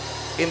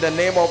in the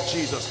name of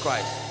Jesus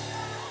Christ.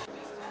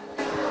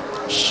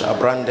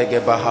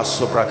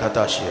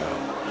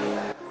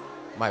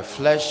 My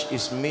flesh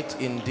is meat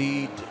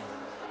indeed.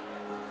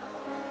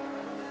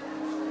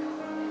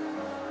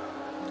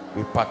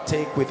 We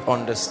partake with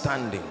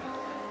understanding.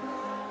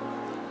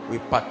 We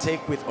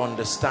partake with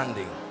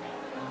understanding.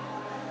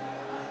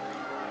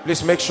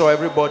 Please make sure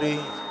everybody,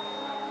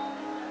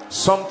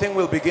 something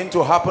will begin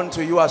to happen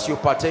to you as you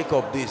partake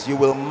of this. You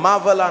will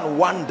marvel and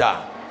wonder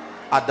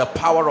at the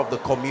power of the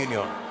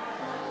communion.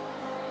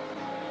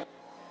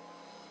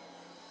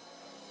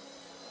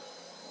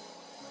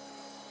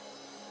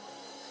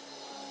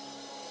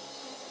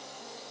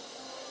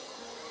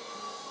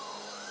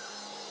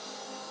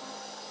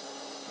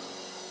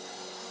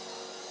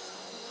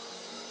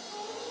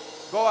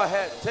 Go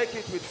ahead, take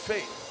it with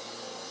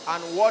faith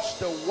and watch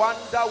the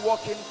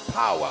wonder-working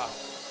power,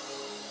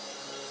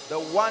 the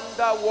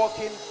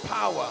wonder-working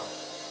power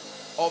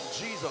of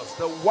Jesus,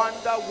 the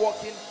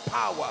wonder-working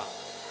power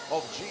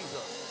of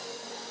Jesus.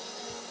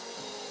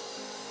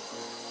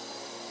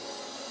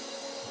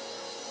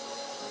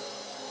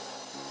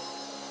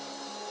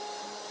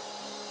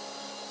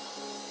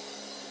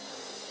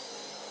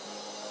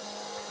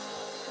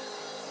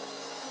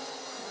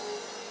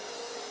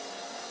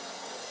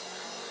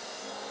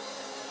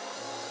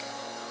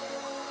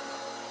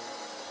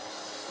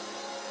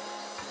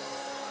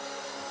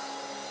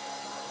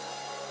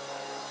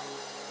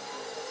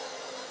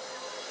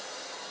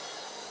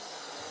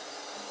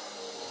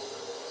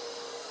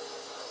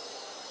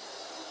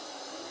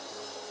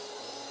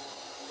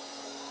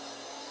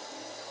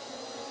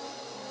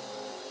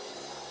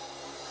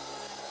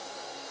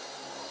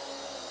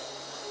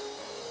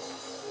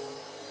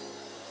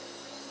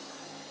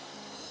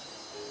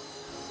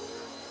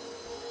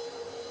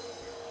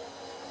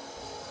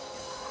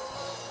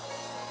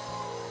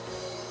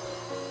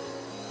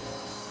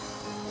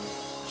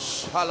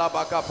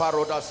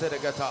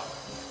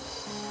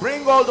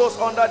 Bring all those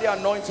under the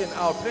anointing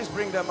out. Please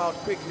bring them out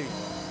quickly.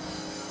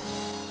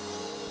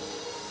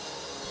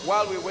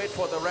 While we wait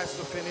for the rest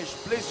to finish,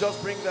 please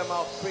just bring them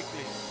out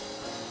quickly.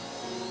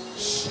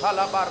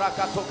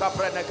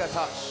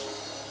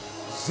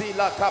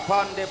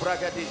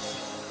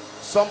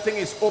 Something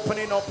is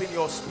opening up in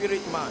your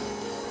spirit, man.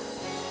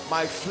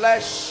 My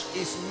flesh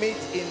is meat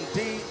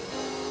indeed.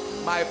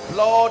 My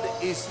blood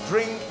is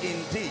drink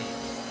indeed.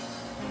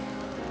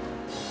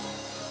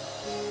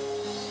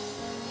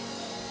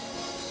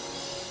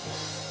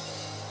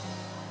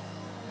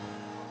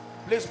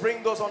 Please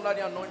bring those under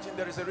the anointing.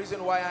 There is a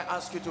reason why I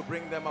ask you to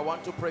bring them. I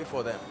want to pray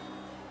for them.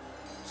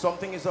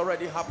 Something is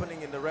already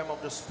happening in the realm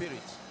of the spirit.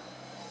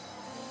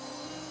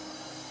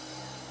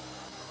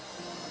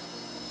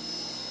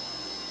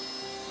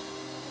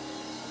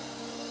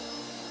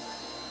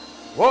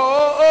 Whoa,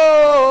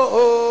 oh,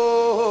 oh,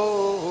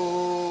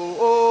 oh,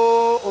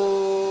 oh,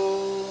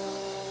 oh,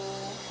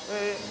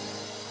 hey.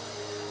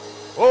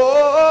 Oh,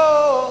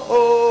 oh,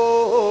 oh,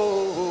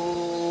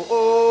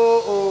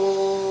 oh, oh,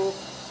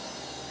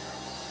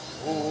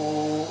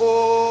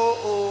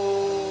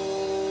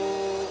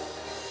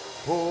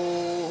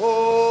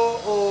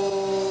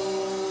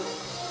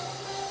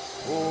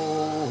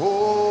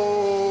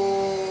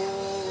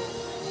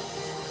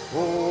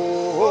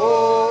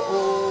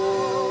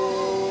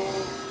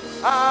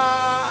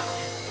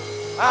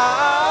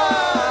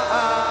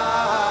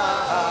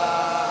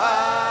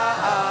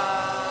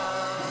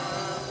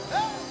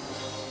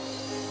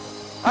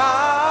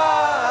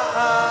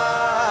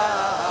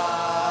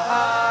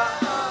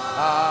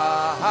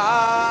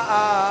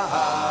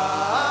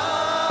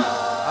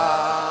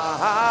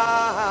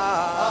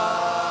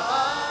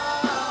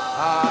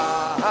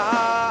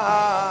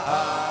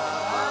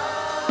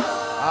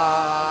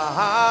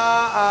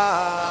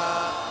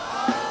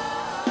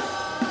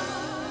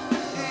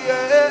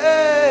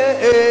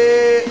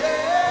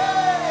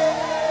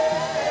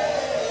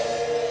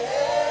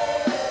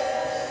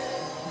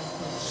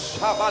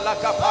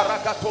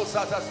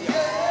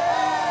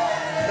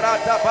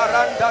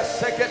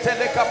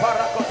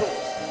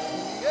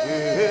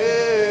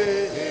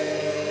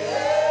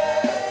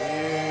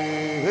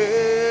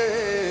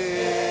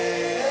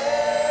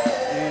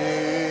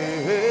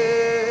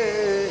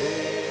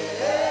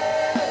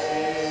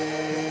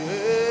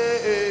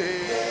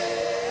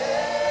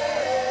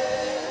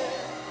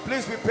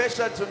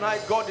 declaration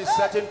tonight, God is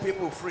setting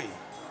people free.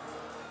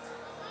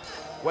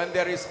 When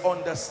there is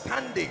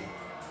understanding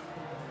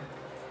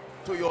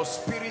to your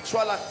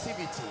spiritual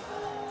activity,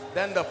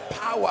 then the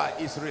power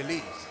is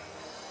released.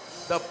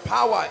 The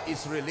power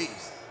is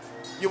released.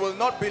 You will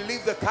not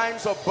believe the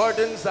kinds of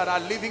burdens that are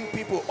leaving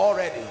people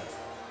already.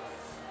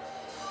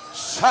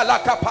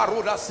 Shalaka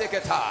paruda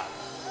seketa.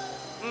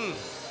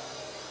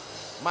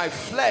 My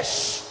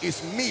flesh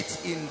is meat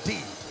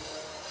indeed.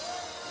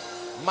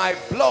 My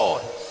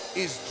blood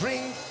is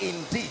drink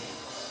indeed.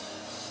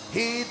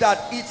 He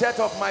that eateth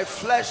of my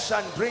flesh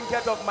and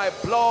drinketh of my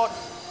blood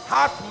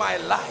hath my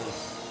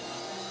life.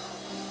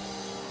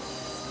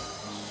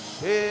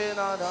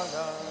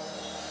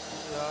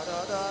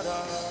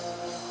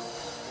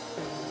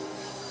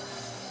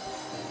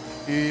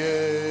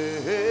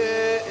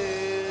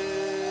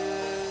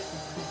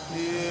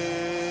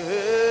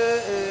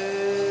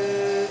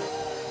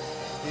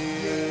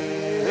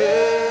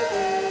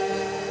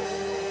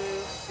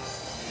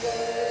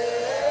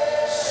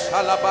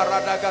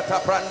 Alabaradagata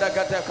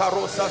prandagata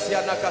karosas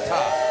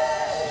yanakata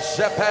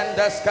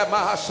jependes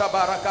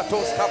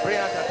kamahashabarakatos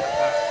kabriandata.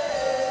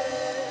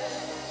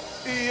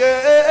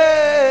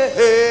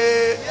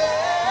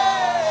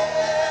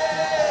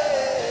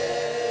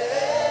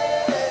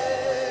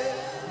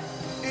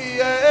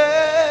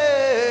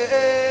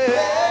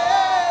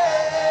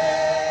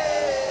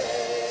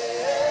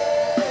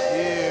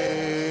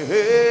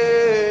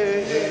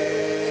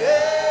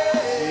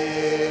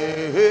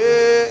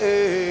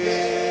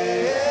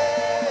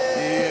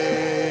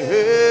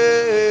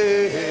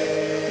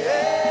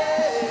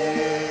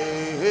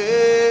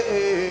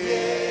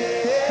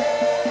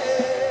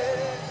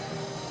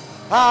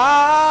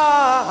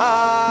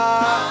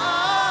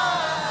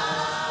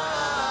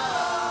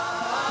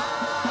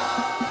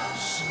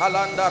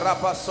 Alanda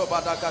rapa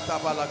sobada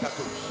katabala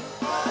katush.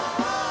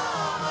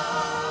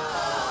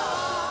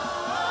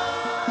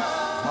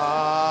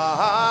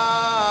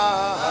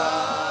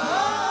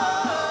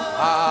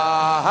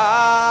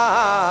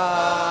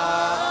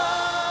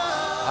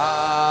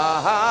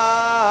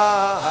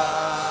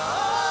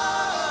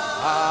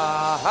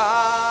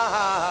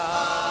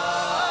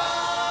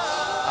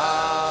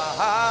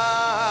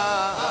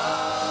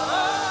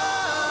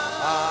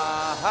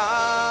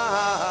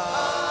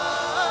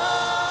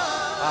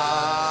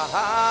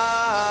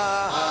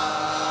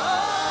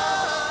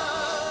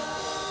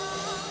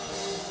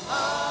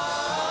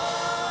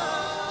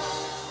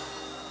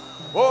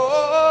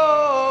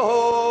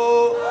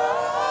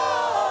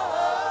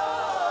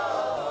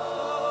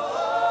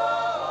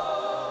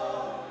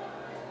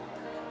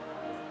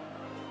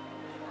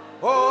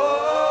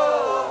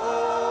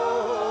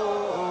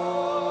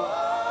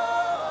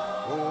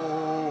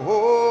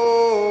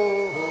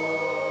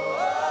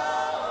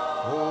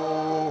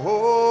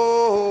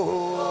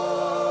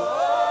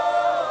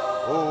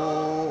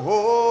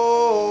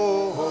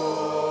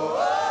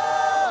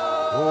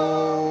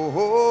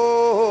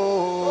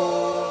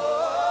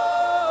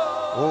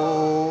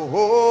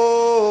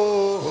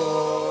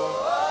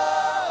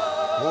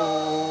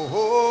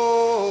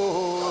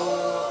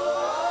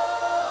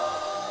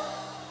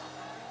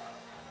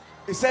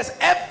 It says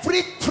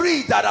every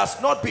tree that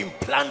has not been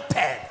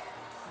planted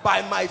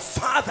by my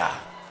Father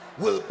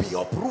will be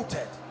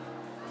uprooted.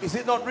 Is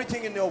it not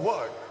written in your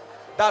word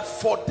that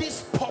for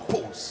this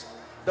purpose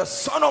the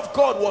Son of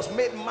God was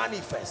made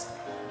manifest,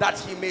 that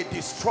he may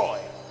destroy?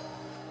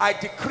 I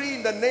decree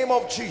in the name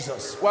of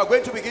Jesus, we are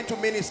going to begin to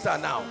minister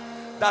now,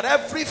 that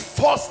every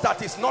force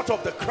that is not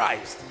of the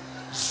Christ,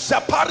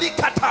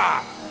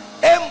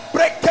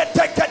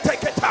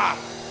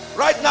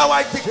 right now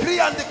I decree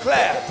and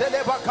declare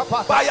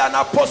by an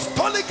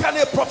apostolic and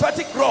a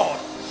prophetic rod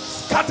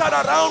scattered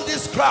around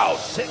this crowd,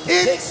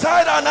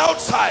 inside and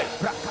outside,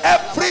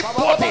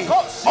 everybody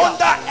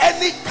under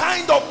any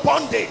kind of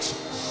bondage,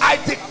 I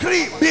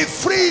decree, be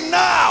free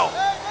now,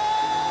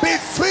 be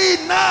free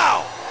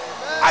now.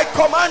 I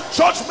command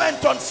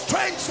judgment on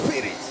strange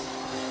spirits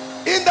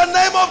in the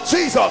name of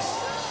Jesus.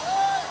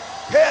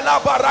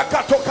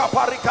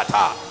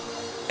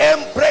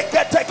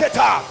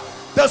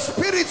 The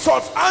spirits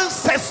of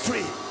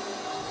ancestry,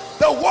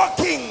 the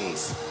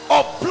workings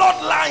of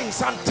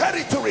bloodlines and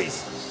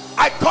territories,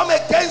 I come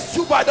against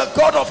you by the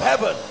God of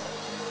heaven.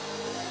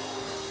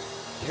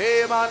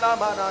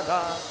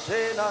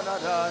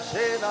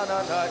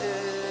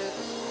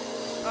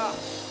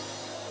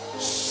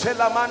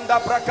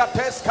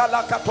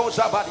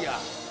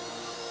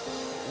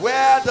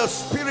 Where the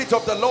Spirit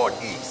of the Lord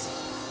is,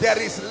 there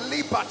is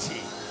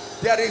liberty.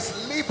 There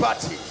is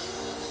liberty.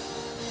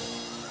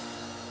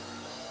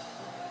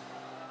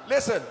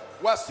 Listen,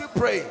 we're still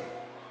praying.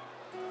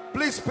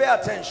 Please pay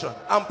attention.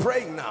 I'm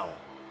praying now.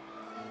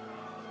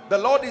 The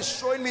Lord is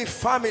showing me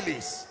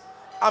families.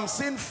 I'm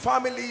seeing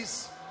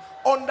families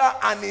under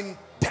an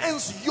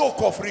intense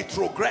yoke of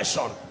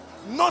retrogression.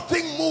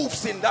 Nothing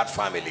moves in that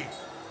family.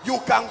 You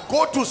can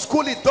go to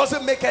school, it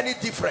doesn't make any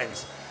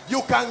difference.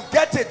 You can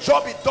get a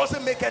job, it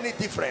doesn't make any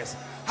difference.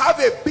 Have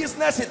a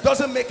business, it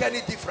doesn't make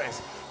any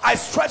difference. I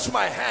stretch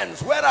my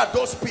hands. Where are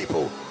those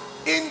people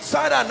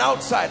inside and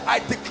outside. I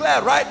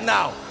declare right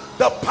now,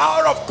 the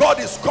power of God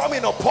is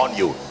coming upon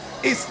you.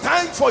 It's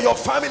time for your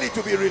family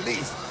to be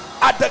released.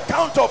 At the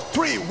count of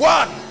 3,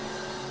 1,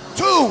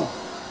 2,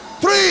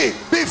 3,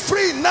 be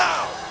free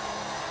now.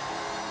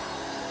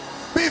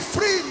 Be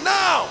free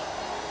now.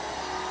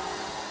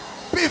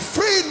 Be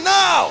free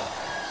now.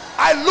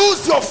 I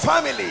lose your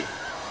family.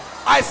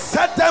 I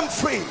set them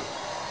free.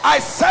 I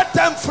set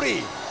them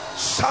free.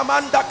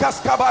 Shamanda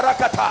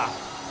kaskabarakata.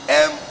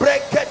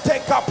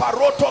 Embrekete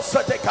kaparoto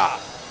seteka.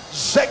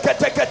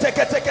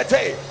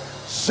 Jeketeketeketekete.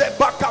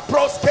 Zebaka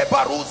proske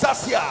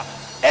baruzasia.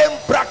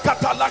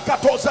 Embrakata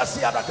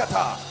lakatozasia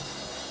dakata.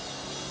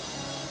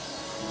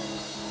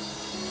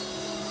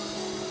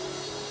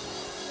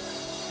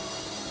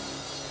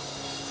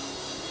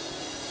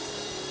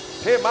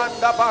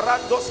 Hemanda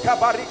barandos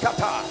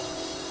kabarikata.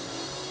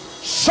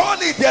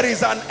 Surely there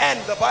is an end,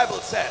 the Bible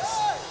says.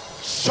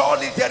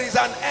 Surely there is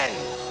an end.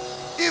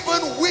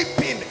 Even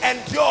weeping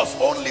endures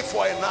only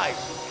for a night.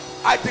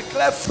 I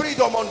declare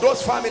freedom on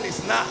those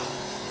families now.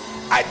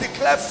 I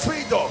declare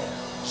freedom.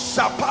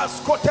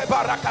 Shapas kote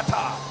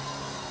barakata.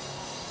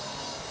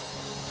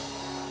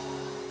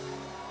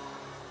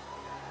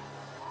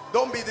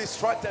 Don't be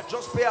distracted,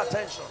 just pay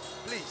attention,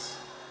 please.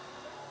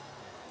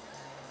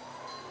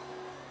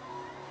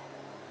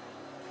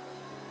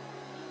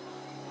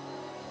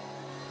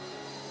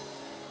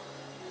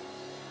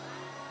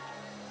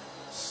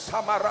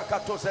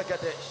 Samarakato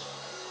zegedesh.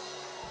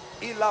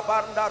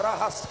 Ilabanda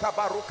rahas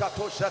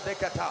kabarukato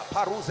jadekata.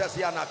 Paruzes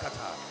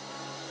yanakata.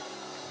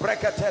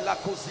 Brekete la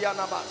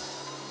kuziana mas.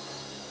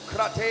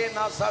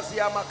 Kratena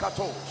zaziama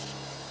katosh.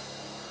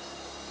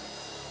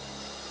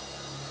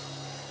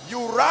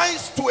 You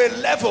rise to a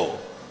level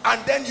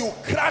and then you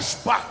crash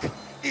back.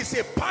 It's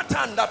a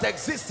pattern that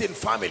exists in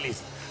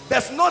families.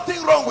 There's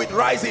nothing wrong with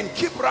rising,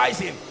 keep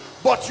rising,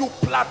 but you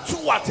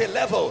plateau at a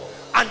level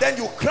and then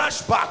you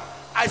crash back.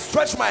 I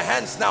stretch my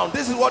hands now.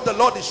 This is what the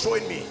Lord is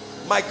showing me.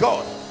 My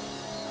God,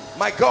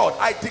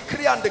 I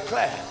decree and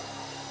declare,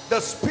 the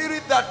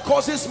spirit that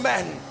causes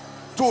men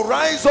to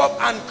rise up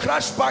and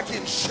crash back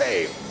in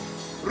shame,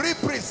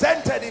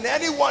 represented in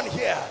anyone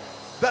here,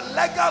 the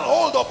legal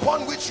hold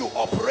upon which you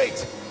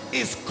operate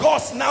is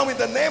caused now in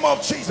the name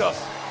of Jesus.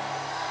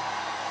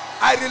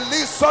 I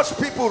release such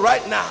people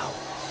right now.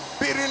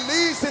 Be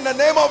released in the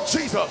name of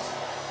Jesus.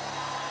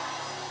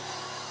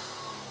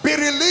 Be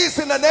released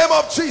in the name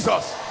of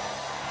Jesus.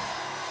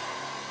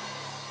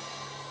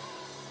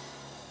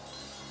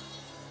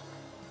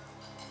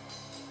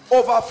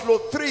 Overflow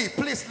 3,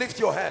 please lift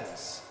your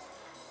hands.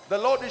 The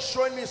Lord is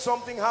showing me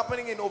something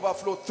happening in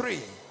overflow 3.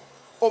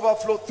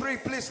 Overflow 3,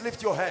 please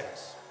lift your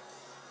hands.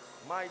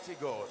 Mighty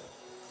God.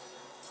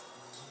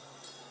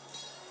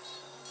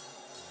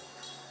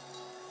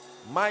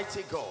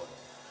 Mighty God.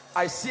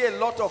 I see a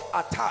lot of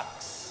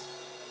attacks,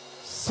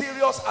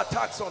 serious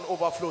attacks on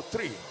overflow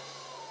 3.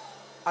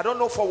 I don't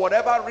know, for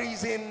whatever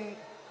reason,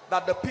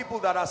 that the people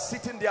that are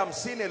sitting there, I'm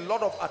seeing a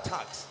lot of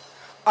attacks.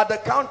 At the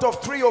count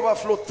of 3,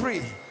 overflow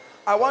 3,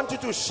 I want you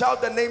to shout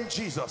the name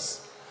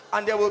Jesus,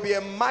 and there will be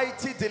a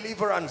mighty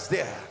deliverance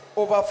there.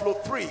 Overflow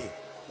 3.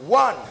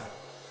 1,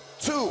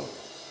 2,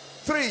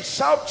 3.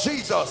 Shout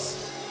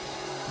Jesus.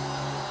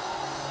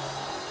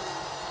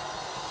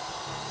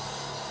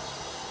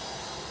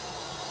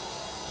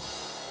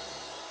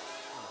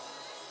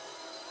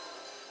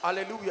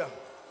 Hallelujah.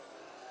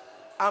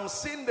 I'm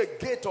seeing the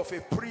gate of a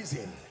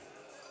prison,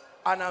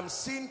 and I'm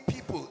seeing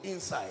people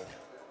inside.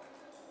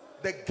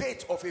 The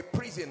gate of a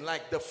prison,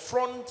 like the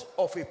front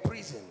of a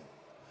prison.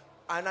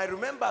 And I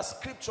remember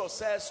scripture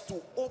says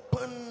to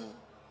open,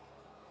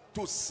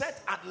 to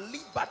set at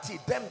liberty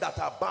them that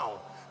are bound.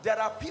 There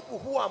are people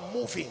who are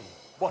moving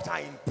but are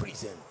in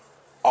prison.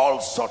 All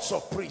sorts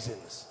of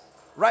prisons.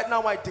 Right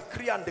now I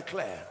decree and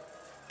declare,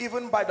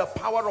 even by the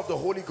power of the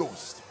Holy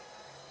Ghost,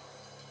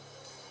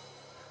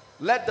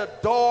 let the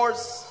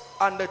doors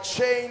and the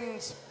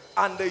chains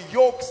and the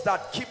yokes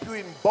that keep you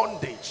in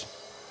bondage,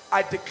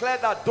 I declare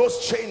that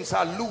those chains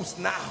are loose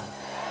now.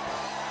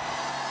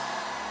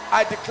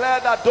 I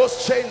declare that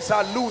those chains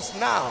are loose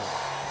now.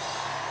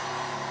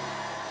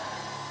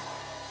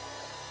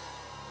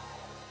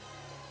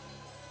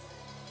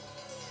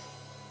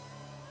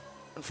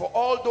 And for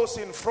all those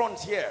in front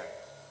here,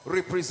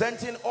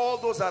 representing all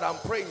those that I'm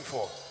praying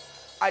for,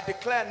 I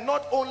declare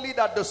not only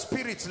that the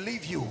spirits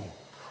leave you,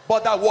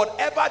 but that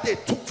whatever they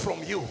took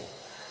from you,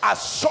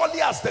 as surely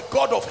as the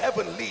God of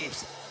heaven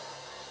lives,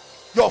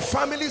 your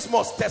families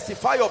must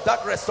testify of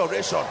that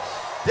restoration.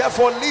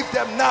 Therefore, leave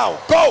them now.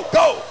 Go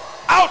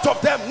out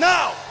of them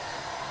now.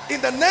 In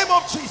the name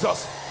of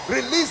Jesus,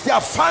 release their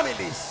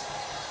families,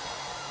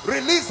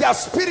 release their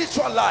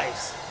spiritual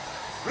lives,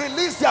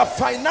 release their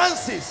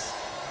finances.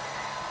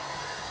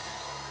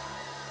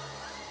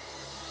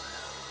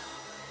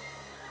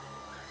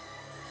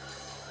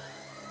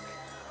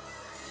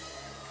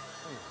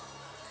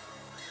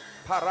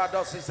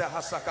 Parados is a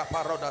hasaka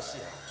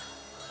parodasia.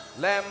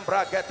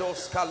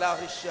 Lembragedos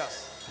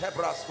kalarishas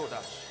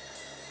hebraskodash.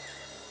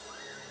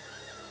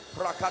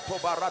 Prakato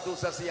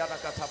barados aziana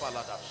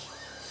katabaladash.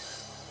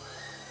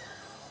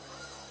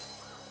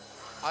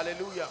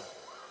 Hallelujah.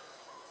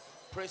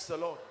 Praise the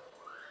Lord.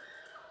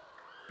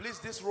 Please,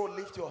 this row,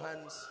 lift your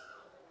hands.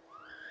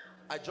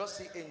 I just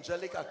see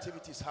angelic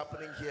activities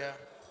happening here,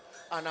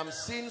 and I'm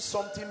seeing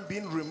something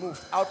being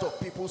removed out of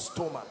people's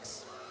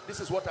stomachs. This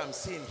is what I'm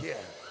seeing here.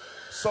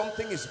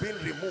 Something is being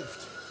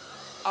removed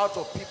out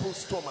of people's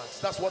stomachs.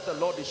 That's what the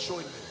Lord is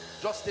showing me.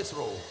 Just this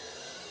row.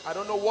 I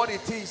don't know what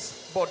it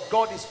is, but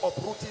God is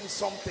uprooting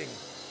something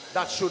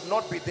that should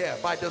not be there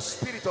by the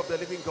Spirit of the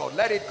living God.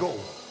 Let it go.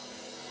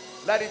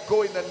 Let it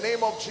go in the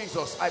name of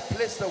Jesus. I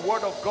place the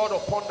word of God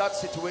upon that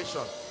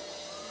situation.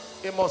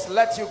 It must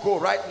let you go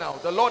right now.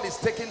 The Lord is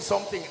taking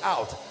something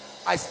out.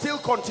 I still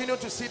continue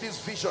to see this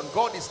vision.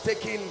 God is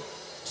taking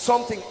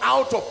something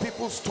out of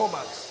people's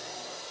stomachs.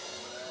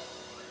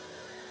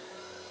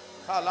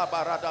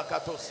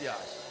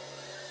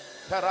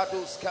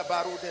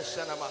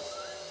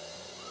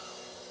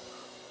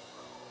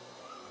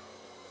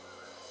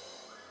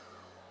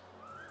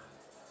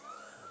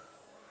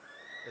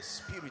 The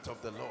Spirit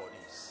of the Lord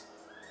is,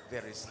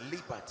 there is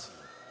liberty,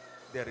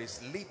 there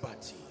is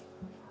liberty,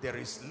 there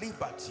is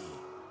liberty,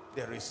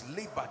 there is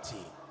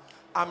liberty.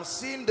 I'm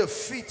seeing the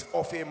feet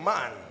of a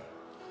man,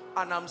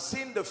 and I'm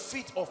seeing the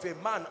feet of a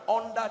man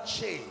under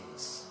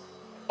chains.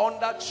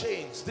 Under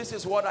chains. This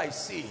is what I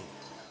see.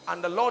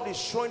 And the Lord is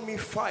showing me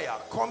fire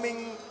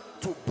coming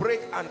to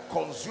break and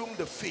consume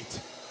the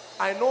feet.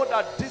 I know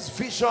that this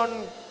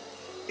vision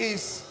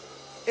is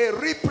a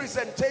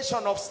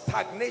representation of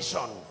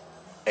stagnation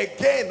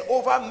again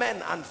over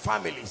men and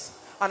families.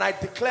 And I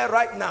declare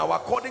right now,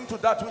 according to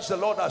that which the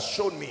Lord has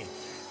shown me,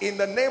 in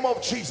the name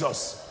of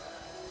Jesus,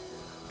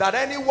 that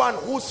anyone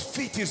whose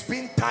feet is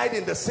being tied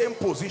in the same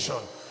position,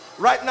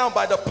 right now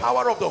by the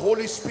power of the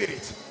Holy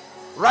Spirit,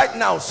 right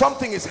now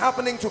something is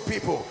happening to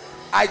people.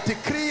 I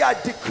decree,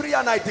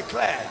 and I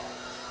declare,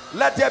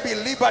 let there be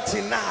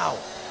liberty now.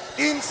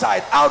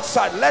 Inside,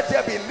 outside, let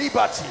there be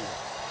liberty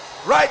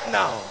right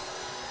now.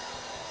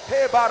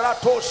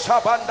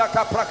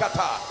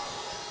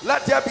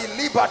 Let there be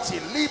liberty,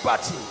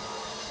 liberty.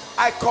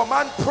 I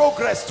command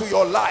progress to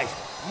your life.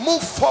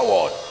 Move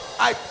forward.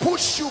 I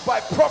push you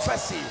by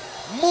prophecy.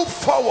 Move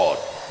forward.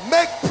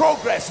 Make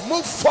progress.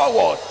 Move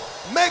forward.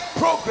 Make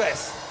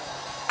progress.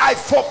 I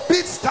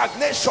forbid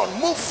stagnation.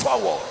 Move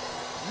forward.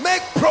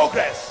 Make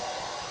progress.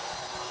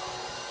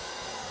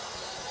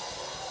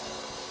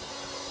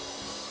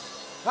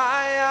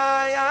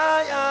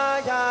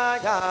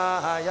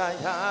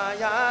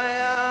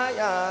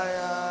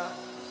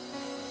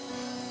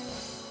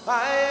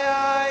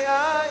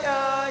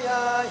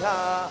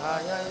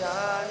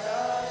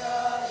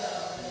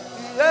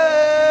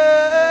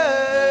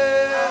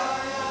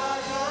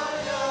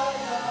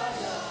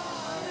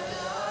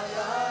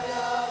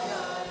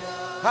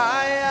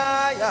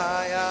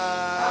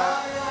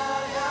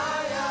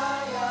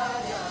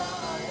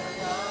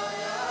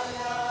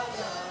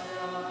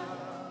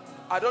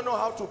 I don't know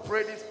how to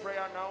pray this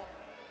prayer now.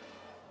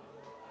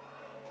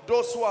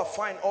 Those who are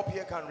fine up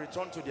here can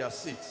return to their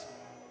seats.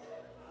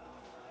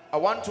 I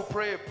want to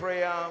pray a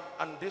prayer,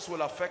 and this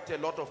will affect a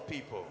lot of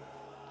people.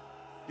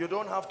 You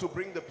don't have to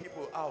bring the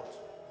people out.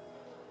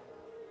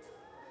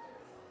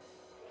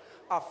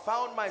 I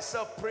found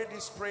myself pray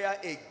this prayer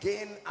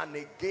again and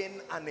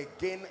again and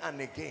again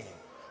and again.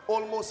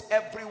 Almost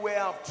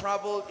everywhere I've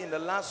traveled in the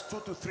last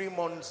 2 to 3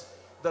 months,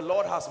 the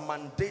Lord has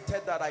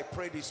mandated that I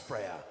pray this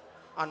prayer.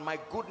 And my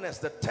goodness,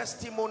 the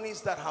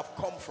testimonies that have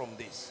come from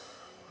this.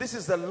 This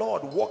is the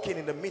Lord walking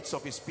in the midst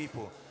of his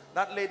people.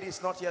 That lady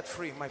is not yet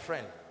free, my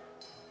friend.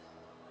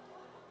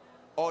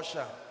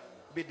 Usher,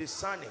 be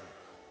discerning.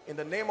 In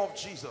the name of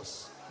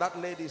Jesus, that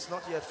lady is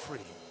not yet free.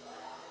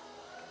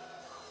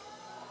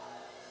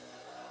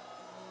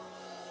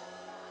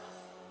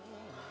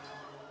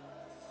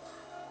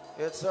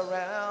 It's a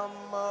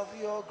realm of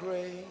your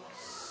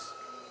grace.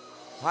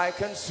 I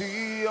can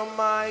see your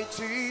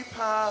mighty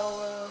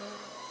power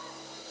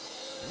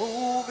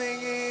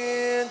moving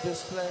in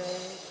this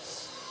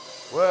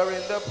place. We're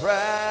in the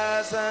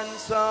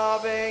presence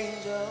of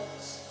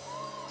angels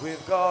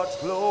with God's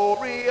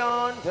glory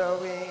on their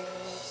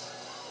wings.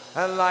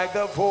 And like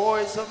the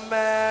voice of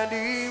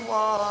many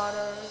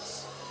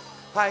waters,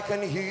 I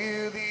can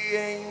hear the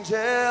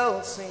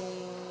angels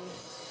sing.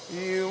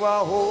 You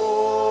are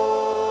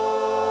holy.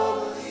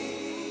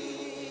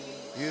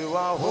 You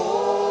are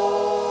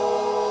holy.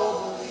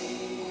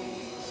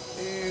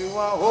 You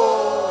are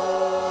holy.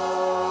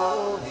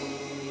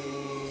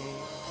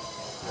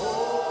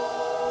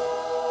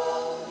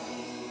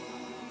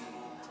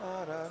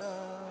 Ta-da-da,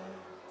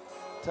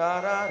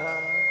 ta-da-da,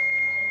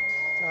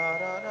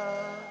 ta-da-da,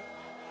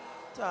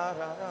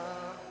 ta-da-da,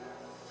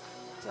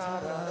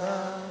 ta-da-da,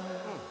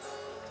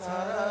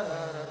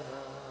 ta-da-da,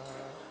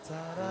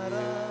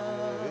 ta-da-da.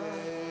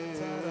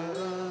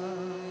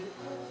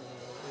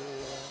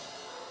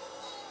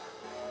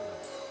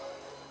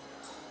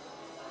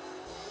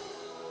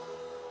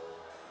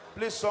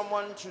 Please,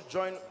 someone should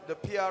join. The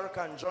PR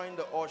can join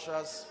the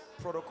ushers.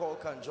 Protocol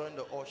can join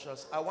the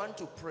ushers. I want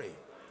to pray.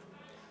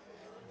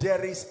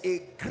 There is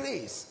a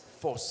grace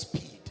for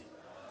speed.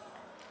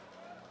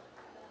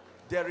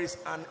 There is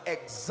an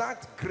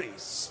exact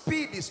grace.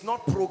 Speed is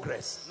not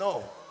progress.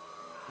 No.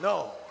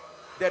 No.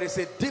 There is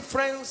a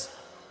difference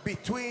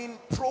between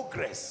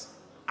progress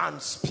and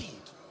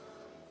speed.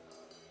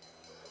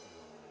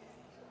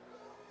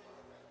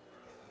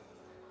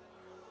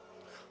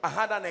 I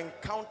had an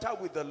encounter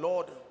with the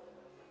Lord,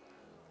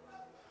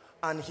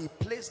 and he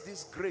placed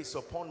this grace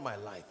upon my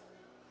life.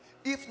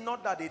 If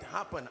not that it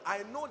happened,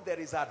 I know there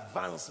is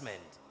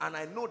advancement and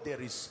I know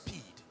there is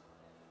speed,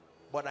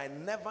 but I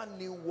never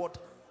knew what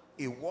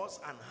it was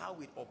and how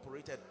it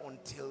operated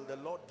until the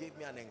Lord gave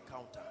me an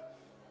encounter.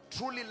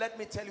 Truly, let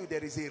me tell you,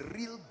 there is a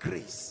real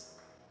grace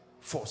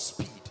for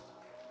speed.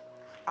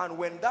 And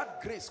when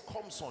that grace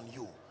comes on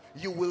you,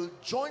 you will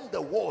join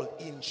the world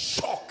in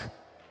shock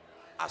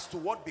as to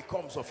what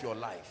becomes of your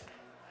life.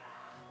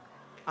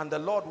 And the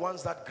Lord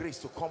wants that grace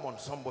to come on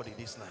somebody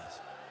this night.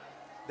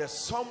 There's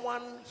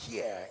someone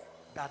here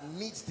that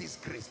needs this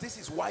grace. This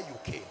is why you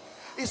came.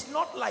 It's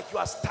not like you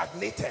are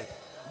stagnated,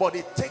 but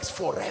it takes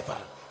forever.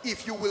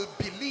 If you will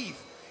believe,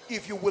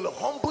 if you will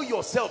humble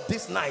yourself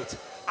this night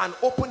and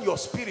open your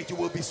spirit, you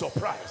will be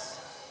surprised.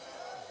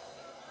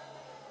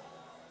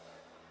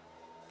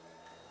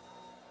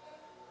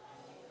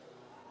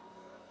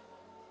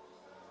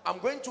 I'm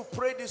going to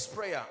pray this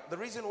prayer. The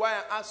reason why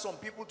I ask some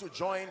people to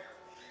join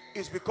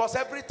is because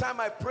every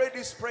time I pray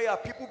this prayer,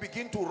 people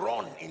begin to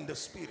run in the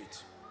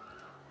spirit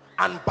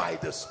and by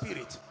the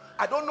spirit.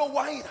 I don't know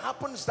why it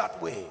happens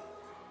that way.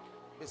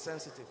 Be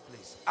sensitive,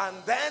 please. And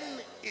then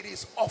it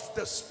is of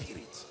the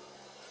spirit.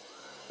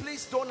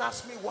 Please don't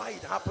ask me why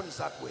it happens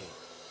that way.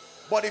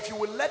 But if you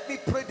will let me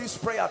pray this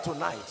prayer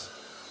tonight,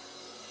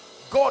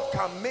 God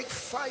can make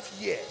 5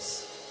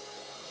 years,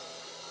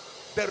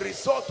 the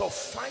result of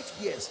 5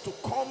 years, to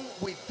come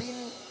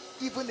within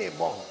even a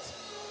month.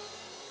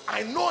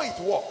 I know it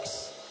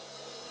works.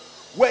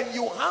 When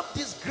you have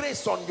this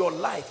grace on your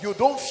life, you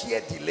don't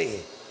fear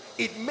delay.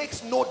 It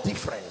makes no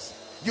difference.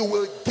 You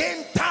will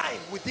gain time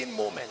within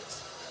moments.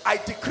 I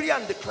decree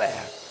and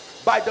declare,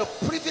 by the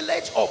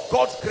privilege of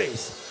God's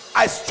grace,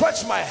 I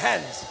stretch my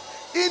hands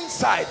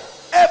inside,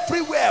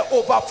 everywhere,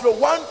 overflow,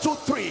 1, 2,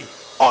 3,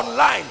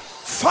 online.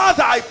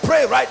 Father, I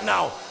pray right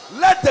now,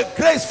 let the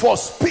grace for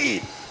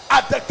speed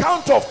at the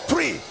count of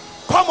 3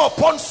 come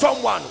upon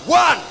someone.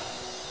 1,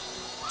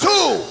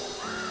 2,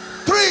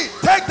 3.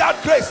 Take that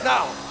grace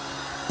now.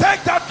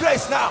 Take that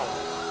grace now.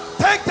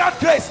 Take that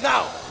grace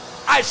now.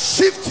 I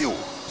shift you.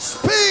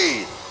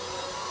 Speed.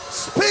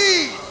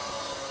 Speed.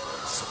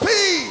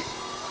 Speed.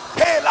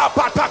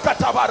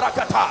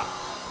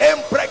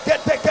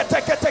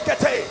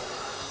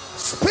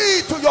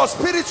 Speed to your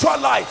spiritual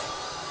life.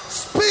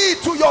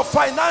 Speed to your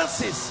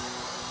finances.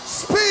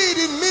 Speed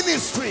in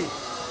ministry.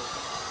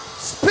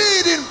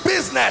 Speed in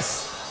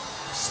business.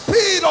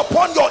 Speed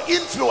upon your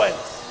influence.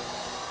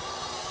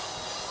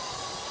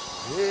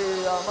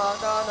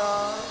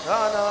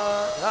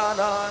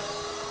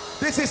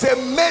 This is a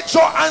major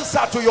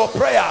answer to your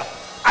prayer.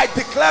 I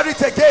declare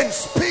it again.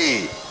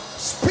 Speed.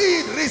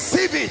 Speed.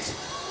 Receive it.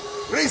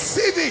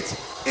 Receive it.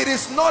 It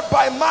is not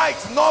by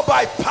might nor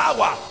by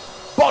power,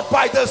 but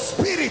by the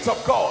Spirit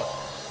of God.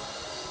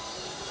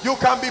 You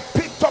can be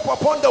picked up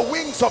upon the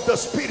wings of the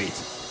Spirit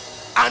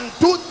and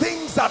do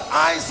things that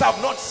eyes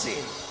have not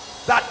seen,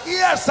 that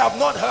ears have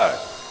not heard.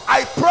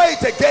 I pray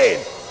it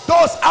again.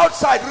 Those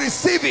outside,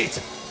 receive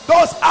it.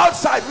 Those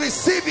outside,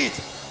 receive it.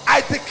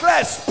 I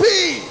declare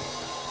speed.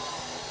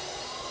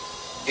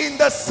 In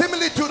the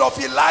similitude of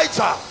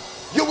Elijah,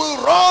 you will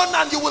run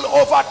and you will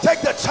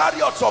overtake the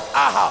chariots of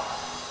Ahab.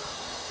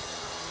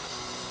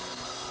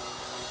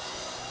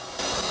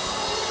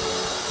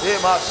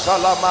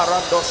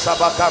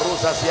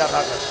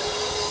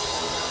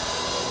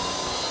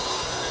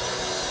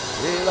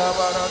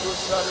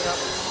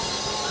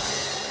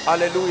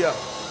 Hallelujah.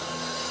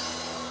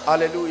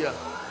 Hallelujah.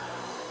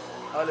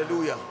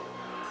 Hallelujah.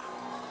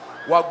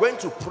 We are going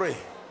to pray.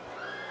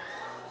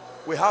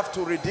 We have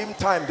to redeem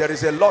time. There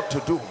is a lot to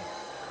do.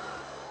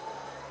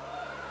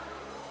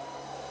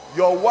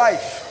 Your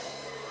wife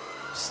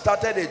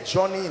started a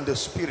journey in the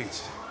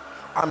spirit.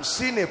 I'm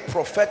seeing a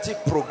prophetic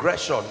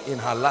progression in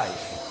her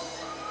life.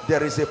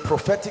 There is a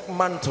prophetic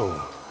mantle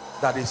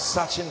that is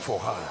searching for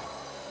her.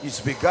 It's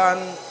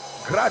begun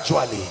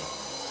gradually.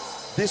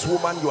 This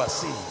woman you are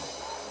seeing,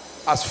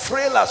 as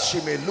frail as she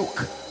may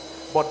look,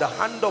 but the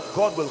hand of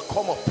God will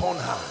come upon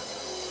her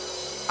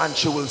and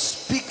she will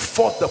speak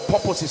forth the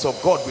purposes of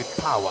God with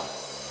power.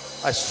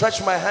 I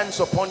stretch my hands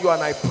upon you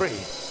and I pray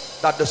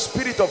that the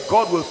Spirit of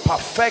God will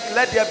perfect.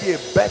 Let there be a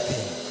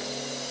birthing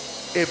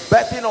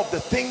of the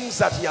things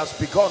that He has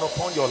begun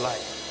upon your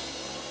life.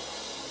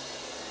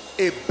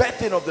 A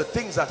birthing of the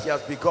things that He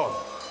has begun.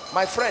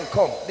 My friend,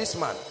 come, this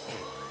man.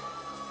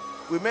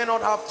 We may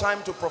not have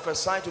time to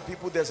prophesy to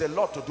people. There's a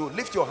lot to do.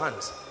 Lift your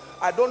hands.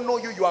 I don't know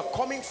you. You are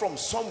coming from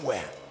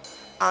somewhere,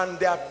 and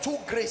there are 2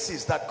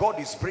 graces that God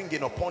is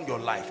bringing upon your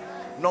life.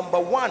 Number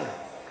 1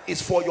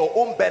 is for your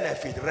own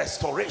benefit,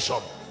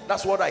 restoration.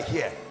 That's what I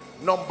hear.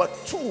 Number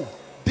 2,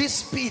 this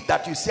speed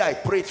that you see I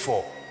prayed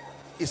for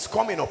is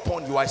coming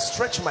upon you. I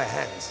stretch my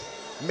hands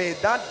May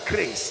that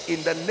grace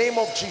in the name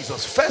of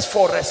Jesus, first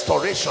for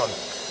restoration,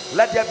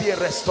 let there be a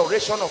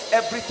restoration of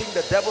everything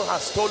the devil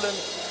has stolen,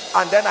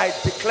 and then I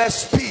declare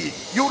speed.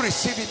 You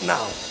receive it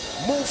now.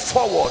 Move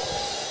forward,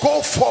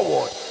 go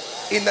forward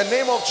in the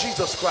name of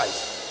Jesus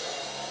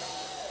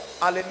Christ.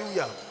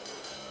 Hallelujah.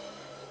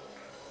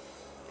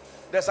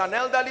 There's an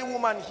elderly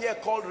woman here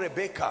called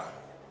Rebecca.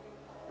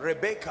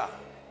 Rebecca.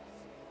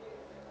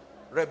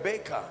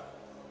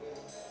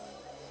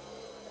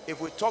 If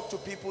we talk to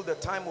people, the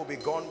time will be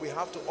gone. We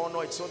have to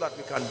honor it so that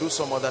we can do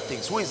some other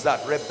things. Who is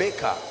that?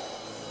 Rebecca.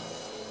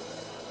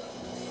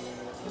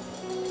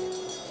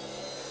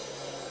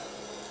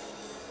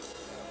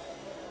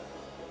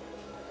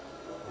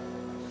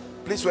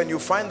 Please, when you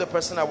find the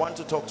person, I want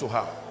to talk to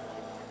her.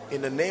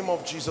 In the name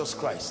of Jesus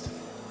Christ.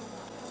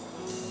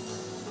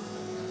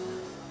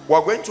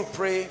 We're going to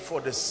pray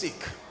for the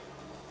sick.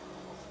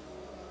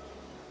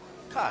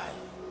 Kai.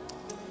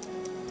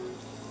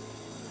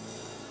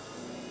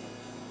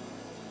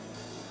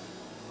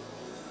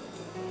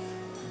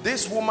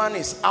 This woman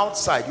is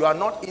outside. You are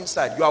not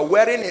inside. You are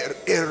wearing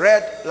a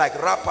red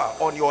like wrapper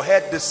on your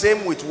head, the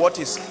same with what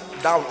is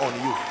down on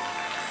you.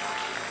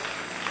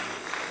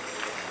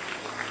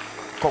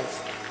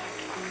 Confirm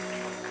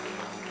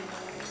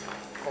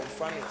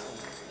it.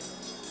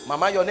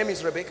 Mama, your name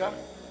is Rebecca.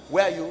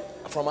 Where are you?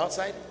 From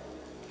outside?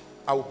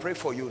 I will pray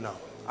for you now.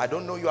 I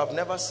don't know you. I've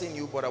never seen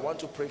you, but I want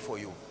to pray for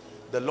you.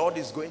 The Lord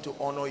is going to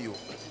honor you.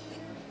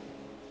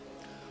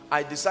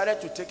 I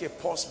decided to take a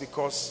pause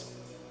because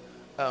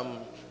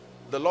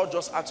the Lord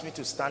just asked me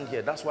to stand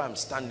here. That's why I'm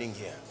standing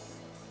here.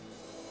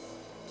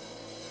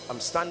 I'm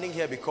standing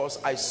here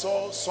because I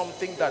saw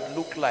something that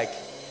looked like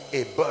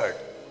a bird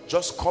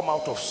just come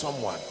out of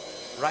someone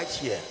right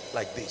here,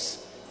 like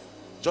this,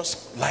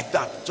 just like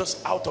that,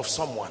 just out of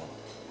someone.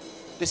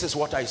 This is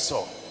what I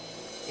saw.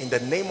 In the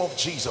name of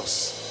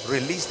Jesus,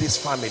 release this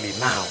family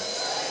now.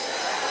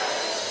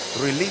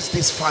 Release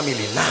this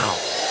family now.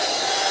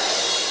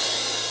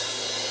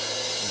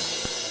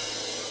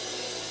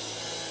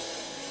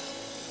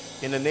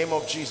 In the name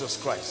of Jesus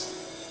Christ.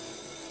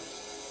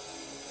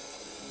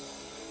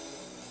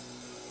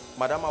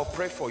 Madam, I'll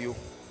pray for you.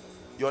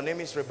 Your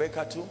name is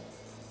Rebecca too?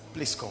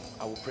 Please come.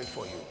 I will pray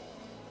for you.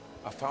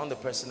 I found the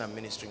person I'm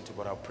ministering to,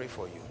 but I'll pray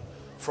for you.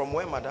 From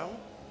where, madam?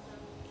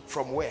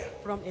 From where?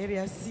 From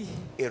Area C.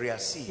 Area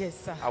C? Yes,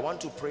 sir. I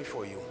want to pray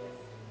for you.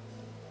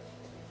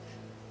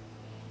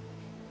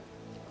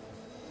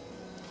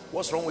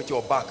 What's wrong with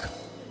your back?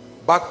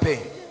 Back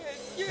pain.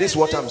 Yes, this is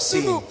what I'm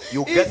seeing.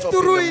 You get up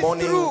in the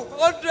morning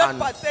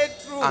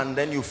and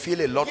then you feel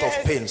a lot of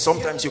pain.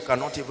 Sometimes you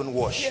cannot even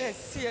wash.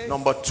 Yes.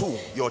 Number two,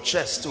 your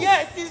chest too.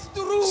 Yes, it's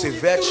true.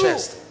 Severe it's true.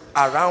 chest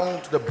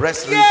around the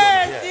breast region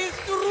Yes, here. it's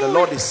true. The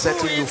Lord is It's true.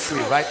 setting you It's free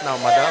true. right now,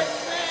 madam.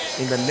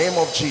 In the name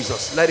of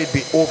Jesus, let it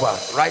be over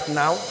right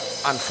now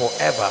and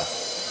forever.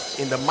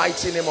 In the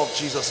mighty name of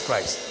Jesus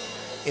Christ.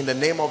 In the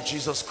name of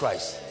Jesus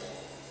Christ.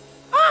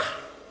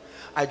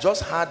 I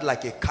just had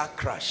like a car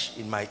crash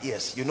in my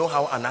ears. You know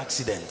how an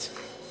accident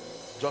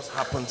just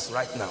happens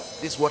right now.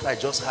 This is what I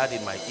just had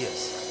in my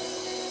ears.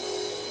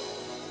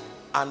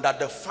 And that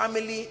the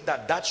family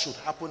that should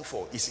happen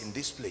for is in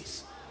this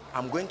place.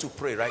 I'm going to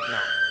pray right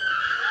now.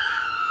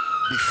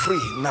 Be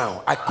free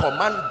now. I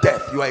command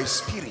death. You are a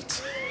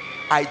spirit.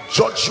 I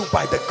judge you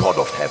by the God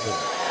of heaven.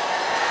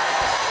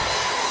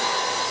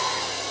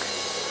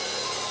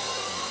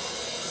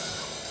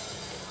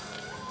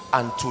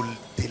 And to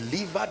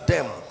deliver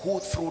them who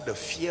through the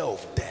fear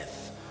of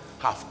death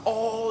have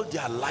all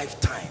their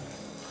lifetime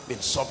been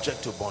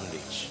subject to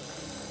bondage.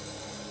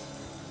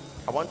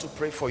 I want to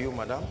pray for you,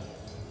 madam,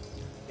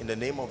 in the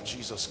name of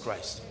Jesus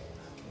Christ,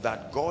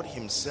 that God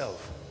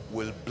himself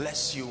will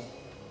bless you,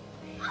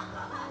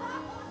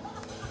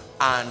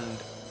 and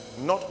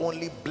not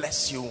only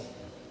bless you.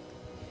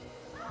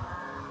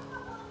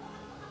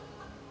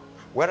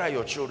 Where are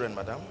your children,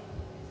 madam?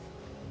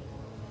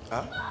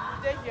 Huh?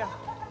 They're here.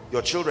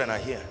 Your children are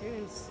here.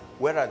 Yes.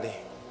 Where are they?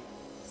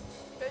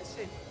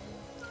 Patient.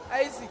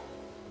 Isaac.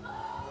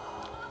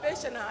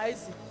 Patient and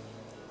Isaac.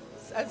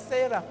 And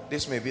Sarah.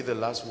 This may be the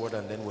last word,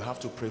 and then we have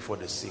to pray for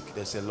the sick.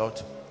 There's a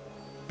lot.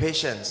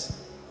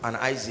 Patience and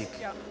Isaac.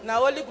 Yeah.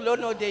 Now only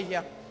Glono they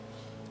here.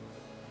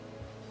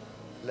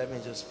 Let me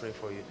just pray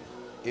for you.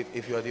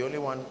 If you're the only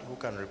one who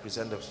can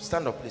represent them,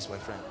 stand up please, my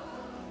friend.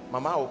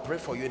 Mama, I will pray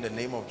for you in the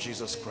name of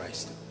Jesus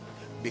Christ,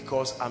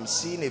 because I'm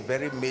seeing a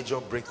very major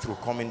breakthrough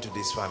coming to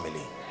this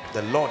family.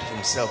 The Lord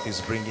himself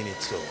is bringing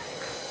it so.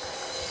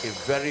 A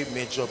very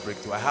major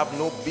breakthrough. I have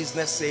no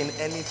business saying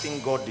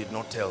anything God did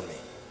not tell me.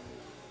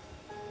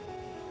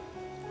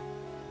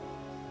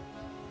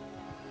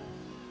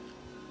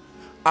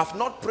 I've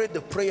not prayed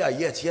the prayer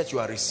yet you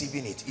are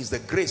receiving it. It's the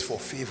grace for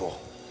favor.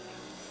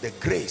 The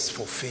grace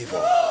for favor.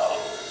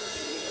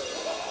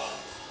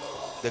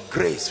 The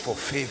grace for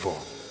favor.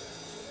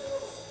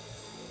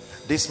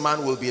 This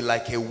man will be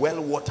like a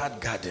well-watered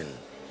garden,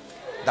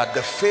 that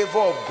the favor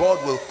of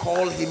God will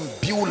call him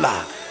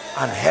Beulah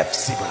and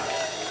Hephzibah.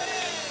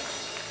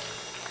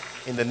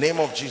 In the name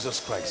of Jesus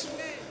Christ,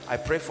 I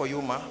pray for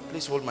you, ma.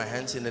 Please hold my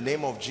hands. In the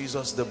name of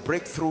Jesus, the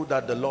breakthrough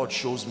that the Lord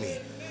shows me,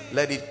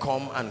 let it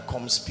come and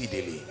come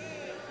speedily.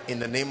 In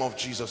the name of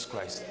Jesus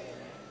Christ.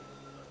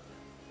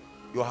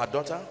 You're her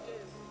daughter?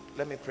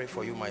 Let me pray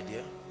for you, my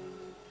dear.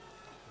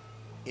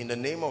 In the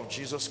name of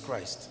Jesus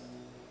Christ,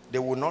 they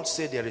will not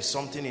say there is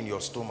something in your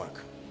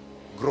stomach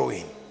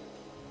growing.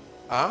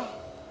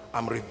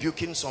 I'm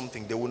rebuking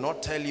something. They will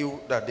not tell you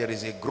that there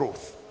is a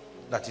growth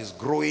that is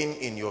growing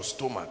in your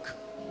stomach.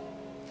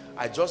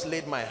 I just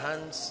laid my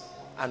hands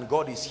and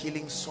God is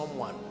healing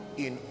someone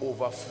in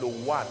overflow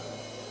 1.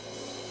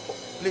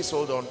 Please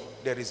hold on.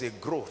 There is a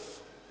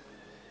growth.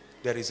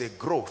 There is a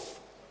growth.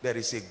 There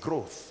is a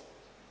growth.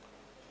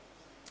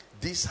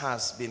 This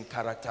has been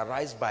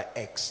characterized by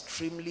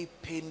extremely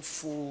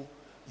painful.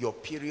 Your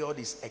period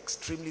is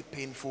extremely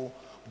painful,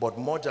 but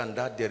more than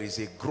that, there is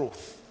a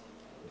growth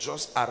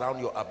just around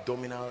your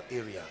abdominal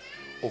area.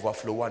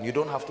 Overflow 1. You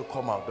don't have to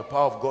come out. The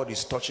power of God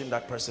is touching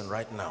that person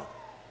right now.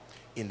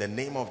 In the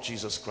name of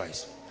Jesus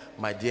Christ.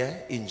 My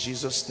dear, in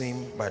Jesus'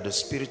 name, by the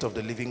Spirit of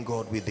the living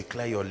God, we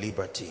declare your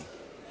liberty.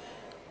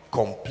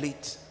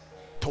 Complete,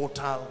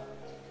 total,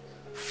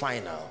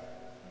 final.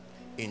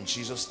 In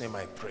Jesus' name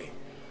I pray.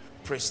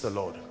 Praise the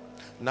Lord.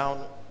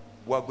 Now,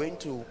 we're going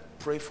to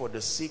pray for the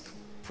sick.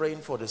 Praying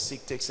for the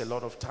sick takes a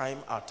lot of time.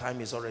 Our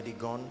time is already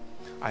gone.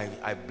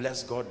 I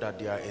bless God that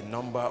there are a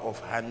number of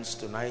hands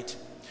tonight.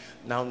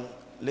 Now,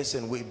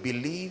 listen, we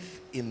believe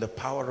in the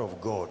power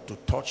of God to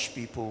touch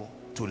people,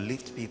 to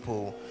lift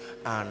people,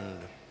 and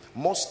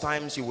most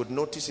times you would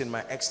notice in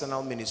my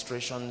external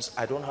ministrations,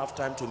 I don't have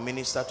time to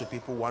minister to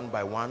people one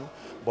by one,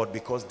 but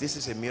because this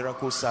is a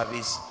miracle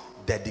service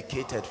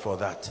dedicated for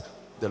that,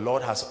 the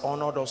Lord has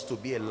honored us to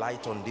be a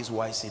light on this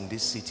wise in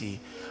this city,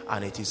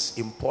 and it is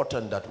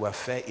important that we're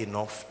fair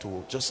enough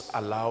to just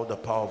allow the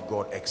power of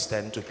God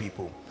extend to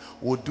people.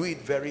 We'll do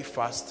it very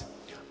fast.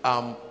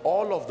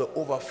 All of the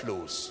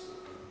overflows,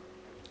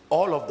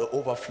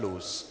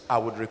 I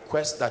would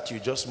request that you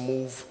just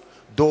move.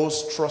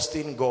 Those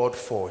trusting God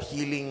for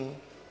healing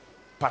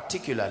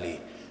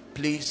particularly,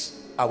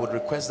 please, I would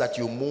request that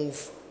you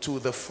move to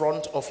the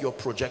front of your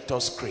projector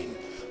screen.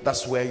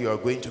 That's where you are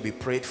going to be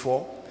prayed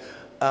for.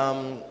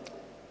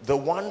 The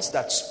ones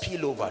that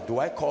spill over, do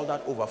I call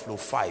that overflow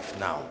 5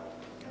 now?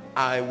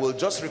 I will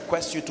just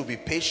request you to be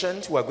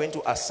patient. We are going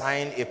to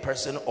assign a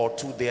person or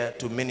two there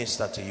to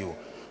minister to you.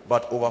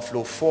 But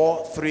overflow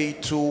 4, 3,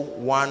 2,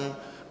 1,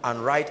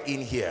 and right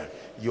in here.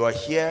 You are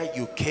here,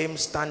 you came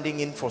standing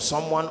in for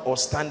someone or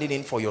standing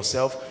in for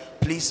yourself.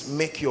 Please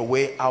make your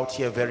way out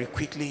here very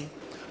quickly,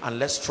 and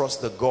let's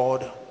trust the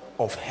God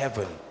of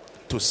heaven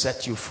to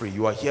set you free.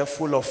 You are here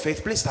full of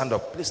faith. Please stand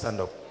up. Please stand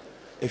up.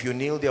 If you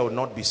kneel, there will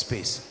not be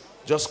space.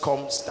 Just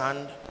come,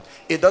 stand.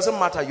 It doesn't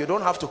matter. You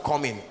don't have to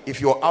come in.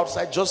 If you're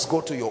outside, just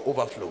go to your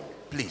overflow,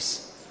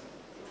 please.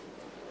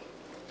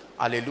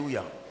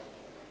 Hallelujah.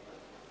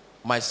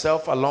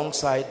 Myself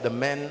alongside the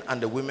men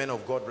and the women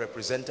of God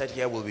represented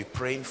here will be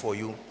praying for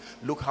you.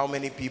 Look how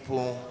many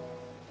people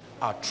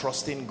are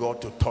trusting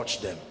God to touch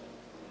them.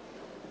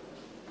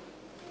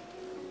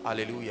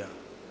 Hallelujah.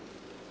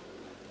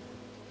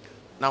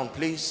 Now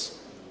please,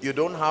 you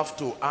don't have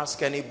to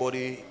ask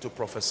anybody to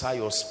prophesy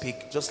or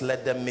speak. Just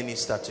let them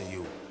minister to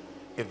you.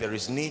 If there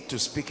is need to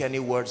speak any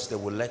words, they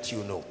will let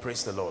you know.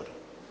 Praise the Lord.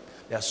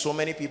 There are so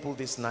many people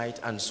this night,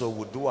 and so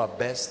we'll do our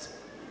best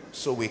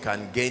so we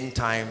can gain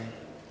time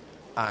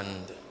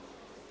and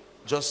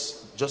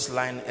just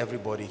line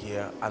everybody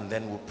here, and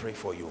then we'll pray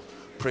for you.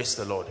 Praise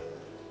the Lord.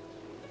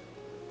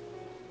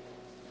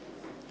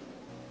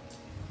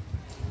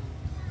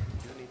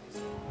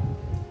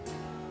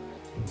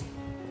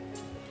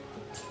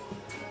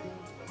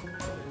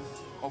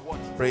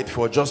 Prayed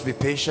for. Just be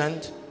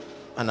patient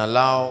and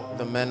allow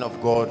the men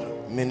of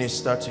God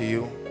minister to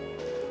you.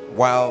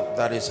 While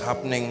that is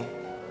happening,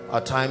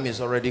 our time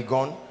is already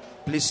gone.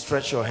 Please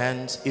stretch your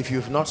hands. If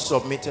you've not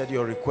submitted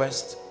your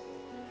request,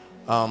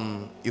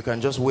 you can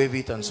just wave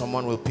it and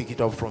someone will pick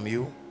it up from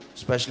you,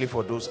 especially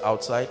for those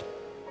outside.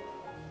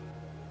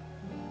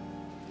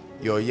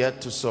 You're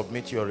yet to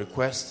submit your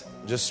request.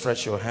 Just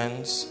stretch your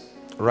hands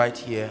right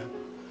here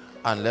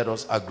and let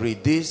us agree.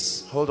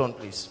 This, hold on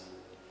please.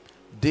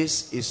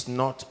 This is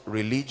not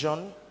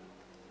religion.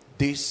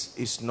 This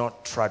is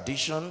not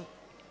tradition.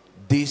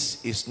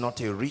 This is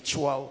not a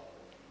ritual.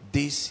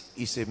 This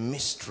is a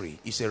mystery.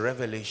 It's a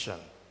revelation.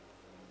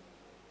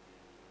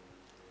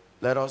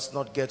 Let us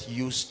not get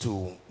used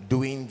to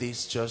doing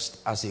this just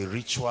as a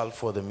ritual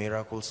for the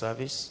miracle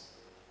service,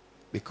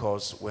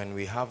 because when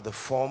we have the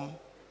form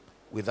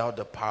without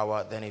the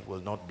power, then it will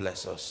not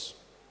bless us.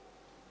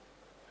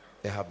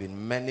 There have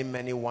been many,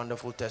 many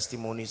wonderful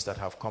testimonies that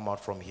have come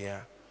out from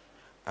here.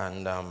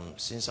 And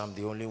since I'm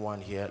the only one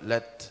here,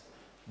 let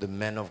the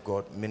men of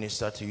God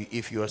minister to you.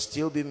 If you are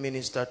still being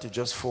ministered to,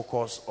 just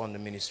focus on the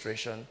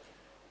ministration.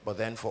 But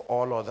then for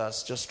all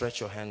others, just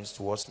stretch your hands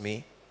towards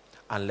me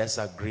and let's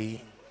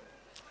agree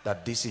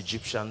that these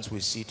Egyptians we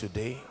see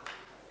today,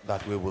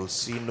 that we will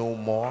see no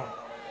more.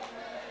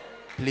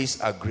 Please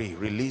agree.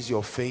 Release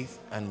your faith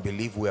and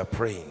believe we are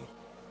praying.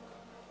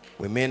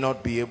 We may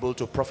not be able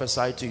to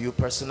prophesy to you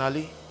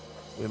personally.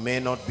 We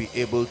may not be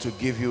able to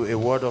give you a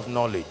word of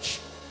knowledge.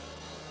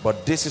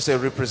 But this is a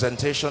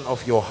representation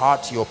of your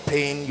heart, your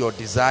pain, your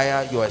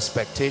desire, your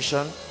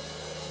expectation.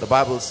 The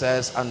Bible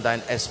says, and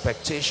thine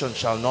expectation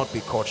shall not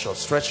be cut short.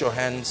 Stretch your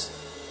hands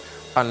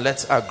and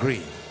let's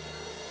agree.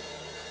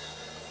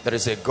 There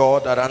is a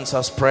God that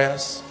answers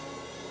prayers.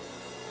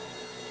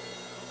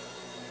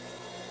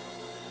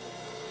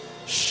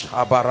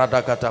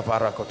 Shabaradagata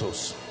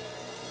parakotos.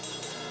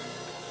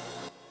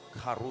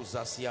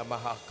 Karuzas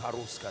yamaha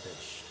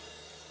karuskadesh.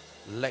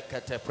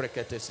 Lekete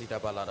prekete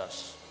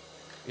sidabaladas.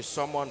 Is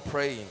someone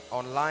praying?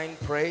 Online,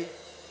 pray.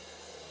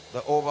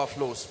 The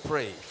overflows,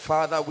 pray.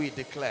 Father, we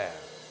declare.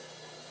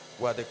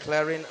 We're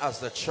declaring as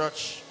the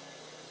church,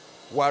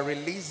 we're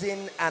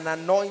releasing an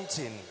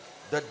anointing,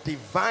 the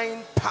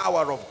divine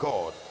power of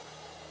God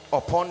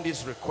upon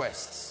these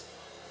requests.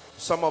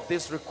 Some of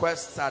these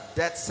requests are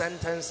death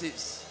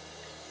sentences.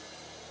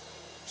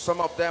 Some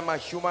of them are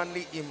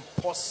humanly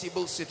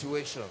impossible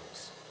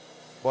situations.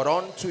 But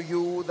unto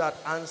you that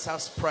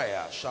answers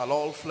prayer shall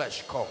all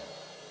flesh come.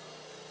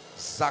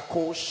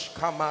 Zakosh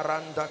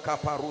kamaranda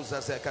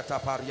kaparuza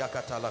zekataparia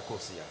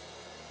katalakosia.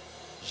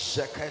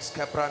 Jekes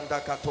kebranda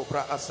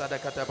katobra asada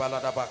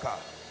katabalada baka.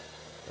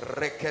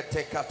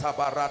 Rekete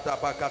katabarada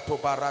bakato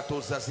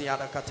barato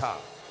zaziana kata.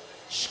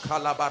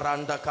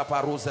 Shkalabaranda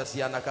kaparuza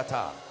ziana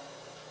kata.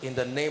 In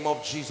the name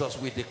of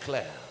Jesus we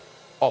declare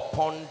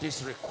upon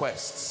these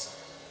requests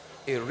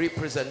a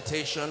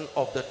representation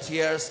of the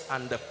tears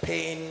and the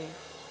pain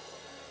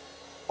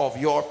of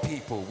your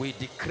people. We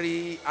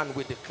decree and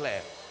we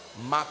declare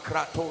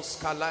Makratos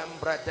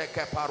kalambra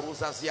deke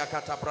paruza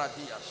ziakata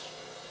bradias.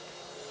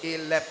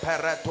 Ile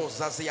pereto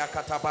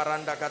zaziakata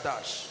baranda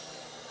gadash.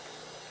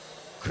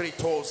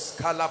 Kritos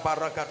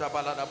kalabarakata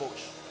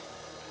baladabush.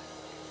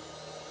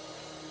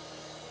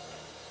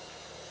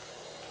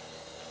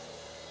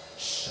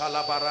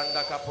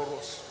 Shalabaranda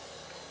kapuros.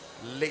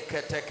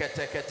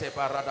 Liketeketekete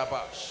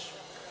baradabash.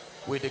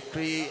 We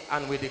decree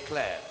and we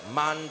declare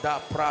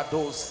Manda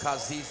prados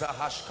kaziza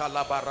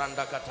hashkala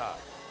baranda kata.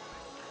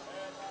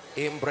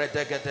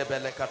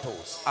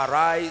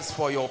 Arise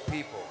for your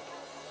people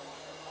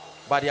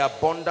by the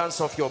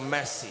abundance of your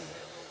mercy.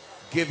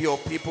 Give your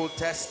people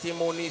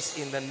testimonies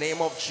in the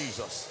name of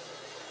Jesus.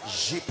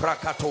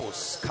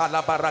 Jiprakatos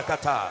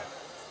kalabarakata.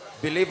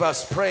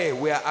 Believers, pray.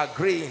 We are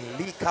agreeing.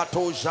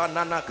 Likato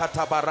janana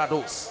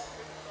katabarados.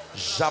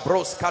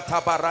 Jabros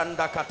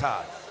katabaranda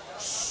kata.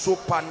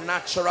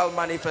 Supernatural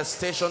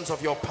manifestations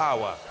of your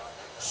power.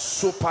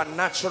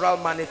 Supernatural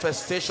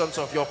manifestations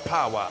of your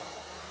power.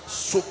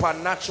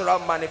 Supernatural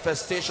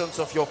manifestations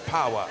of your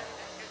power.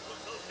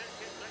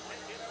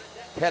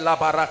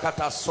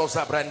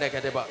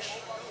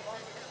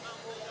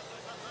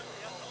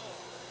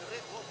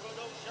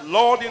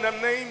 Lord, in the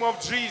name of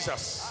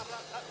Jesus,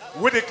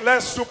 we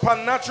declare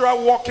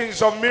supernatural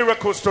workings of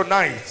miracles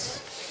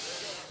tonight.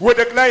 We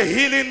declare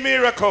healing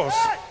miracles.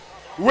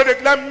 We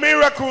declare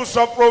miracles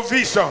of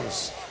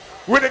provisions.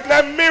 We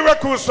declare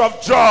miracles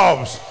of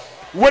jobs.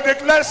 We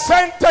declare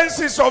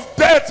sentences of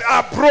death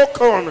are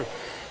broken.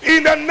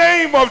 In the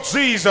name of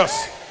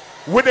Jesus,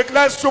 we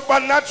declare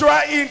supernatural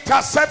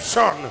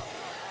interception,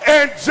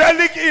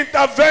 angelic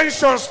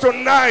interventions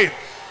tonight.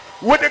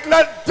 We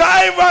declare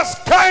diverse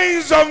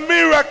kinds of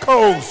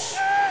miracles,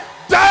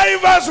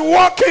 diverse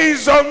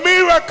workings of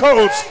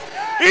miracles.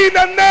 In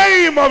the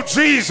name of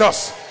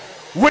Jesus,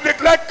 we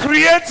declare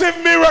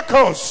creative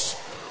miracles.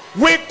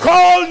 We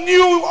call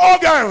new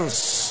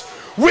organs.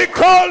 We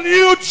call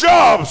new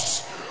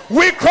jobs.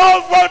 We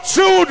call for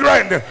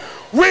children.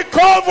 We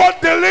call for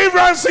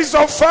deliverances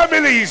of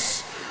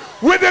families.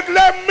 We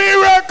declare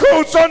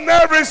miracles on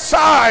every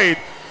side.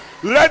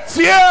 Let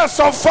tears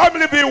of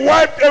family be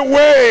wiped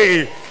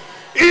away.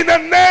 In the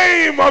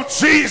name of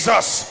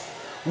Jesus,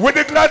 we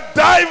declare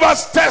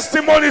diverse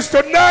testimonies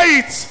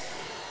tonight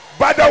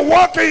by the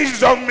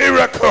workings of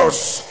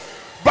miracles,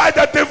 by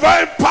the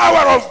divine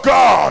power of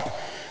God.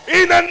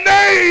 In the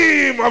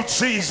name of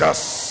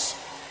Jesus.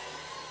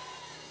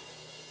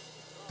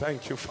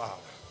 Thank you, Father.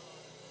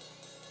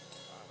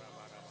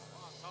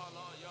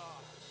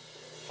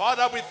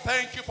 Father, we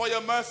thank you for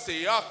your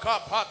mercy.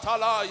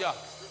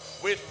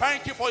 We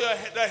thank you for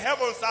the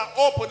heavens are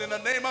open in the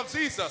name of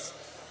Jesus.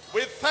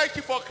 We thank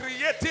you for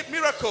creative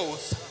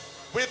miracles.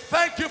 We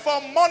thank you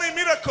for money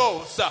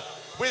miracles.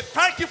 We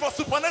thank you for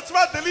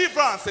supernatural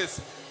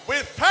deliverances. We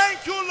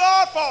thank you,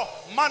 Lord, for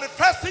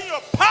manifesting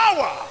your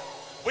power.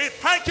 We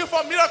thank you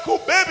for miracle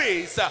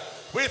babies.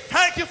 We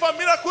thank you for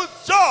miracle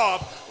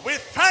job. We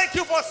thank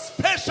you for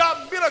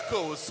special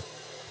miracles.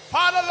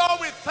 Father,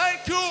 Lord, we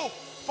thank you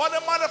for the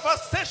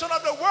manifestation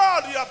of the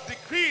word you have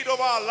decreed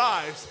over our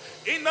lives.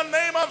 In the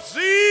name of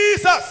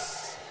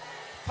Jesus.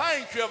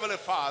 Thank you, Heavenly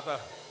Father.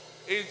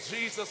 In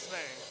Jesus'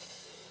 name.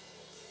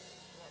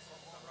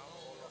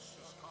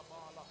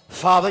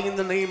 Father, in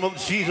the name of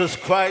Jesus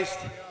Christ,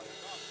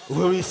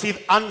 we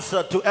receive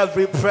answer to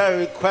every prayer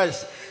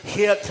request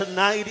here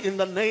tonight in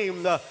the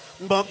name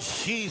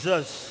of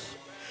Jesus.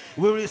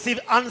 We receive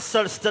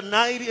answers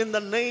tonight in the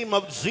name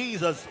of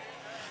Jesus.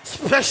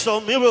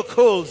 special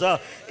miracles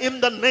in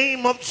the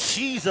name of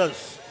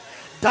Jesus.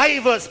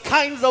 Diverse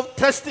kinds of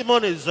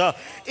testimonies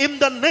in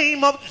the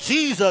name of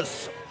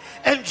Jesus.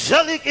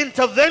 Angelic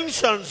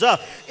interventions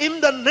in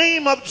the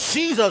name of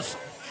Jesus.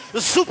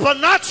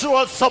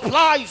 Supernatural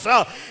supplies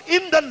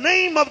in the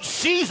name of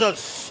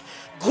Jesus.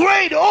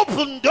 Great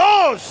open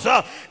doors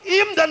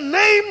in the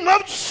name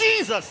of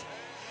Jesus.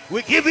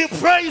 We give you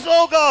praise,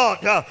 oh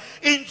God.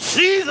 In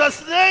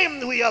Jesus'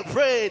 name we have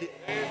prayed.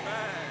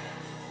 Amen.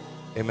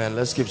 Amen.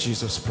 Let's give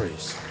Jesus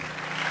praise.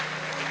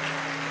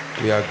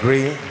 We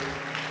agree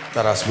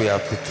that as we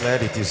have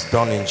declared, it is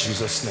done in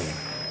Jesus' name.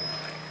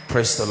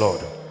 Praise the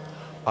Lord.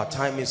 Our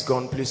time is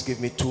gone. Please give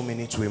me 2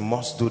 minutes. We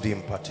must do the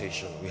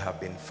impartation. We have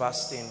been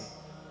fasting,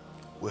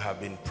 we have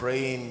been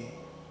praying,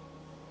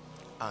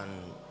 and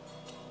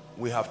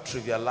we have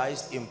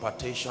trivialized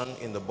impartation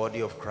in the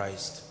body of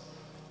Christ.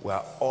 We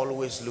are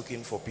always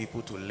looking for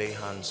people to lay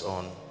hands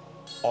on,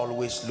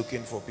 always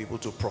looking for people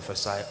to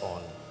prophesy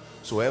on.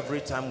 So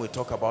every time we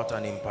talk about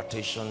an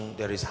impartation,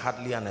 there is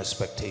hardly an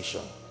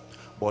expectation.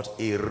 But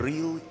a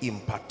real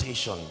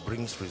impartation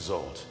brings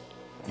result.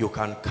 You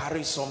can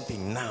carry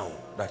something now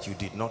that you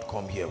did not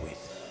come here with.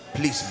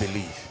 Please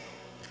believe.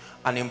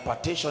 An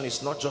impartation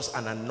is not just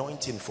an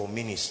anointing for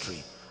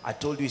ministry. I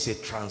told you it's a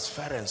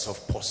transference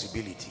of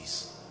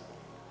possibilities.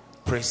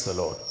 Praise the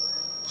Lord.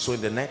 So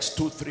in the next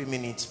 2-3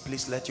 minutes,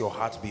 please let your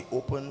heart be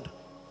opened.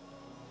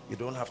 You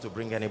don't have to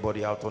bring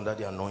anybody out under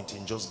the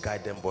anointing. Just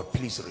guide them, but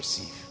please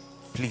receive.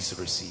 Please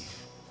receive.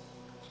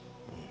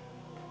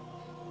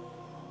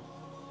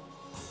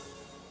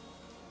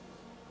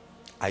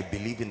 I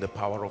believe in the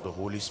power of the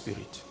Holy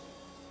Spirit.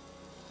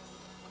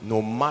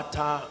 No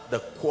matter the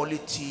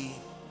quality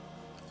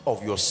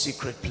of your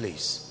secret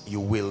place, you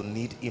will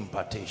need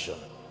impartation.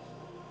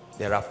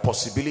 There are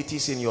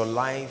possibilities in your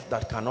life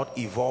that cannot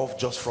evolve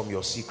just from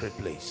your secret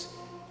place.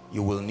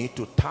 You will need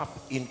to tap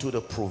into the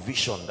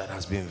provision that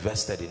has been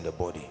vested in the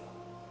body.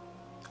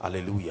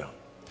 Hallelujah.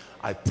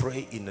 I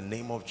pray in the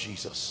name of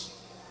Jesus.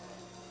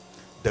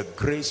 The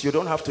grace, you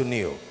don't have to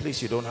kneel.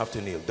 Please, you don't have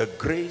to kneel. The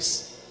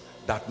grace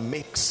that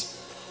makes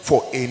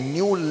for a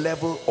new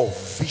level of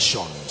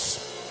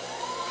visions.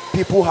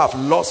 People have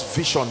lost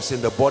visions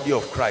in the body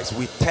of Christ.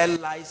 We tell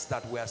lies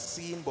that we are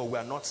seeing, but we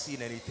are not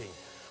seeing anything.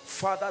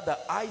 Father, the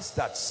eyes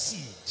that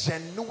see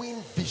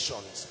genuine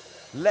visions,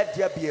 let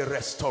there be a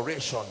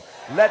restoration.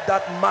 Let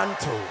that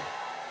mantle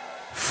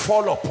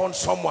fall upon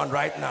someone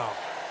right now.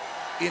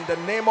 In the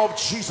name of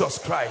Jesus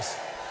Christ,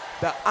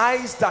 the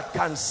eyes that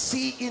can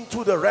see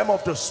into the realm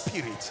of the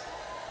Spirit,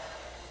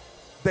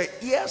 the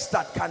ears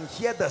that can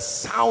hear the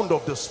sound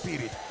of the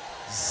Spirit.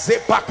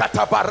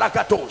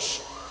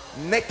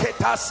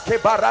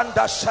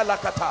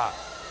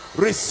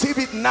 Receive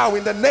it now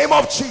in the name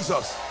of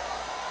Jesus.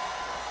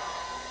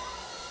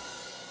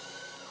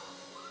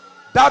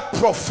 That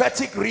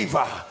prophetic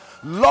river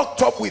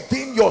locked up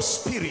within your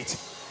spirit,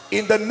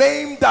 in the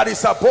name that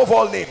is above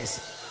all names,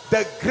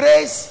 the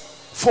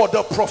grace for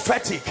the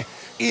prophetic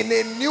in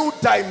a new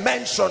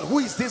dimension. Who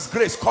is this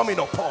grace coming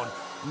upon?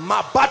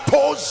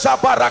 Mabato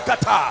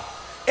Jabarakata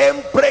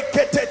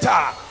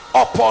Embreketeta.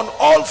 Upon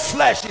all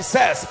flesh, he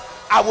says,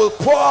 I will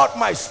pour out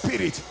my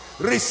spirit.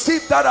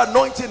 Receive that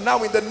anointing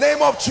now in the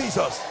name of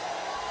Jesus.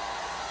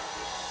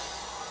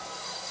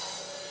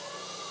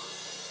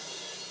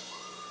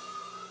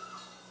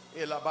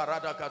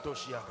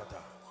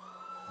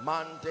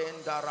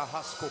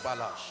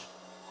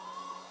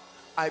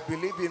 I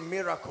believe in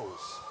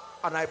miracles,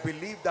 and I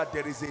believe that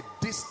there is a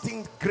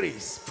distinct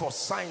grace for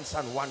signs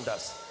and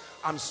wonders.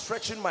 I'm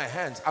stretching my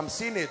hands. I'm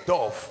seeing a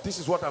dove. This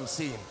is what I'm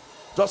seeing.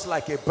 Just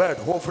like a bird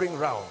hovering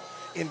round.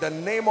 In the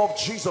name of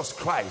Jesus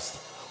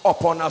Christ,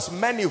 upon as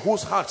many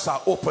whose hearts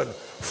are open,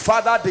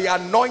 Father, the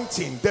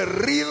anointing, the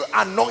real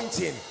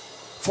anointing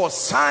for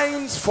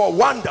signs, for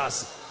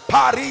wonders,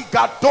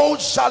 Parigado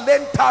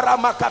Shalentara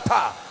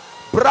Makata,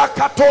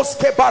 Brakatos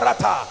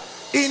Kebarata,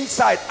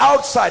 inside,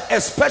 outside,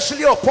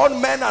 especially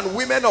upon men and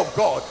women of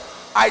God,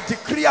 I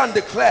decree and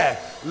declare,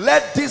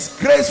 let this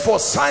grace for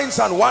signs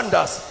and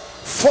wonders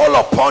fall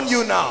upon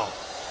you now.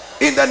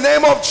 In the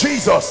name of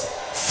Jesus.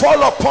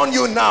 Fall upon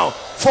you now,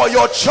 for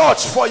your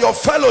church, for your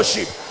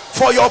fellowship,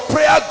 for your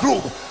prayer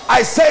group.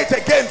 I say it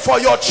again, for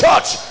your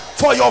church,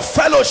 for your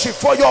fellowship,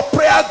 for your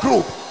prayer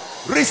group.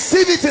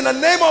 Receive it in the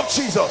name of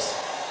Jesus.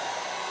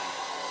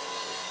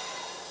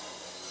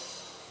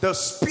 The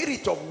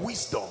spirit of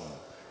wisdom.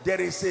 There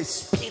is a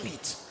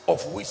spirit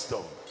of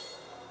wisdom.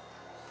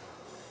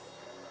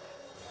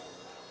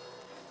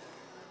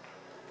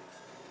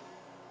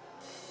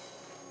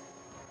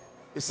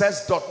 It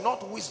says, doth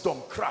not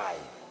wisdom cry?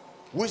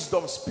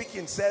 Wisdom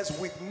speaking says,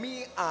 with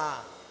me are,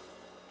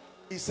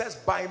 it says,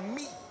 by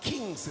me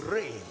kings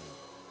reign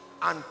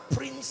and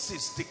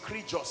princes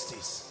decree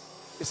justice.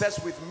 It says,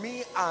 with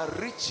me are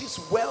riches,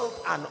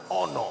 wealth and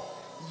honor,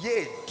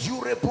 yea,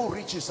 durable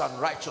riches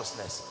and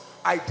righteousness.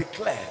 I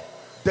declare,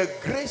 the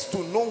grace to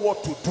know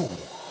what to do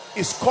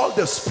is called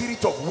the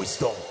spirit of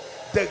wisdom.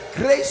 The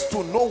grace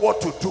to know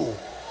what to do,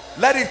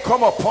 let it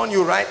come upon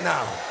you right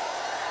now.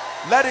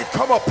 Let it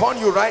come upon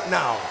you right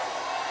now.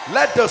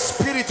 Let the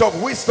spirit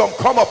of wisdom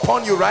come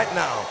upon you right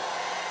now.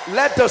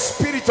 Let the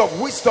spirit of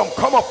wisdom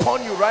come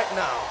upon you right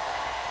now.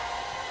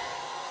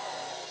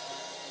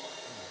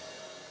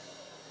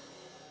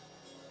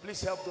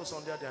 Please help those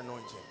under the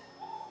anointing.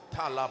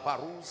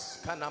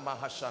 Talabarus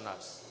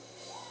kanamahashanas.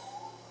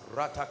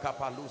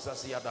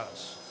 Ratakapaluzas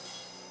yadash.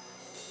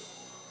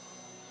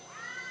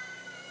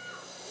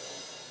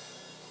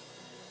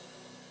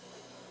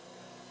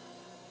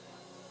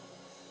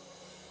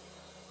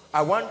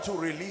 I want to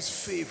release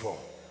favor.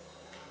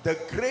 The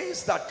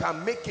grace that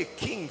can make a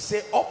king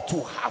say up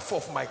to half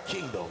of my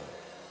kingdom.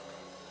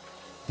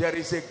 There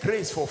is a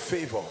grace for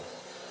favor.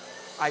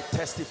 I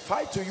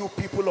testify to you,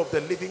 people of the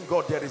living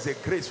God, there is a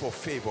grace for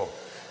favor.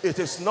 It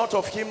is not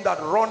of him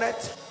that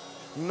runneth,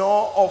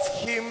 nor of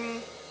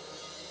him.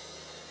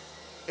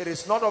 It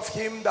is not of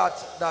him that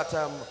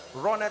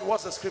runneth.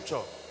 What's the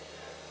scripture?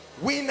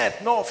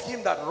 Winneth, nor of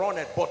him that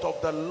runneth, but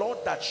of the Lord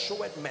that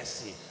showeth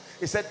mercy.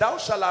 He said, thou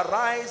shalt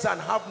arise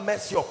and have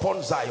mercy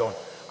upon Zion.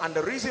 And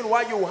the reason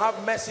why you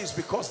have mercy is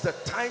because the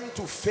time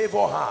to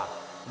favor her,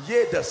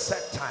 yea, the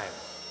set time.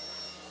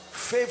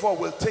 Favor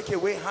will take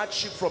away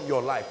hardship from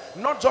your life,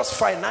 not just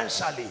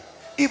financially,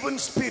 even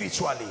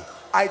spiritually.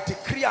 I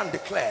decree and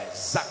declare,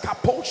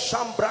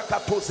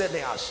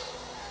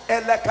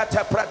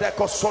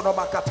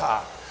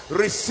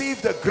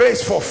 receive the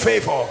grace for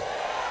favor.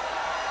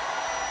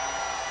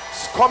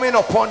 It's coming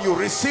upon you.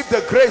 Receive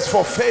the grace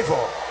for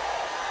favor.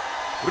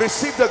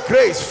 Receive the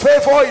grace.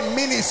 Favor in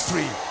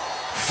ministry,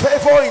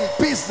 favor in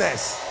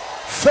business,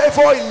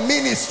 favor in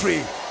ministry,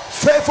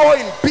 favor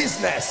in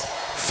business,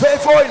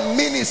 favor in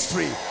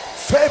ministry,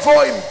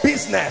 favor in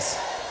business,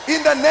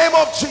 in the name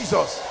of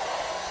Jesus.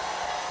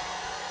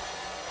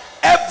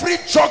 Every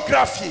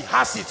geography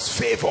has its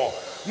favor.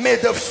 May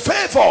the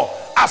favor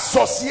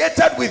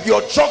associated with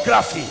your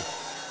geography,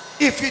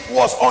 if it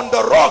was on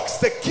the rocks,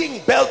 the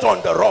king built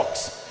on the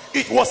rocks,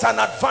 it was an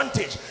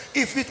advantage.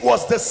 If it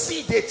was the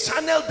sea, they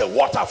channeled the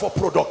water for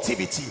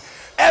productivity.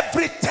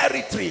 Every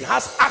territory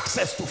has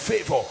access to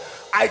favor.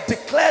 I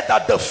declare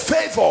that the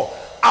favor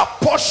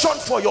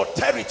apportioned for your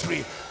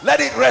territory,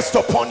 let it rest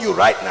upon you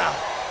right now.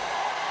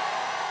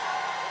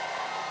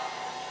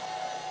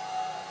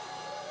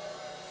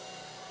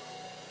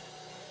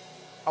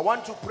 I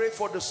want to pray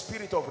for the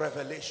spirit of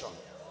revelation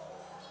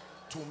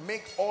to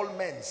make all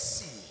men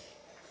see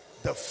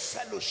the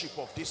fellowship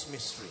of this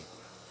mystery.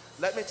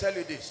 Let me tell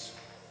you this.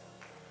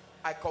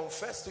 I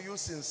confess to you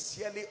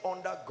sincerely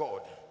under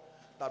God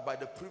that by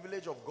the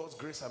privilege of God's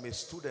grace I'm a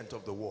student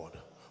of the word.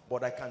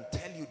 But I can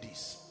tell you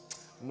this,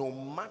 no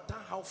matter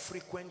how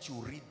frequent you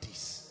read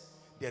this,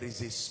 there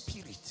is a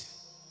spirit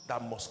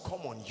that must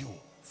come on you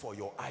for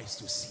your eyes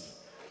to see.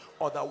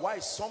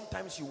 Otherwise,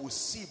 sometimes you will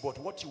see, but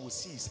what you will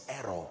see is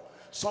error.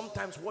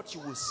 Sometimes what you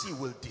will see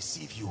will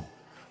deceive you.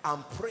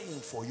 I'm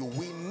praying for you.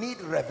 We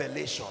need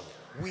revelation.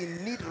 We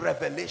need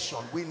revelation.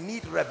 We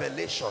need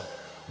revelation.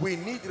 We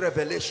need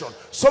revelation.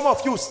 Some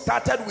of you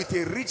started with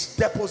a rich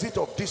deposit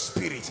of this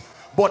spirit,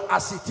 but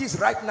as it is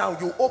right now,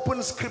 you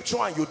open scripture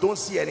and you don't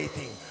see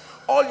anything.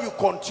 All you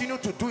continue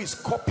to do is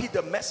copy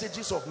the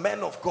messages of men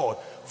of God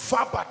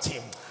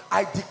verbatim.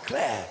 I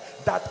declare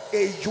that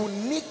a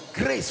unique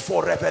grace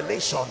for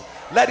revelation,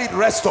 let it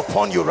rest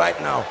upon you right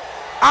now.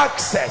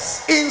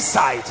 Access,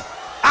 insight,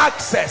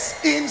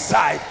 access,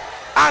 insight,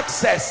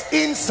 access,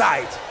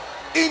 insight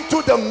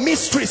into the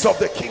mysteries of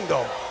the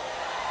kingdom.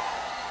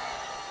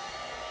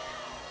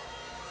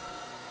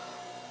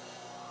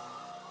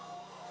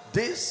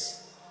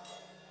 This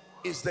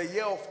is the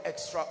year of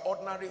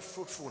extraordinary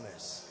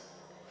fruitfulness.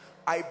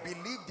 I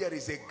believe there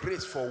is a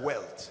grace for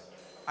wealth.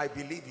 I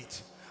believe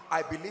it.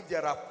 I believe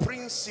there are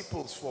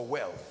principles for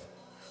wealth.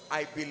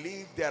 I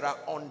believe there are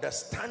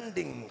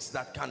understandings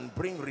that can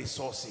bring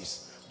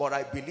resources. But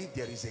I believe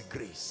there is a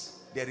grace.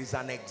 There is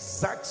an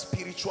exact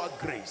spiritual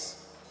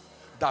grace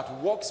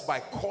that works by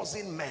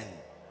causing men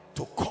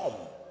to come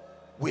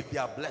with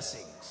their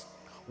blessings.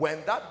 When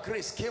that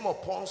grace came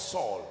upon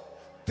Saul,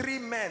 3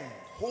 men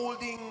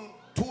holding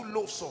 2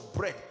 loaves of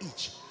bread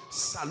each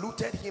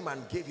saluted him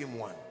and gave him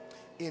one.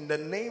 In the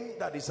name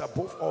that is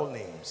above all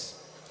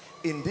names,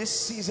 in this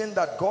season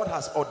that God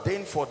has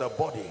ordained for the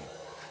body,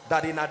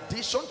 that in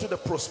addition to the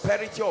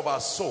prosperity of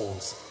our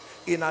souls,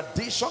 in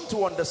addition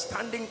to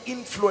understanding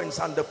influence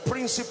and the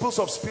principles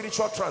of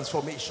spiritual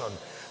transformation,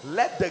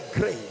 let the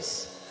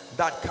grace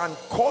that can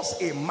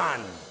cause a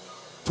man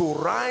to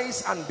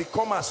rise and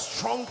become as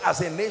strong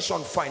as a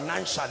nation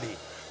financially,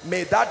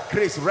 may that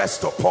grace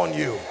rest upon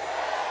you.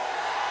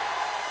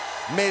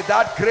 May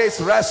that grace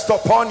rest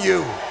upon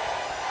you.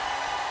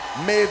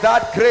 May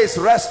that grace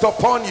rest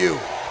upon you.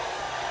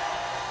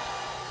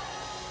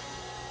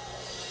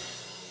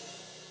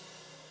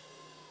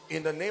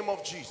 In the name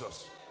of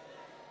Jesus,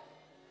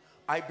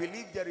 I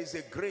believe there is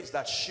a grace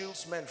that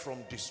shields men from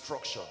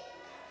destruction.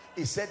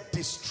 He said,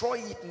 destroy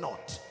it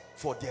not,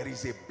 for there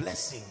is a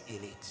blessing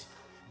in it.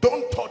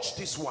 Don't touch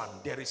this one.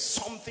 There is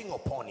something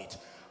upon it.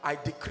 I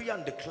decree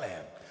and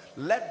declare,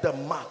 let the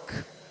mark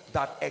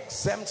that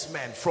exempts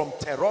men from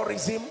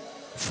terrorism,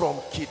 from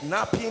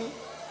kidnapping,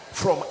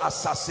 from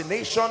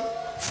assassination,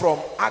 from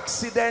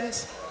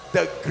accidents,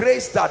 the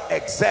grace that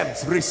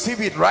exempts,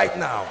 receive it right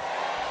now.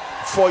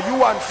 For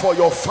you and for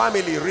your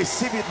family,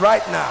 receive it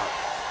right now.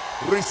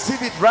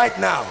 Receive it right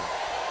now.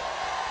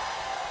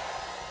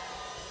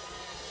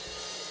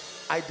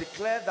 I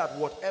declare that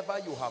whatever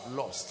you have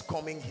lost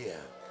coming here,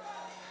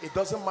 it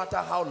doesn't matter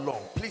how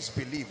long, please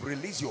believe,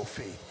 release your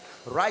faith.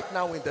 Right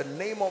now in the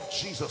name of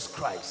Jesus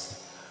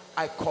Christ,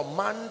 I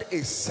command a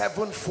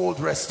sevenfold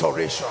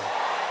restoration.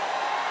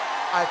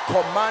 I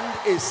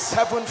command a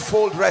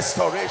sevenfold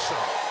restoration.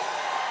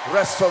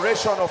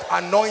 Restoration of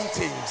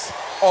anointings,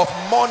 of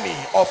money,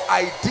 of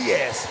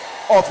ideas,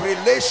 of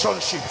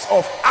relationships,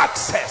 of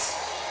access,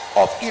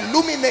 of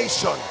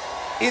illumination.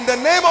 In the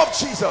name of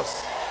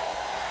Jesus.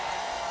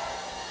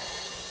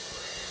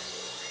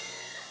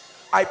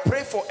 I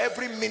pray for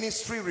every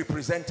ministry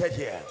represented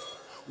here.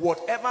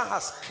 Whatever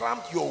has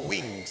clamped your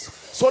wings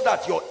so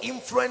that your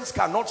influence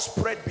cannot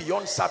spread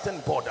beyond certain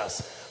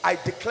borders, I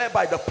declare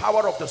by the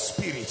power of the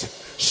Spirit,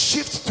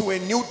 shift to a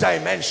new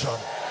dimension.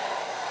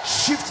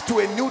 Shift to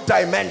a new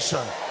dimension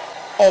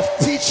of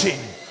teaching,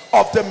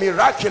 of the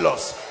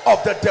miraculous,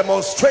 of the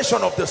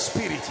demonstration of the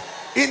Spirit.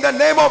 In the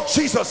name of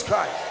Jesus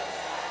Christ.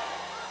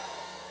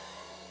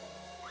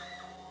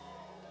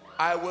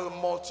 I will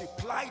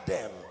multiply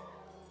them.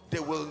 They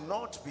will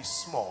not be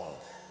small.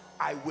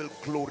 I will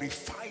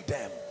glorify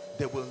them.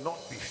 They will not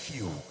be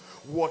few.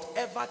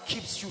 Whatever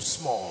keeps you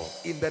small,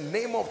 in the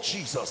name of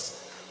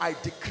Jesus, I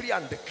decree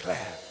and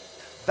declare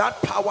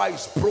that power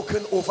is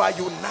broken over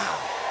you now.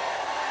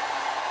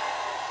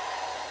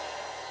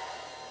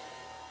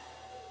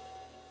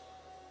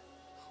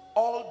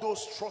 All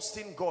those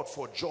trusting God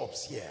for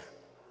jobs here,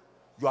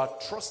 you are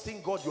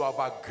trusting God, you have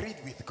agreed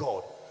with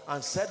God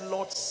and said,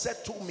 Lord,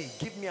 settle me,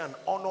 give me an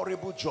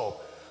honorable job.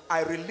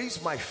 I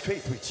release my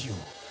faith with you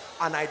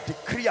and I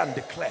decree and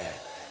declare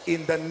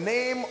in the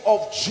name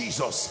of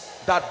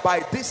Jesus that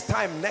by this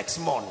time next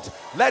month,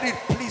 let it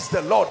please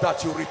the Lord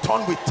that you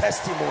return with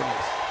testimonies.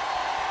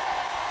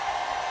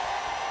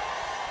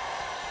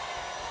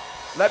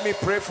 Let me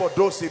pray for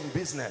those in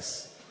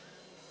business.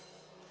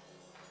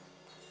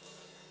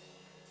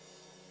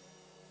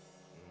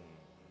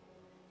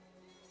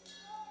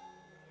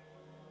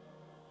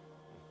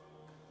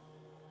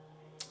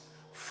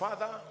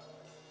 Father,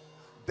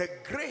 the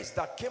grace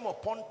that came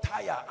upon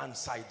Tyre and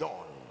Sidon,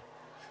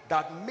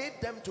 that made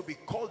them to be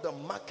called the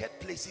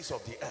marketplaces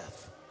of the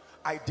earth,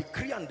 I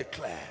decree and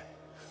declare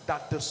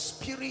that the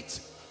spirit,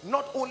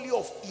 not only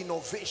of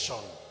innovation,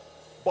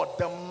 but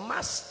the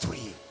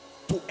mastery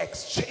to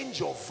exchange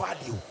your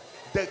value,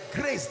 the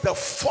grace, the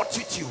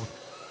fortitude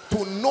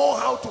to know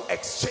how to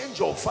exchange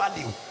your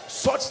value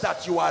such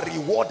that you are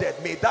rewarded,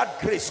 may that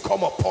grace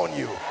come upon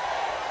you.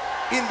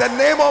 In the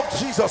name of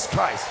Jesus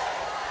Christ,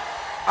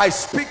 I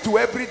speak to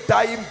every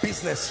dying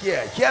business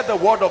here. Hear the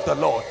word of the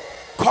Lord.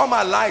 Come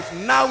alive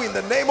now in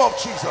the name of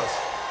Jesus.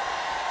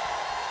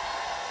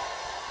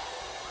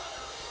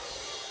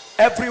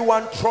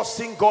 Everyone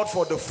trusting God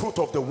for the fruit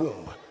of the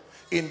womb,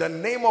 in the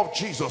name of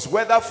Jesus,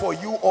 whether for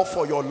you or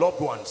for your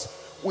loved ones,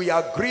 we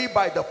agree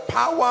by the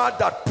power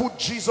that put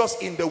Jesus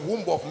in the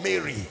womb of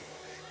Mary,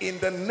 in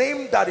the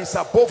name that is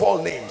above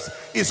all names,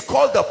 is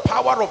called the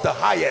power of the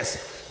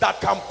highest,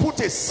 that can put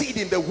a seed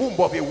in the womb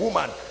of a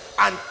woman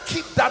and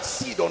keep that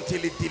seed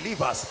until it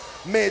delivers.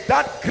 May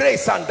that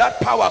grace and that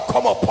power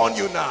come upon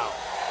you now.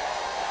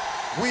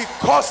 We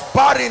cause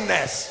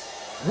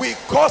barrenness, we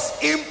cause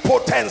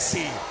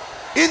impotency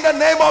in the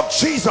name of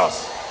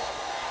Jesus.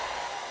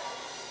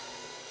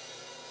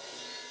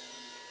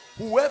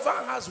 Whoever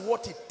has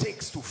what it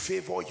takes to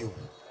favor you,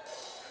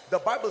 the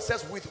Bible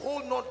says,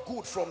 withhold not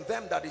good from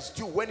them that is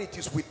due when it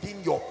is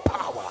within your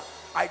power.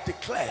 I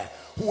declare,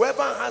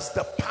 whoever has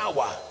the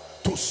power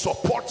to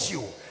support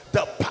you,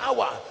 the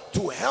power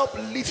to help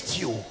lift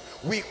you,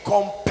 we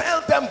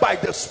compel them by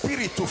the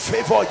Spirit to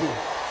favor you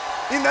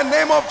in the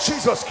name of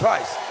Jesus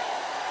Christ.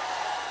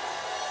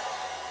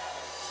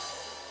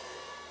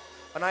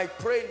 And I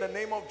pray in the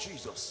name of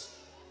Jesus,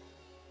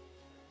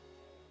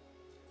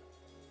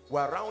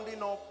 we're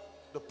rounding up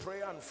the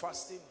prayer and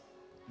fasting.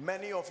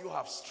 Many of you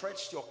have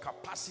stretched your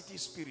capacity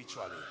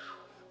spiritually.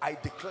 I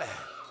declare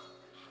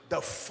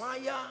the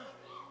fire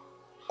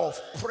of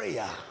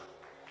prayer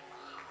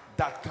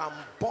that can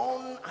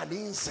burn an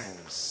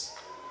incense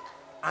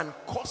and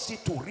cause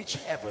it to reach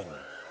heaven.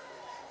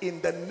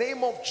 In the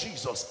name of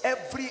Jesus,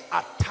 every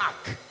attack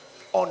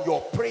on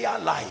your prayer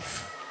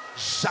life,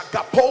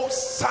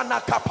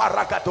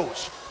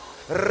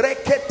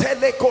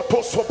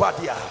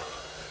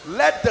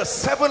 let the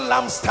 7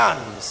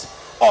 lampstands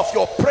of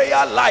your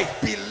prayer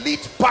life be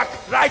lit back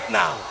right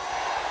now.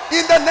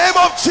 In the name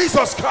of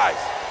Jesus Christ,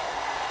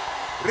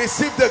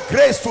 receive the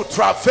grace to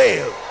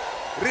travail.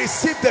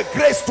 Receive the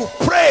grace to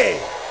pray.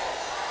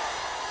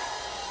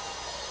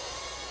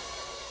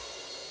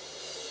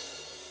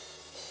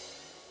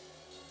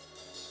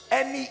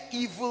 Any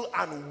evil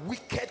and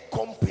wicked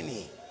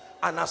company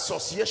and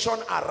association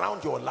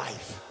around your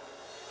life,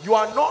 you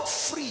are not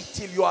free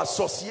till your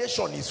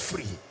association is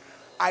free.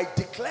 I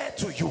declare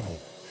to you,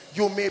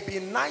 You may be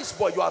nice,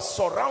 but you are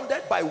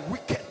surrounded by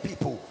wicked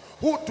people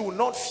who do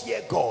not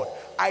fear God.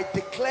 I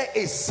declare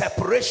a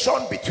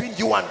separation between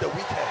you and the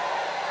wicked.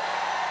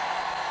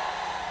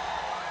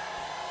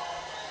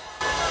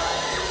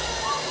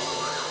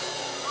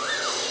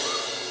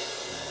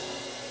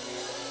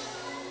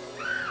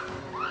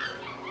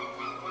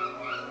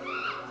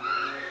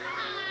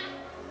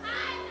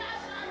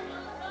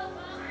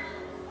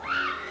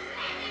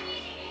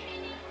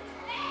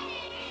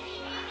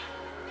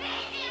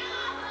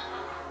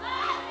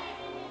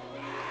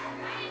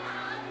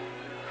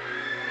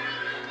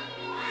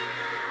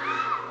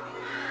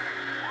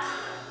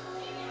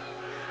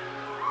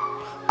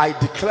 I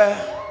declare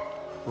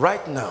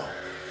right now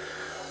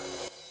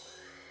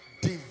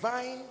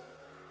divine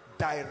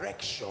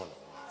direction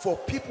for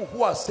people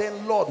who are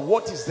saying, Lord,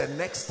 what is the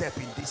next step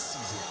in this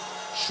season?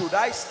 Should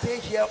I stay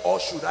here or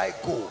should I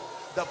go?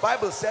 The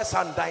Bible says,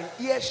 and thine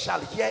ear shall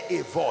hear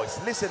a voice.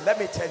 Listen, let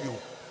me tell you,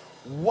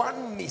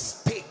 one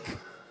mistake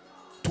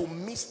to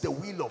miss the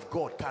will of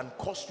God can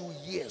cost you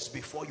years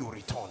before you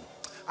return.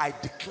 I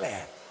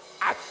declare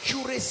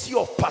accuracy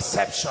of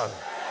perception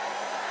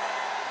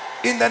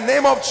in the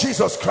name of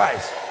Jesus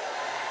Christ,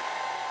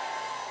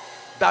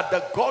 that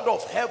the God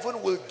of heaven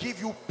will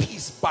give you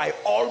peace by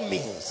all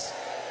means.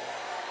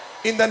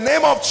 In the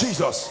name of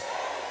Jesus.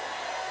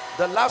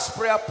 The last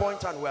prayer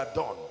point and we're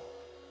done.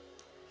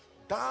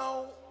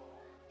 Thou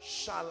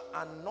shalt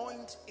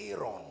anoint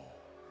Aaron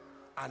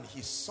and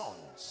his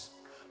sons,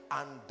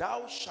 and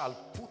thou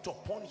shalt put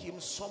upon him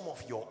some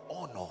of your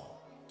honor.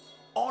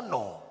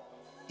 Honor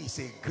is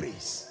a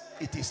grace.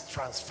 It is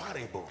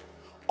transferable.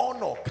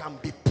 Honor can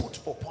be put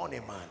upon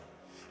a man.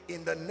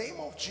 In the name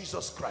of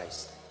Jesus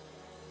Christ,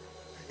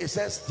 it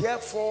says,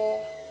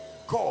 therefore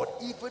God,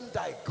 even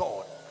thy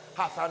God,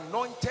 hath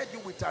anointed you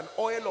with an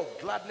oil of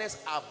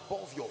gladness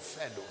above your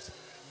fellows.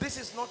 This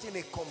is not in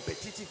a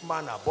competitive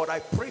manner, but I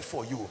pray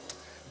for you,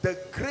 the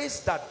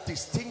grace that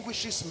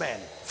distinguishes men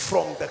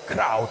from the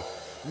crowd,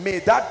 may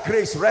that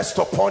grace rest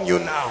upon you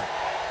now.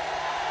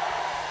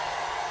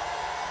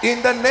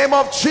 In the name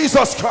of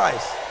Jesus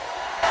Christ.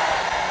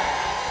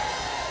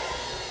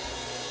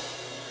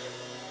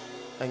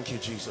 Thank you,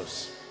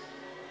 Jesus.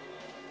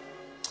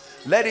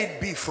 Let it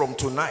be from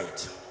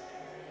tonight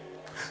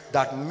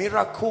that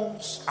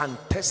miracles and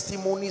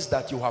testimonies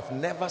that you have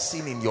never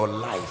seen in your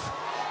life,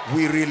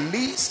 we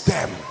release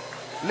them.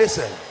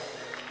 Listen,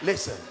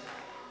 listen.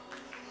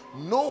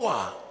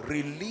 Noah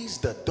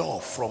released the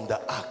dove from the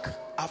ark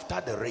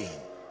after the rain.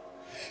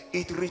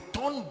 It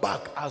returned back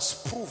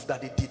as proof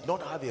that it did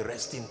not have a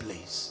resting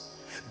place.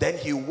 Then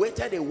he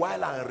waited a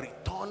while and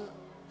returned,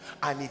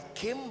 and it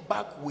came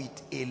back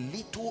with a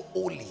little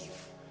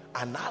olive,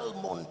 an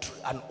almond tree,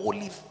 an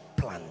olive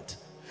plant,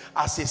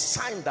 as a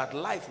sign that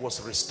life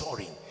was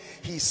restoring.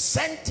 He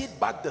sent it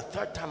back the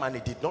third time and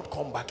it did not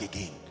come back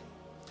again.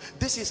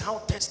 This is how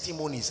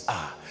testimonies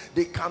are.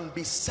 They can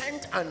be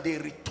sent and they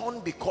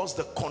return because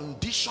the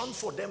condition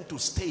for them to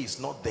stay is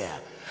not there,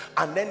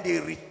 and then they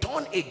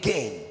return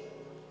again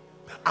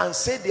and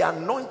say the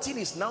anointing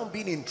is now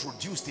being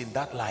introduced in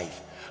that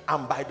life,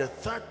 and by the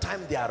third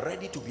time they are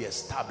ready to be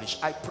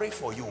established. I pray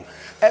for you,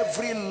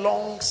 every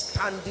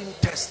long-standing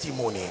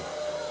testimony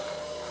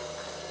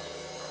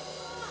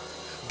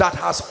that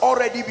has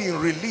already been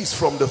released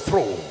from the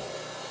throne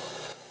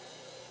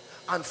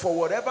and for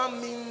whatever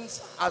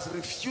means has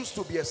refused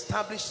to be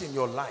established in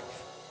your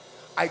life,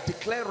 I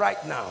declare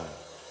right now,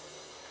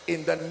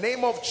 in the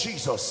name of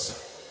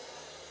Jesus,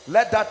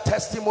 let that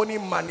testimony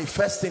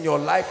manifest in your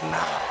life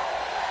now.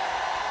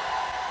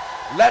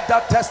 Let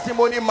that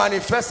testimony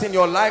manifest in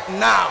your life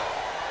now.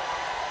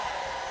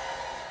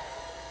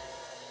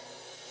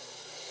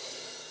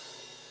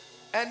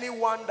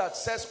 Anyone that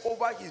says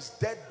over his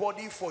dead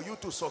body for you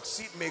to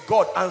succeed, may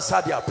God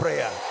answer their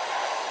prayer.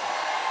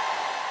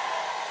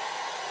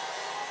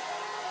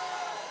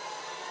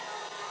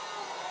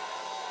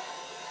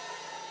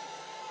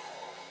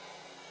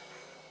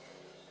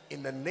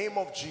 In the name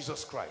of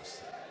Jesus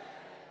Christ.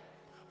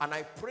 And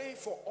I pray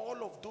for all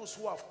of those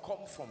who have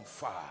come from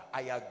far.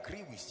 I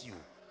agree with you.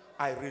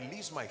 I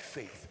release my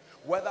faith,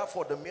 whether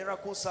for the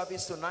miracle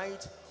service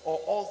tonight or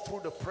all through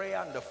the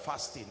prayer and the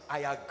fasting. I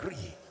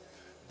agree.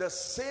 The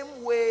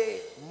same way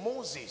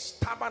Moses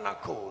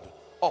tabernacled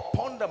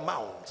upon the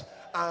mount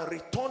and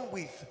returned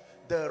with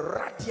the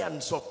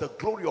radiance of the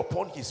glory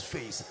upon his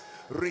face,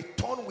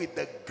 return with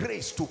the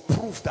grace to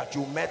prove that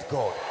you met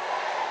God.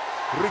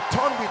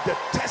 Return with the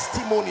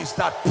testimonies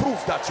that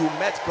prove that you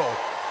met God.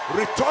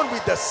 Return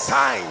with the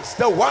signs,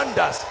 the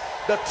wonders,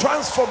 the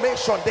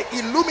transformation, the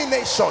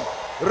illumination.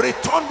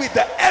 Return with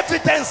the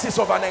evidences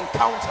of an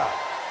encounter.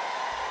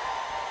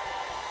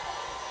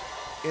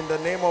 In the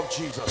name of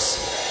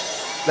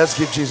Jesus. Let's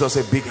give Jesus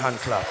a big hand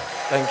clap.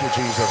 Thank you,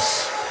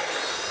 Jesus.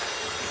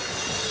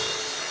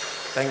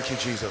 Thank you,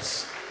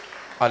 Jesus.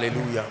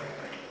 Hallelujah.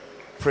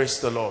 Praise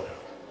the Lord.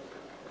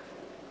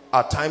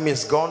 Our time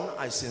is gone.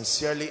 I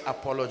sincerely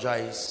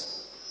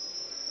apologize,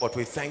 but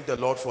we thank the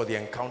Lord for the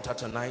encounter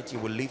tonight. You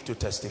will live to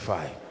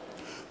testify.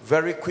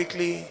 Very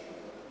quickly,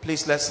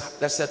 please,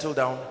 let's settle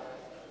down.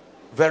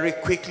 Very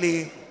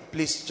quickly,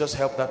 please just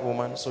help that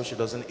woman so she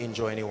doesn't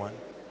injure anyone.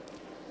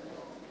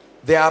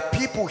 There are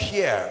people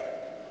here.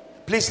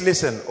 Please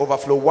listen.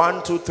 Overflow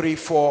 1, 2, 3,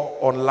 4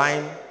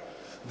 online.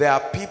 There are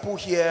people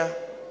here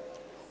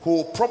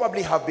who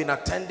probably have been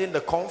attending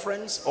the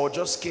conference or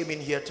just came in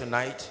here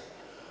tonight,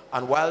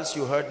 and whilst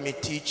you heard me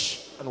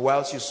teach and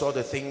whilst you saw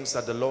the things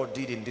that the Lord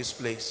did in this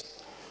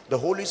place, the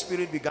Holy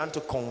Spirit began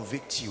to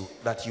convict you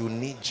that you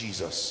need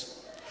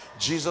Jesus.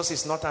 Jesus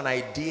is not an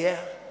idea.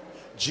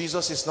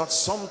 Jesus is not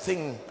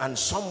something and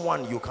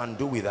someone you can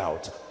do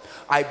without.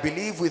 I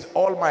believe with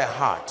all my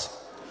heart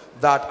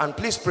that, and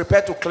please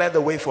prepare to clear the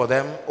way for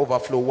them.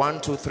 Overflow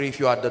 1, 2, 3. If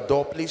you're at the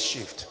door, please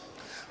shift.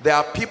 There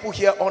are people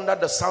here under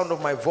the sound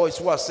of my voice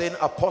who are saying,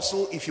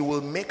 Apostle, if you will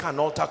make an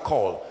altar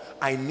call,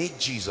 I need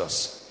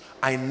Jesus.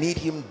 I need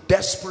him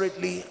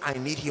desperately. I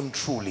need him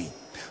truly.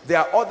 There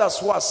are others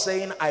who are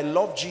saying, I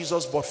love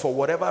Jesus, but for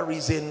whatever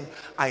reason,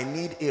 I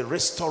need a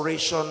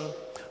restoration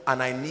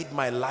and I need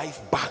my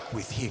life back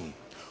with him.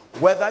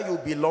 Whether you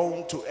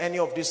belong to any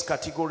of these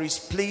categories,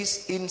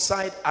 please,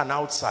 inside and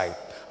outside,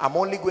 I'm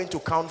only going to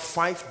count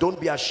 5. Don't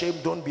be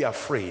ashamed. Don't be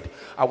afraid.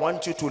 I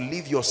want you to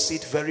leave your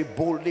seat very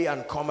boldly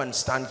and come and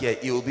stand here.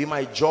 It will be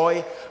my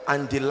joy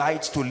and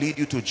delight to lead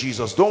you to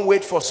Jesus. Don't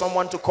wait for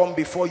someone to come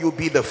before you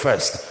be the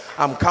first.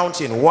 I'm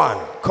counting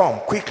 1. Come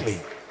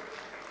quickly.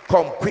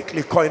 Come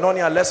quickly.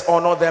 Koinonia, let's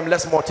honor them.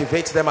 Let's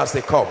motivate them as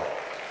they come.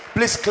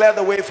 Please clear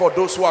the way for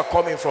those who are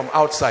coming from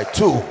outside.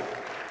 2.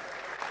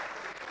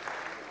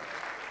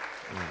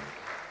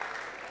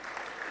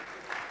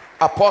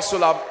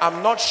 Apostle,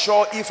 I'm not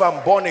sure if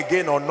I'm born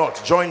again or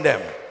not. Join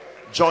them.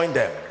 Join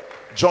them.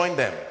 Join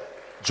them.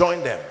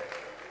 Join them.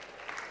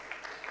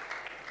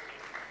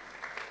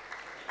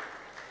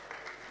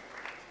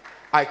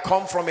 I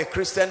come from a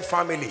Christian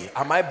family.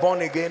 Am I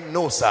born again?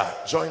 No, sir.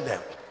 Join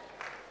them.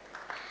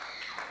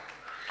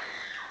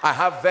 I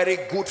have very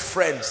good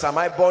friends. Am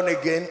I born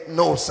again?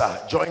 No,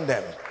 sir. Join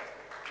them.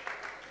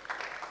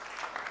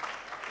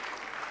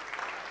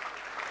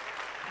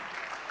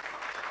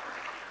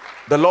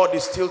 The Lord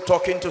is still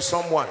talking to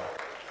someone.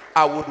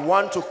 I would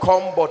want to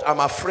come, but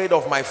I'm afraid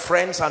of my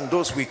friends and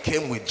those we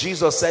came with.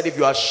 Jesus said, if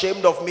you are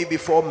ashamed of me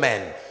before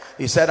men,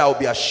 he said, I will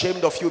be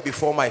ashamed of you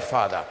before my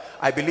Father.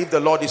 I believe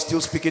the Lord is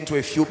still speaking to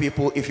a few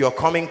people. If you're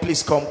coming,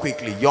 please come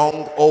quickly.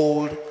 Young,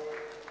 old,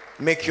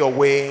 make your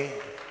way.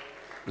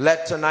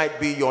 Let tonight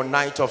be your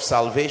night of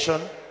salvation.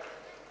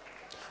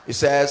 He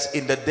says,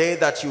 in the day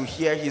that you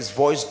hear his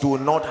voice, do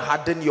not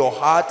harden your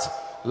heart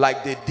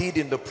like they did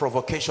in the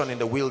provocation in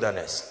the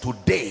wilderness.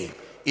 Today,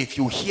 if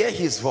you hear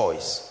his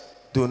voice,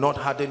 do not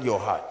harden your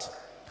heart.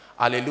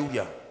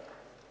 Hallelujah.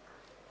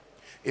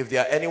 If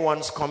there are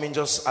anyone's coming,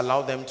 just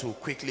allow them to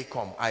quickly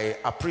come. I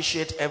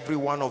appreciate every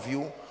one of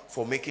you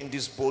for making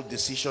this bold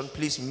decision.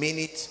 Please mean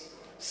it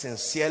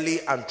sincerely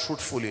and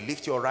truthfully.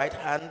 Lift your right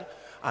hand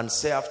and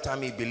say after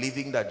me,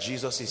 believing that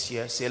Jesus is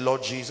here. Say,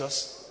 Lord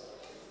Jesus,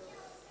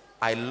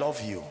 I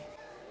love you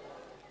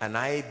and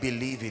I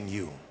believe in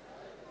you,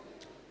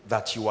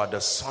 that you are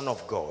the Son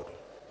of God.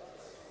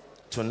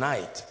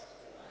 Tonight,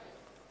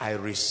 I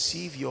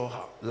receive your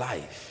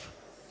life.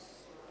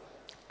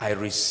 I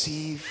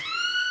receive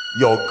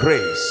your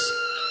grace.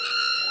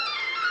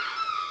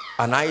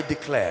 And I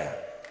declare,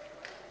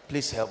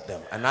 please help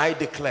them. And I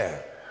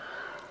declare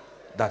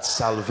that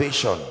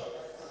salvation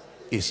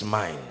is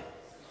mine.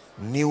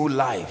 New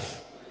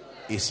life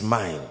is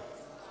mine.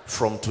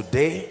 From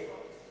today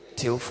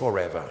till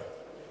forever.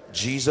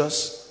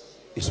 Jesus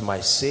is my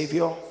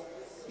Savior,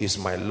 is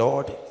my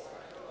Lord,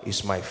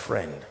 is my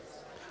friend.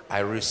 I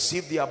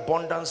receive the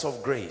abundance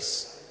of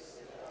grace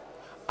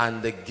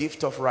and the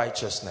gift of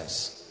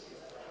righteousness,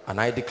 and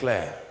I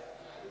declare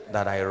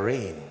that I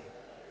reign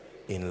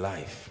in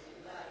life.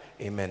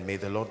 Amen. May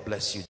the Lord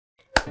bless you.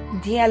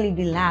 Dearly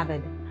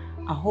beloved,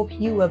 I hope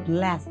you were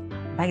blessed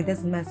by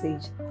this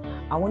message.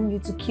 I want you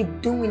to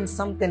keep doing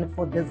something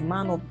for this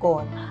man of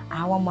God,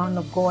 our man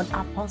of God,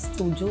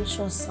 Apostle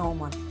Joshua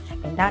Selman.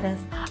 And that is,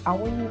 I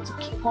want you to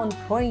keep on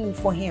praying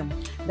for him,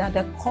 that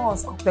the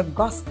cause of the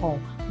gospel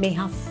may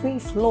have free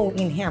flow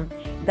in him,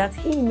 that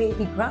he may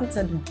be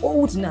granted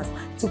boldness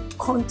to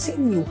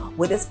continue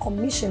with this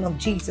commission of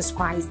Jesus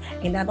Christ,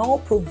 and that all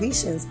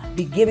provisions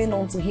be given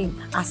unto him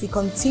as he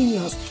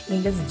continues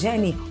in this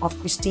journey of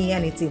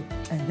Christianity.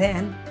 And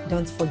then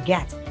don't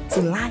forget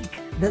to like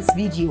this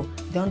video.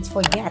 Don't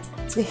forget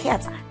to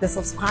hit the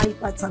subscribe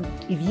button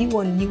if you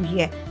are new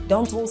here.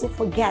 Don't also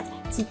forget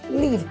to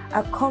leave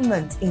a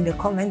comment in the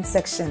comment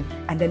section,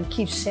 and then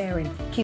keep sharing.